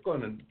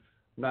to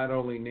not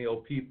only nail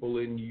people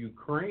in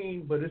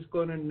Ukraine, but it's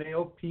going to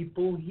nail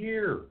people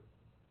here.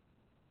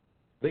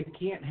 They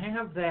can't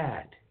have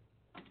that.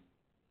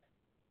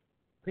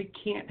 They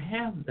can't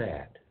have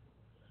that.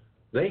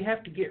 They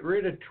have to get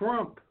rid of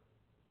Trump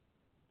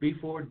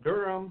before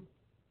Durham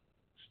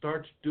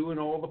starts doing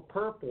all the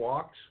perp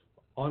walks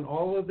on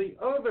all of the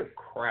other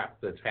crap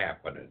that's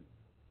happening.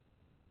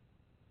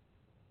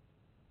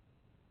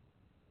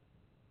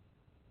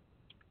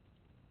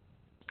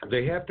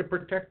 They have to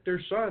protect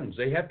their sons.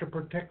 They have to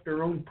protect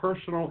their own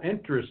personal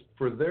interest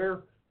for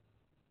their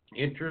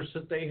interests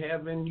that they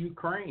have in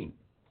Ukraine.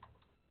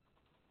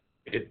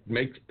 It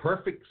makes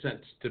perfect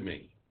sense to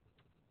me.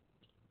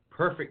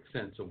 Perfect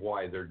sense of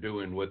why they're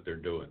doing what they're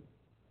doing.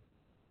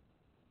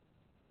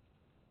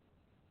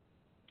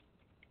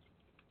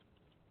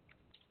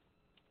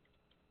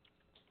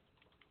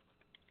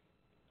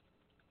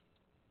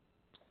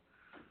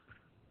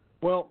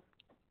 Well,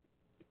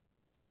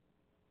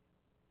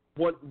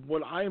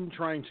 what I'm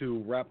trying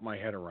to wrap my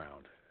head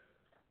around,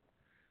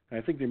 and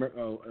I think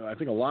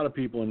a lot of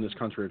people in this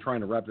country are trying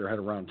to wrap their head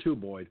around too,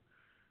 Boyd,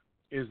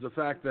 is the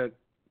fact that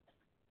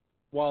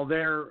while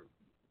they're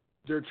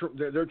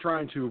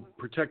trying to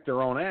protect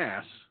their own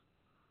ass,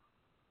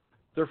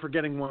 they're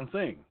forgetting one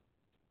thing: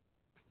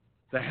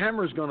 the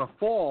hammer's going to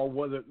fall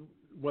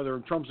whether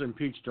Trump's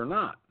impeached or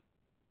not.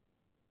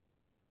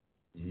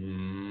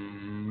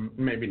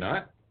 Maybe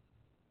not.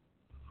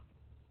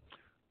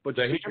 But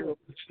the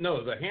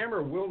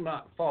hammer will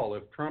not fall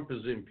if Trump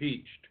is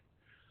impeached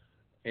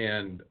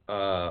and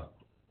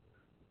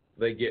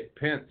they get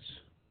Pence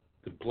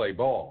to play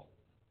ball.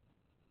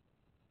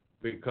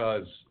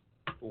 Because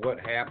what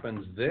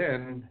happens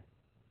then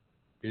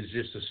is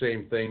just the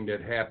same thing that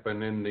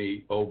happened in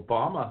the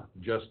Obama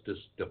Justice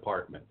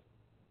Department.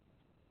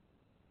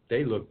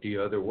 They looked the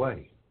other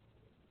way.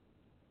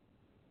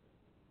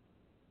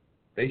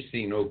 They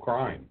see no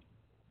crime.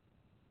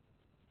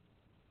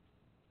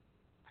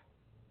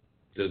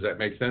 Does that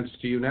make sense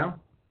to you now?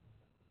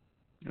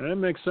 That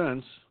makes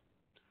sense,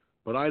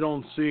 but I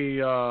don't see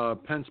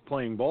Pence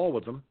playing ball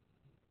with them.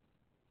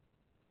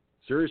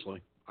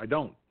 Seriously, I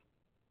don't.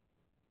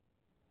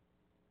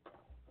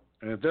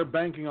 And if they're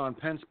banking on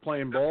Pence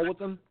playing ball with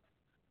them,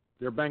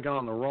 they're banking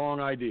on the wrong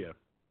idea.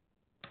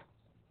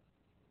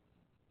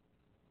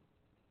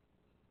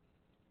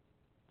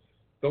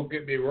 Don't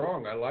get me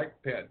wrong, I like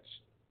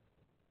Pence.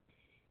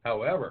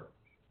 However,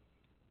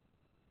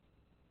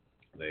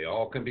 they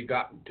all can be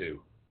gotten to.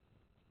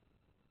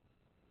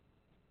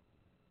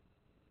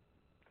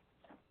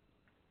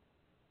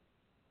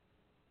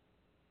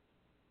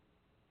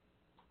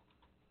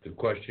 The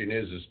question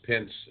is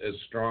Pence as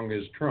strong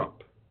as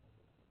Trump?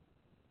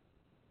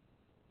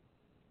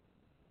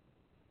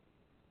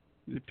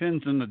 It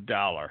depends on the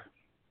dollar.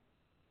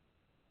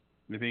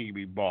 If he can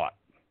be bought.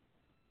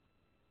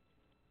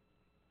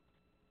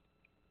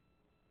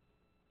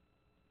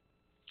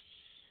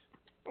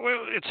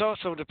 Well, it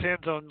also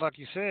depends on, like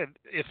you said,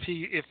 if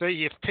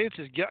Pence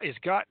has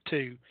got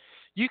to,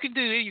 you can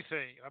do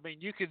anything. I mean,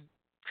 you could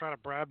try to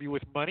bribe you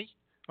with money.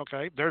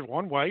 Okay, there's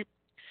one way.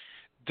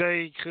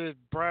 They could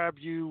bribe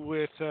you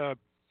with, well,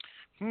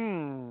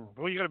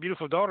 you got a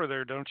beautiful daughter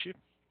there, don't you?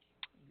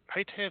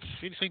 Hate to have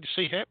anything to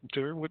see happen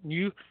to her, wouldn't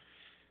you?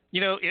 You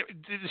know,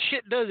 the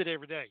shit does it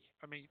every day.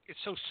 I mean, it's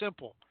so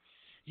simple.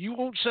 You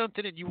want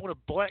something and you want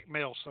to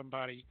blackmail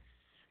somebody,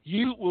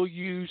 you will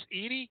use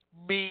any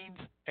means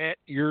at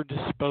your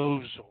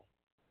disposal.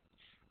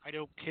 I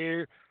don't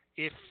care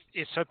if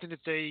it's something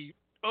that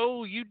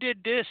you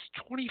did this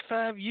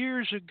 25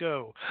 years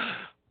ago.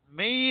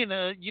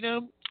 Man, you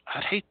know,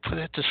 I'd hate for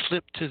that to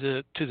slip to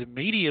the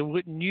media,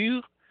 wouldn't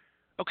you?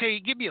 Okay,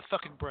 give me a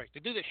fucking break. They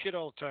do that shit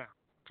all the time.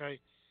 Okay,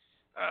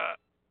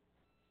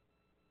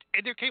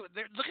 and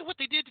look at what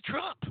they did to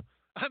Trump.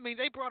 I mean,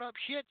 they brought up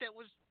shit that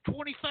was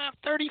 25,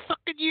 30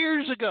 fucking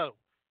years ago.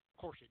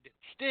 Of course, it didn't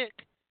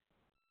stick,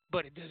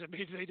 but it doesn't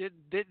mean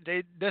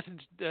they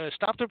doesn't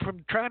stop them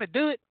from trying to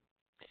do it.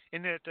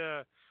 And that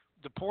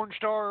the porn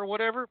star or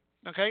whatever,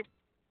 okay,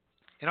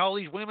 and all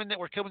these women that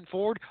were coming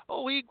forward,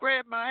 oh, he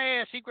grabbed my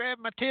ass, he grabbed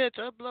my tits,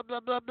 blah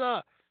blah blah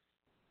blah.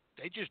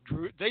 They just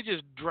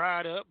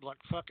dried up like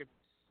fucking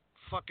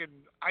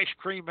ice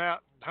cream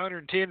out in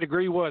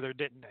 110-degree weather,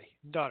 didn't they?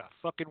 Not a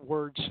fucking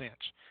word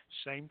since.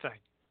 Same thing.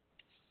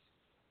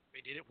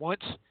 They did it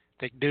once,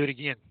 they can do it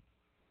again.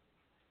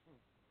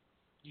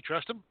 You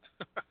trust them?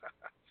 Yeah,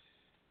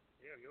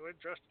 go ahead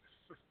and trust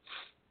them.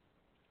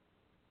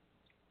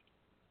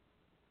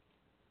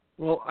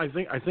 Well, I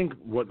think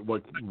what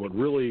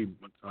really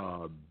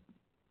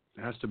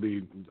has to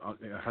be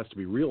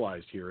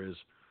realized here is,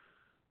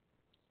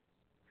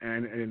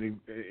 and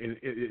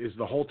it is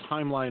the whole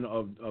timeline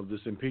of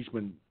this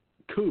impeachment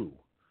coup,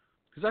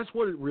 because that's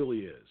what it really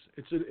is.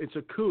 It's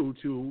a coup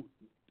to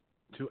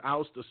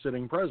oust a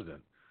sitting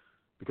president,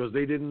 because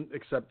they didn't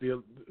accept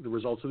the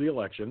results of the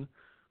election,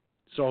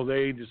 so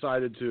they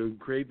decided to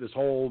create this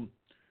whole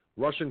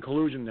Russian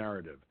collusion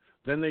narrative.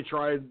 Then they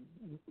tried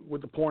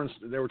with the porn.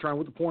 They were trying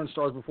with the porn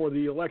stars before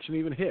the election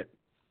even hit.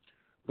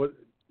 But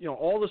you know,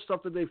 all the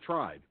stuff that they've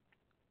tried,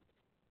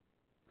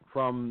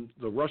 from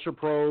the Russia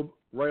probe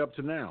right up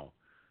to now,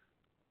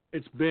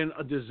 it's been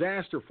a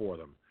disaster for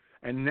them.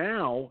 And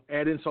now,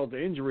 add insult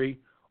to injury,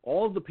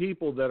 all of the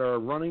people that are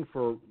running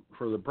for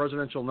the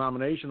presidential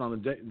nomination on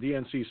the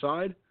DNC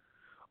side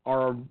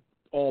are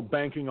all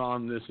banking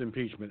on this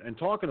impeachment and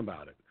talking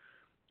about it.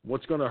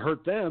 What's going to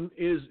hurt them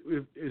is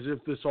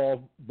if this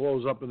all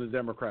blows up in the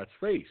Democrats'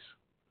 face,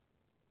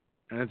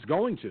 and it's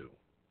going to.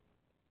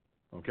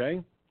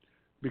 Okay,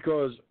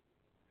 because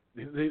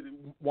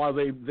while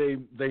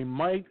they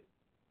might,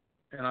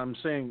 and I'm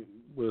saying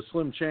with a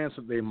slim chance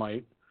that they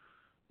might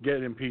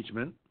get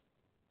impeachment,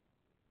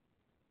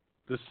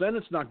 the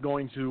Senate's not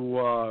going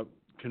to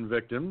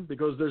convict him,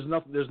 because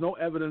there's no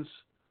evidence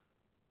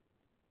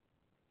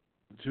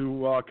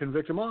to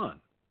convict him on.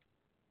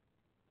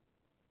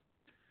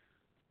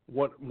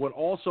 What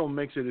also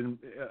makes it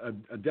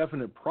a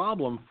definite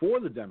problem for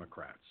the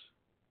Democrats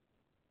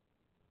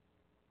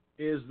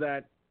is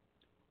that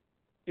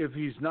if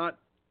he's not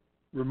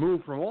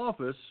removed from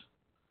office,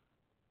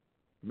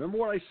 remember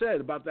what I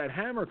said about that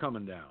hammer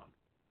coming down.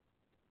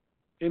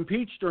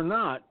 Impeached or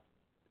not,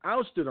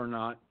 ousted or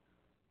not,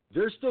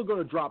 they're still going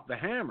to drop the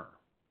hammer,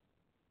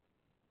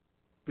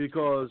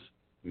 because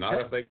not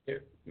if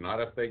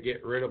they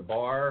get rid of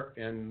Barr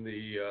and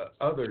the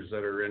others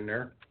that are in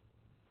there.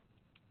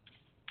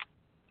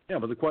 Yeah,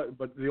 but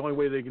the only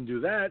way they can do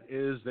that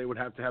is they would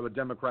have to have a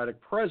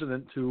Democratic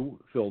president to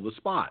fill the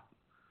spot.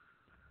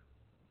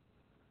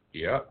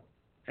 Yeah.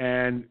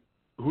 And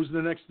who's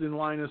the next in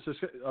line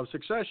of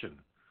succession?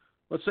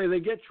 Let's say they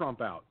get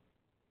Trump out.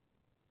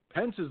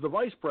 Pence is the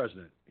vice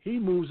president. He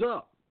moves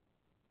up.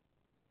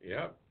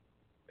 Yeah.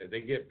 If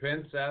they get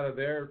Pence out of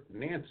there,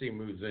 Nancy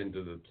moves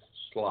into the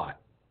slot.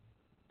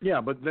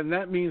 Yeah, but then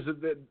that means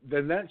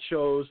that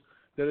shows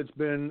that it's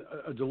been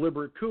a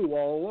deliberate coup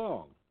all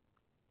along.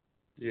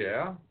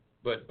 Yeah,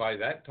 but by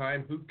that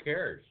time, who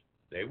cares?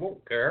 They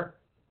won't care.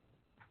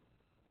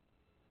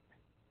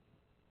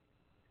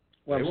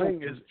 What I'm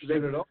saying is,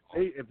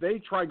 if they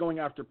try going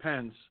after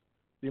Pence,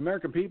 the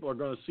American people are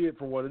going to see it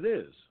for what it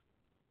is: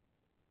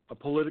 a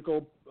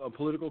political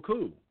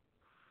coup.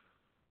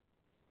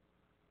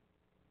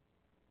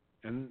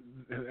 And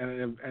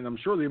I'm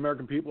sure the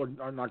American people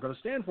are not going to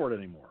stand for it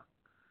anymore.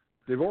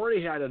 They've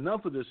already had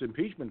enough of this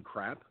impeachment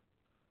crap.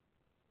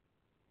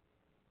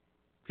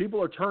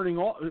 People turned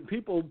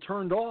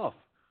off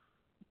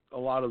a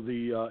lot of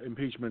the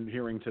impeachment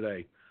hearing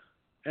today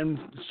and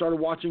started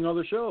watching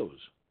other shows.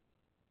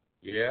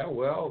 Yeah,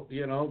 well,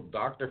 you know,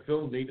 Dr.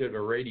 Phil needed a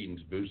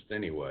ratings boost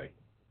anyway.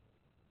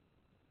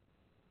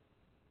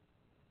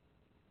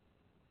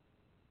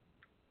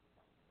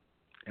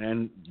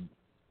 And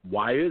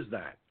why is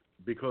that?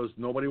 Because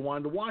nobody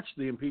wanted to watch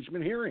the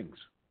impeachment hearings.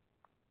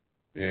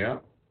 Yeah.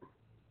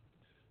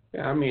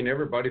 Yeah, I mean,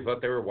 everybody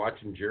thought they were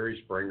watching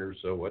Jerry Springer,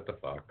 so what the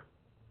fuck?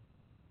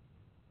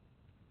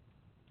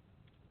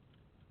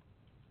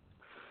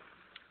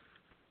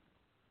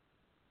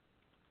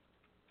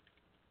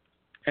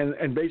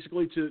 And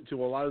basically,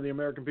 to a lot of the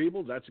American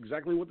people, that's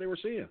exactly what they were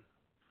seeing.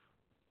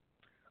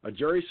 A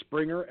Jerry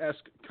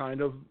Springer-esque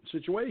kind of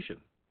situation.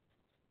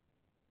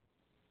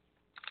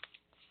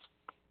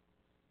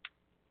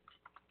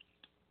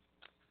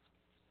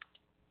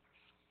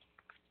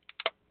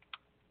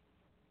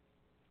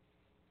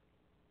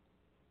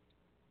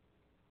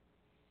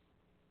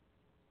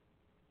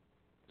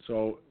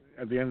 So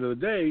at the end of the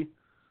day,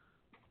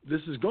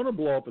 this is going to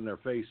blow up in their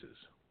faces.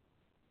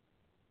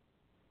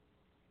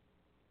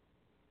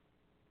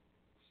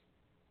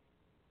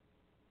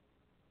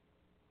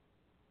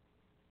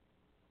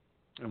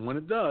 And when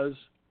it does,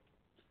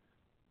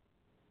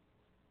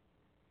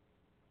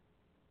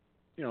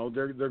 you know,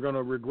 they're going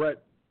to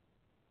regret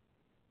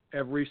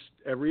every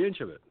inch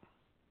of it.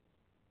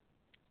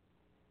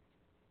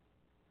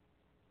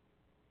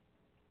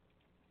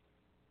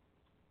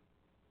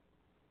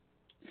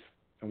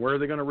 And where are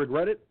they going to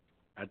regret it?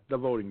 At the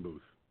voting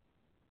booth.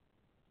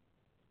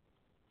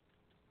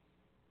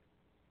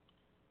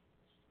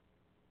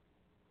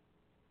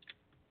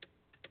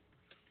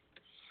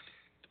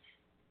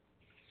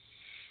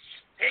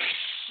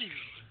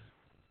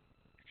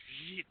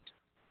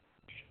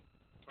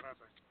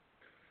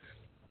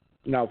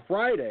 Now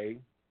Friday,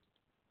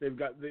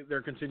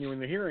 they're continuing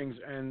the hearings,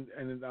 and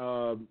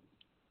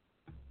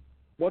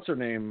what's her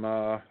name?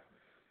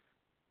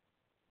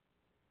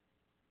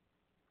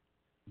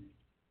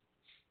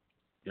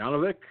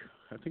 Janovic,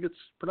 I think it's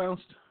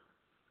pronounced.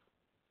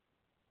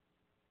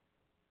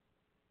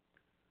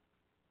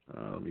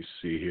 Let me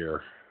see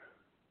here.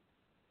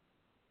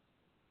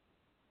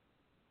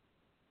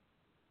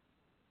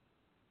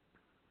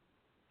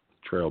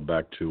 Trail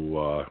back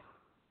to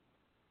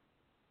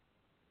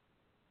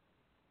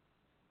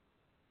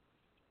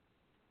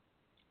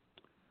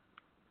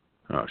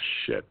oh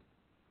shit,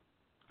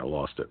 I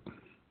lost it.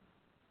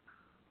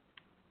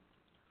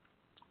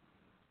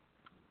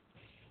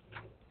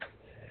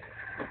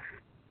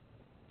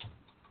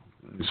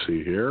 Let me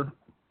see here.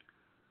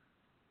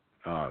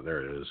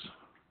 There it is.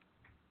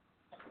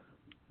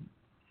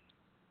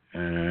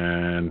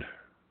 And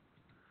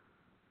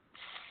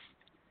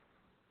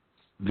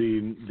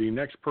the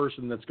next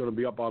person that's going to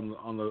be up on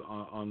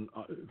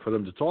for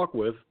them to talk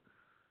with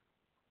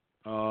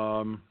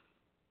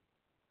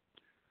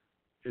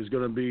is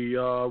going to be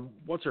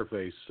what's her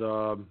face?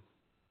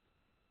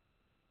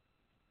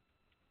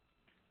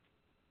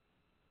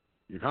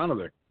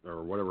 Yukanovic,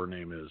 or whatever her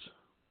name is.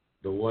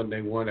 The one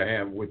they want to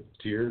have with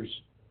tears?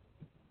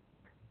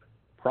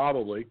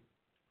 Probably.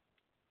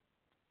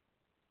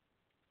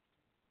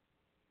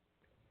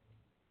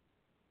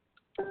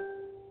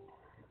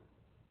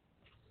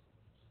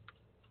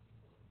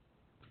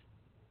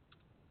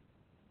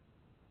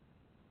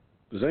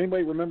 Does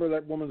anybody remember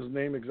that woman's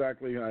name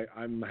exactly?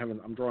 I'm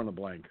drawing a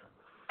blank.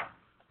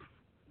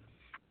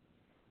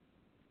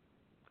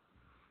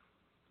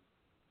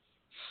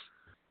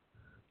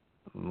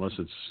 Unless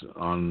it's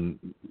on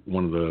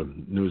one of the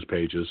news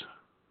pages.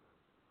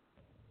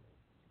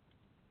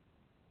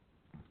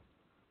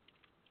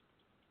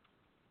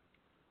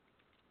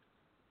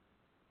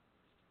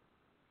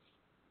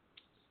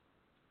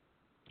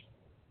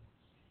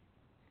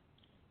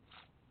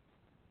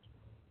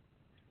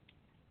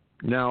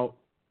 Now,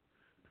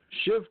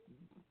 Schiff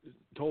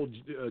told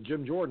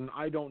Jim Jordan,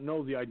 I don't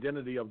know the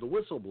identity of the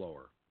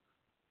whistleblower,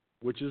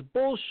 which is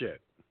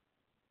bullshit.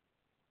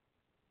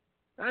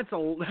 That's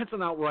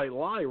an outright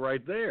lie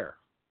right there.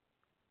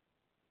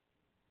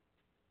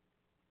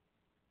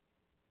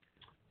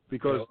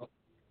 Because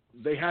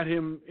they had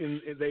him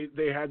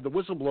they had the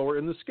whistleblower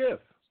in the skiff.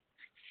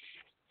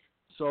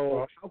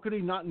 So how could he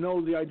not know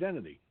the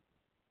identity?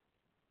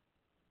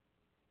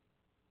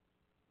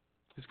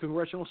 His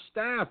congressional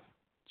staff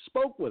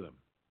spoke with him.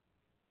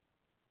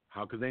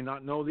 How could they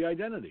not know the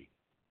identity?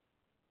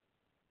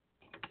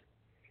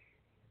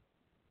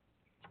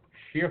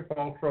 Schiff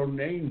also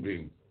named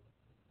him.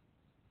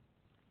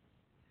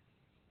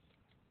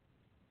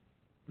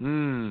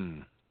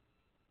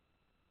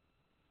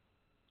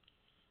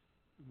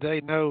 They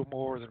know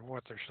more than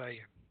what they're saying.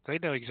 They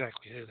know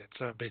exactly who that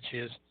son of a bitch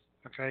is.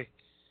 Okay?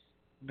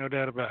 No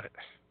doubt about it.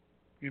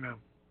 You know.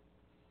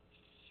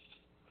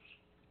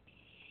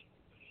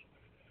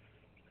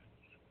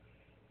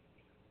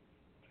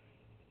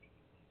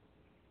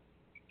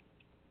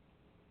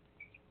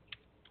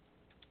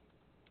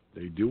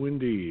 They do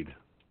indeed.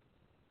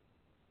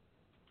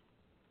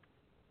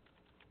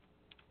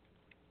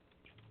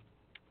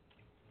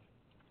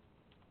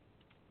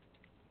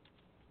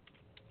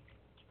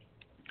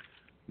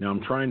 Now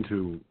I'm trying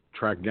to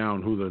track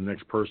down who the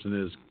next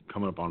person is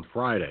coming up on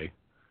Friday,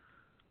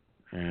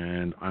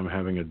 and I'm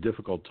having a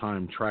difficult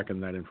time tracking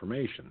that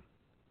information.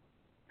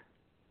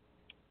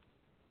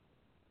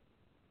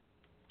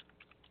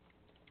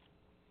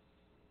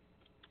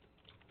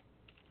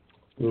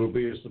 It'll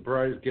be a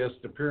surprise guest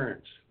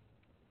appearance.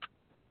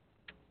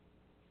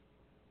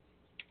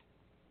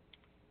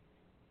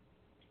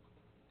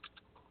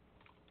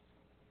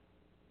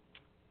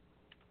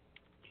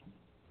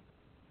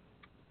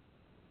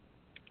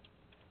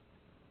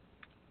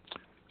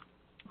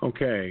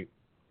 Okay.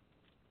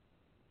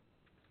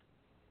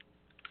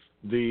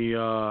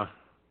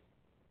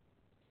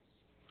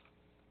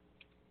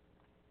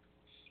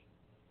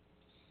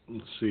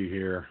 Let's see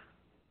here.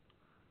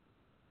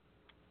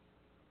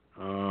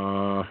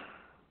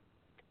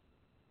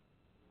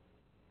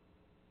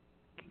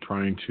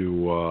 Trying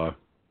to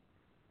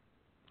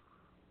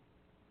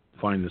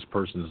find this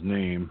person's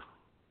name.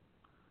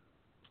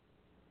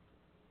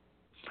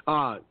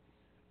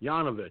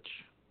 Yanovich.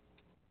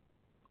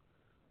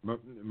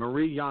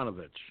 Marie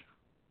Yanovich.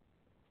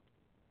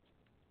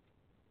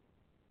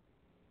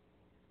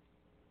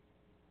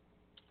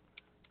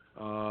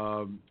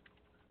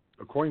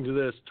 According to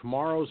this,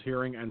 tomorrow's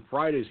hearing and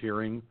Friday's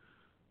hearing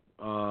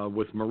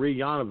with Marie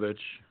Yanovich,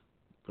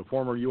 the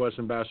former U.S.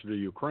 ambassador to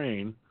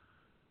Ukraine,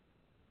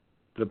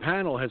 the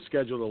panel has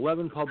scheduled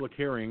 11 public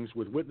hearings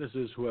with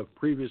witnesses who have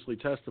previously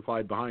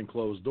testified behind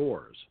closed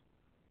doors.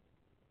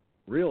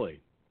 Really?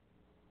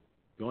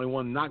 The only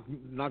one not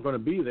going to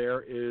be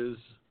there is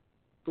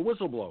the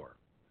whistleblower,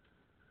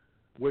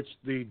 which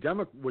the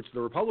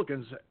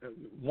Republicans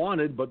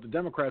wanted, but the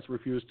Democrats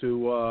refused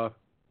to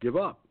give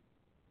up.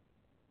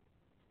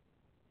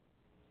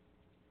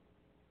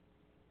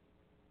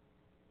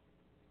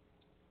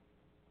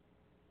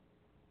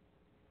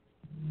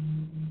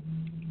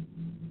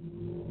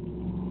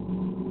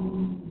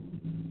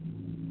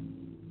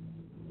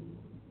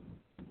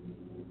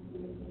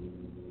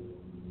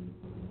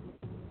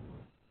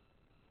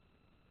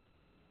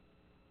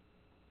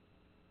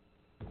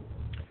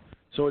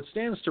 So it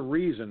stands to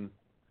reason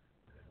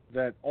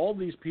that all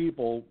these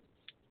people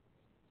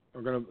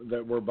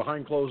that were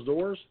behind closed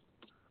doors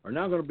are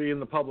now going to be in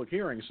the public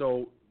hearing.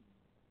 So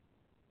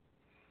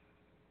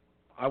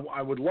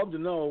I would love to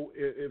know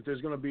if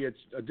there's going to be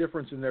a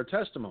difference in their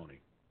testimony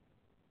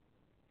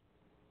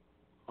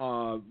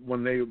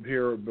when they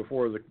appear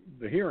before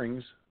the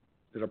hearings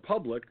that are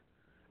public,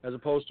 as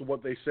opposed to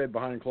what they said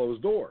behind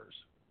closed doors.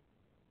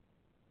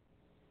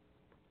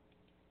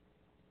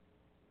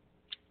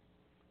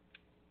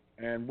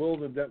 And will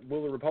the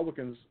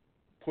Republicans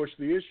push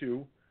the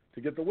issue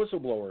to get the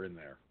whistleblower in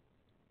there?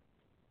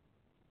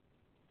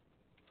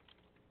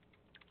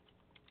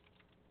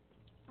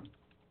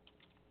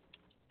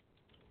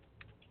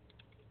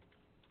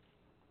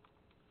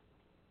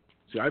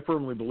 See, I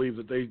firmly believe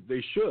that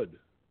they should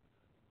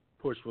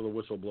push for the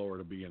whistleblower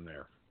to be in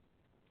there.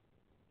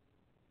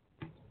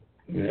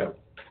 Yep.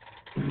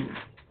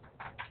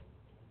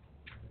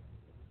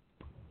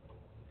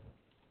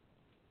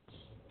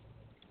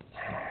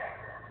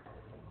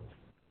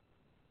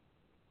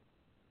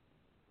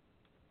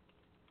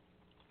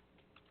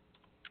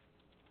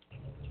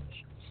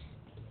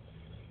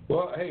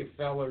 Well, hey,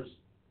 fellas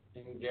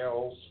and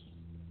gals,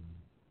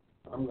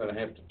 I'm going to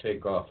have to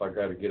take off. I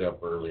got to get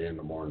up early in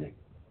the morning.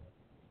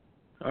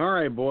 All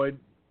right, Boyd.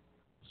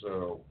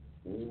 So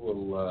we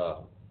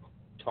will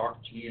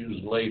talk to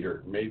you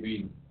later.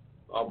 Maybe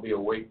I'll be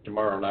awake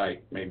tomorrow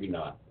night. Maybe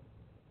not.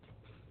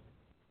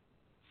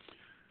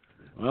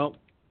 Well,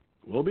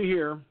 we'll be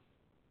here.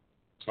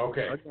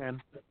 Okay. Again.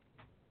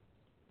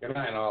 Good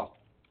night, all.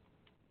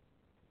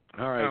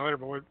 All right. Later,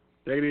 Boyd.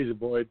 Take it easy,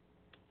 Boyd.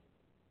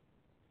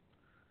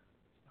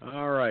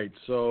 All right,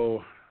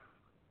 so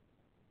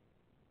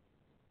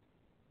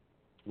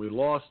we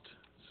lost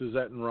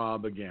Suzette and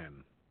Rob again.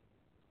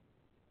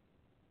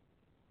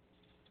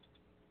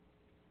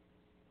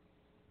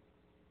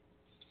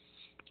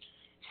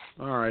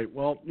 All right,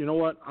 well, you know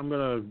what? I'm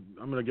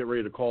gonna get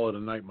ready to call it a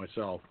night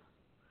myself.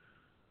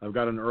 I've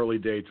got an early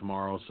day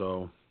tomorrow,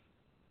 so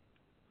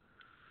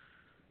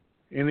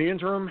in the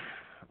interim,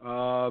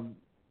 Ron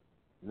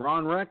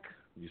Reck,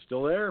 you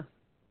still there?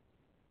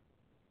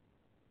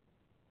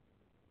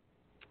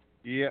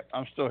 Yep,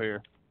 I'm still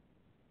here.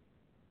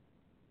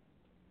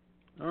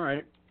 All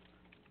right.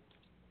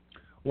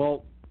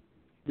 Well,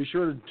 be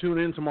sure to tune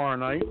in tomorrow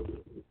night.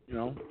 You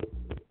know,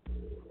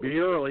 be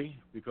early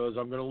because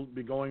I'm going to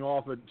be going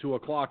off at 2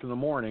 o'clock in the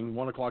morning,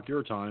 1 o'clock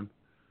your time.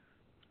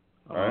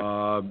 All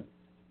right.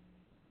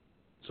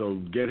 So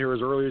get here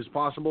as early as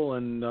possible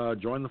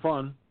and join the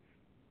fun.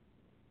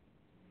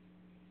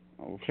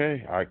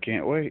 Okay, I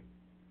can't wait.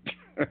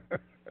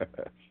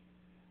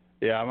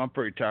 Yeah, I'm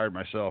pretty tired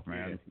myself,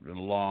 man. It's been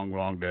a long,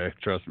 long day.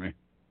 Trust me.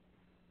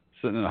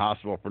 Sitting in the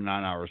hospital for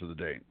 9 hours of the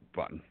day,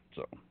 fun.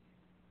 So.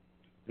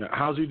 Yeah,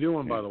 how's he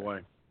doing, by the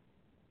way?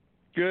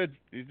 Good.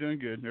 He's doing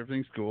good.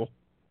 Everything's cool.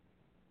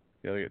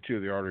 Yeah, they got 2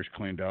 of the arteries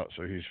cleaned out,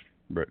 so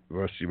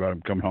we'll see about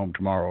him coming home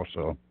tomorrow.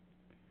 So,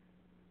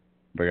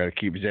 but I got to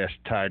keep his ass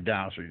tied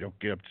down so he don't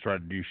get up to try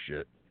to do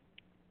shit.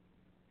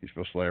 He's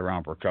supposed to lay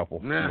around for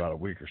about a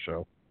week or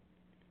so.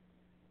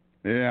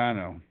 Yeah, I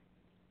know.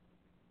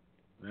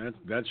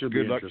 That should be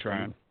interesting. Good luck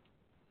trying.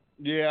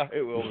 Yeah,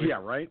 it will be. Yeah,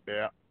 right?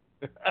 Yeah.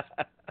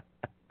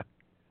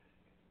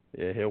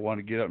 Yeah, he'll want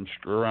to get up and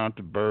screw around with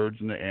the birds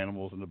and the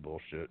animals and the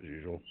bullshit as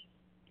usual.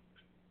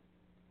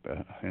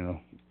 But,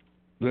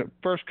 the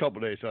first couple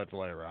of days he'll have to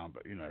lay around,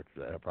 but,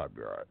 after that, he'll probably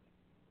be all right.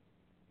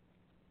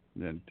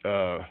 Then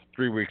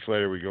 3 weeks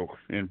later, we go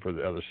in for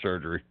the other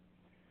surgery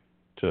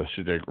to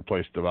see they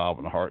replace the valve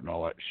in the heart and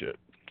all that shit.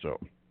 So,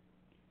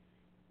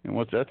 and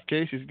once that's the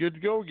case, he's good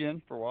to go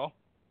again for a while.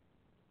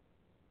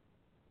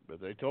 But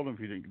they told him if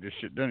he didn't get this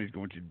shit done, he's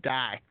going to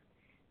die.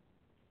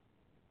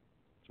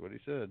 That's what he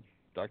said.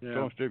 Dr.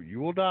 Jones, you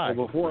will die.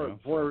 Well,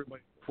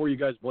 before you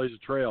guys blaze a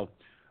trail,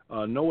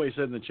 No Way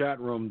said in the chat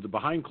room, the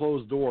behind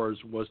closed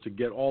doors was to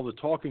get all the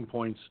talking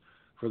points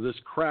for this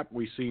crap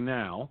we see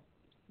now.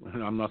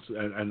 And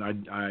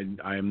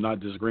I am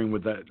not disagreeing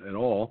with that at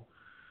all.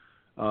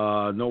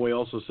 No Way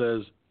also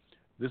says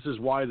this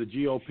is why the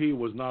GOP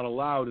was not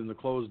allowed in the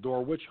closed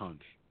door witch hunt.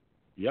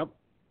 Yep,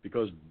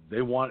 because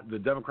the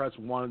Democrats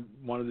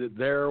wanted it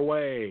their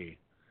way.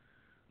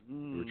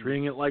 They were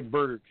treating it like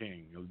Burger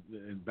King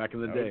back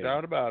in the day. No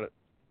doubt about it.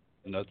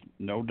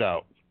 No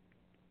doubt.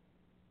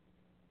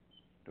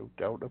 No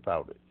doubt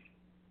about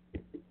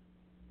it.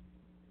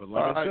 But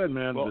like I said,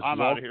 man, this I'm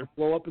is all out of here.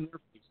 Blow up in their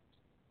faces.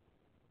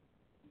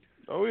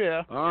 Oh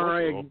yeah. All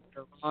right.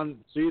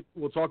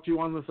 We'll talk to you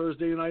on the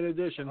Thursday night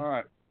edition.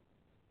 All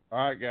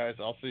right, guys.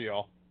 I'll see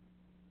y'all.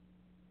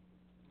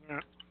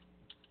 Yeah.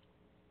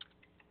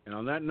 And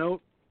on that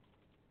note,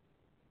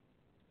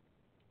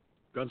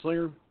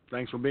 Gunslinger,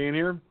 thanks for being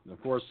here.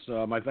 Of course,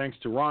 my thanks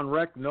to Ron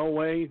Reck, No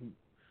Way,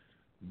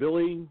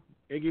 Billy,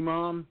 Iggy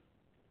Mom,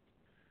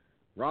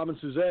 Robin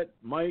Suzette,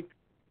 Mike.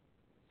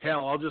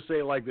 Hell, I'll just say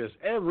it like this.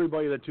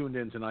 Everybody that tuned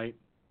in tonight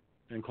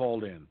and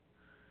called in.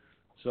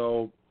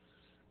 So,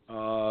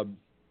 No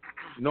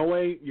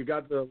Way, you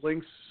got the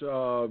links.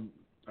 I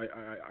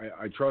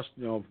trust,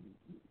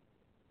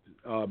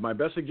 my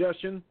best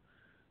suggestion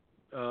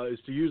is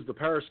to use the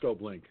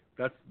Periscope link.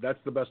 That's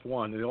the best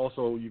one. And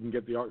also, you can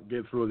get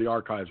through the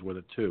archives with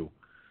it too,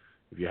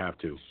 if you have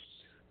to.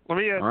 All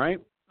right.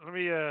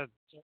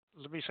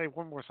 Let me say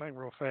one more thing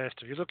real fast.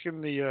 If you look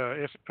in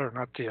the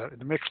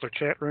the Mixler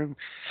chat room,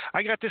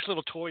 I got this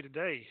little toy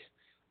today.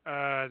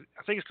 I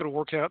think it's going to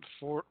work out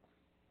for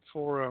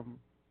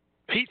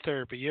heat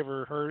therapy. You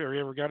ever heard or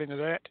you ever got into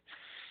that?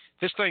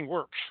 This thing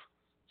works,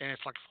 and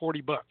it's like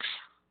 $40.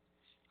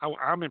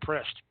 I'm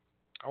impressed.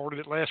 I ordered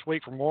it last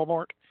week from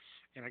Walmart,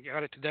 and I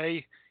got it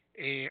today,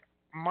 and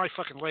my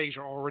fucking legs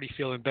are already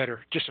feeling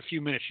better. Just a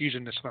few minutes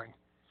using this thing.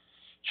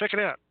 Check it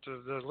out.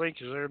 The link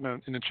is there in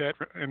the chat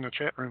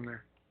room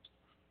there.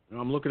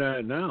 I'm looking at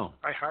it now.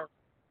 I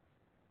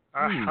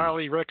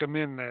highly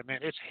recommend that, man.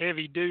 It's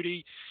heavy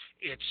duty.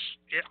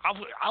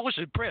 I was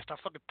impressed. I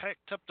fucking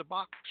packed up the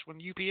box when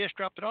UPS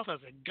dropped it off. I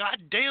said, God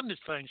damn, this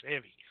thing's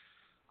heavy.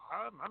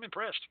 I'm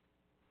impressed.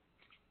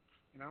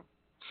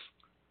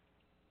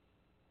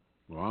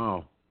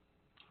 Wow.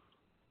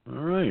 All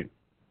right.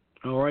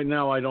 Well, right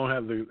now I don't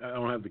have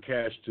the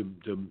cash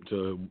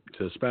to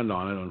spend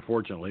on it,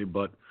 unfortunately,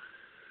 but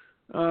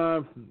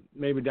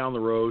maybe down the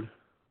road.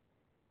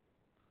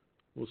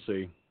 We'll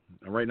see.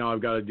 And right now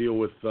I've got to deal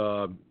with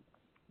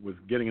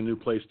getting a new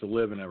place to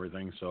live and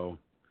everything, so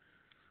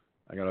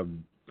I got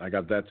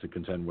that to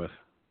contend with.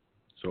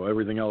 So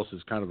everything else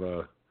is kind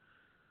of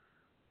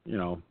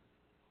an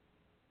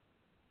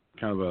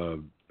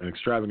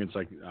extravagance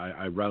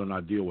I'd rather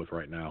not deal with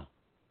right now.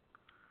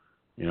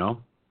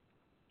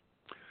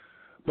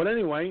 But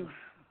anyway,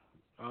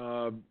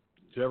 to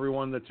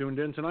everyone that tuned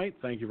in tonight,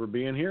 thank you for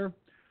being here.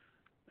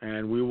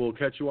 And we will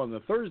catch you on the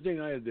Thursday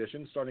night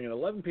edition starting at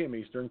 11 p.m.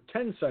 Eastern,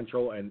 10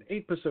 Central, and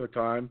 8 Pacific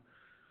time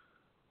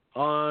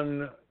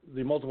on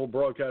the multiple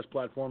broadcast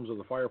platforms of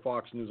the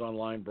Firefox News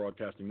Online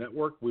Broadcasting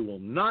Network. We will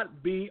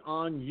not be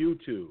on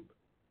YouTube.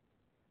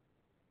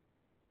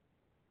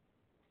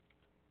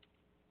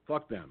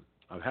 Fuck them.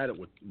 I've had it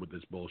with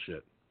this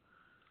bullshit.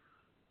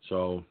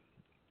 So,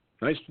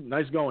 nice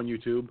going,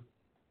 YouTube.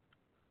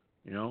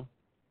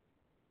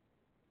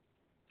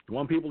 You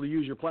want people to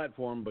use your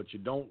platform, but you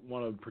don't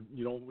want to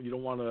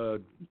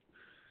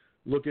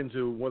look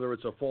into whether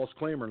it's a false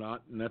claim or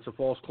not, and that's a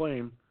false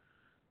claim,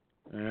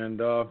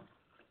 and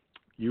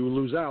you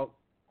lose out.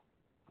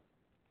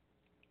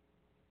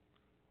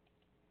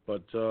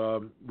 But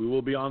we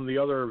will be on the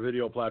other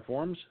video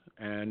platforms,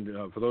 and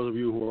for those of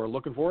you who are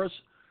looking for us,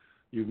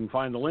 you can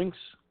find the links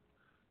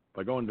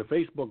by going to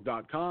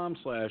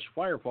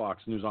facebook.com/Firefox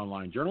News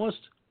Online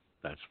Journalist.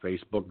 That's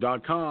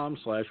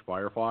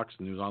facebook.com/Firefox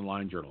News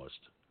Online Journalist.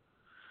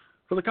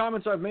 For the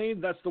comments I've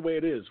made, that's the way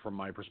it is from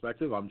my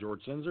perspective. I'm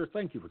George Sinzer.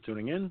 Thank you for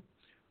tuning in,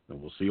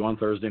 and we'll see you on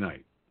Thursday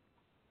night.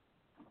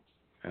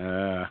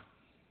 Give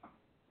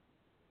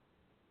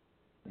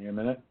me a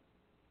minute.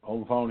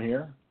 Hold the phone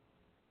here.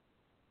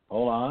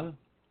 Hold on.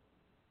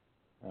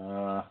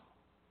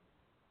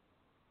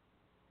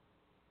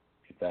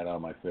 Get that out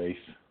of my face.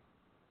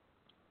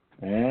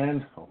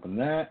 And open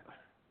that.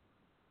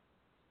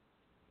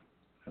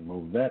 And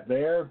move that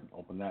there.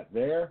 Open that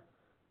there.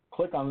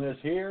 Click on this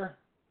here.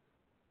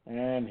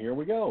 And here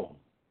we go.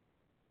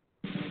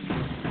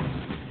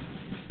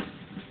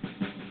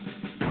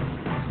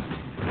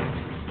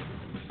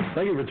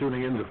 Thank you for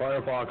tuning in to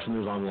Firefox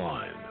News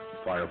Online.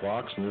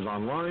 Firefox News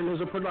Online is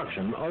a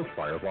production of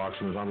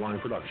Firefox News Online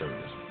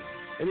Productions.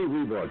 Any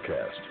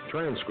rebroadcast,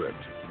 transcript,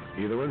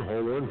 either in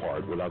whole or in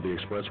part, without the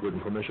express written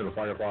permission of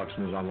Firefox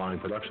News Online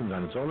Productions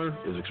and its owner,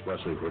 is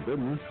expressly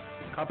forbidden.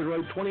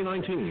 Copyright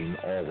 2019,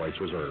 all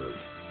rights reserved.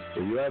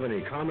 If you have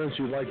any comments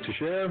you'd like to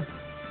share,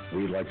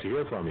 we'd like to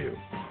hear from you.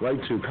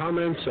 Write to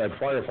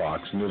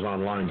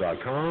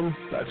comments@firefoxnewsonline.com.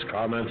 That's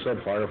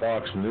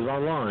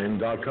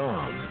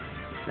comments@firefoxnewsonline.com.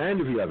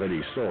 And if you have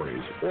any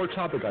stories or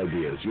topic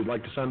ideas you'd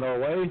like to send our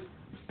way,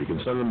 you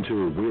can send them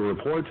to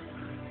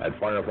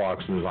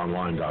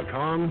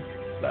WeReport@firefoxnewsonline.com.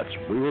 That's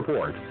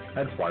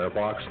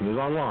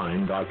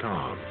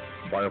WeReport@firefoxnewsonline.com.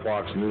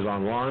 Firefox News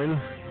Online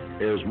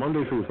airs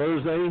Monday through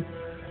Thursday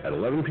at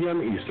 11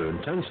 p.m.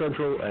 Eastern, 10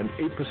 Central, and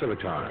 8 Pacific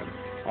Time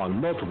on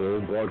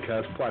multiple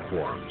broadcast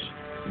platforms.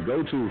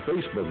 Go to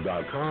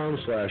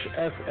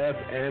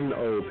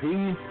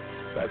facebook.com/FFNOP.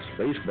 That's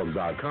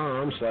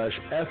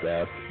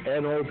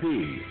facebook.com/FFNOP.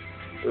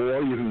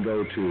 Or you can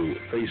go to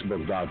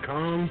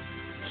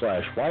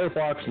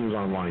facebook.com/Firefox News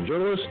Online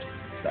Journalist.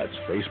 That's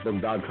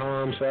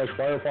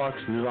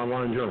facebook.com/Firefox News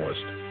Online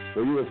Journalist,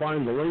 where you will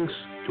find the links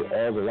to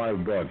all the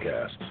live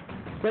broadcasts.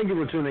 Thank you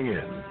for tuning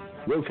in.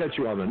 We'll catch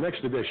you on the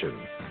next edition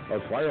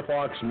of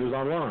Firefox News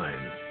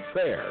Online.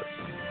 Fair,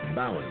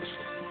 balanced,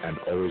 and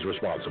always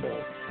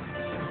responsible.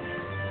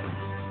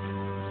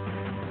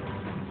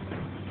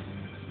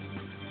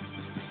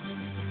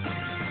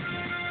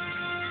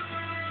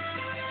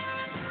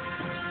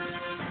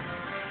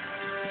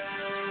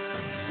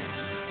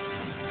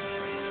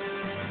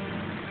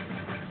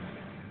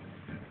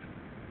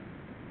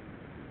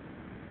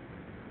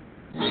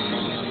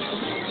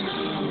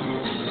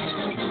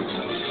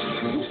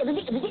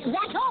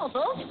 That's all,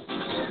 folks.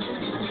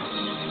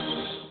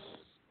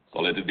 So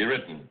let it be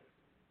written.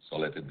 So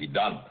let it be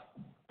done.